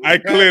 I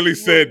clearly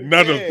said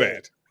none of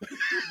that.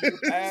 You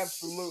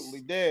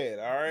absolutely did.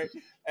 All right.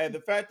 And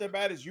the fact of the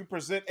matter is, you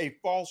present a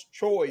false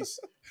choice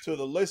to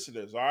the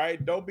listeners. All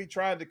right. Don't be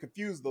trying to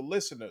confuse the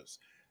listeners.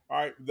 All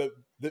right.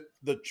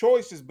 The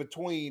choice is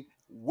between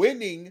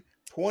winning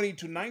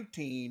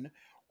 20-19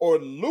 or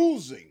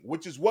losing,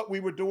 which is what we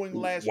were doing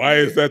last year. Why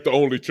is that the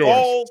only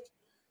choice?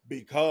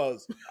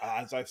 Because,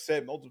 as I've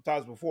said multiple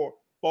times before,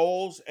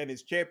 Foles and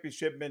his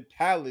championship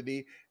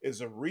mentality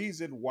is a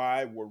reason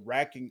why we're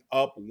racking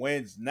up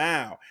wins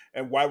now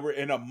and why we're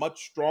in a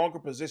much stronger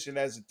position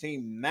as a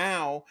team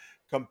now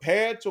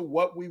compared to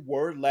what we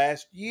were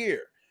last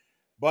year.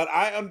 But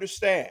I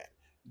understand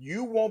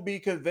you won't be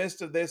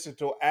convinced of this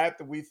until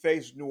after we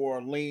face New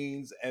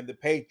Orleans and the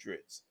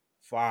Patriots.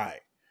 Fine.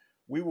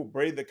 We will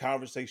bring the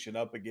conversation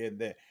up again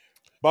then.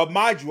 But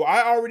mind you,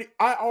 I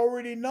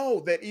already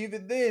know that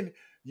even then,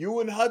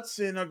 you and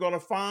Hudson are going to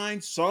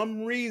find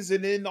some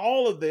reason in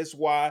all of this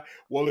why,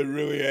 well, it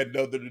really had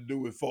nothing to do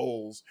with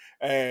Foles.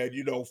 And,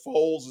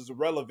 Foles is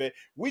irrelevant.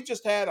 We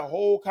just had a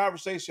whole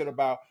conversation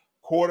about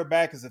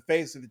quarterback is the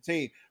face of the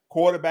team.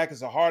 Quarterback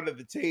is the heart of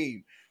the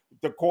team.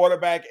 The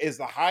quarterback is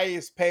the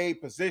highest paid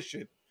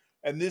position.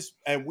 And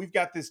we've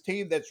got this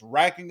team that's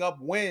racking up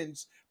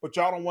wins, but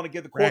y'all don't want to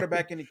give the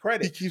quarterback any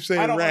credit. You keep saying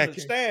I don't racking.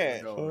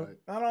 understand. Right.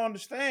 I don't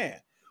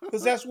understand.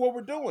 Because that's what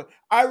we're doing.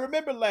 I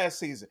remember last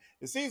season.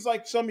 It seems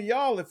like some of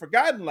y'all have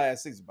forgotten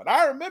last season, but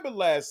I remember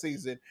last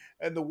season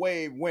and the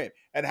way it went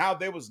and how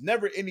there was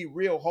never any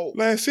real hope.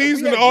 Last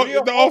season,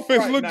 the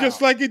offense looked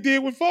just like it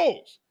did with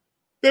Foles.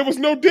 There was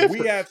no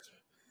difference.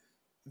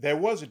 There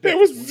was a difference. There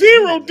was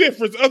zero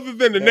difference other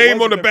than the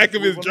name on the back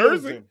of his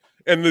jersey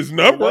and his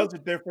number. There was a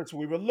difference.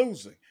 We were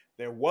losing.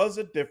 There was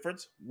a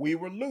difference. We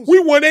were losing. We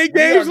won 8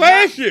 games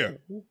last year.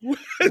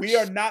 We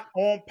are not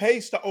on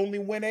pace to only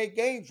win 8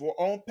 games. We're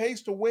on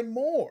pace to win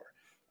more.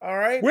 All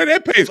right. Where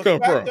that pace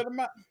come from?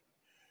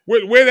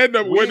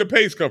 Where the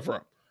pace come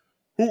from?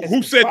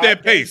 Who set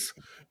that pace?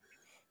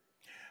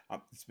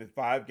 It's been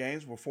 5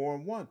 games. We're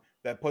 4-1.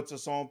 That puts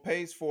us on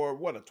pace for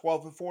what, a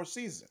 12-4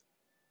 season.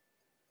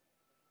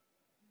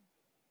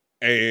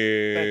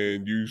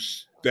 And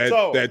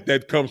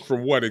that comes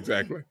from what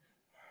exactly?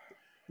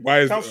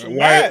 Why is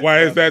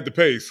that the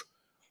pace?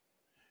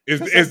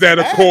 Is that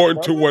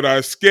according to what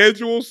our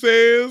schedule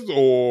says,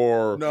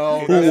 or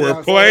who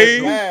we're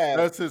playing?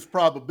 That's his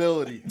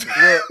probability.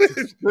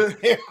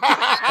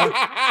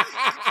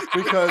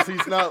 Because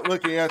he's not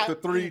looking at the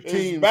 3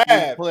 teams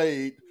he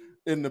played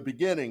in the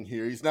beginning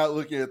here. He's not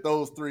looking at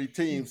those 3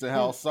 teams and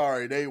how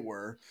sorry they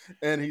were.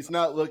 And he's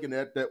not looking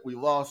at that we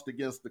lost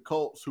against the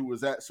Colts, who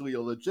was actually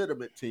a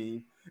legitimate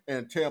team,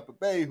 and Tampa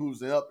Bay,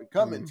 who's an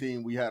up-and-coming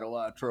team we had a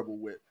lot of trouble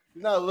with.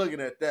 He's not looking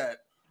at that.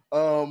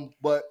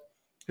 But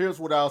here's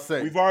what I'll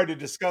say. We've already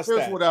discussed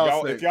that. What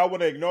I'll say. If y'all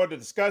want to ignore the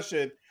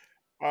discussion,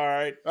 all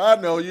right. I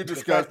know you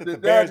discussed it. We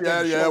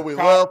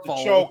love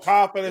Foles. Show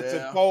confidence in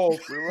Foles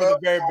from the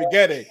very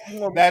beginning.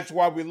 That's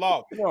why we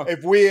lost.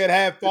 If we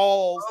had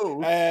Foles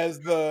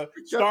as the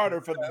starter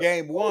for the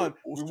game 1,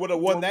 we would have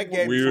won that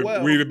game as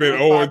well. We'd have been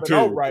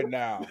 0-2 right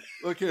now.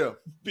 Look here.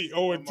 Be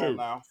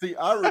 0-2. See,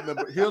 I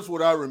remember. Here's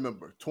what I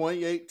remember.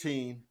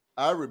 2018,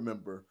 I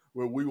remember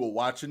where we were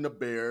watching the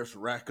Bears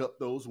rack up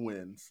those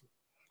wins,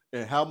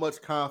 and how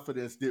much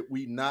confidence did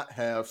we not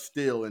have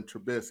still in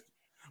Trubisky?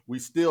 We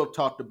still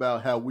talked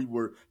about how we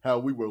were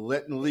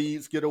letting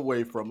leads get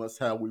away from us,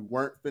 how we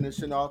weren't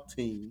finishing our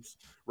teams,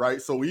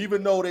 right? So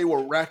even though they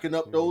were racking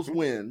up those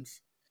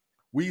wins,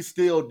 we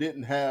still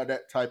didn't have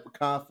that type of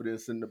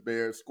confidence in the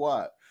Bears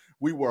squad.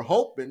 We were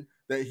hoping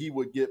that he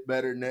would get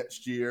better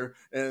next year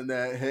and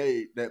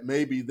that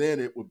maybe then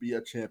it would be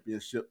a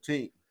championship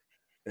team.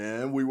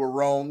 And we were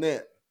wrong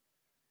then.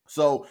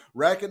 So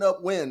racking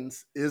up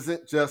wins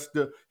isn't just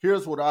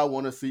here's what I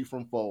want to see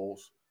from Foles.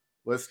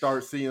 Let's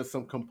start seeing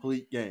some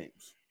complete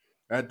games.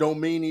 That don't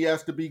mean he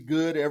has to be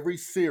good every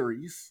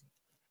series.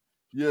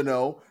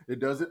 It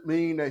doesn't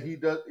mean that he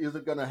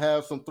isn't going to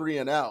have some 3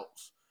 and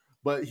outs,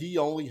 but he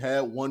only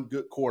had 1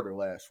 good quarter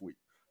last week.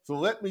 So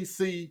let me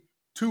see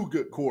 2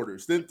 good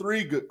quarters, then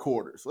 3 good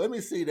quarters. Let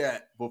me see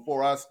that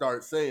before I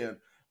start saying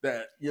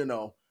that,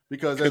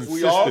 because as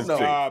we all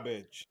Consistency. know,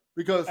 Garbage.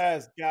 because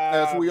That's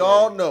as we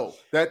all garbage. know,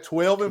 that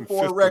 12-4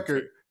 Consistency.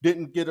 record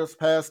didn't get us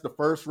past the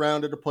first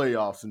round of the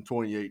playoffs in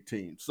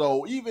 2018.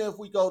 So even if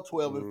we go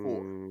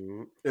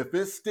 12-4, if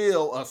it's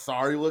still a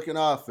sorry-looking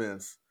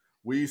offense,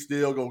 we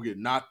still gonna get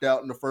knocked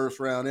out in the first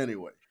round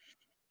anyway.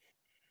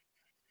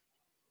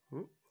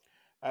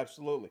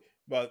 Absolutely.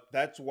 But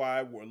that's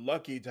why we're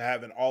lucky to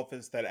have an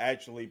offense that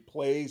actually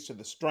plays to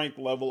the strength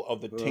level of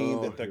the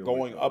team that they're here we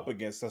going go. up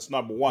against. That's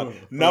number one.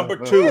 Number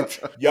two,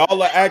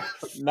 y'all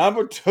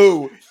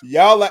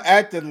are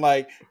acting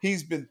like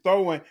he's been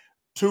throwing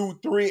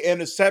 2-3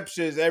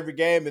 interceptions every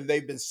game and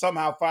they've been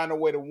somehow finding a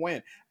way to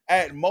win.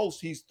 At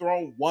most, he's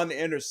thrown 1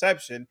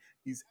 interception.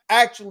 He's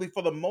actually,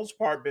 for the most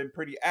part, been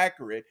pretty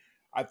accurate.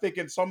 I think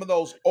in some of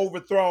those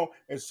overthrown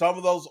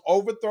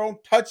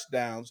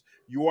touchdowns,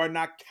 you are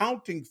not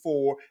counting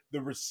for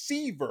the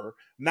receiver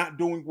not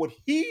doing what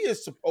he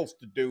is supposed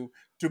to do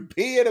to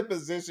be in a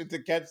position to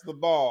catch the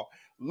ball.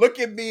 Look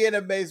at me in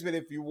amazement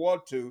if you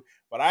want to,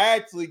 but I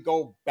actually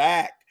go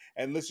back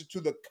and listen to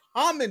the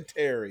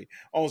commentary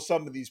on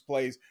some of these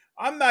plays.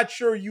 I'm not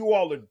sure you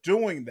all are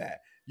doing that.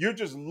 You're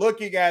just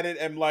looking at it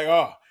and like,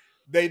 oh,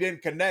 they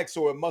didn't connect,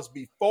 so it must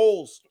be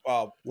Foles.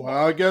 Well,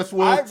 I guess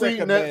we'll see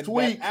next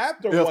week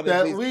if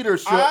that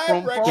leadership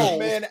from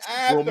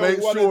Foles will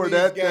make sure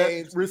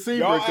that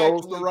receiver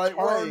goes the right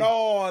way. Turn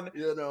on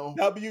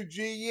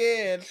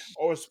WGN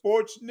or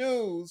Sports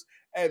News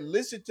and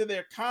listen to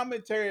their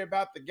commentary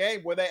about the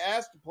game where they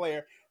ask the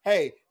player,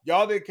 hey,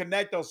 y'all didn't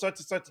connect on such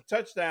and such a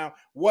touchdown.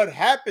 What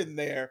happened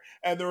there?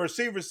 And the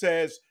receiver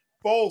says,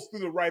 Foles threw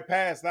the right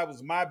pass. That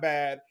was my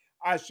bad.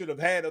 I should have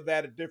handled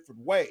that a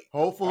different way.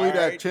 Hopefully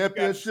that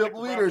championship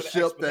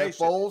leadership that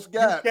Foles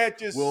got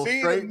will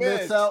straighten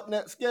this out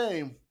next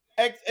game.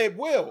 It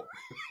will.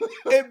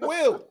 It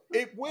will.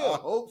 It will. I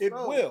hope so. It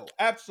will.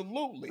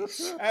 Absolutely.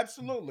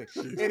 Absolutely.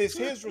 It is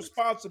his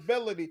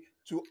responsibility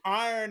to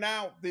iron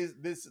out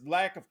this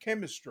lack of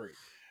chemistry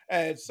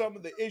and some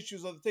of the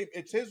issues of the team.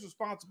 It's his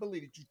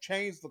responsibility to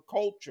change the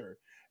culture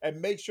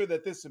and make sure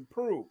that this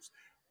improves.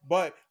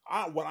 But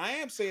what I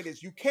am saying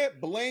is you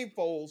can't blame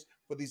Foles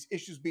for these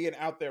issues being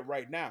out there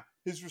right now.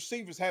 His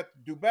receivers have to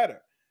do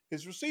better.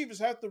 His receivers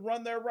have to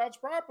run their routes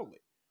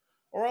properly,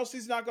 or else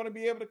he's not going to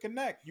be able to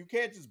connect. You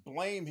can't just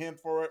blame him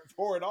for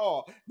it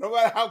all, no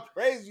matter how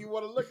crazy you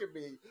want to look at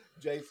me,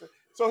 Jason.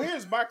 So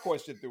here's my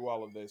question through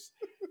all of this.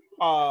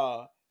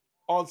 On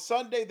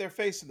Sunday, they're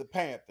facing the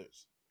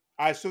Panthers.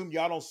 I assume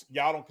y'all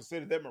don't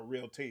consider them a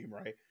real team,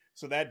 right?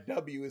 So that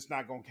W is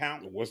not going to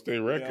count. What's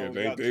their record?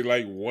 They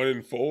like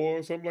 1-4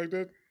 or something like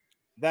that?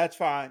 That's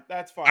fine.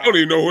 That's fine. I don't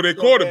even know who their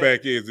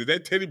quarterback is. Is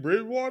that Teddy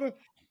Bridgewater?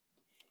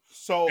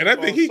 And I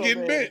think he's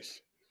getting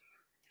benched.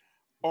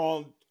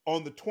 On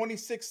the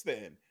 26th,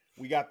 then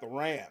we got the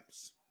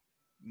Rams.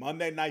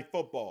 Monday Night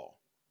Football.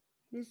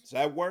 Does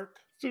that work?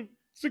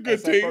 It's a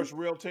good team. First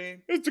real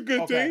team. It's a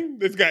good team.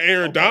 It's got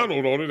Aaron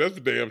Donald on it. That's for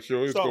damn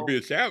sure. It's going to be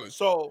a challenge.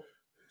 So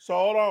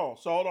hold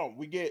on.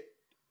 We get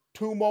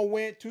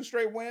 2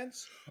 straight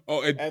wins.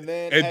 Oh,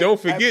 and don't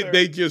forget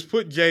they just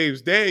put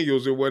James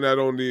Daniels and went out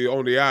on the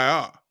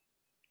IR.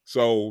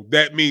 So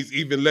that means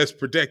even less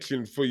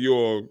protection for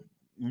your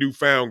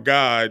newfound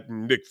god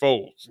Nick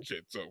Foles and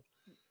shit. So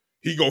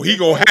he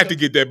gonna have to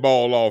get that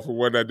ball off or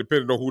whatnot,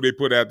 depending on who they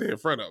put out there in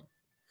front of him.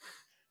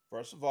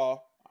 First of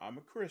all, I'm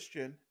a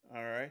Christian.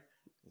 All right,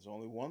 there's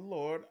only one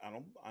Lord. I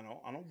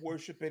don't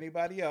worship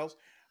anybody else.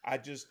 I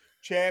just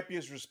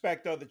champions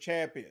respect other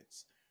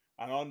champions.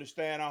 I don't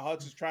understand how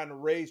Hudson's trying to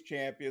raise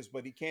champions,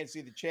 but he can't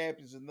see the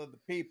champions in other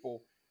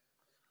people.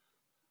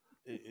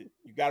 You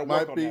got to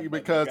work on that. Might be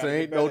because there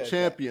ain't no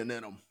champion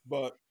in them.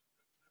 But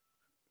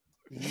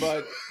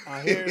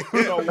here's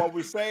what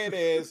we're saying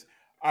is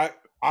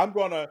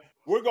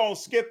we're gonna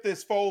skip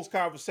this Foles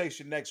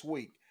conversation next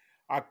week,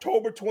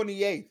 October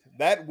 28th,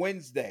 that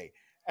Wednesday.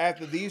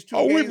 After these 2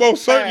 games, we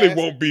most certainly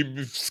won't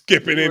be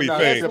skipping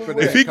anything.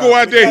 If he go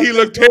out there, he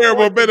look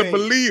terrible. Better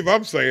believe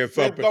I'm saying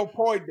something. There's no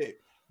point, Dick.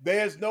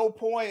 There's no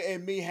point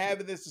in me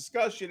having this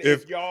discussion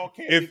if y'all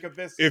can't be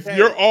convinced. If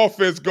your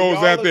offense goes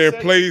out there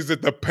and plays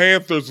at the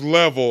Panthers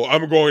level,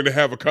 I'm going to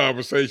have a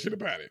conversation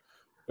about it.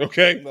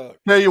 Okay? Look,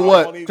 tell you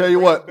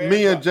what,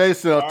 me and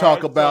Jason will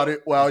talk about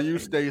it while you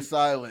stay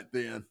silent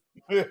then.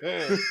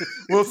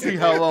 We'll see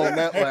how long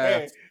that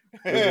lasts.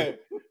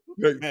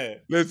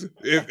 Listen,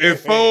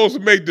 if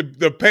Foles make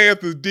the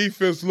Panthers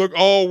defense look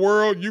all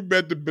world, you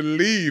better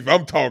believe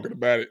I'm talking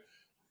about it.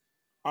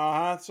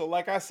 So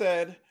like I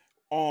said,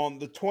 on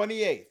the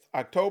 28th,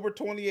 October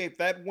 28th,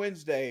 that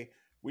Wednesday,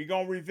 we're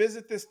going to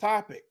revisit this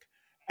topic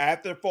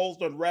after Foles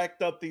done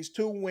racked up these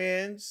 2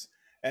 wins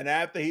and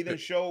after he done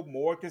showed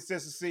more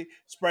consistency,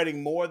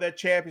 spreading more of that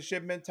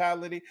championship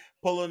mentality,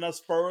 pulling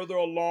us further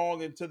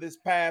along into this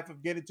path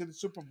of getting to the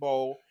Super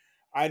Bowl.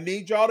 I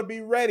need y'all to be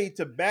ready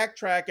to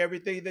backtrack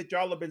everything that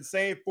y'all have been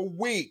saying for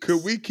weeks.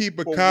 Could we keep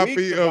a For copy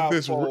weeks of about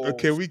this? polls.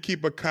 Can we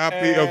keep a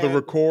copy of the And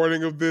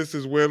recording of this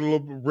as well,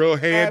 real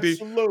handy,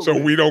 so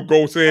absolutely. we don't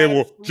go saying,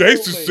 "Well,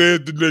 Jason Absolutely.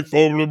 said the Nick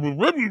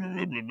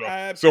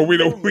Foles," so we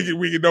don't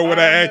we can know what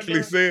I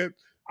actually said.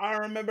 I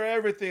remember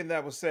everything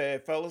that was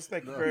said, fellas.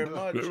 Thank you very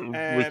much. Rick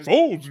And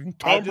Foles and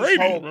I Tom just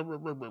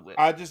Brady.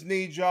 I just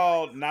need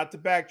y'all not to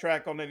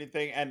backtrack on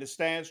anything and to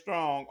stand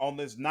strong on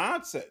this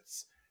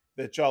nonsense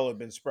that y'all have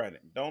been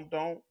spreading. Don't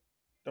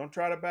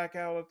try to back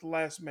out at the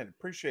last minute.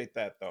 Appreciate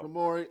that though.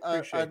 Maury,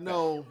 I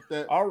know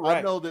that. All right.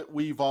 I know that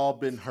we've all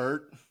been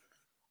hurt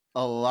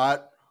a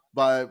lot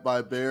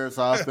by Bears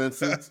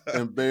offenses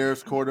and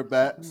Bears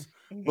quarterbacks,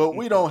 but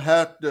we don't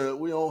have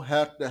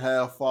to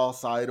have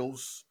false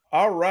idols.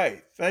 All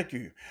right. Thank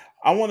you.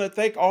 I want to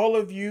thank all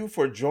of you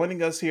for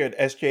joining us here at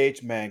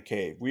SJH Man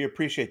Cave. We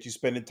appreciate you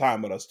spending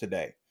time with us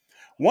today.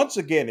 Once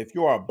again, if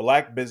you are a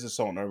Black business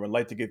owner and would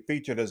like to get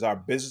featured as our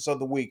Business of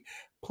the Week,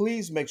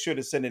 please make sure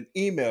to send an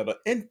email to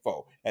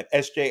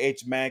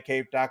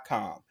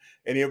info@sjhmancave.com.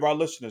 Any of our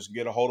listeners can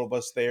get a hold of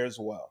us there as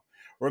well.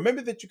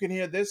 Remember that you can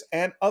hear this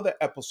and other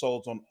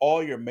episodes on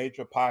all your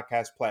major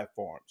podcast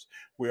platforms.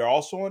 We are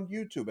also on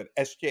YouTube at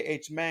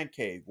SJH Man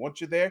Cave.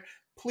 Once you're there,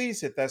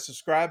 please hit that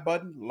subscribe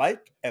button,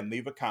 like, and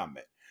leave a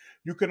comment.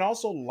 You can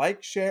also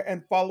like, share,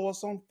 and follow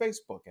us on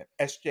Facebook at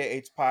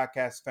SJH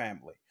Podcast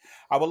Family.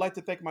 I would like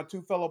to thank my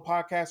two fellow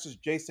podcasters,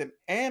 Jason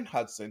and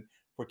Hudson,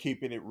 for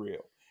keeping it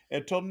real.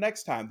 Until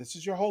next time, this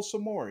is your host,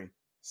 Samori,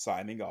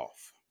 signing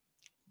off.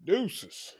 Deuces.